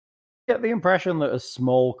or? Get the impression that as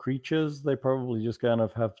small creatures, they probably just kind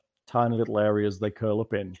of have tiny little areas they curl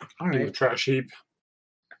up in. All In the right. trash heap.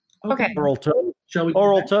 Okay. Or, Shall we?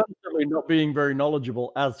 or alternatively, not being very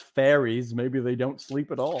knowledgeable as fairies, maybe they don't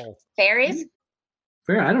sleep at all. Fairies?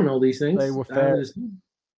 Fair. I don't know these things. They were I fair. was-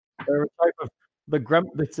 They're a type of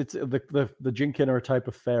It's the Jinkin are a type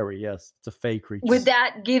of fairy. Yes, it's a fey creature. Would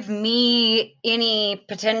that give me any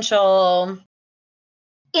potential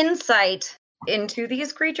insight into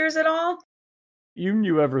these creatures at all? You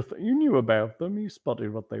knew everything. You knew about them. You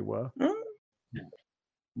spotted what they were. Mm.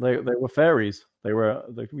 They were fairies. We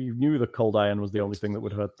knew the cold iron was the only thing that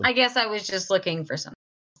would hurt them. I guess I was just looking for something,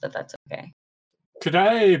 but that's okay. Could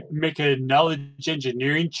I make a knowledge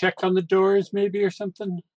engineering check on the doors, maybe, or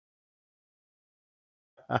something?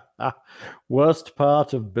 Worst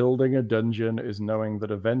part of building a dungeon is knowing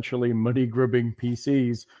that eventually money-grubbing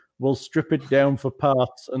PCs will strip it down for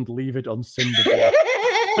parts and leave it on cinder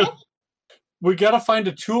block. We gotta find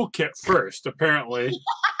a toolkit first, apparently.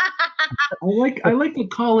 I like to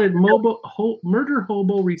call it murder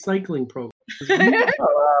hobo recycling program.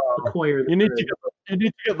 Acquire You need to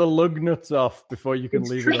get the lug nuts off before you can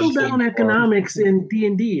leave it. Trickle down economics in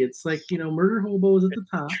D&D. It's like, murder hobos at the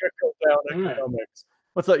top. Trickle down economics.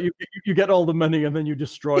 What's that? You get all the money and then you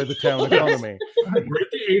destroy the town economy. We're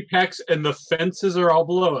at the apex and the fences are all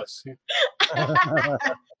below us.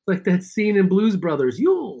 Like that scene in Blues Brothers.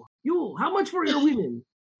 Yule, how much for your women?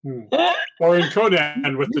 Or in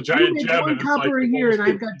Conan with the giant you gem. One copper a year, and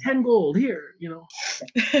I've got 10 gold here.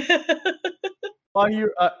 Are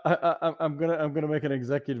you? I'm gonna make an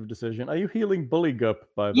executive decision. Are you healing Bullygup,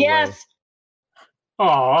 by the way? Yes.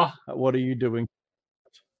 Aw. What are you doing?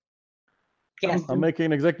 Yes. I'm making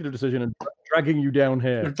an executive decision and dragging you down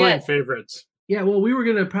You're here. playing favorites. Yeah, well, we were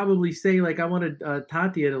gonna probably say I wanted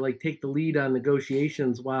Tatia to take the lead on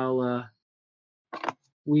negotiations while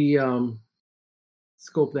we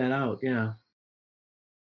scope that out. Yeah.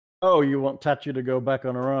 Oh, you want Tatia to go back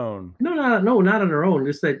on her own? No, not on her own.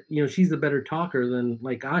 Just that she's a better talker than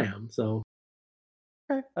I am. So.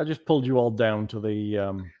 Okay. I just pulled you all down to the.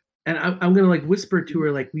 And I'm gonna whisper to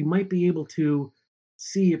her we might be able to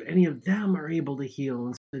see if any of them are able to heal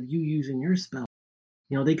instead of you using your spell.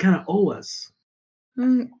 They kind of owe us.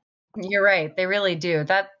 You're right. They really do.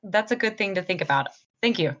 That's a good thing to think about.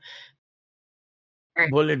 Thank you.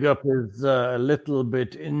 Bullygup is a little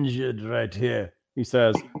bit injured right here, he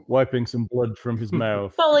says, wiping some blood from his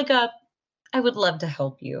mouth. Bullygup, I would love to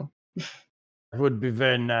help you. It would be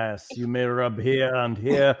very nice. You may rub here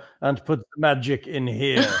and put the magic in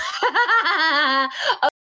here. Oh,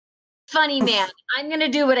 funny man. I'm going to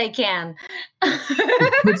do what I can.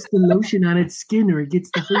 It puts the lotion on its skin or it gets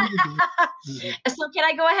the hose. So can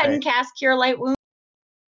I go ahead and cast Cure Light Wound?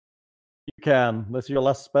 You can. That's your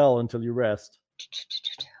last spell until you rest.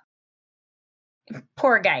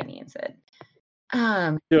 Poor guy needs it.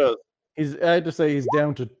 Yeah. I had to say he's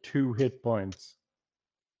down to 2 hit points.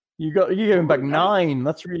 You gave him back 9.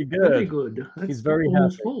 That's really good. Very good. He's very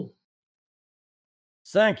happy. Full.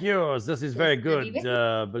 Thank you. This is very good.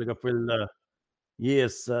 Bullygup will.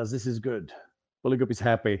 Yes, this is good. Bullygup is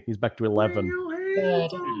happy. He's back to 11.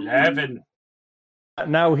 11.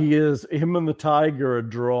 Now him and the tiger are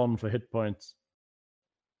drawn for hit points.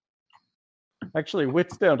 Actually,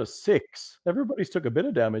 wit's down to 6. Everybody's took a bit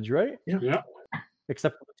of damage, right? Yeah.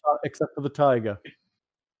 Except for the tiger.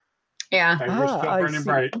 Yeah.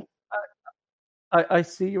 I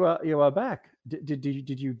see you are back. Did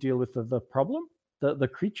you deal with the problem? The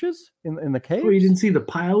creatures in the cave? Oh, you didn't see the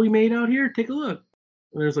pile we made out here? Take a look.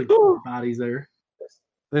 There's bodies there.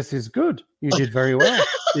 This is good. You did very well.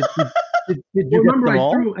 Did you remember get them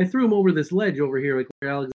all? I threw them over this ledge over here,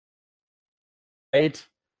 where Alex. Wait,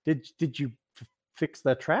 did you fix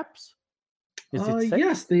their traps? Is it safe?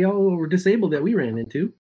 Yes, they all were disabled that we ran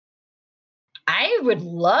into. I would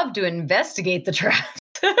love to investigate the traps.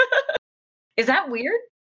 Is that weird?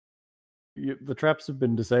 The traps have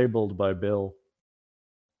been disabled by Bill.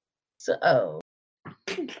 So,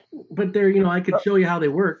 but they're, I could show you how they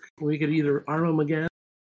work. We could either arm them again.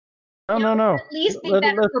 No. At least be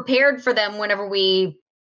better prepared for them whenever we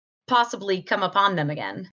possibly come upon them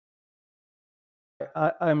again.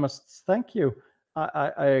 I must thank you.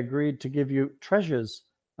 I agreed to give you treasures.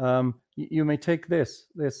 You may take this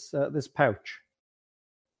pouch.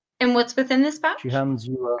 And what's within this pouch? She hands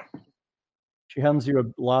you a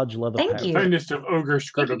large leather pouch. Thank you. Finest of ogre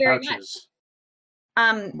scrotum pouches.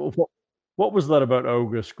 What was that about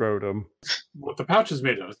ogre scrotum? What the pouch is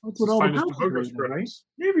made of. That's what all the pouches are made of, right?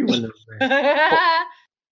 Everyone knows that.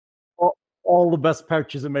 All the best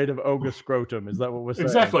pouches are made of ogre scrotum. Is that what we're saying?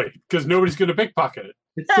 Exactly, because nobody's going to pickpocket it.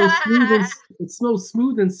 It's so smooth it's so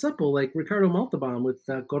smooth and supple, like Ricardo Montalban with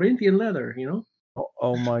Corinthian leather.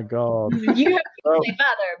 Oh my God! You have my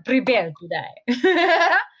father prepared to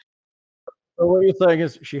die. So what you're saying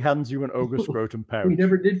is she hands you an ogre scrotum pouch. We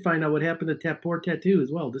never did find out what happened to poor Tattoo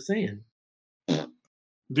as well. Just saying.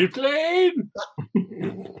 Deep lane.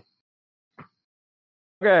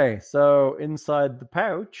 Okay, so inside the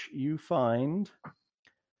pouch, you find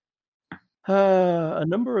a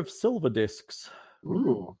number of silver discs.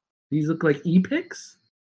 Ooh. These look like e-picks?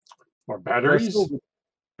 Or They're batteries?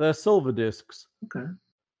 silver discs. Okay.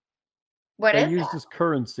 What They're is used that? as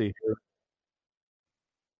currency here.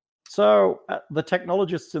 So the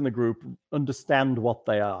technologists in the group understand what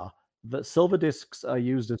they are. The silver discs are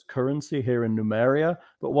used as currency here in Numeria,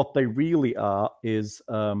 but what they really are is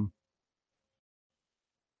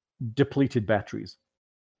depleted batteries.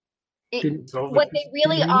 What they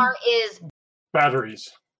really are is Batteries.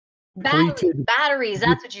 Depleted- batteries.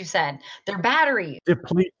 That's what you said. They're batteries.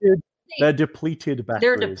 Depleted. They're depleted batteries.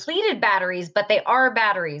 They're depleted batteries, but they are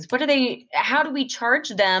batteries. What are they? How do we charge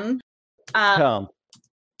them? Can't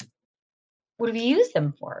What do we use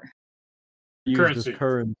them for? use as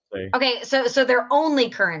currency. Okay, so they're only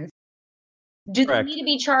currency. Do Correct. they need to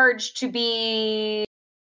be charged to be?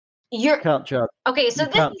 Can't charge. Okay, so You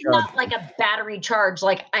this can't is not charge like a battery charge.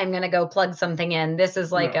 Like I'm gonna go plug something in. This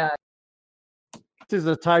is like This is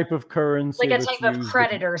a type of currency. a that's type of used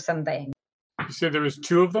credit or something. You said there was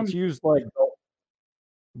 2 of them? It's used like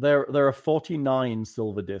there are 49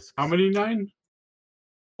 silver discs. How many 9?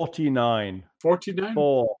 49. 49?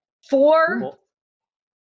 4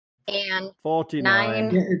 and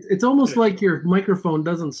 49. Yeah, it's almost like your microphone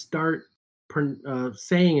doesn't start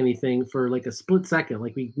saying anything for like a split second.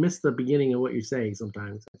 Like we miss the beginning of what you're saying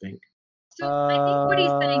sometimes, I think. So I think what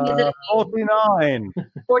he's saying is that 49.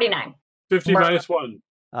 49. 50 minus 1.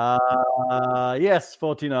 Yes,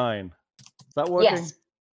 49. Is that working? Yes.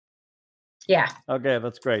 Yeah. Okay,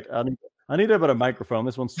 that's great. I need a better microphone.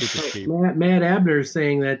 This one's super cheap. Matt Abner is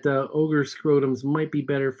saying that ogre scrotums might be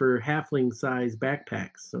better for halfling size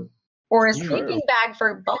backpacks. So. Or a sleeping bag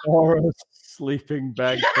for both. Or a sleeping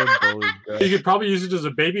bag for both. You could probably use it as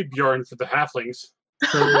a baby Bjorn for the halflings.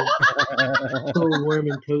 So warm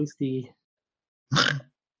and toasty.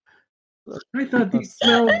 I thought these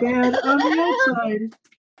smelled bad on the outside.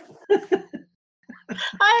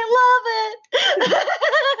 I love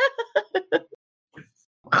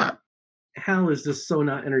it. Hal is just so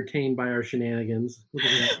not entertained by our shenanigans. Look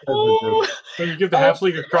at that. Oh. So you give the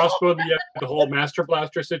halfling a crossbow, and you have the whole Master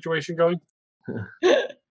Blaster situation going?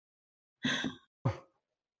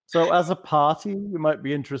 So, as a party, you might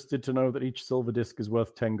be interested to know that each silver disc is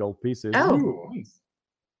worth 10 gold pieces. Oh. Nice.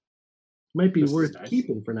 Might be This is worth nice.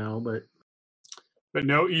 keeping for now, but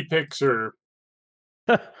no e-picks or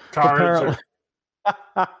cards.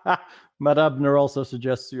 Matt Abner also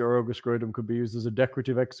suggests your ogre scrotum could be used as a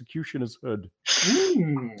decorative executioner's hood.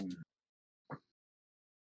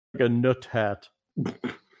 Like a nut hat.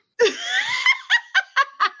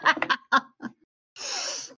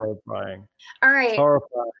 Horrifying. All right.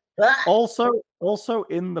 Horrifying. Also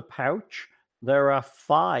in the pouch, there are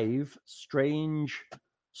 5 strange,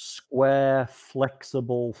 square,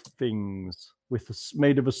 flexible things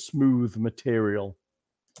made of a smooth material.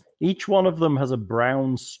 Each one of them has a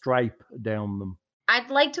brown stripe down them. I'd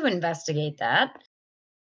like to investigate that.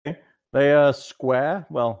 They are square.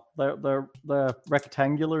 Well, they're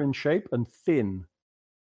rectangular in shape and thin.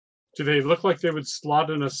 Do they look like they would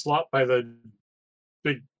slot in a slot by the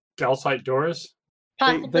big calcite doors?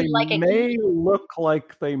 Possibly They like a may look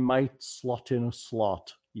like they might slot in a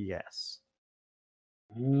slot. Yes.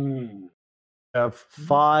 Mm. Have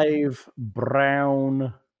 5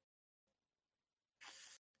 brown,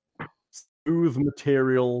 smooth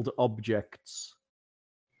materialed objects.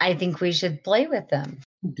 I think we should play with them.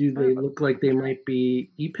 do they look like they might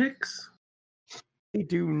be e-picks? They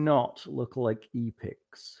do not look like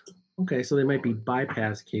e-picks. Okay, so they might be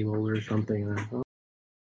bypass cables or something. All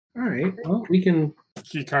right. Well, we can.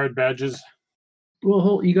 Key card badges.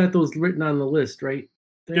 Well, you got those written on the list, right?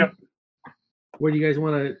 Yep. Where do you guys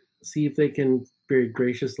want to see if they can very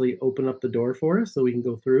graciously open up the door for us so we can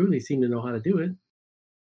go through? They seem to know how to do it.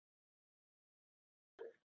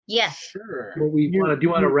 Yes. Sure. Well, do you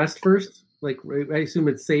want to rest first? Like, I assume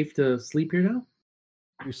it's safe to sleep here now?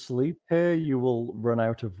 If you sleep here, you will run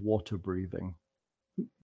out of water breathing.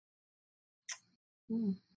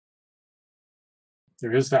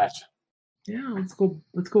 There is that. Yeah, let's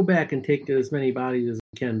go back and take as many bodies as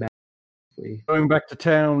we can back. Going back to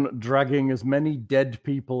town, dragging as many dead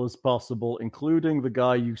people as possible, including the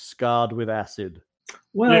guy you scarred with acid.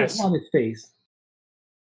 Well, Yes. on his face.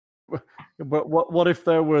 But what if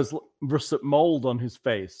there was russet mold on his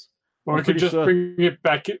face? Or we I'm could pretty just sure- bring it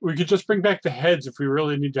back. We could just bring back the heads if we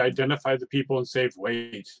really need to identify the people and save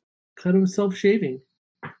weight. Cut him self-shaving.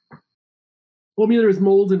 Well, I mean, there's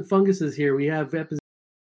molds and funguses here. We have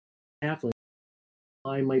halfling.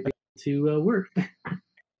 I might be able to work.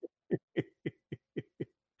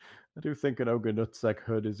 do think an ogre nutsack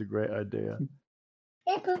hood is a great idea.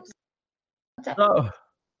 Hey, Poops. What's up?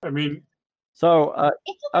 I mean, So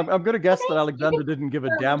It's okay. I'm going to guess that Okay. Alexander didn't give a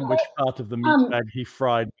damn which part of the meat bag he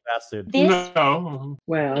fried with acid. This no.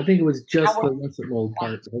 Well, I think it was just Our- the russet mold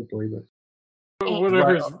part, hopefully. But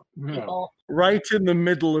Whatever. Right. Yeah. people, Right in the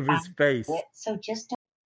middle of his face. so just don't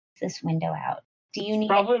this window out. Do you need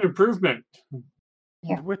Probably an improvement.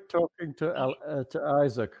 Yeah. We're talking to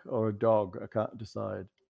Isaac or a dog. I can't decide.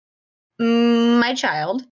 my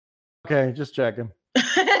child? Okay, just checking.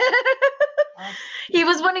 He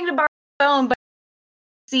was wanting to borrow the phone, but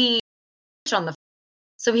see on the phone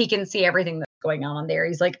so he can see everything that's going on there.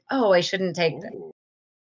 He's like, "Oh, I shouldn't take this."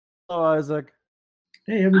 Hello, Isaac.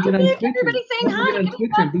 hey, have we get on look, Twitch? everybody's saying Have we hi. get on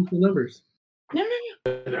Twitch and beat the numbers. No.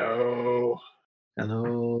 No.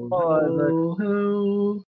 Hello. Hello,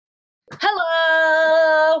 Hello.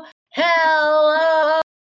 Hello. Hello.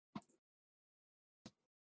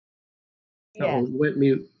 Yeah. Oh, went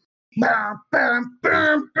mute.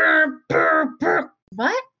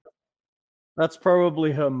 What? That's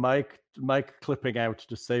probably her mic clipping out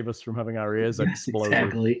to save us from having our ears Yes, exploded.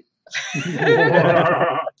 exactly.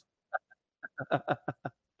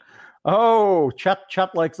 Oh, chat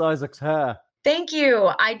likes Isaac's hair. Thank you.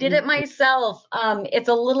 I did it myself. It's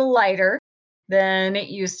a little lighter than it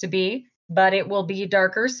used to be, but it will be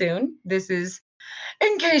darker soon. This is,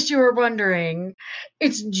 in case you were wondering,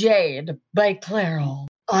 it's Jade by Clairol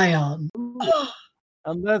Ion.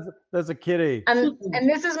 And there's a kitty. And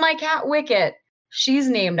this is my cat Wicket. She's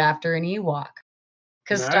named after an Ewok.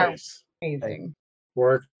 Because Star Wars Nice. is amazing.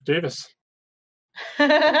 Warwick Davis.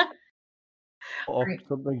 Or Right.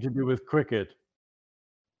 something to do with cricket.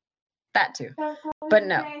 That too. But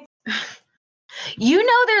no. You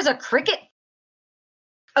know there's a cricket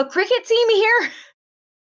team here?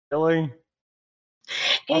 Really? And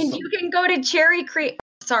Awesome. you can go to Cherry Creek.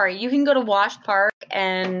 Sorry, you can go to Wash Park,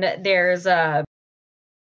 and there's a.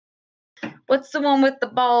 What's the one with the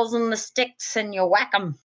balls and the sticks, and you whack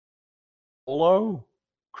them? Hello?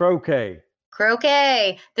 Croquet.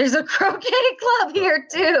 Croquet. There's a croquet club here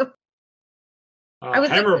too. I was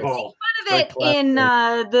Hammer like, ball. Part of it in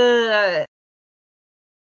the.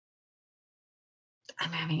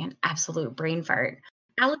 I'm having an absolute brain fart.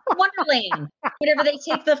 Alice in Wonderland. Whenever they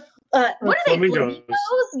take the. What are they? Flamingos. Flamingos?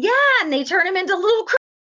 Yeah, and they turn them into little.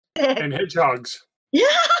 And hedgehogs. Yeah.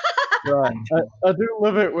 Right. I do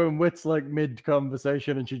love it when Wit's like mid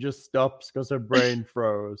conversation and she just stops because her brain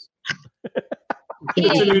froze.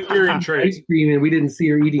 It's an endearing trait. Ice cream, and we didn't see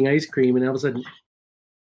her eating ice cream, and all of a sudden,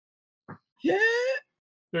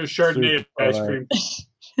 There's Chardonnay Super ice right. cream.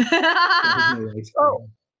 there's no ice cream. Oh.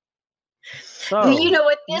 So You know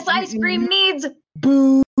what this ice cream needs?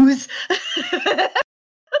 Booze.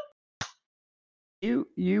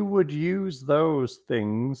 you would use those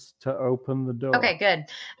things to open the door. Okay, good.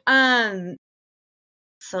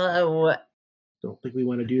 So Don't think we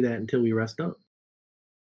want to do that until we rest up.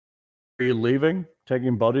 Are you leaving?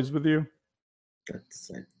 Taking bodies with you?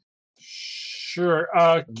 That's it. Sure.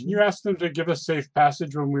 Can you ask them to give us safe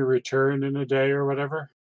passage when we return in a day or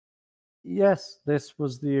whatever? Yes, this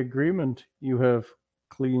was the agreement. You have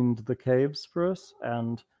cleaned the caves for us,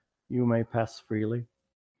 and you may pass freely.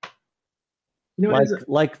 You know,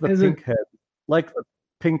 Like the as a-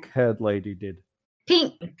 pink-haired lady did.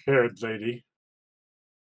 pink. Haired lady.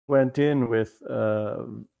 Went in with a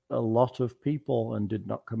lot of people and did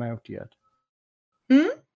not come out yet. Hmm?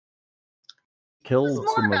 Killed What's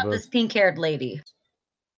more some about of this us. pink-haired lady?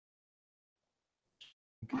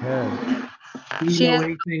 Pink-haired. do you She know has-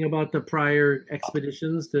 anything about the prior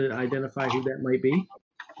expeditions to identify who that might be?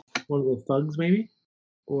 One of the thugs, maybe,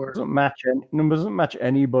 or Doesn't match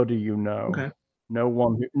anybody you know. okay. No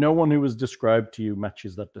one who was described to you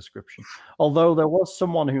matches that description. Although there was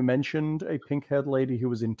someone who mentioned a pink-haired lady who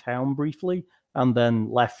was in town briefly and then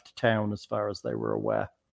left town as far as they were aware.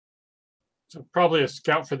 So probably a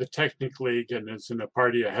scout for the Technic League and is in a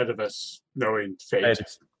party ahead of us, knowing fate.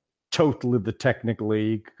 It's totally the Technic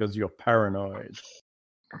League because you're paranoid.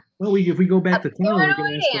 Well, if we go back to town, we can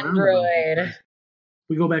Paranoid ask around. About android. that.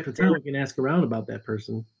 We go back to town, we can ask around about that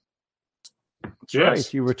person. That's Yes.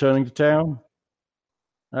 right. You returning to town?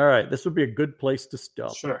 All right. This would be a good place to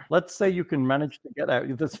stop. Sure. Let's say you can manage to get out.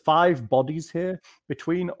 There's 5 bodies here.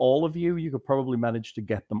 Between all of you, you could probably manage to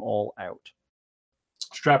get them all out.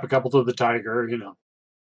 Strap a couple to the tiger, you know.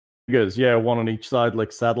 Because, yeah, one on each side,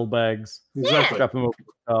 like saddlebags. Exactly. Strap them up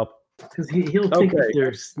the top. Because he'll take Okay.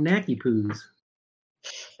 their snacky poos.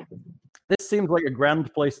 This seems like a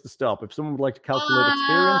grand place to stop. If someone would like to calculate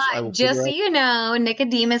experience, I will Just so figure out. you know,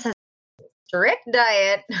 Nicodemus has a strict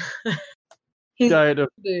diet. He's diet of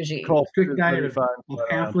bougie. corpses Strict that diet you of find,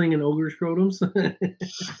 halfling and ogre scrotums.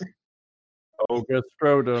 ogre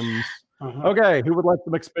scrotums. Uh-huh. Okay, who would like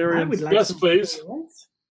some I experience? would like Yes, some please. experience.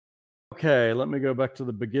 Okay, let me go back to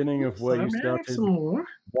the beginning of where you I'd like started some more.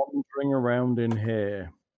 wandering around in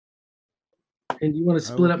here. And you want to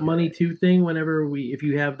split up Okay. money too thing whenever if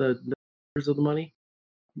you have the numbers of the money?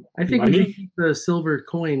 I think we Money? should keep the silver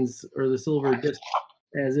coins or the silver disc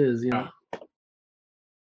as is, you know.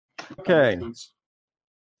 Okay,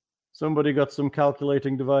 somebody got some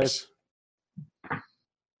calculating device.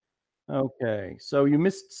 Okay, so you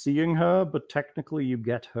missed seeing her, but technically you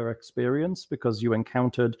get her experience because you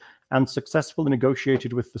encountered and successfully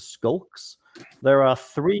negotiated with the skulks. There are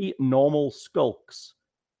 3 normal skulks.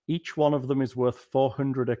 Each one of them is worth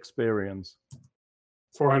 400 experience.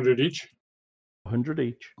 400 each. 100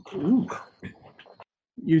 each. Ooh.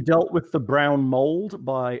 You dealt with the brown mold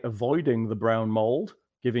by avoiding the brown mold,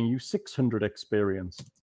 giving you 600 experience.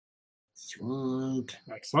 Sweet.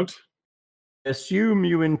 Excellent. Assume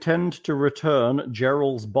you intend to return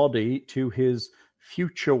Gerald's body to his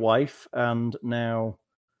future wife and now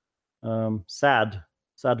sad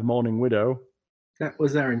mourning widow. That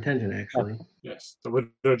was our intention, actually. Yes, the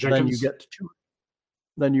widow Jenkins. Then you get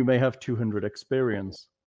then you may have 200 experience.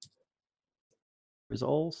 There's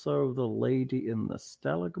also the lady in the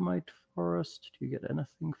stalagmite forest. Do you get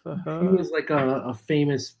anything for He her? was like a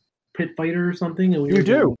famous pit fighter or something, and we You were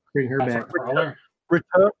gonna do. bring her Alpha back. Crawler.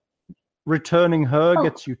 Returning her Oh.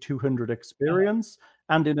 gets you 200 experience.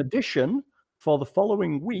 And in addition, for the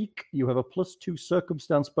following week, you have a +2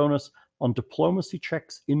 circumstance bonus on diplomacy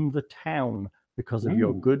checks in the town because of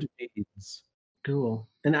your Ooh. good deeds. Cool.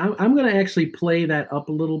 And I'm going to actually play that up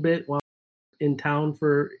a little bit while in town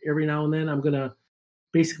for every now and then. I'm going to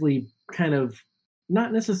basically kind of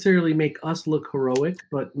not necessarily make us look heroic,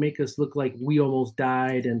 but make us look like we almost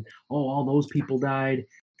died and, oh, all those people died,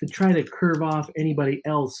 to try to curve off anybody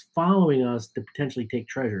else following us to potentially take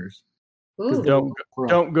treasures. Ooh.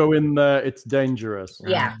 Don't go in there. It's dangerous.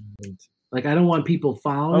 Yeah. Like, I don't want people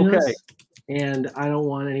following Okay. us, and I don't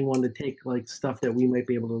want anyone to take like stuff that we might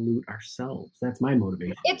be able to loot ourselves. That's my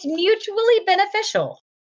motivation. It's mutually beneficial.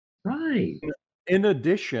 Right. In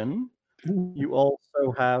addition, you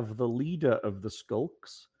also have the leader of the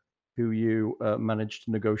skulks, who you managed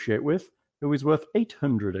to negotiate with, who is worth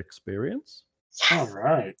 800 experience. All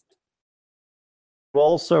right. You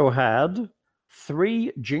also had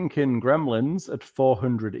 3 Jinkin gremlins at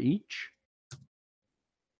 400 each.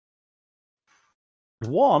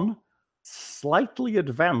 1 slightly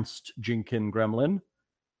advanced Jinkin gremlin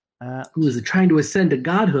at Who is trying to ascend to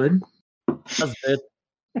godhood? That's it.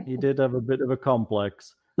 He did have a bit of a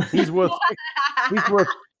complex. He's worth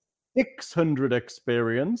 600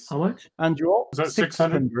 experience, How much? and you all Is that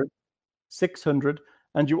 600? 600,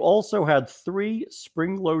 and you also had 3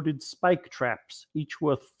 spring-loaded spike traps, each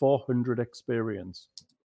worth 400 experience.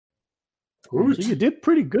 Good. So you did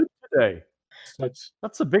pretty good today.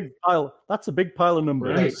 That's a big pile. That's a big pile of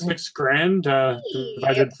numbers. right. 6 grand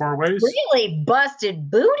divided 4 ways. Really busted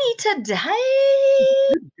booty today.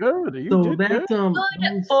 Good. You So did good.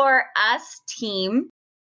 Good for us, team.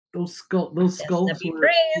 those skulks be were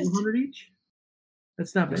praised. 200 each.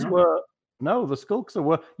 That's not These bad. were no, the skulks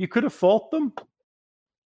are. You could have fought them.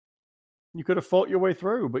 You could have fought your way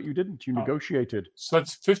through, but you didn't. You Oh. negotiated. So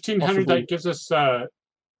that's 1,500. Possibly. That gives us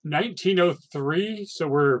 1903. So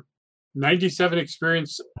we're 97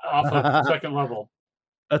 experience off of second level.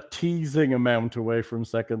 A teasing amount away from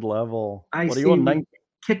second level. I What are see. you on? We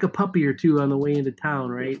kick a puppy or two on the way into town,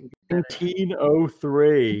 right?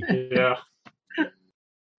 1903. Yeah.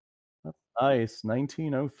 Nice.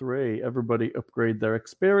 1903. Everybody upgrade their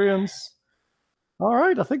experience. All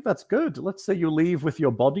right, I think that's good. Let's say you leave with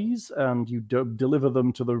your bodies and you deliver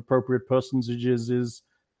them to the appropriate personages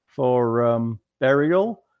for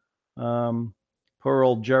burial. Poor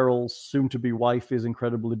old Gerald's soon-to-be wife is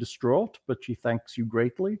incredibly distraught, but she thanks you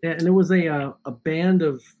greatly. Yeah, and there was a band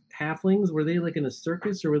of halflings. Were they like in a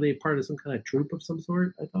circus, or were they part of some kind of troupe of some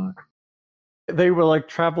sort? I thought. They were like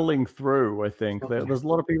traveling through, I think. Okay. There's a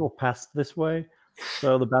lot of people passed this way.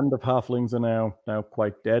 So the band of halflings are now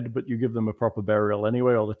quite dead, but you give them a proper burial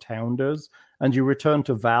anyway, or the town does. And you return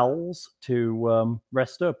to Val's to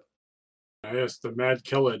rest up. Yes, the Mad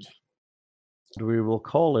Killid. We will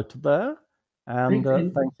call it there. And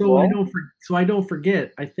thanks so all. I don't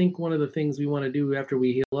forget. I think one of the things we want to do after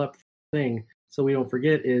we heal up, so we don't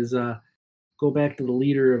forget, is go back to the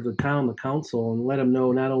leader of the town, the council, and let him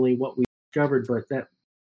know not only what we discovered, but that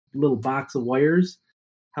little box of wires,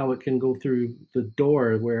 how it can go through the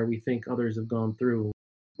door where we think others have gone through,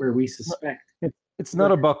 where we suspect. It's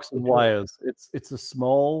not a box of wires. It's a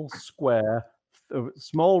small square a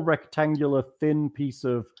small rectangular thin piece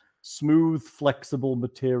of smooth, flexible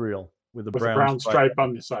material with a with brown, a brown stripe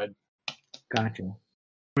on the side. Gotcha.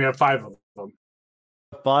 We have 5 of them.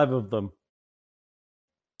 5 of them.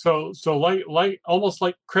 So like almost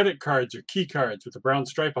like credit cards or key cards with a brown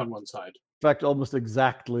stripe on one side. In fact, almost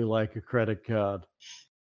exactly like a credit card.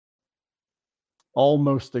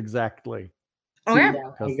 Almost exactly. Okay. I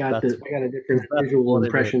got a different that's visual what it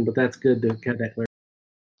impression, but that's good to get that clear.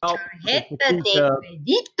 Oh, Tarjeta de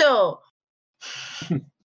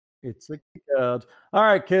it's a key card. All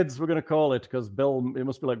right, kids, we're gonna call it because Bill. It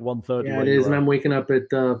must be like 1:30. Yeah, where it you is, and are. I'm waking up at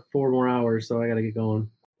 4 more hours, so I got to get going.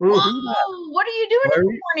 Whoa, what are you doing in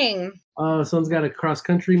the morning? Someone's got a cross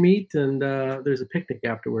country meet, and there's a picnic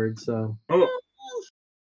afterwards. So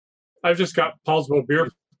I've just got Paulsville Beer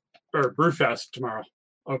or Brewfest tomorrow.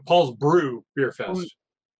 Paul's Brew Beer Fest.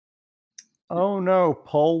 Oh no,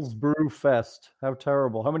 Paul's Brew Fest. How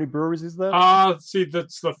terrible. How many breweries is there? See,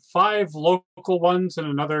 that's the 5 local ones and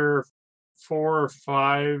another 4 or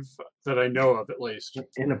 5 that I know of, at least.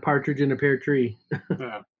 and a partridge in a pear tree.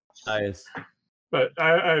 Yeah. Nice. But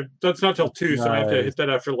I that's not till 2, so I have to Nice. hit that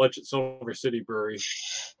after lunch at Silver City Brewery.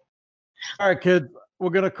 All right, kids, we're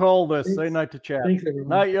gonna call this. Say night to chat. Thanks, everyone.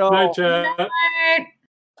 Night, y'all. Night, chat. Night.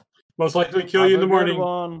 Most likely kill you in the Have a good morning.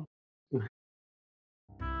 one.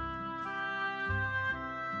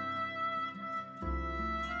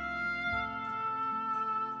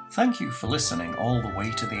 Thank you for listening all the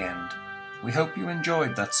way to the end. We hope you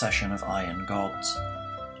enjoyed that session of Iron Gods.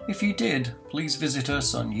 If you did, please visit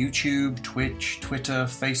us on YouTube, Twitch, Twitter,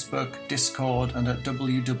 Facebook, Discord, and at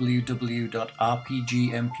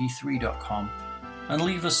www.rpgmp3.com, and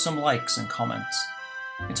leave us some likes and comments.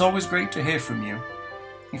 It's always great to hear from you.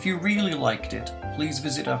 If you really liked it, please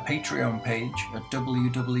visit our Patreon page at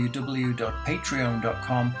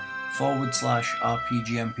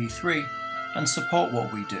www.patreon.com/rpgmp3 and support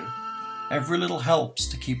what we do. Every little helps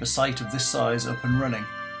to keep a site of this size up and running.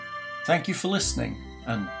 Thank you for listening,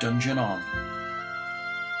 and Dungeon on.